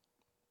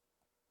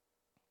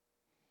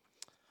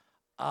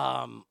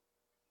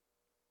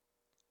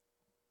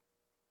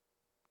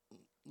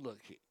 Look,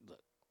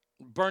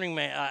 Burning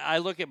Man, I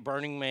look at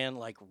Burning Man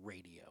like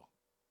radio,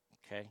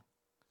 okay?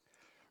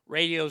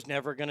 Radio's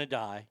never going to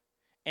die,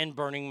 and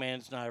Burning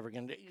Man's not ever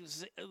going to.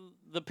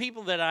 The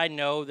people that I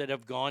know that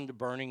have gone to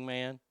Burning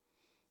Man,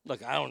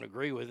 Look, I don't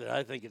agree with it.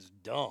 I think it's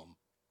dumb.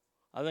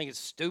 I think it's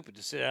stupid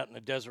to sit out in the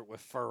desert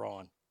with fur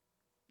on.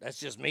 That's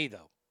just me,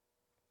 though.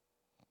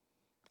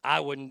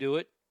 I wouldn't do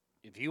it.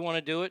 If you want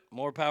to do it,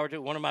 more power to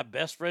it. One of my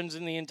best friends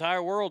in the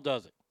entire world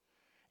does it.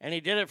 And he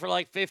did it for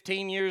like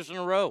 15 years in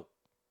a row.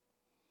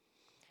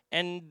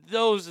 And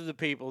those are the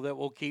people that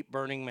will keep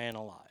Burning Man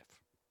alive.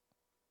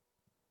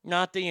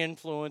 Not the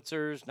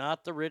influencers,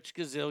 not the rich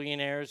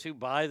gazillionaires who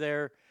buy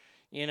their,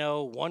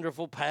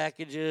 wonderful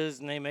packages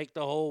and they make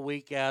the whole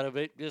week out of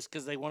it just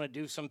because they want to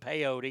do some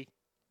peyote.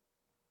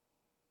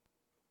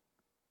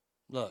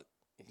 Look,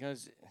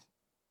 because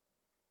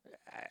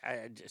I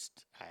don't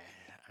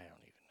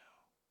even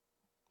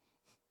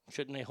know.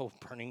 Shouldn't they hold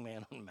Burning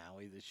Man on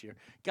Maui this year?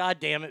 God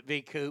damn it,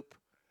 V. Coop.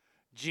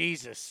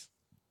 Jesus.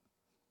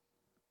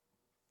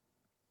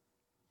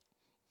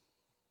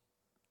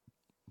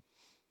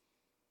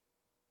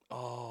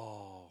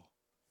 Oh.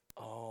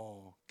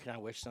 Can I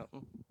wish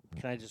something?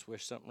 Can I just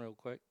wish something real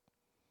quick?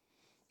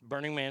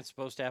 Burning Man's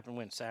supposed to happen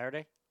when?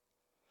 Saturday?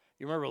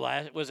 You remember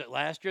was it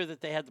last year that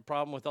they had the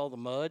problem with all the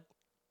mud?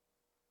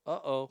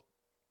 Uh-oh.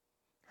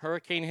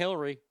 Hurricane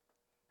Hillary.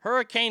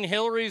 Hurricane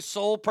Hillary's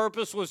sole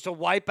purpose was to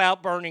wipe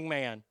out Burning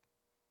Man.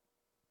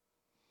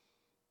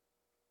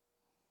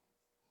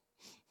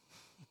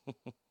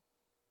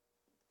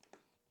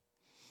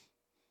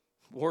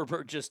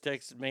 Warbird just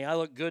texted me. I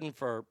look good in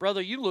fur.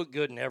 Brother, you look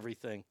good in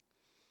everything.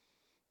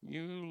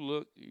 You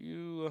look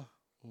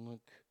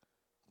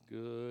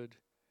good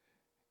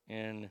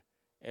in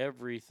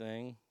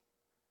everything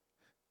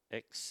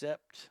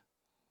except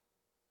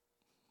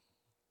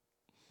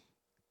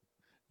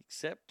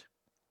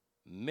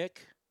Mick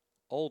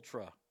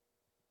Ultra.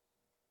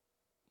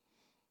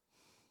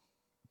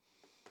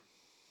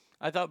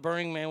 I thought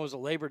Burning Man was a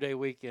Labor Day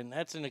weekend.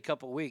 That's in a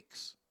couple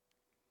weeks.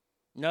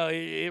 No,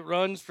 it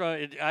runs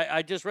from,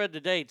 I just read the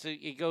dates.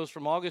 It goes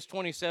from August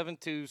 27th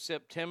to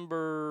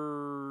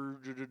September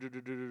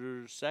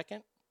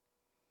 2nd.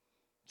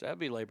 So that'd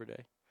be Labor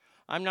Day.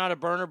 I'm not a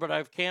burner, but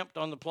I've camped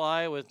on the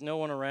playa with no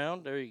one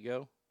around. There you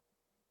go.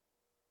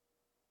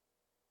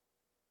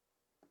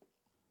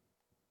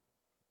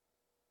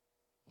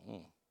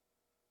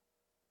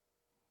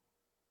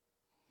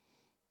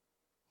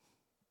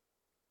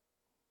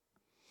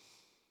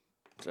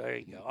 So there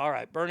you go. All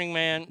right, Burning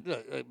Man.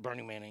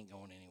 Burning Man ain't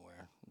going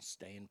anywhere. It's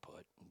staying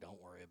put.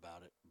 Don't worry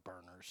about it.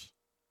 Burners.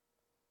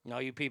 And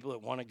all you people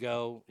that want to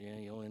go,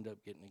 you'll end up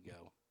getting to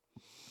go.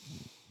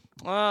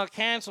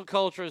 Cancel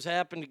culture has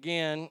happened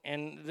again,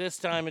 and this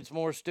time it's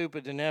more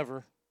stupid than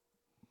ever.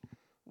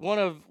 One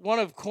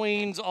of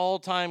Queen's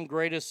all-time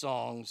greatest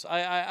songs.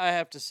 I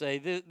have to say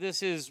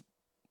this is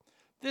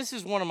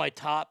one of my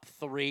top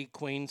 3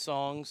 Queen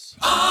songs.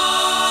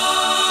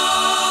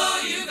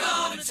 Oh, you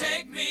gonna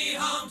take me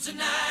home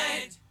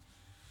tonight?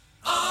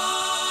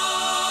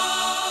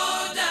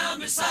 Oh, down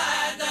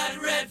beside that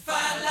red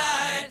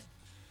firelight.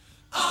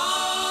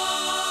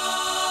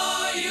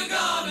 Oh, you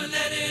gonna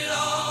let it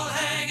all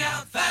hang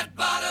out? Fat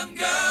bottom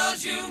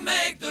girls, you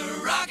make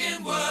the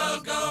rockin'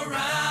 world go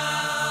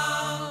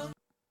round.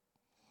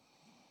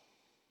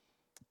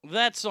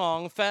 That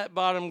song, Fat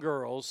Bottom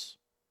Girls,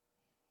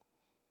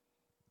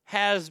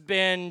 has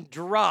been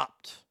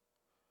dropped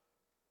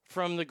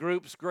from the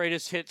group's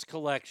greatest hits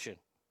collection.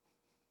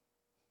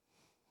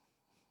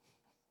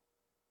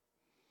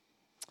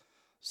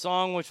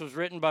 Song, which was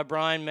written by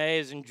Brian May,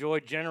 has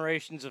enjoyed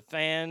generations of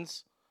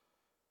fans.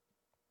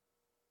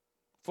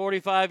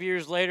 45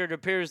 years later, it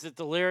appears that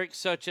the lyrics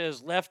such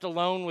as "Left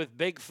alone with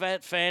Big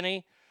Fat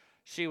Fanny,"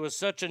 "She was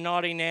such a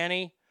naughty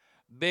nanny,"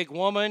 "Big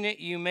woman,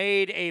 you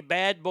made a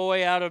bad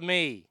boy out of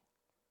me."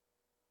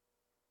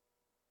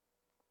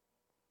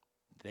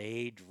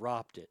 They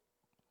dropped it.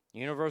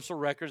 Universal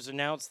Records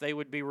announced they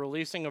would be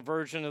releasing a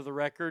version of the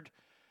record,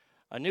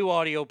 a new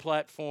audio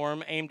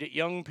platform aimed at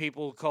young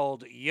people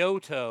called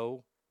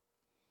Yoto.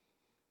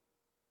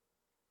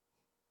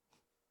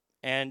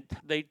 And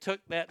they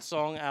took that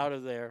song out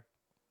of there.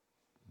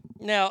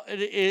 Now,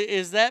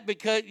 is that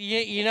because,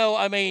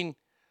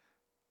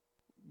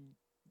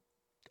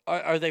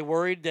 are they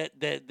worried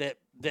that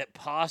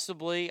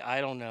possibly,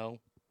 I don't know,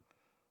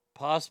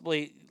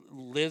 possibly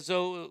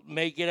Lizzo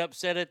may get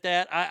upset at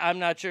that? I'm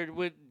not sure.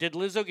 Did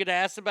Lizzo get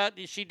asked about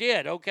it? She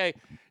did. Okay.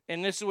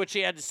 And this is what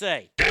she had to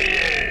say.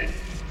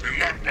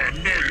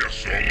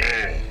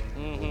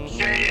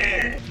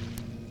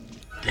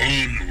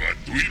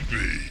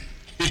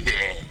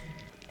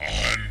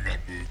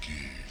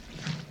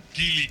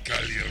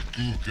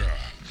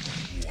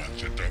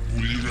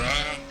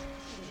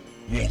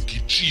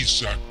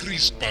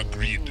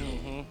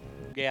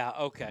 Yeah,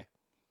 okay.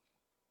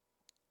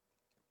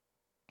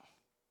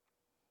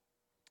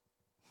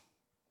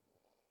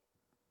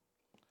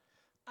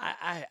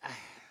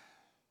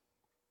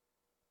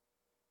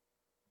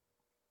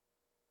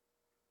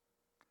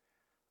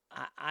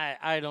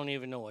 I don't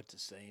even know what to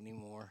say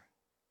anymore.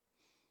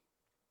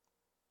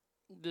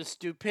 The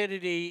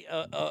stupidity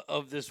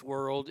of this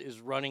world is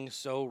running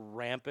so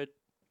rampant.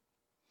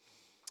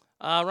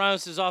 Rhino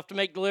says, off to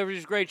make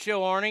deliveries. Great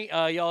show, Arnie.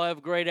 Y'all have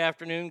a great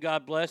afternoon.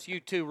 God bless. You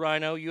too,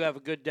 Rhino. You have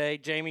a good day.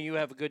 Jamie, you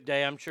have a good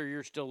day. I'm sure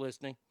you're still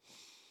listening.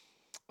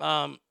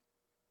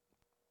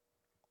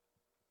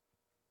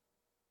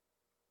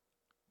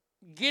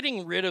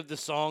 Getting rid of the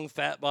song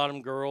Fat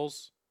Bottom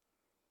Girls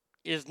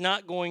is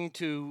not going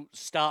to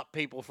stop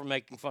people from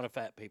making fun of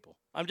fat people.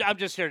 I'm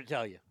just here to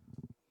tell you.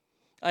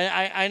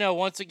 I know,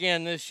 once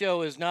again, this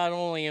show is not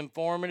only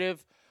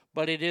informative,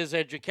 but it is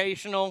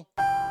educational.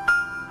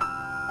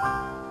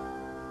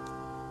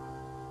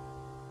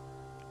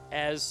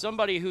 As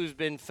somebody who's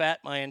been fat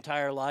my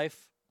entire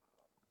life,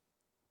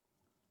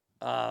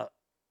 I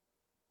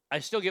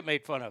still get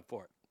made fun of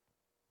for it.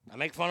 I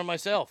make fun of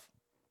myself.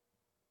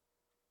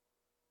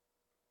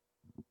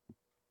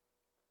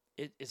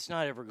 It's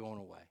not ever going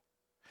away.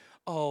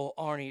 Oh,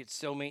 Arnie, it's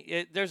so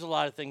mean. There's a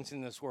lot of things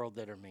in this world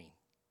that are mean.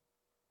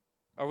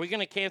 Are we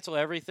going to cancel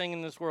everything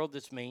in this world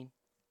that's mean?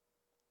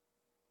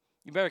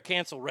 You better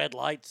cancel red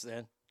lights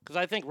then, because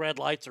I think red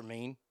lights are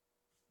mean.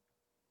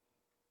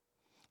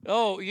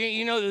 Oh,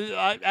 you know,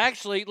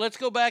 actually, let's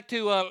go back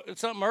to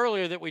something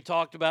earlier that we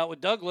talked about with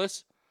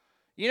Douglas.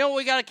 You know what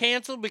we got to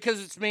cancel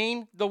because it's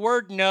mean? The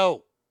word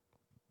no.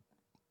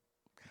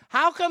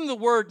 How come the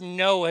word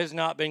no has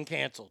not been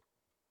canceled?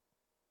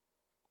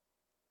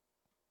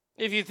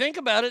 If you think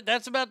about it,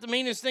 that's about the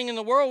meanest thing in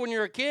the world when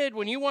you're a kid.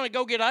 When you want to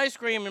go get ice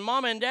cream and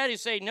mama and daddy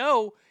say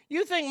no,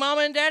 you think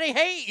mama and daddy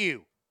hate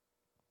you.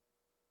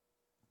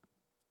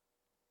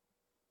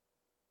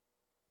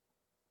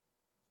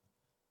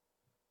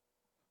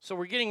 So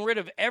we're getting rid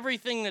of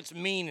everything that's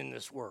mean in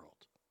this world.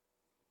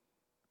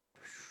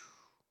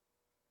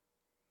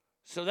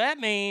 So that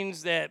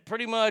means that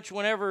pretty much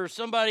whenever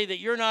somebody that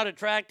you're not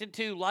attracted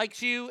to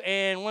likes you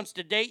and wants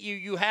to date you,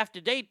 you have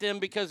to date them,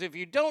 because if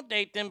you don't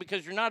date them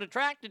because you're not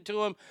attracted to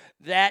them,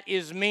 that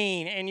is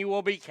mean and you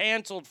will be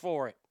canceled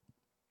for it.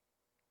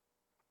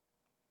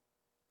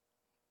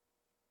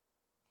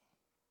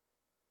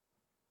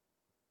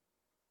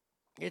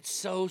 It's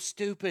so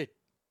stupid.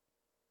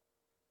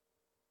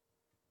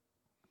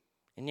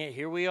 And yet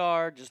here we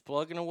are, just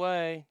plugging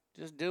away,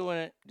 just doing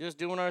it, just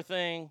doing our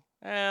thing.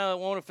 Well, it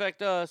won't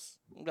affect us.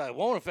 It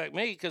won't affect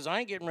me because I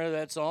ain't getting rid of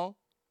that song.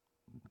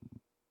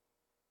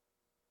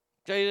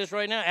 Tell you this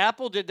right now,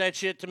 Apple did that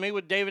shit to me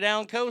with David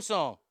Allan Coe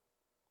song.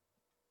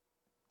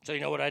 So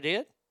you know what I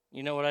did?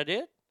 You know what I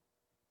did?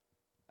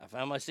 I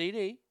found my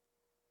CD.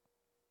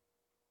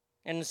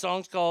 And the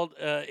song's called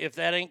If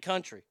That Ain't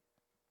Country.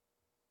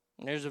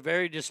 And there's a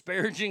very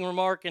disparaging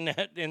remark in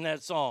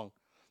that song.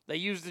 They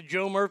use the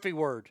Joe Murphy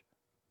word.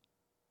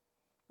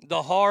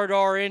 The hard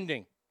R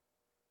ending.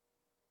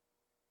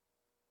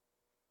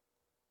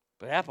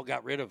 But Apple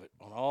got rid of it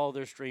on all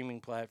their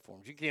streaming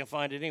platforms. You can't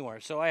find it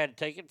anywhere. So I had to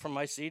take it from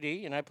my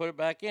CD and I put it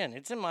back in.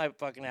 It's in my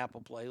fucking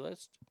Apple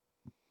playlist.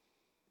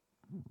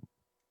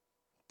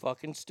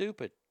 Fucking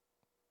stupid.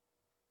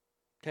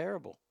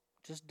 Terrible.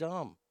 Just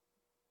dumb.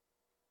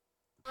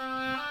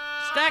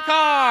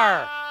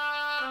 Stackar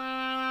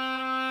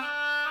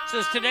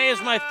says, today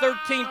is my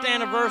 13th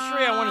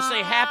anniversary. I want to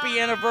say happy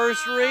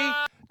anniversary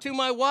to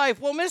my wife.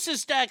 Well,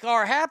 Mrs.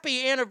 Stackar,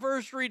 happy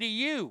anniversary to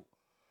you.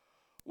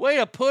 Way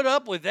to put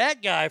up with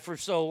that guy for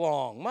so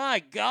long. My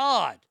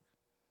God.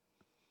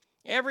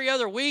 Every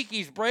other week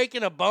he's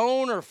breaking a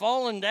bone or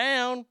falling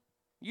down.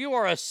 You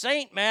are a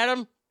saint,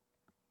 madam.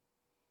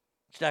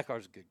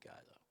 Stackar's a good guy,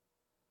 though.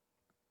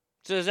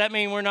 So does that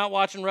mean we're not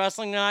watching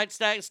wrestling tonight?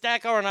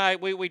 Stackar and I,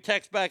 we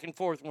text back and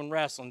forth when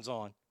wrestling's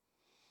on.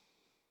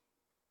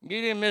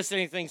 You didn't miss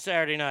anything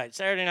Saturday night.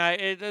 Saturday night,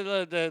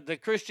 the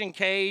Christian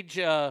Cage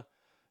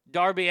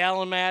Darby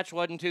Allin match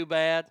wasn't too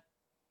bad.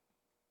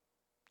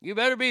 You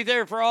better be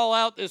there for All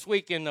Out this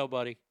weekend, though,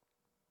 buddy.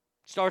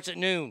 Starts at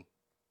noon.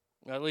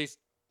 At least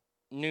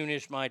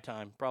noonish my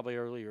time. Probably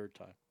earlier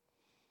time.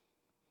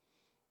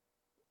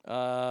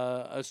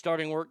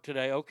 Starting work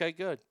today. Okay,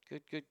 good.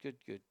 Good.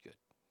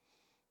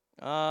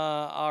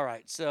 All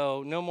right,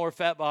 so no more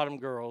Fat Bottom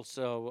Girls.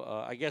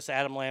 So I guess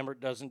Adam Lambert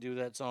doesn't do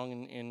that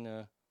song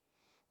in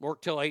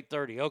work till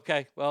 8:30.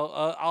 Okay,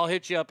 well, I'll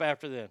hit you up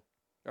after then.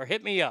 Or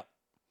hit me up.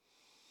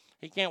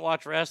 He can't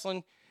watch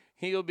wrestling.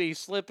 He'll be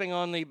slipping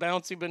on the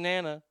bouncy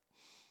banana.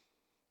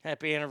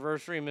 Happy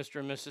anniversary, Mr.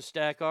 and Mrs.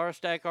 Stackar.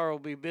 Stackar will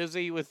be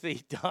busy with the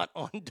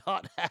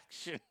dot-on-dot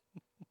action.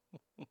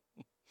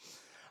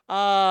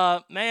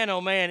 Man,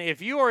 oh man,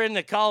 if you are in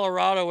the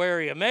Colorado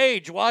area,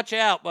 Mage, watch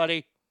out,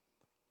 buddy.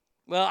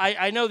 Well,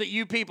 I know that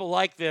you people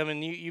like them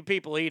and you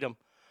people eat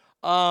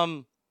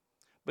them.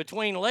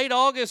 Between late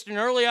August and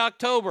early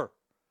October,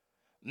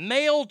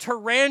 male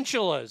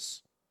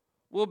tarantulas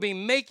will be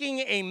making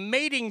a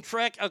mating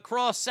trek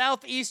across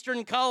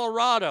southeastern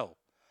Colorado.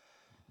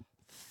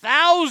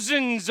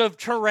 Thousands of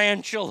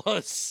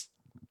tarantulas.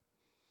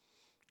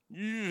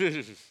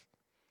 The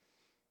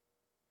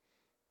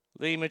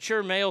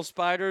mature male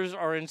spiders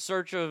are in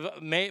search of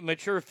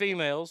mature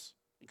females,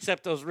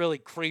 except those really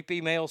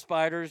creepy male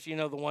spiders, you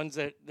know, the ones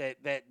that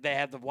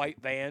have the white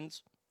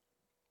vans.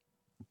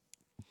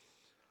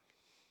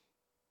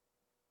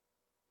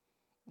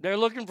 They're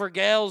looking for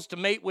gals to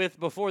mate with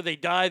before they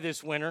die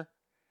this winter.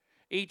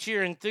 Each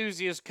year,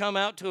 enthusiasts come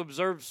out to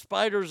observe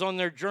spiders on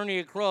their journey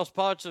across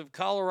parts of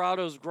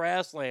Colorado's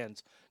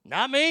grasslands.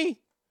 Not me.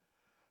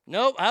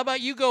 Nope. How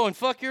about you go and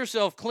fuck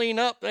yourself clean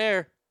up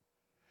there?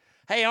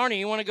 Hey, Arnie,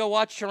 you want to go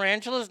watch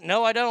tarantulas?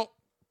 No, I don't.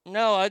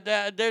 No,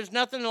 there's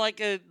nothing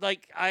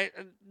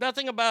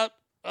nothing about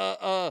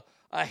a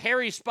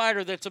hairy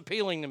spider that's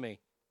appealing to me.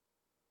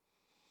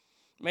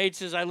 Maid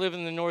says I live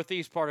in the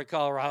northeast part of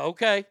Colorado.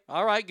 Okay.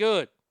 All right,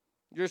 good.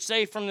 You're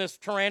safe from this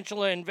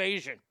tarantula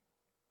invasion.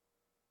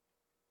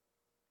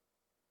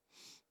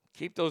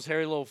 Keep those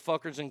hairy little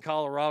fuckers in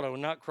Colorado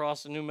and not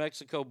cross the New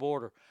Mexico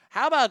border.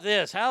 How about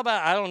this?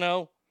 I don't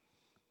know.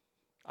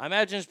 I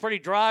imagine it's pretty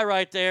dry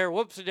right there.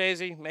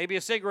 Whoopsie-daisy. Maybe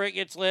a cigarette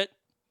gets lit,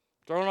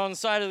 thrown on the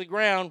side of the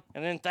ground,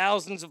 and then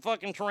thousands of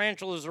fucking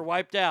tarantulas are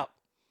wiped out.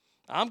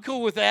 I'm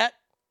cool with that.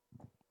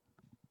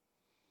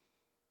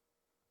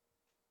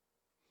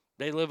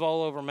 They live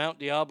all over Mount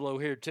Diablo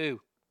here,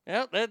 too.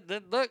 Yeah,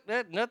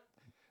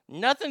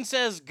 nothing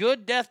says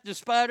good death to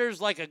spiders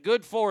like a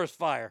good forest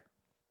fire.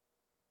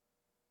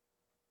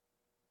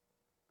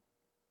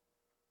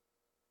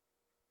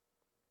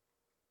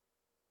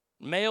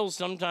 Males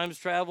sometimes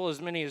travel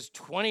as many as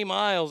 20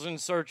 miles in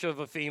search of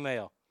a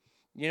female.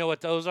 You know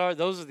what those are?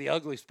 Those are the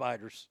ugly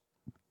spiders.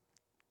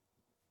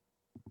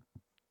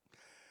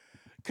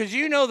 Because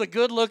you know the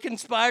good-looking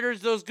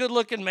spiders, those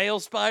good-looking male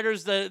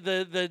spiders,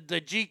 the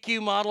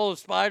GQ model of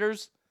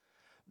spiders,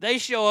 they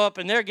show up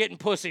and they're getting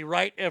pussy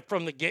right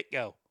from the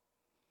get-go.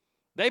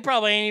 They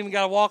probably ain't even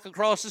got to walk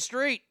across the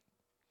street.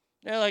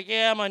 They're like,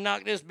 yeah, I'm going to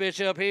knock this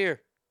bitch up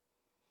here.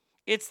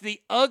 It's the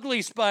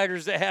ugly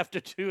spiders that have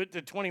to do it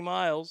to 20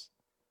 miles.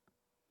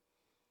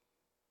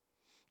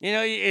 You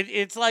know,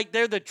 it's like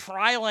they're the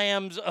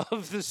trilambs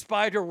of the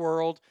spider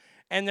world,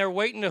 and they're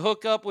waiting to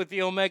hook up with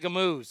the Omega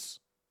Moose.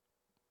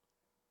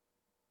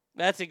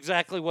 That's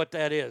exactly what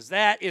that is.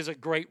 That is a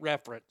great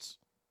reference.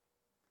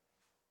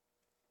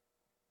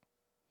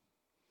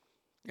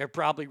 They're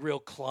probably real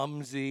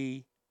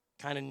clumsy,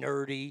 kind of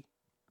nerdy.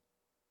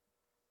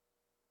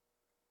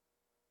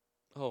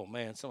 Oh,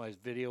 man, somebody's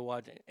video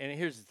watching. And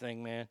here's the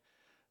thing, man.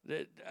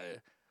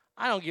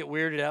 I don't get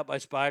weirded out by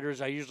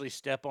spiders. I usually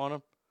step on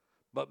them.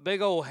 But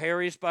big old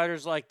hairy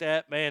spiders like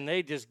that, man,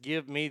 they just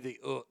give me the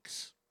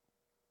ooks.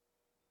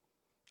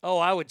 Oh,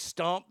 I would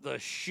stomp the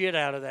shit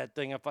out of that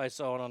thing if I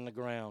saw it on the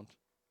ground.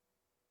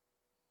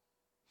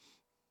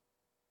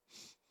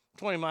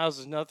 20 miles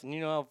is nothing.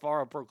 You know how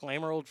far a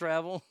proclaimer will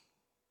travel?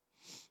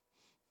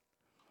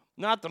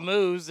 Not the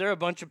moose. They're a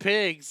bunch of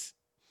pigs.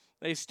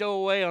 They stow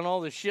away on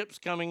all the ships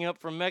coming up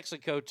from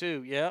Mexico,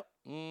 too. Yep.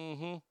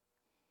 Mm-hmm.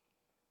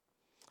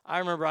 I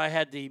remember I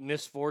had the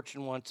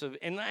misfortune once of,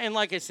 and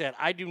like I said,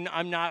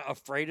 I'm not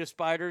afraid of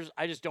spiders.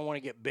 I just don't want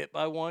to get bit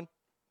by one.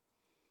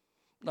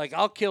 Like,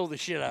 I'll kill the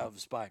shit out of a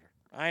spider.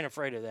 I ain't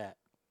afraid of that.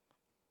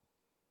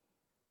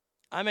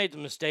 I made the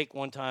mistake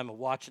one time of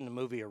watching the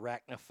movie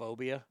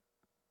Arachnophobia.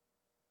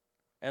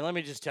 And let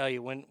me just tell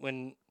you,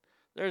 when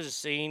there's a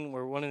scene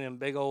where one of them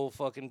big old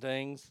fucking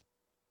things,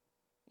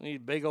 these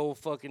big old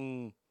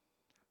fucking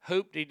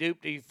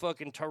hoopty-doopty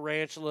fucking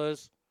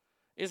tarantulas,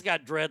 it's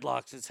got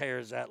dreadlocks, its hair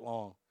is that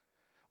long.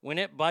 When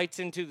it bites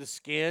into the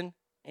skin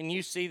and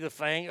you see the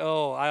fang,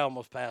 oh, I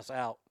almost pass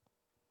out.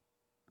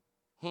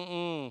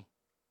 No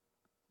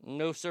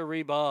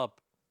sirree, Bob.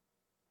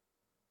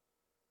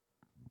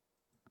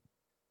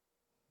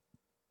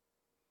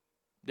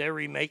 They're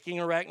remaking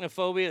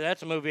Arachnophobia.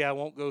 That's a movie I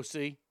won't go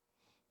see.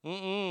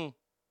 No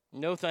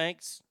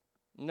thanks.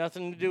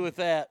 Nothing to do with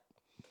that.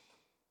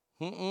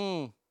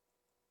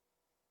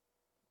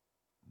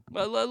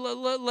 But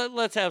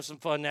let's have some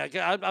fun now.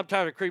 I'm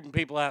tired of creeping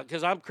people out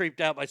because I'm creeped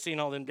out by seeing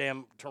all them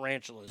damn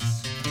tarantulas.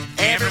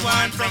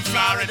 Everyone from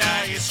Florida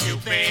is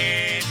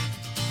stupid.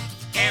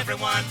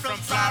 Everyone from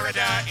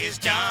Florida is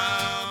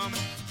dumb.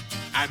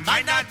 I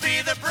might not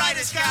be the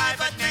brightest guy,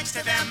 but next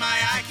to them my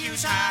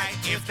IQ's high.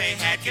 If they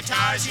had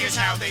guitars, here's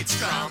how they'd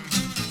strum.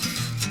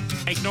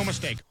 Make no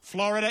mistake,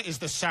 Florida is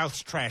the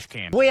South's trash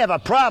can. We have a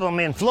problem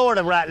in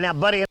Florida right now,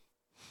 buddy.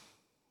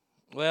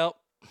 Well,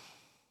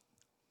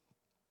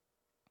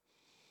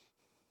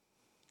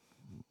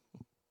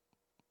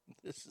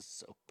 this is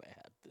so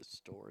bad, this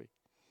story.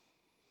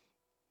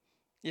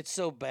 It's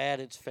so bad,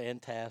 it's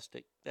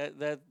fantastic.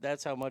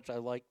 That's how much I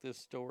like this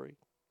story.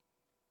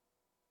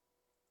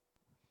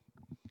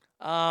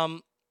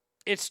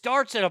 It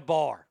starts at a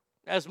bar,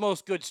 as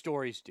most good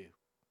stories do.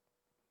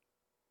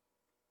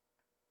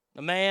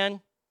 The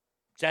man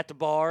is at the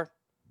bar,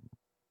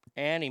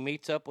 and he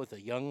meets up with a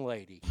young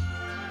lady.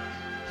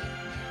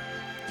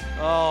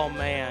 Oh,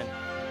 man.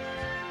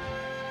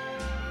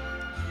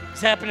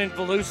 It's happened in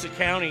Volusia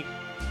County.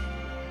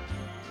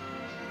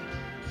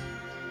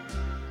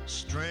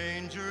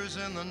 Strangers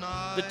in the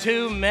night, the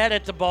two met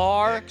at the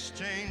bar,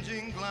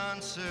 exchanging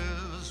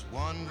glances,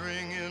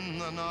 wandering in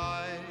the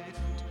night.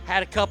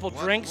 Had a couple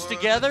drinks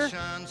together,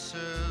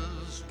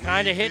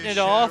 kind of hitting it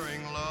off.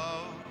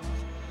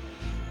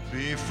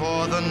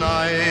 Before the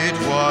night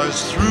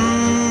was through.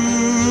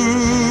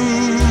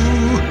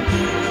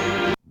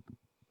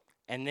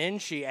 And then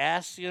she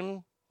asked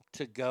him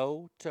to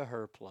go to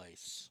her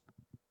place.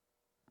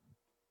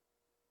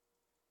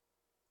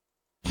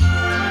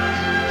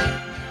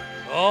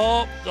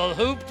 Oh, the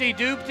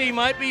hoopty-doopty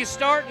might be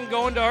starting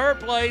going to her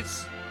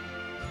place.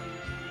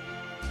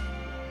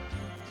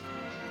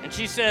 And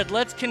she said,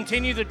 let's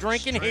continue the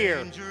drinking here.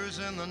 Strangers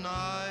in the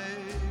night,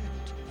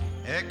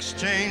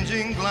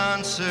 exchanging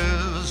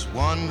glances,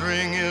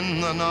 wandering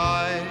in the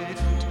night.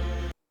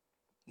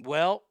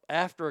 Well,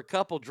 after a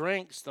couple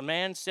drinks, the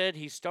man said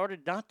he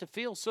started not to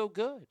feel so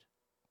good.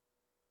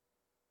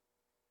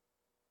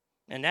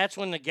 And that's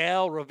when the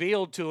gal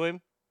revealed to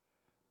him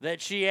that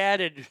she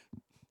added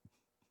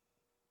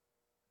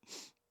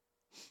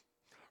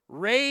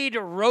Raid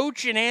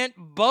roach and ant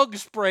bug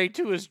spray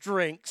to his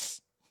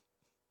drinks.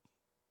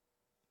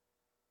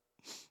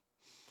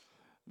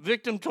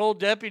 Victim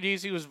told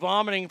deputies he was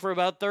vomiting for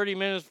about 30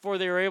 minutes before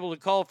they were able to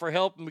call for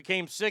help and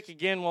became sick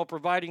again while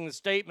providing the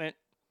statement.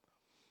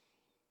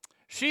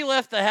 She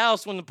left the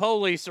house when the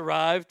police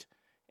arrived,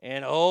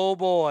 and oh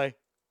boy,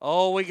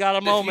 we got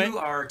a moment. If you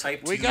are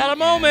type 2 we got a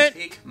moment.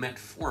 And take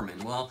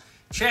metformin, well,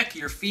 check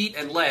your feet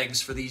and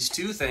legs for these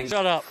two things.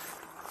 Shut up.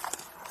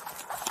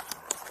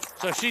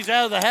 So she's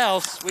out of the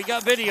house. We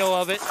got video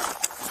of it.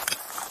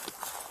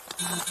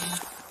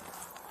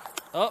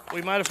 Oh,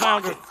 we might have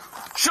found her.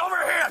 Show me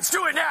your hands.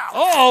 Do it now.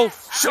 Uh-oh.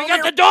 Show We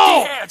got me the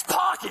dog. Hands.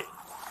 Pocket.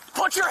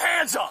 Put your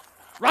hands up.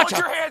 Roger. Put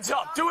your hands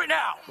up. Do it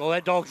now. Well,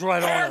 that dog's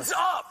right on her. Hands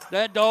up.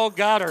 That dog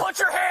got her. Put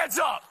your hands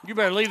up. You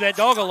better leave that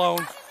dog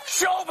alone.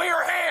 Show me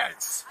your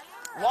hands.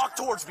 Walk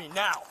towards me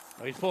now.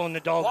 Oh, he's pulling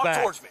the dog Walk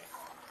back. towards me.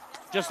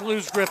 Just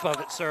lose grip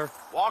of it, sir.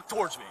 Walk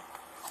towards me.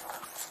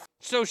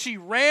 So she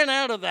ran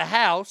out of the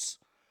house.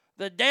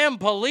 The damn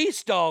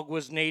police dog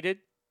was needed.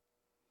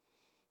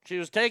 She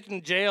was taken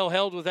to jail,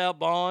 held without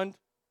bond.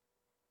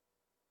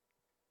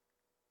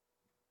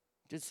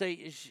 Did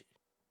say,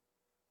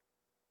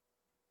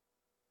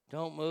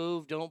 don't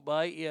move, don't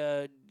bite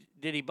you.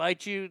 Did he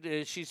bite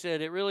you? She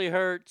said, it really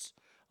hurts.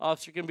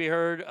 Officer can be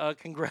heard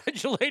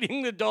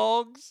congratulating the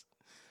dogs,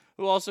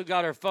 who also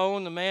got her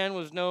phone. The man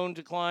was known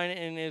to decline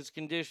and his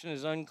condition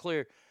is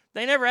unclear.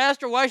 They never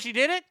asked her why she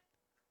did it?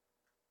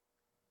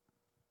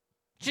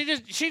 She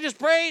just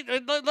prayed.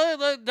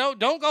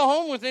 Don't go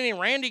home with any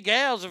randy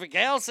gals. If a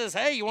gal says,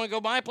 hey, you want to go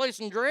by a place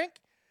and drink?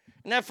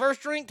 And that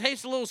first drink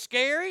tastes a little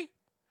scary?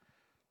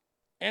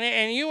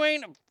 And you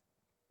ain't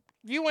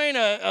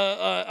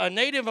a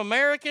Native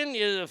American,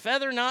 you're a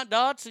feather, not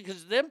dots,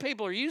 because them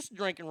people are used to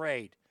drinking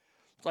Raid.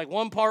 It's like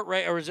 1 part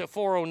Raid, or is it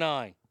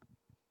 409?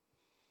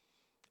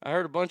 I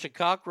heard a bunch of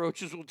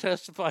cockroaches will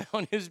testify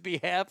on his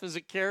behalf as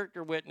a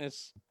character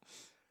witness.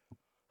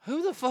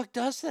 Who the fuck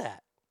does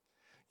that?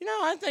 You know,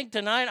 I think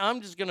tonight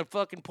I'm just going to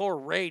fucking pour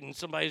Raid in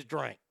somebody's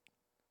drink.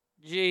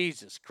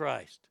 Jesus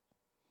Christ.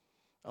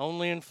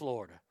 Only in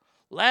Florida.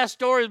 Last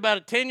story is about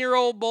a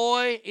 10-year-old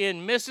boy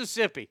in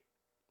Mississippi.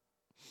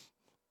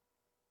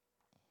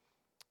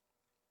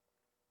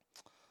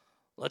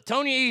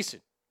 LaTonya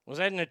Eason was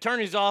at an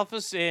attorney's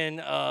office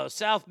in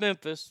South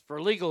Memphis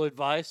for legal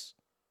advice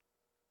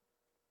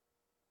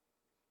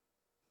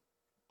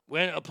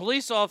when a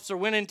police officer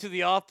went into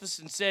the office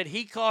and said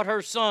he caught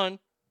her son,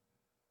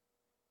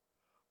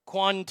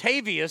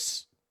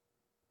 Quantavious.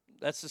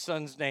 That's the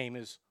son's name,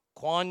 is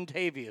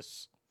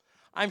Quantavious.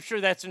 I'm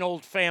sure that's an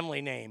old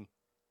family name.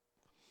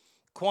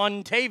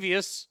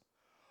 Quantavious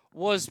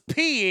was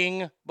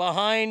peeing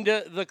behind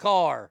the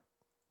car.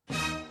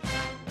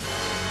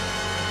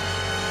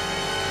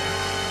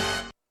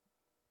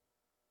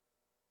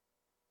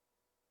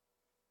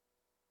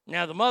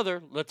 Now, the mother,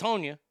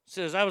 LaTonya,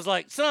 says, I was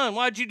like, son,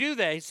 why'd you do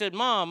that? He said,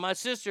 Mom, my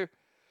sister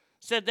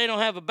said they don't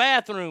have a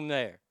bathroom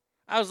there.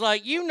 I was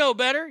like, you know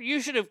better.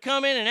 You should have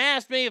come in and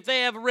asked me if they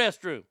have a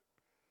restroom.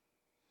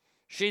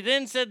 She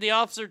then said the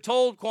officer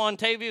told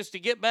Quantavious to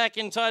get back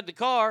inside the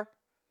car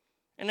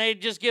and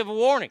they'd just give a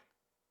warning.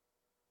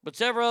 But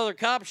several other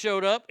cops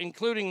showed up,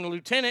 including the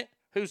lieutenant,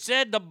 who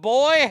said the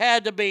boy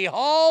had to be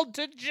hauled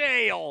to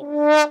jail.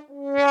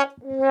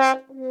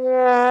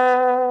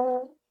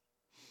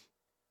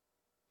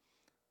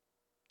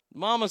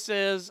 Mama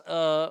says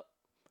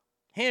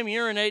him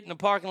urinating in the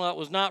parking lot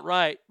was not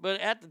right,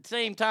 but at the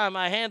same time,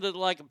 I handled it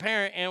like a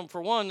parent, and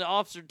for one, the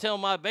officer tell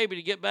my baby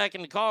to get back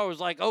in the car was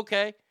like,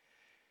 okay,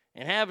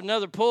 and have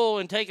another pull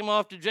and take him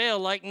off to jail,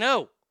 like,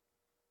 no.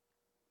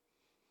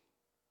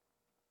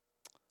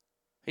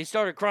 He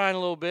started crying a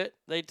little bit.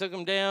 They took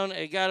him down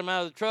and got him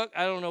out of the truck.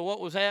 I don't know what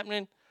was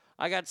happening.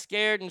 I got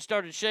scared and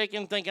started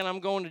shaking, thinking I'm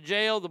going to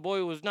jail. The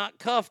boy was not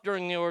cuffed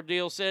during the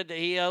ordeal, said that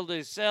he held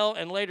his cell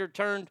and later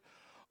turned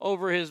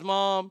over his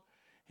mom.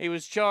 He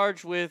was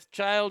charged with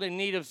child in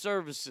need of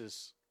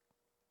services.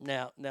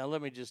 Now,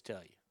 let me just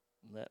tell you.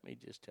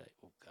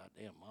 Oh,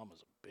 goddamn,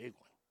 Mama's a big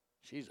one.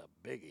 She's a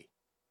biggie.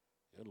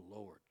 Good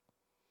Lord.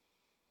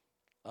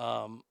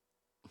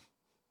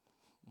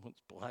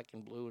 What's black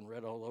and blue and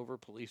red all over?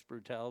 Police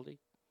brutality.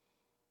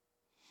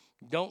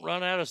 Don't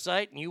run out of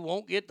sight and you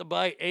won't get the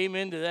bite.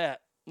 Amen to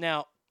that.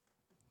 Now,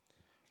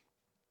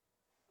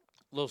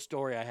 little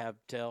story I have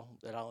to tell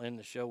that I'll end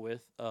the show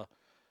with.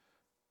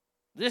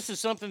 this is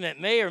something that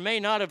may or may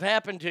not have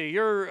happened to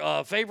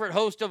your favorite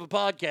host of a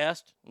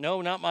podcast.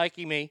 No, not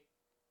Mikey, me.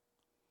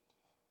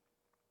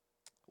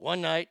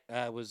 One night,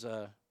 I was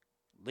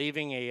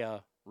leaving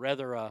a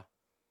rather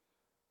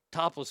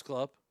topless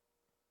club.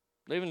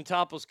 Leaving the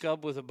topless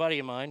club with a buddy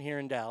of mine here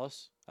in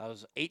Dallas. I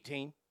was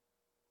 18,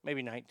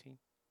 maybe 19.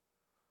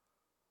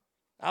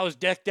 I was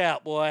decked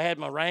out, boy. I had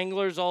my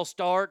Wranglers all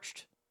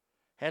starched.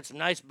 Had some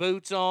nice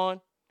boots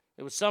on.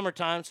 It was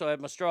summertime, so I had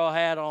my straw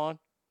hat on.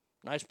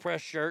 Nice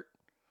press shirt.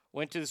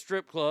 Went to the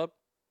strip club.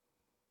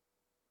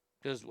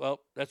 Because,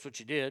 well, that's what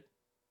you did.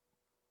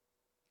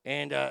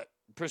 And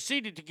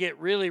proceeded to get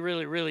really,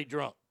 really, really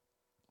drunk.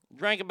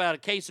 Drank about a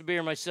case of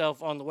beer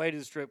myself on the way to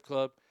the strip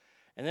club.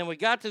 And then we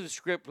got to the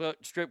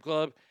strip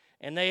club,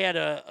 and they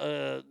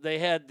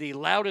had the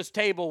loudest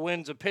table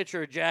wins a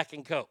pitcher of Jack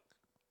and Coke.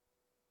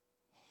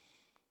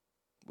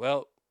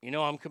 Well, you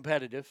know I'm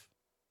competitive.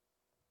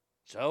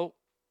 So,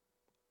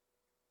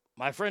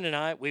 my friend and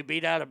I, we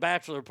beat out a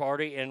bachelor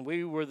party, and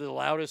we were the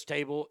loudest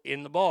table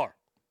in the bar.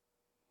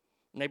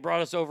 And they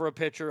brought us over a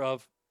pitcher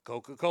of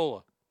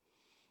Coca-Cola.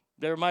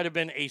 There might have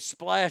been a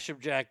splash of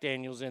Jack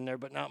Daniels in there,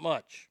 but not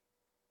much.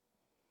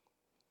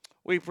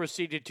 We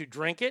proceeded to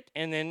drink it,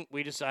 and then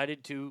we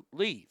decided to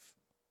leave.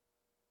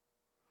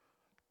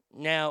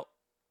 Now,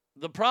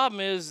 the problem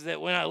is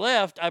that when I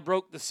left, I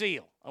broke the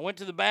seal. I went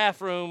to the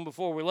bathroom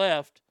before we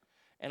left,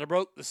 and I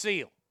broke the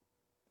seal.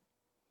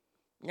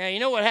 Now, you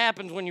know what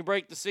happens when you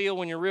break the seal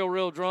when you're real,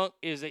 real drunk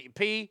is that you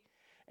pee,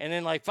 and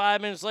then like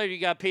 5 minutes later,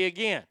 you got to pee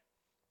again.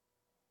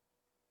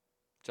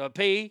 So I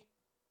pee.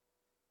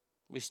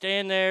 We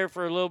stand there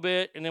for a little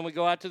bit, and then we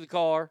go out to the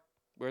car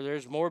where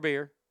there's more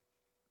beer.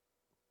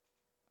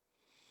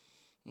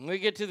 When we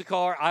get to the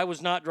car, I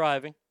was not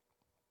driving.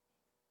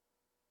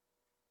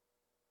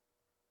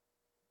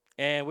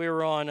 And we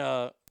were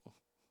on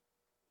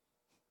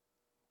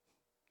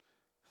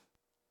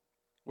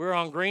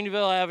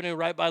Greenville Avenue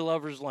right by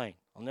Lover's Lane.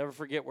 I'll never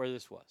forget where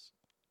this was.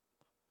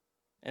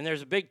 And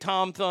there's a big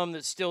Tom Thumb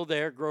that's still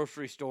there,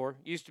 grocery store.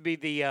 Used to be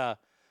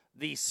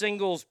the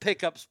singles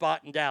pickup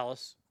spot in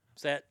Dallas.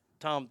 It's that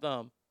Tom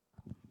Thumb.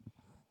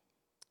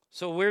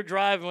 So we're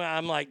driving.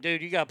 I'm like,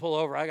 dude, you got to pull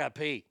over. I got to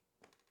pee.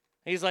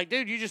 He's like,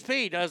 dude, you just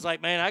peed. I was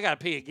like, man, I got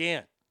to pee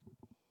again.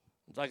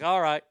 It's like,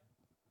 all right.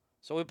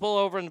 So we pull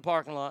over in the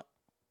parking lot.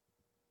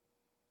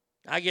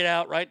 I get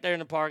out right there in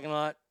the parking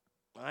lot.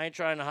 I ain't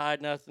trying to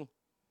hide nothing.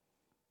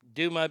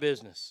 Do my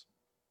business.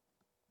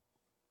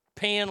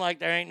 Peeing like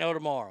there ain't no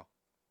tomorrow.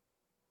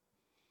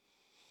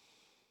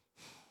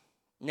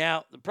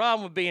 Now, the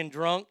problem with being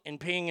drunk and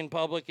peeing in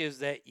public is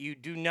that you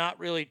do not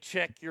really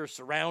check your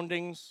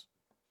surroundings.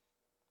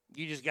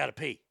 You just got to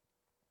pee.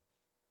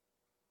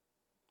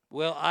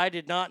 Well, I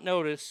did not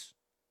notice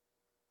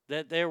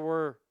that there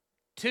were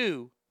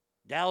 2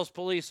 Dallas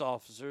police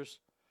officers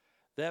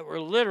that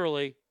were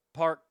literally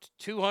parked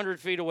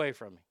 200 feet away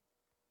from me.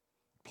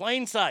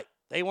 Plain sight.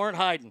 They weren't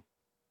hiding.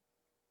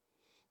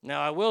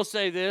 Now, I will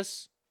say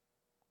this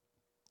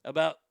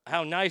about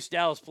how nice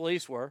Dallas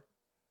police were.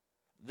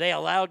 They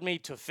allowed me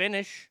to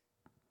finish.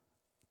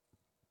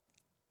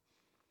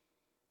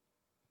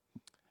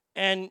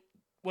 And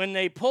when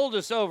they pulled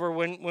us over,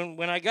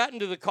 when I got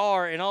into the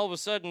car and all of a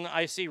sudden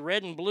I see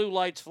red and blue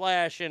lights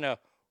flash and a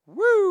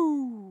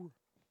woo,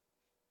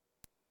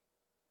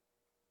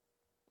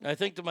 I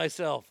think to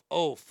myself,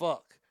 oh,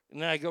 fuck.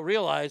 And then I go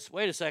realize,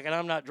 wait a second,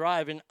 I'm not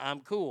driving.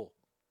 I'm cool.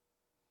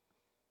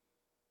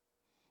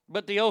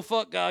 But the oh,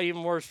 fuck got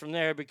even worse from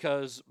there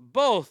because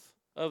both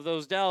of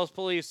those Dallas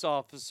police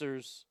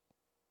officers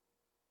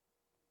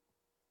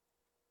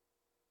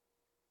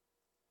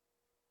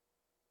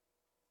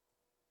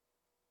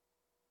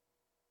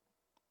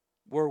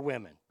were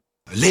women.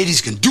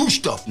 Ladies can do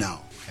stuff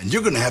now, and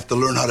you're going to have to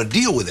learn how to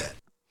deal with that.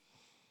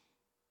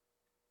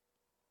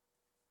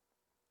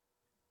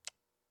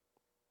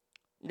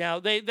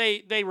 Now,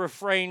 they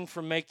refrained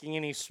from making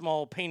any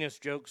small penis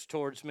jokes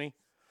towards me,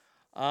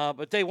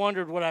 but they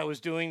wondered what I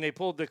was doing. They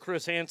pulled the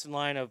Chris Hansen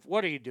line of,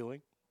 what are you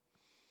doing?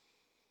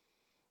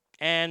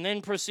 And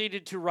then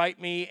proceeded to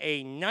write me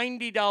a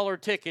 $90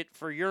 ticket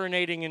for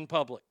urinating in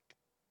public.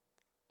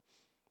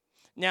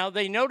 Now,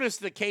 they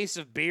noticed the case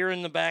of beer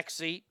in the back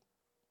seat,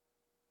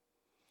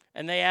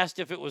 and they asked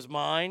if it was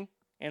mine,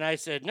 and I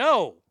said,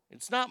 no,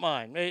 it's not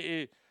mine.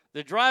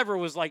 The driver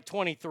was like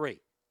 23.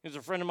 He was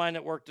a friend of mine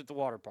that worked at the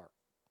water park.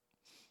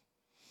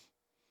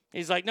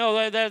 He's like,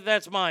 no,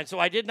 that's mine. So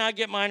I did not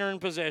get minor in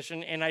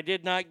possession, and I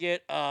did not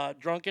get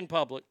drunk in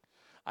public.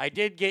 I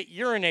did get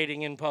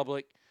urinating in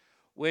public,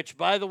 which,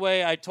 by the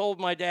way, I told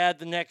my dad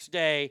the next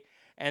day,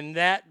 and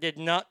that did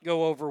not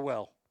go over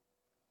well.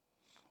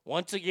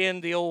 Once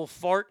again, the old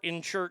fart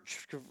in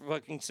church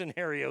fucking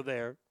scenario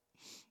there.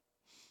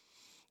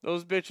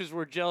 Those bitches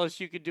were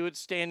jealous you could do it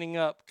standing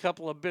up.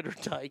 Couple of bitter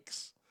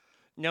dykes.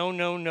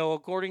 No.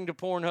 According to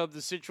Pornhub,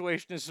 the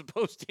situation is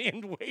supposed to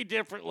end way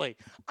differently.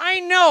 I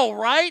know,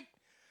 right?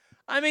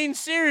 I mean,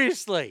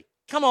 seriously.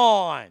 Come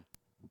on.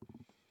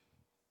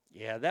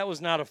 Yeah, that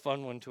was not a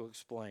fun one to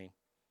explain.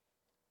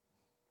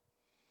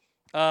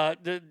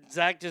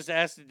 Zach just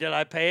asked, did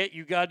I pay it?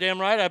 You goddamn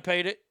right I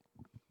paid it.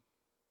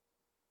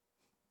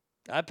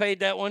 I paid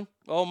that one.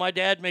 Oh, my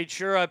dad made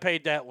sure I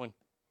paid that one.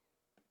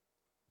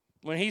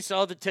 When he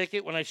saw the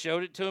ticket, when I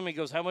showed it to him, he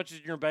goes, how much is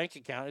in your bank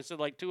account? I said,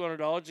 like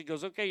 $200. He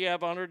goes, okay, you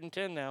have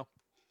 110 now.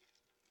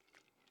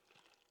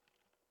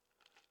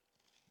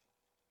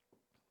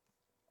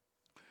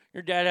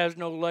 Your dad has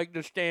no leg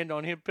to stand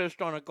on. He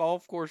pissed on a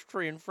golf course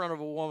tree in front of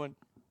a woman.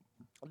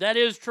 That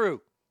is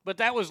true, but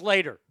that was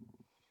later.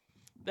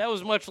 That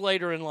was much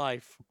later in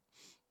life.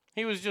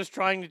 He was just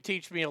trying to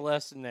teach me a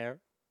lesson there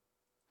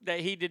that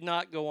he did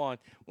not go on.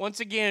 Once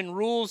again,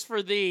 rules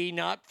for thee,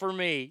 not for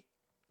me.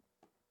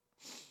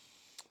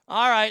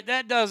 All right,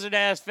 that does it,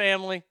 ass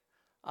family.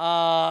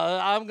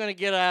 I'm going to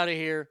get out of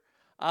here.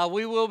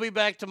 We will be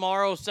back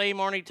tomorrow, same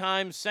Arnie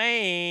time,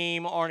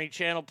 same Arnie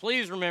channel.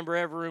 Please remember,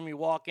 every room you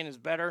walk in is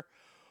better.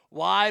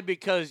 Why?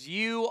 Because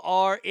you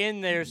are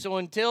in there. So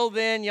until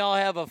then, y'all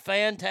have a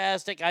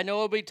fantastic, I know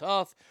it'll be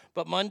tough,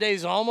 but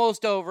Monday's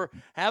almost over.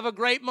 Have a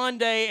great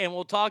Monday, and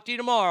we'll talk to you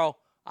tomorrow.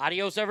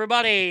 Adios,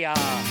 everybody.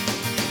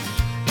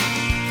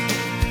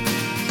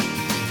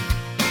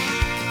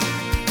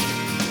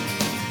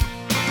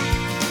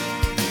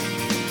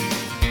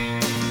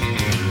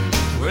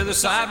 Where the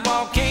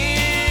sidewalk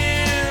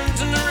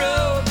ends and the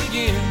road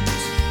begins,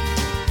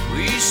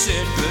 we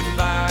said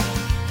goodbye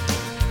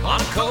on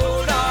a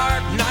cold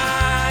dark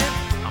night.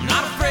 I'm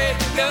not afraid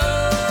to go,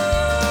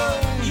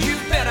 you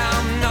bet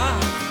I'm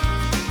not.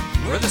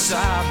 Where the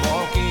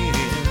sidewalk ends,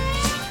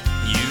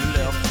 you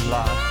left a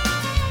lot.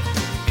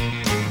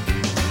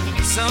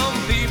 Some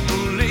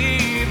people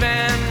leave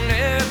and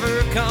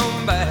never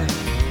come back.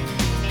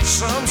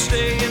 Some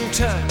stay in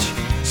touch,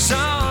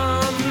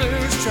 some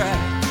lose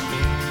track.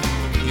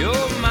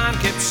 Your mind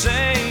kept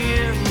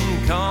saying,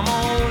 come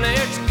on,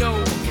 let's go.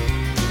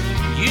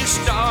 You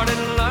started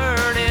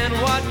learning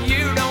what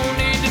you don't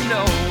need to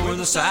know. Where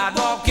the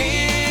sidewalk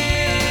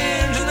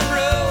ends and the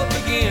road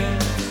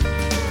begins,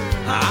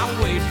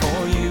 I'll wait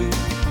for you.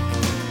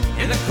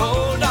 In the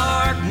cold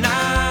dark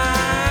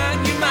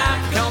night, you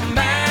might come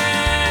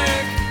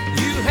back.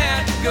 You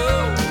had to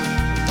go.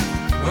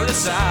 Where the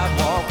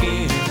sidewalk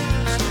ends,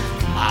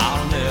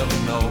 I'll never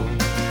know.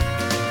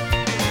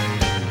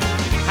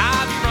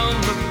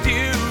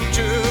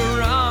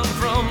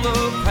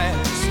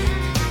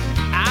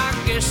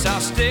 I'll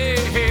stay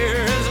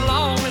here as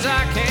long as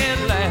I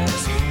can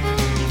last.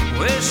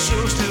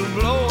 Whistle's still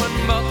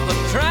blowing, but the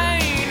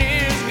train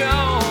is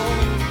gone.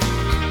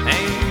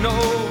 Ain't no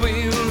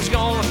wheels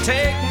gonna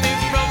take me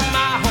from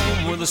my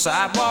home. Where the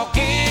sidewalk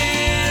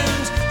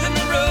ends and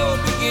the road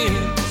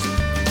begins,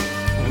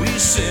 we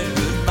said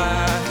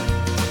goodbye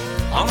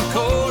on a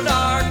cold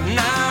dark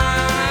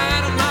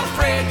night. I'm not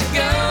afraid to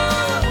go,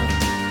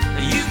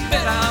 you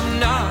bet I'm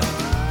not.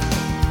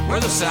 Where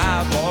the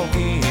sidewalk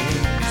ends,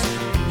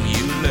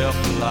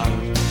 left a lot.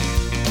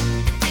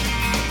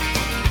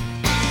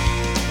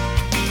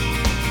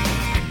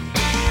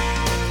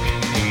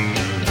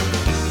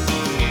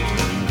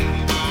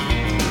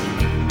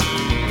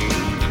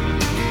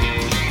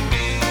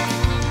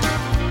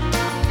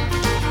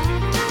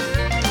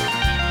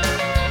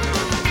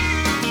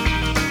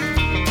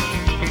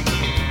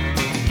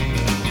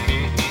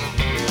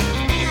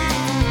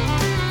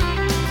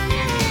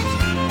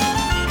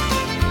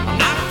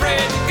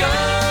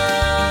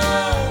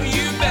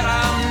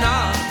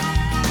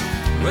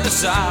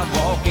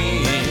 Sidewalk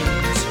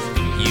ends,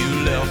 you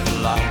left a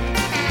lot.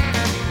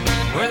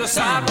 Where the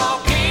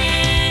sidewalk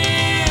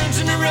ends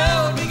and the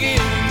road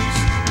begins,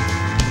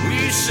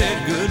 we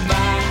said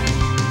goodbye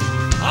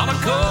on a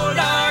cold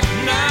dark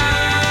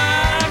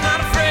night. I'm not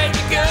afraid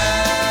to go,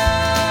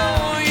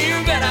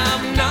 you bet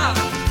I'm not.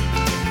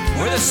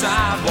 Where the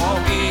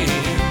sidewalk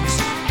ends,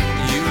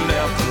 you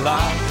left a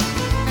lot.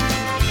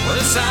 Where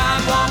the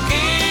sidewalk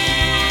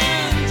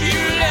ends, you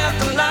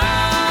left a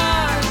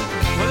lot.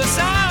 Where the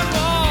sidewalk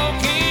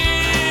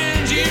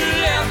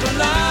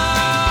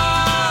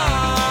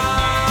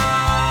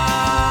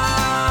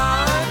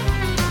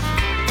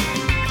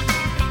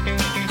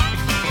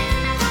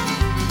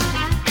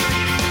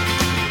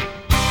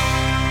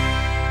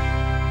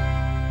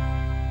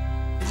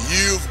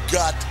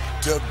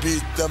to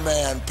beat the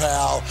man,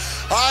 pal.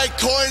 I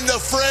coined the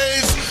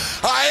phrase,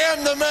 I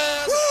am the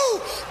man.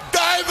 Woo!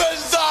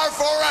 Diamonds are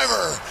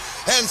forever,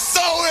 and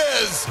so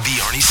is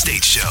The Arnie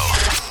State Show.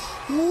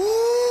 Woo!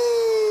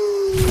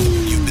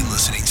 You've been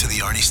listening to The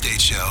Arnie State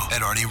Show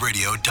at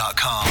ArnieRadio.com.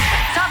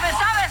 Stop it,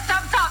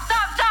 stop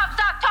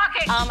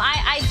talking.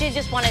 I did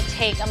just want to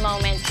take a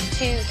moment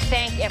to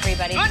thank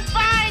everybody.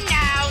 Goodbye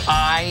now.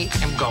 I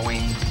am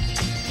going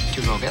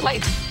to go get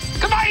laid.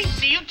 Goodbye,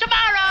 see you tomorrow.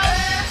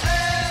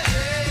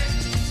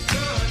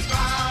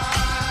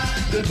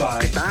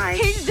 Goodbye. Bye.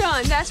 He's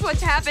done. That's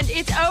what's happened.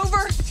 It's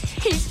over.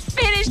 He's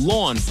finished.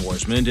 Law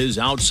enforcement is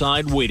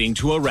outside waiting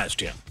to arrest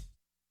him.